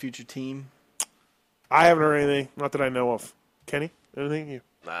plans for his future team? I haven't heard anything. Not that I know of. Kenny? Anything?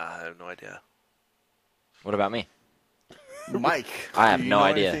 Nah, I have no idea. What about me? Mike. I have no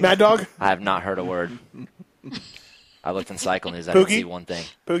idea. Anything? Mad Dog? I have not heard a word. I looked in Cycle News. I didn't see one thing.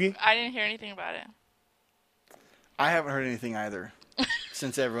 Poogie? I didn't hear anything about it. I haven't heard anything either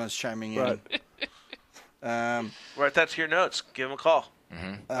since everyone's chiming in. Write that to your notes. Give him a call.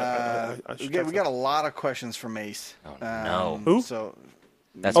 Mm-hmm. We got a lot of questions from Ace. Oh, no. Who? So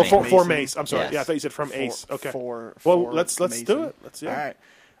that's for Mace. I'm sorry. Yes. Yeah, I thought you said from Ace. Okay. Let's do it. Let's see. All right.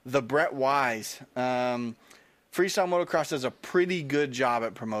 The Brett Wise. Freestyle motocross does a pretty good job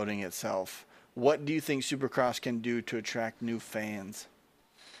at promoting itself. What do you think Supercross can do to attract new fans?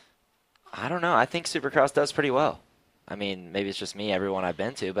 I don't know. I think Supercross does pretty well. I mean, maybe it's just me, everyone I've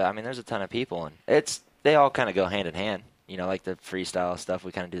been to, but I mean, there's a ton of people, and they all kind of go hand in hand. You know, like the freestyle stuff,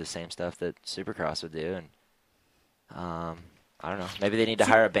 we kind of do the same stuff that Supercross would do, and I don't know. Maybe they need to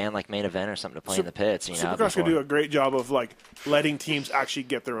hire a band like Main Event or something to play in the pits. Supercross could do a great job of like letting teams actually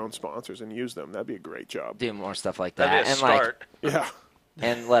get their own sponsors and use them. That'd be a great job. Do more stuff like that, That'd be a start. Yeah.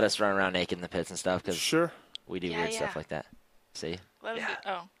 And let us run around naked in the pits and stuff because we do weird yeah. stuff like that. See? Let him do.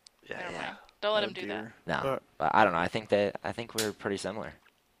 Oh, never mind. Don't let him do that. No, but I don't know. I think we're pretty similar.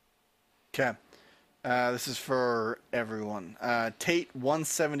 Okay. This is for everyone. Tate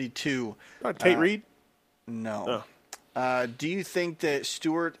 172. Tate Reed? No. Oh. Do you think that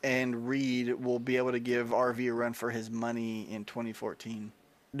Stewart and Reed will be able to give RV a run for his money in 2014?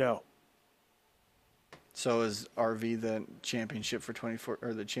 No. So is RV the championship for 24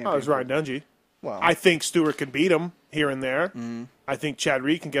 or the champion? Oh, it's Ryan Dungey. Well, I think Stewart can beat him here and there. Mm-hmm. I think Chad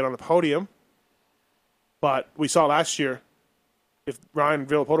Reed can get on the podium. But we saw last year, if Ryan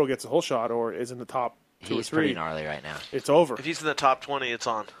Villapoto gets a whole shot or is in the top 2 or 3, he's pretty gnarly right now. It's over. If he's in the top 20, it's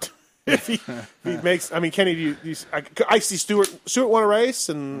on. If he makes, I mean, Kenny, I see Stewart won a race,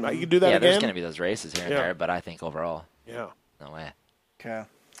 and you can do that again. Yeah, there's going to be those races here and there, but I think overall, no way. Okay.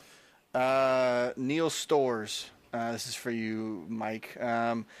 Neil Storrs, this is for you, Mike.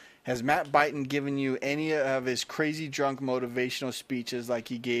 Has Matt Byton given you any of his crazy drunk motivational speeches like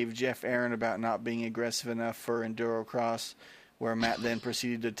he gave Jeff Aaron about not being aggressive enough for Endurocross, where Matt then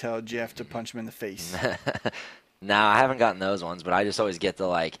proceeded to tell Jeff to punch him in the face? No, I haven't gotten those ones, but I just always get the,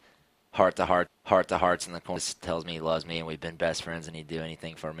 like, heart-to-hearts in the corner. He tells me he loves me and we've been best friends and he'd do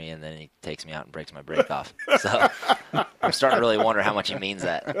anything for me, and then he takes me out and breaks my brake off. So I'm starting to really wonder how much he means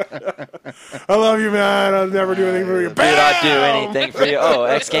that. I love you, man. I'll never do anything for you. Dude, I'll do anything for you. Oh,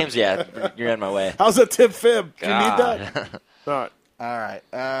 X Games, yeah. You're in my way. How's that tip fib? Do you need that? All right.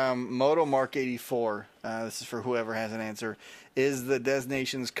 Moto Mark 84. This is for whoever has an answer. Is the Des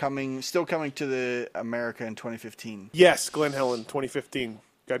Nations still coming to the America in 2015? Yes, Glen Helen, 2015.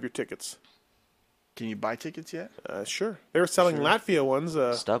 Grab your tickets. Can you buy tickets yet? Sure. They were selling Latvia ones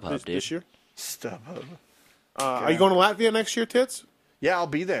StubHub, this year. StubHub. Okay. Are you going to Latvia next year, Tits? Yeah, I'll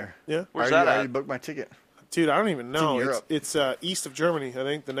be there. Yeah. Where's that at? I already booked my ticket. Dude, I don't even know. It's in Europe. It's east of Germany, I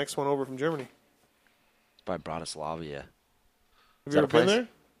think. The next one over from Germany. By Bratislava. Have you ever been there?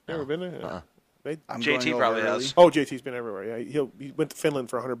 Never been there? Uh-uh. JT probably has. Oh, JT's been everywhere. Yeah, he went to Finland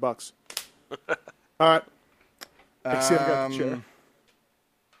for $100. All right. Let's see if I got the chair.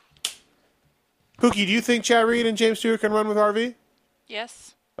 Pookie, do you think Chad Reed and James Stewart can run with RV?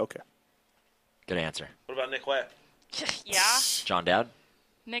 Yes. Okay. Good answer. What about Nick Way? Yeah. John Dowd?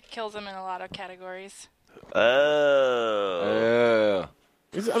 Nick kills him in a lot of categories. Oh.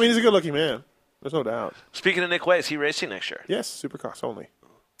 He's a good-looking man. There's no doubt. Speaking of Nick Way, is he racing next year? Yes, Supercross only.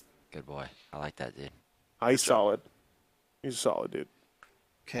 Good boy. I like that, dude. He's solid. He's a solid dude.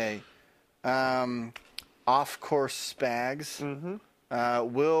 Okay. Off-course spags. Mm-hmm.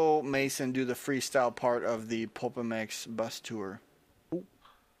 Will Mason do the freestyle part of the Pulpamex bus tour?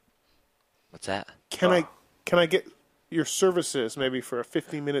 What's that? Can I get your services maybe for a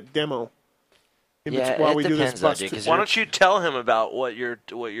 15-minute demo? While we do this bus tour? Why don't you tell him about what your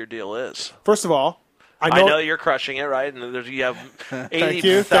deal is? First of all, I know you're crushing it, right? And you have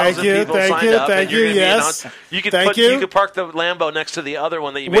 80,000 people signed up. Thank you. Yes. You could park the Lambo next to the other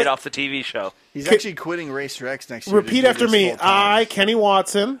one that you made off the TV show. He's actually quitting Racer X next year. Repeat after me. Kenny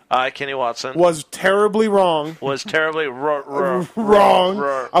Watson. Kenny Watson. Was terribly wrong.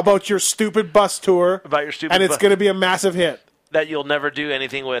 Wrong about your stupid bus tour. About your stupid and it's going to be a massive hit. That you'll never do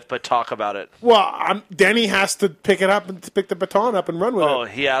anything with, but talk about it. Well, Denny has to pick it up and pick the baton up and run with it. Oh,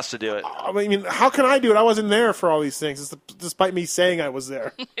 he has to do it. I mean, how can I do it? I wasn't there for all these things, despite me saying I was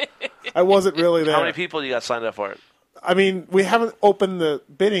there. I wasn't really there. How many people you got signed up for it? I mean, we haven't opened the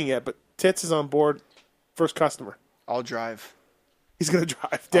bidding yet, but Tits is on board, first customer. I'll drive. He's going to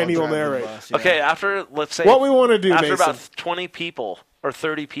drive. Denny will narrate. Bus, yeah. Okay, after, let's say... What we want to do, after Mason, about 20 people or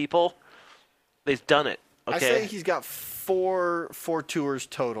 30 people, they've done it. Okay? I say he's got four tours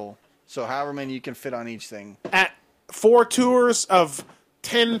total. So however many you can fit on each thing. At 4 tours of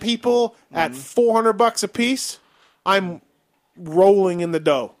 10 people at $400 a piece, I'm rolling in the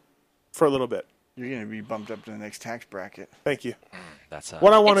dough for a little bit. You're going to be bumped up to the next tax bracket. Thank you. That's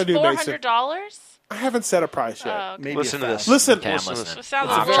what I want to do, Mason. $400? I haven't set a price yet. Oh, okay. Maybe listen to this. Listen. Okay, I'm listening. It sounds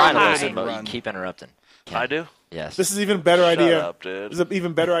I'm very trying to high. listen, but you keep interrupting. I do? Yes. This is an even better idea. Shut up, dude. This is an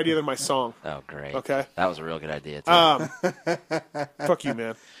even better idea than my song. Oh, great. Okay. That was a real good idea, too. Fuck you,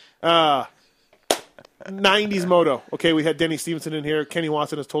 man. 90s moto. Okay, we had Denny Stevenson in here. Kenny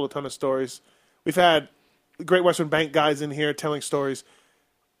Watson has told a ton of stories. We've had Great Western Bank guys in here telling stories.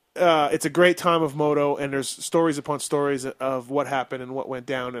 It's a great time of moto, and there's stories upon stories of what happened and what went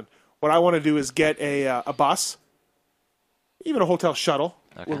down. And what I want to do is get a bus, even a hotel shuttle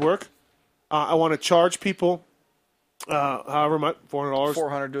would work. I want to charge people, however much, $400.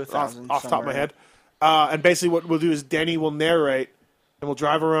 $400 to $1,000. Off the top of my head. And basically what we'll do is Denny will narrate, and we'll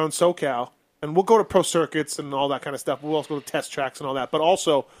drive around SoCal, and we'll go to pro circuits and all that kind of stuff. We'll also go to test tracks and all that. But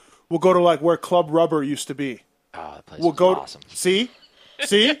also, we'll go to like where Club Rubber used to be. Oh, that place was awesome. See?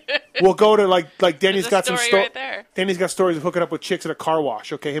 We'll go to like Denny's got some stories. Right there. Denny's got stories of hooking up with chicks at a car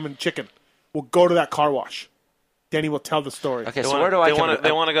wash. Okay, him and Chicken. We'll go to that car wash. Denny will tell the story. Okay, so where do I?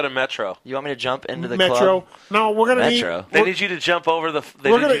 They want to go to Metro. You want me to jump into the Metro? club? No, we're gonna Metro. They need you to jump over the.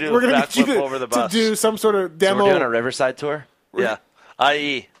 We're gonna need you to do some sort of demo. So we're doing a Riverside tour. Yeah.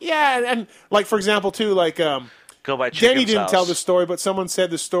 IE. Yeah, and like for example too, like go by Chicken's Denny didn't house. tell the story, but someone said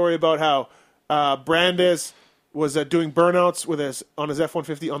the story about how Brandes was doing burnouts on his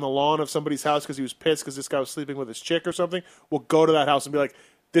F-150 on the lawn of somebody's house because he was pissed because this guy was sleeping with his chick or something. We'll go to that house and be like,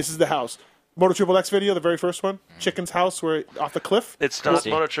 "This is the house." Moto Triple X video, the very first one, Chicken's house, where off the cliff. It's not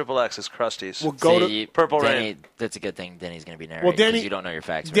Moto Triple X, it's Krusty's. We'll go to Purple Denny, Rain. That's a good thing. Denny's going to be narrating. Well, Denny, you don't know your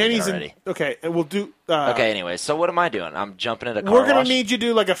facts. Denny's already. Okay, and we'll do. Okay, anyway, so what am I doing? I'm jumping into car We're going wash? to need you to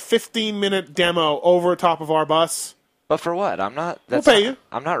do like a 15-minute demo over top of our bus. But for what? I'm not. We'll pay you.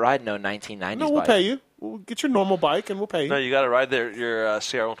 I'm not riding no 1990s. No, we'll pay you. We'll get your normal bike and we'll pay you. No, you got to ride your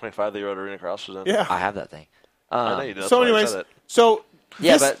CR125 that you rode Arena Cross was in. Yeah, I have that thing. I know you do. So, anyways,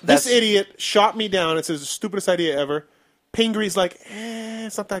 Yeah, this idiot shot me down. It's the stupidest idea ever. Pingree's like,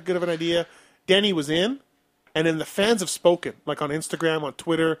 it's not that good of an idea. Denny was in, and then the fans have spoken, like on Instagram, on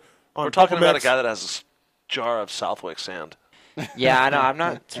Twitter, on We're talking about a Pupplemex. guy that has a jar of Southwick sand. Yeah, I know. I'm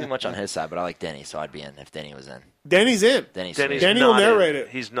not too much on his side, but I like Denny, so I'd be in if Denny was in. Denny's in. Denny will narrate it.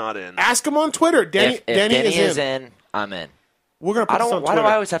 He's not in. Ask him on Twitter. Denny If Denny is in, I'm in. We're gonna put this on Why Twitter. do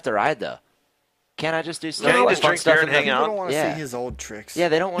I always have to ride though? Can't I just do stuff? Can't you just drink beer and hang out? People don't want to see his old tricks. Yeah,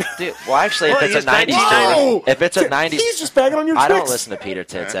 they don't want to do. Well, actually, if it's a 90s, if it's a 90s, he's just bagging on your I tricks. don't listen to Peter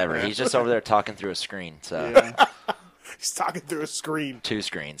Tits ever. He's just over there talking through a screen. So he's talking through a screen. 2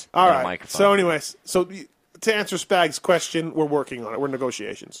 screens. All and right. A microphone. So, anyways, to answer Spag's question, we're working on it. We're in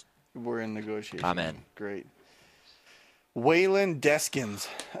negotiations. We're in negotiations. I'm in. Great. Waylon Deskins.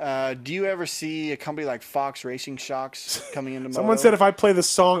 Do you ever see a company like Fox Racing Shocks coming into moto? Someone said if I play the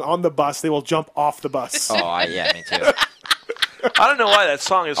song on the bus, they will jump off the bus. Yeah, me too. I don't know why that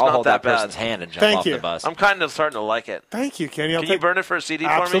song is I'll not hold that bad. person's hand and jump off the bus. I'm kind of starting to like it. Thank you, Kenny. Can you burn it for a CD for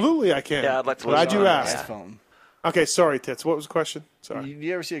me? Absolutely, I can. Yeah, I'd like to Glad you asked. iPhone. Okay, sorry, Tits. What was the question? Sorry. Do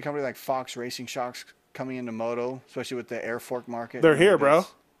you ever see a company like Fox Racing Shocks coming into moto, especially with the air fork market? They're here, bro.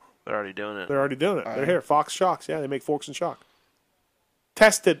 They're already doing it. They're here. Fox Shocks. Yeah, they make forks and shock.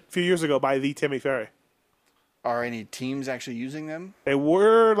 Tested a few years ago by the Timmy Ferry. Are any teams actually using them? They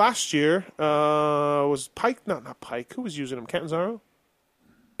were last year. Was Pike? Not Pike. Who was using them? Catanzaro?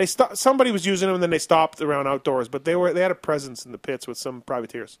 Somebody was using them, and then they stopped around outdoors. But they had a presence in the pits with some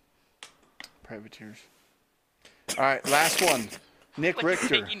privateers. All right, last one. Nick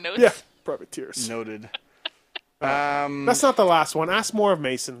Richter. Yeah, privateers. Noted. That's not the last one. Ask more of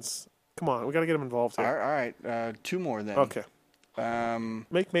Mason's. Come on, we got to get him involved here. All right, 2 more then. Okay.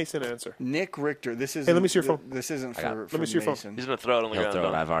 Make Mason answer. Nick Richter. This is. Hey, let me see your phone. This isn't for. Let me see your phone. He's gonna throw it on the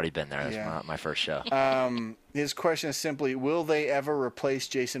ground. I've already been there. That's my first show. His question is simply: will they ever replace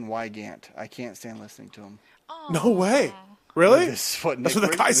Jason Wygant? I can't stand listening to him. No way. Really? That's what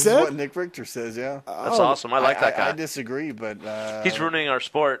the guy This said? is what Nick Richter says. Yeah. That's awesome. I like that guy. I disagree, but he's ruining our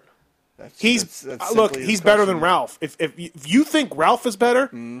sport. He's better than Ralph. If you think Ralph is better,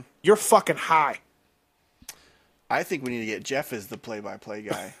 you're fucking high. I think we need to get Jeff as the play-by-play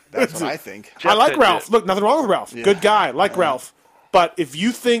guy. That's what I think. I like Ralph. Look, nothing wrong with Ralph. Yeah. Good guy. Like Ralph. But if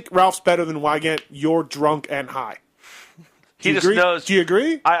you think Ralph's better than Wygant, you're drunk and high. He just knows. Do you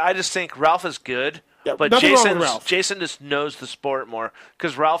agree? I just think Ralph is good, but Jason just knows the sport more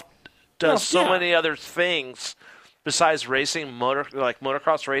because Ralph does so many other things besides racing,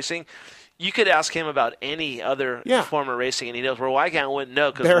 motocross racing. You could ask him about any other form of racing, and he knows where Wygant wouldn't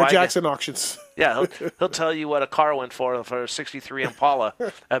know. Barrett Jackson auctions. Yeah, he'll tell you what a car went for a '63 Impala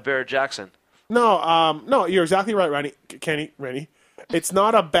at Barrett Jackson. No, you're exactly right, Rennie. It's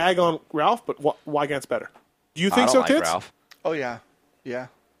not a bag on Ralph, but Wygant's better. Do you think so, Tits? Ralph. Oh yeah.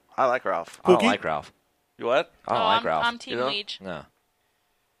 I like Ralph. I don't like Ralph. You what? I don't like Ralph. I'm Team Leach. No.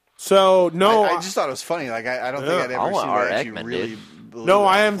 So no, I just thought it was funny. Like I don't think I'd ever seen that actually really. No,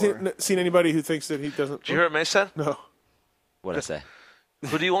 I haven't seen anybody who thinks that he doesn't. Did you hear what May said? No. What did I say?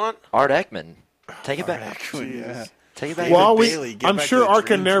 Who do you want? Art Ekman. Take it back. Yeah. Take it back. Well, I'm sure Art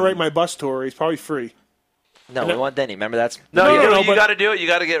can narrate my bus tour. He's probably free. No, we want Denny. Remember that's no. You got to do it. You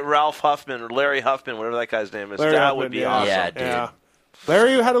got to get Ralph Huffman or Larry Huffman, whatever that guy's name is. That would be awesome. Yeah, dude. Yeah.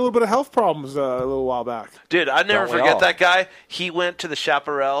 Larry had a little bit of health problems a little while back. Dude, I'd never forget that guy. He went to the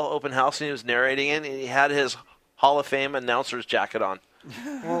Chaparral open house and he was narrating it, and he had his Hall of Fame announcer's jacket on.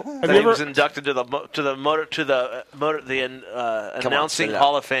 He was inducted to the announcing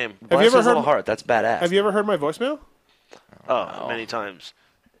Hall of Fame. Have you ever heard heart? That's badass. Have you ever heard my voicemail? Oh, many times.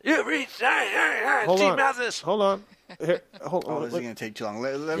 You reached Steve Mathis. Hold on. Here, hold on. This is going to take too long.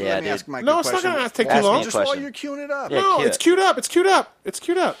 Let me ask Mike No, a it's question. not going to take too long. Just while you're queuing it up. Yeah, no, it's queued up. It's queued up. It's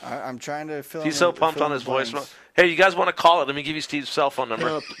queued up. I'm trying to fill. He's so pumped on his voicemail. Hey, you guys want to call it? Let me give you Steve's cell phone number.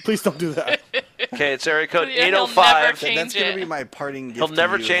 No, please don't do that. Okay, it's area code 805. That's going to be my parting gift. He'll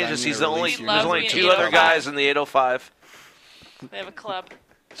never change this. There's only 2 other guys in the 805. They have a club.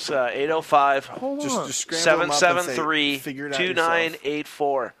 It's 805 773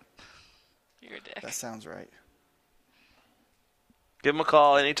 2984. You're a dick. That sounds right. Give him a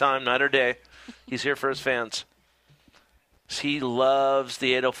call anytime, night or day. He's here for his fans. He loves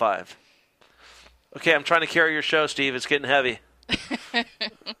the 805. Okay, I'm trying to carry your show, Steve. It's getting heavy.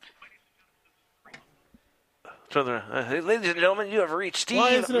 Ladies and gentlemen, you have reached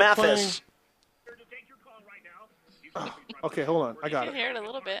Steve Mathis. Okay, hold on. I got it. You can hear it a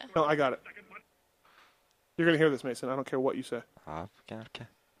little bit. No, I got it. You're going to hear this, Mason. I don't care what you say. Okay.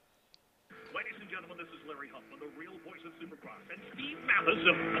 Ladies and gentlemen, this is Larry Huffman, the real voice of Supercross, and Steve Mathis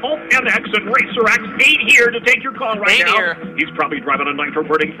of Pulp MX and Racer X ain't here to take your call right now. He's probably driving a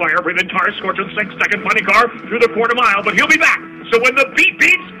nitro-burning, fire-breathing, tar-scorching 6-second funny car through the quarter-mile, but he'll be back. So when the beat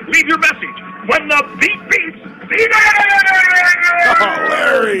beats, leave your message. When the beat beats, beat it! Oh,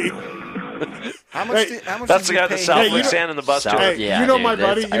 Larry! How much that's the guy that South Sand in the bus tour. Hey, you know my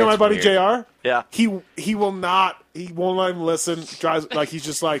buddy JR? Yeah. He will not. He won't let him listen. Drives he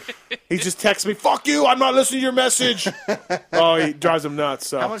just texts me, "Fuck you! I'm not listening to your message." Oh, he drives him nuts.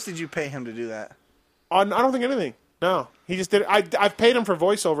 So. How much did you pay him to do that? I don't think anything. No, he just did. I've paid him for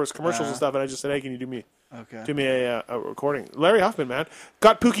voiceovers, commercials and stuff, and I just said, hey, can you do me a recording? Larry Huffman, man,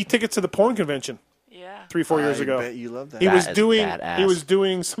 got Pookie tickets to the porn convention. Yeah. 3-4 years ago. I bet you love that. He was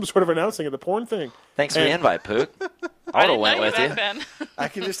doing some sort of announcing at the porn thing. Thanks for the invite, Pook. I would have went with you. I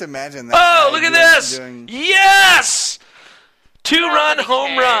can just imagine that. Oh, look at this! Yes! 2-run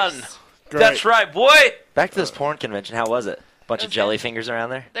home run. Great. That's right, boy. Back to this porn convention. How was it? Bunch of jelly fingers around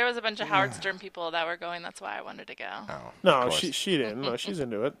there? There was a bunch of Howard Stern people that were going. That's why I wanted to go. Oh, no, she didn't. No, she's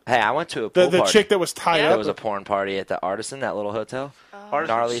into it. Hey, I went to a pool the party. chick that was tied up. There was a porn party at the Artisan, that little hotel. Oh.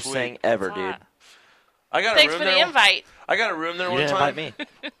 Gnarliest thing ever, dude. Thanks for the invite. I got a room there one time. Me.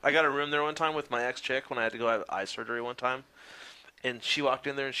 I got a room there one time with my ex-chick when I had to go have eye surgery one time. And she walked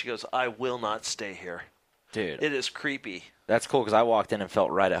in there and she goes, I will not stay here. Dude. It is creepy. That's cool because I walked in and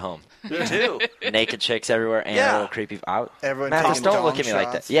felt right at home. Me too. Naked chicks everywhere and a little creepy. Everyone don't look at me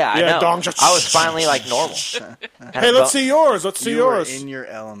like that. Yeah, I know. Dong shots. I was finally like normal. Hey, let's see yours. Let's see yours. In your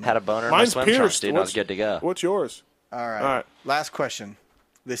element. Had a boner Mine's in my swim trunks, pierced. dude. I was good to go. What's yours? All right. Last question.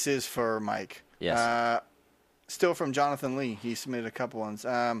 This is for Mike. Yes. Still from Jonathan Lee. He submitted a couple ones.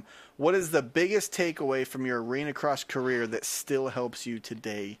 What is the biggest takeaway from your arena cross career that still helps you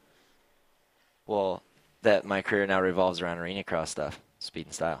today? Well, that my career now revolves around arena cross stuff, speed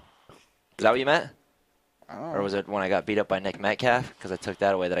and style. Is that what you meant? Oh. Or was it when I got beat up by Nick Metcalf? Because I took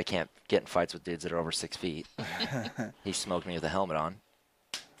that away that I can't get in fights with dudes that are over 6 feet. He smoked me with a helmet on.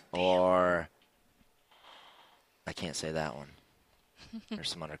 Or I can't say that one. There's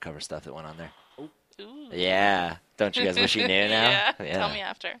some undercover stuff that went on there. Ooh. Yeah. Don't you guys wish you knew now? Yeah. Tell me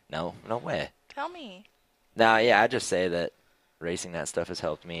after. No way. Tell me. No, yeah, I just say that racing that stuff has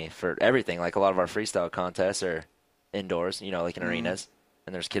helped me for everything. Like a lot of our freestyle contests are indoors, like in arenas.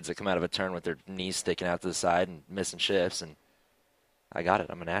 And there's kids that come out of a turn with their knees sticking out to the side and missing shifts. And I got it.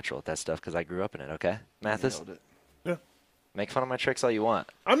 I'm a natural at that stuff because I grew up in it, okay? Mathis? Yeah. Make fun of my tricks all you want.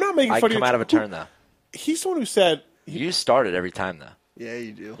 I'm not making fun of I come out of a turn, though. He's the one who said... You started every time, though. Yeah,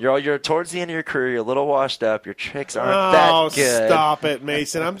 you do. You're towards the end of your career. You're a little washed up. Your tricks aren't that good. Oh, stop it,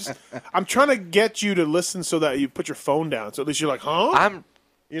 Mason. I'm trying to get you to listen so that you put your phone down. So at least you're like, huh? I'm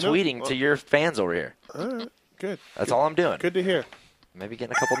tweeting to your fans over here. All right, good. That's all I'm doing. Good to hear. Maybe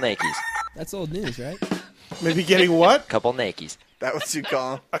getting a couple nakies. That's old news, right? Maybe getting what? A couple nakies. That what you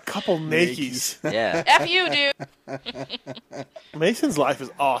call them? A couple nakies. Yeah. F you, dude. Mason's life is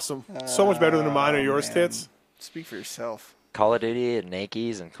awesome. So much better than mine or yours, Tits. Speak for yourself. Call of Duty and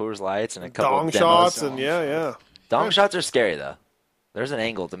Nakies and Coors Lights and a couple dong of demos. shots and yeah. Dong shots are scary though. There's an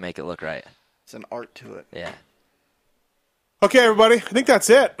angle to make it look right. It's an art to it. Yeah. Okay, everybody. I think that's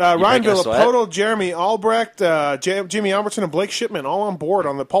it. Ryan Villapoto, Jeremy Albrecht, Jimmy Albertson, and Blake Shipman all on board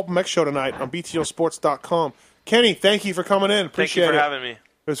on the Pulp MX show tonight on BTOsports.com. Kenny, thank you for coming in. Appreciate it. Thank you for having me. It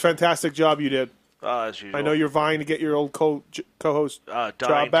was a fantastic job you did. As usual. I know you're vying to get your old co-host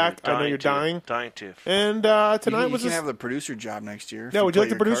job back. I know you're dying. Dying to. And tonight you was can have the producer job next year. Yeah, would you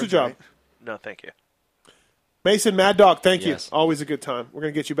like the producer job? Right? No, thank you. Mason, Mad Dog, thank you. Always a good time. We're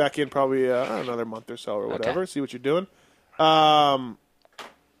going to get you back in probably another month or so or whatever, see what you're doing.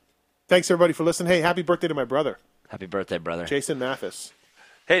 Thanks, everybody, for listening. Hey, happy birthday to my brother. Happy birthday, brother. Jason Mathis.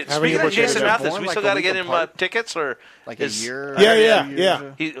 Hey, speaking of Jason Mathis, we still got to get him tickets? Or like a year?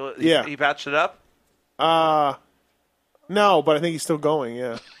 Yeah. He patched it up? No, but I think he's still going,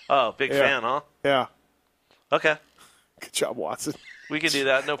 yeah. Oh, big fan, huh? Yeah. Okay. Good job, Watson. We could do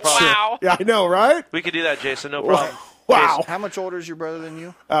that, no problem. Wow. Yeah, I know, right? We could do that, Jason, no problem. Wow. Jason, how much older is your brother than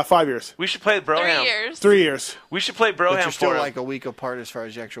you? 5 years. We should play Broham. 3 years. 3 years. We should play Broham but you're still for him. like a week apart as far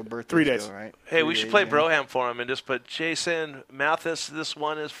as your actual birthday. 3 days. Go, right? Hey, we should play Broham for him and just put, Jason Mathis, this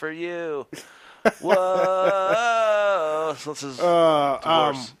one is for you. Whoa. So this is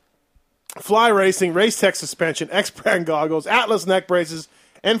divorce. Fly Racing, Race Tech Suspension, X-Brand Goggles, Atlas Neck Braces,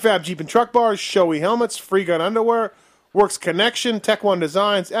 NFAB Jeep and Truck Bars, Shoei Helmets, Free Gun Underwear, Works Connection, Tech One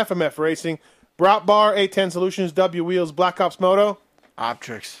Designs, FMF Racing, Brot Bar, A10 Solutions, W Wheels, Black Ops Moto.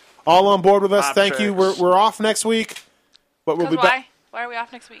 Optrix. All on board with us. Optrix. Thank you. We're off next week, but we'll be back. Why are we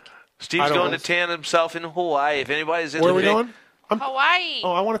off next week? Steve's going to tan himself in Hawaii. If anybody's in Where are we going? Hawaii.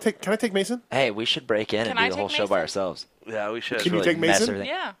 Oh, I want to take. Can I take Mason? Hey, we should break in and do the whole show by ourselves. Yeah, we should. Can you take Mason?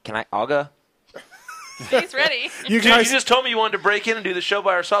 Yeah. I'll go. He's ready. You Dude, you just told me you wanted to break in and do the show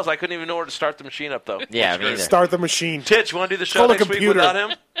by ourselves. I couldn't even know where to start the machine up, though. Yeah, me either. Start the machine. Titch, you want to do the show next week without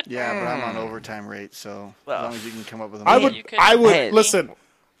him? Yeah, but I'm on overtime rate, so as long as you can come up with a I would Hey, listen.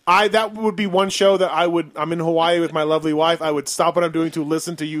 That would be one show that I'm in Hawaii with my lovely wife. I would stop what I'm doing to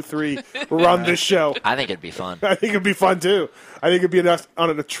listen to you three run this show. I think it'd be fun. I think it'd be fun, too. I think it'd be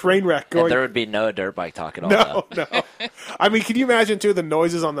on a train wreck going. And there would be no dirt bike talk at all. No. I mean, can you imagine, too, the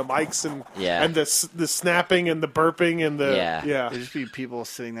noises on the mics and the snapping and the burping and the. Yeah. There'd just be people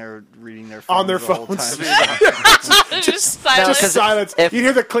sitting there reading their phones on their the whole phones. time. Just silence. You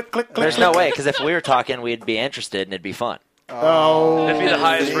hear the click, click, click. There's no way, because if we were talking, we'd be interested and it'd be fun. Oh. It'd be the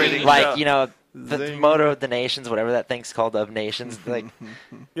highest rating like, show. The Moto of the Nations, whatever that thing's called, of Nations. Like,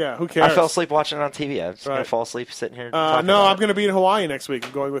 yeah, who cares? I fell asleep watching it on TV. I'm just going to fall asleep sitting here. No, I'm going to be in Hawaii next week.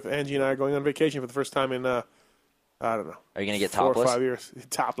 I'm going with Angie and I are going on vacation for the first time in, I don't know. Are you going to get 4 topless? or 5 years.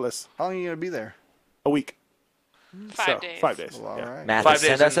 Topless. How long are you going to be there? A week. 5 days. 5 days. Well, all right. Matthew,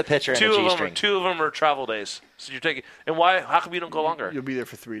 send us a picture and a G-string. 2 of them are travel days. So you're taking. And why? How come you don't go longer? You'll be there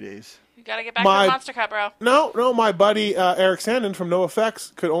for 3 days. You got to get back to the Monster Cup, bro. No. My buddy Eric Sandin from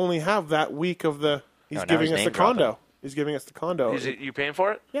NoFX could only have that week of the. He's giving us the condo. He's giving us the condo. You paying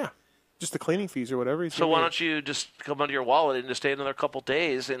for it? Yeah. Just the cleaning fees or whatever. So why don't you just come under your wallet and just stay another couple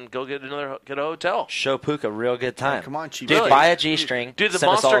days and go get a hotel? Show Pook a real good time. Oh, come on, cheap. Dude, buy a G-string. Dude, the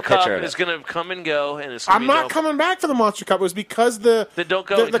send us all Monster a picture Cup is going to come and go, and it's. I'm not coming back for the Monster Cup. It was because the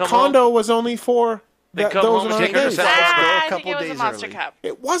come condo was only for. They come home and take days. I think it was the Monster Cup.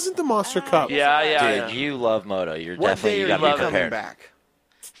 It wasn't the Monster Cup. Yeah. Dude, you love Moto. You're What definitely day you are got to you be coming prepared. back?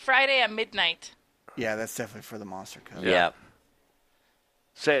 Friday at midnight. Yeah, that's definitely for the Monster Cup. Yeah.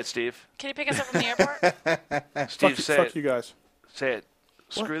 Say it, Steve. Can you pick us up from the airport? Steve, say it. Fuck you guys. Say it.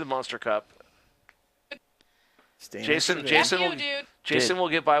 Screw the Monster Cup. Jason will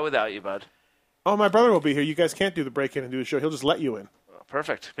get by without you, bud. Oh, my brother will be here. You guys can't do the break-in and do the show. He'll just let you in.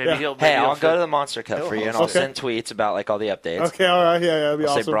 Perfect. I'll go to the Monster Cup for you, and I'll send tweets about all the updates. Okay, all right, that'd be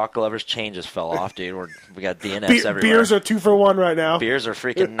I'll awesome. say Brock Glover's chain just fell off, dude. We got DNFs everywhere. Beers are 2 for $1 right now. Beers are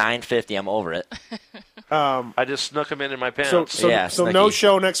freaking $9.50. I'm over it. I just snuck them in my pants. So no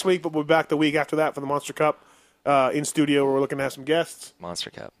show next week, but we'll be back the week after that for the Monster Cup in studio where we're looking to have some guests. Monster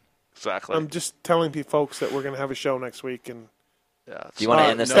Cup. Exactly. I'm just telling folks that we're going to have a show next week. And do you want to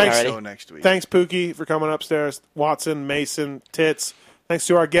end this thing already? Next week. Thanks, Pookie, for coming upstairs. Watson, Mason, Tits. Thanks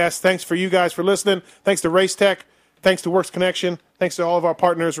to our guests. Thanks for you guys for listening. Thanks to Race Tech. Thanks to Works Connection. Thanks to all of our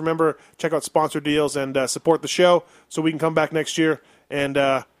partners. Remember, check out sponsor deals and support the show so we can come back next year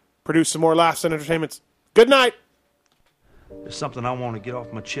and produce some more laughs and entertainments. Good night. There's something I want to get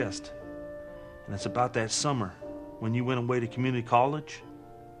off my chest, and it's about that summer when you went away to community college.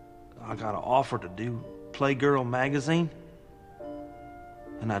 I got an offer to do Playgirl magazine,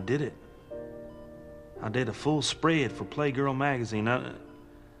 and I did it. I did a full spread for Playgirl magazine.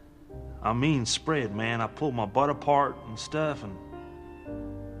 I mean spread, man. I pulled my butt apart and stuff, and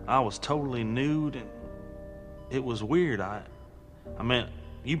I was totally nude, and it was weird. I mean,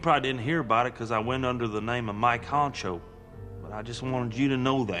 you probably didn't hear about it because I went under the name of Mike Honcho, but I just wanted you to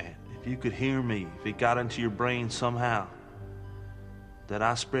know that. If you could hear me, if it got into your brain somehow, that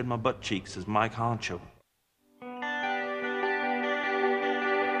I spread my butt cheeks as Mike Honcho.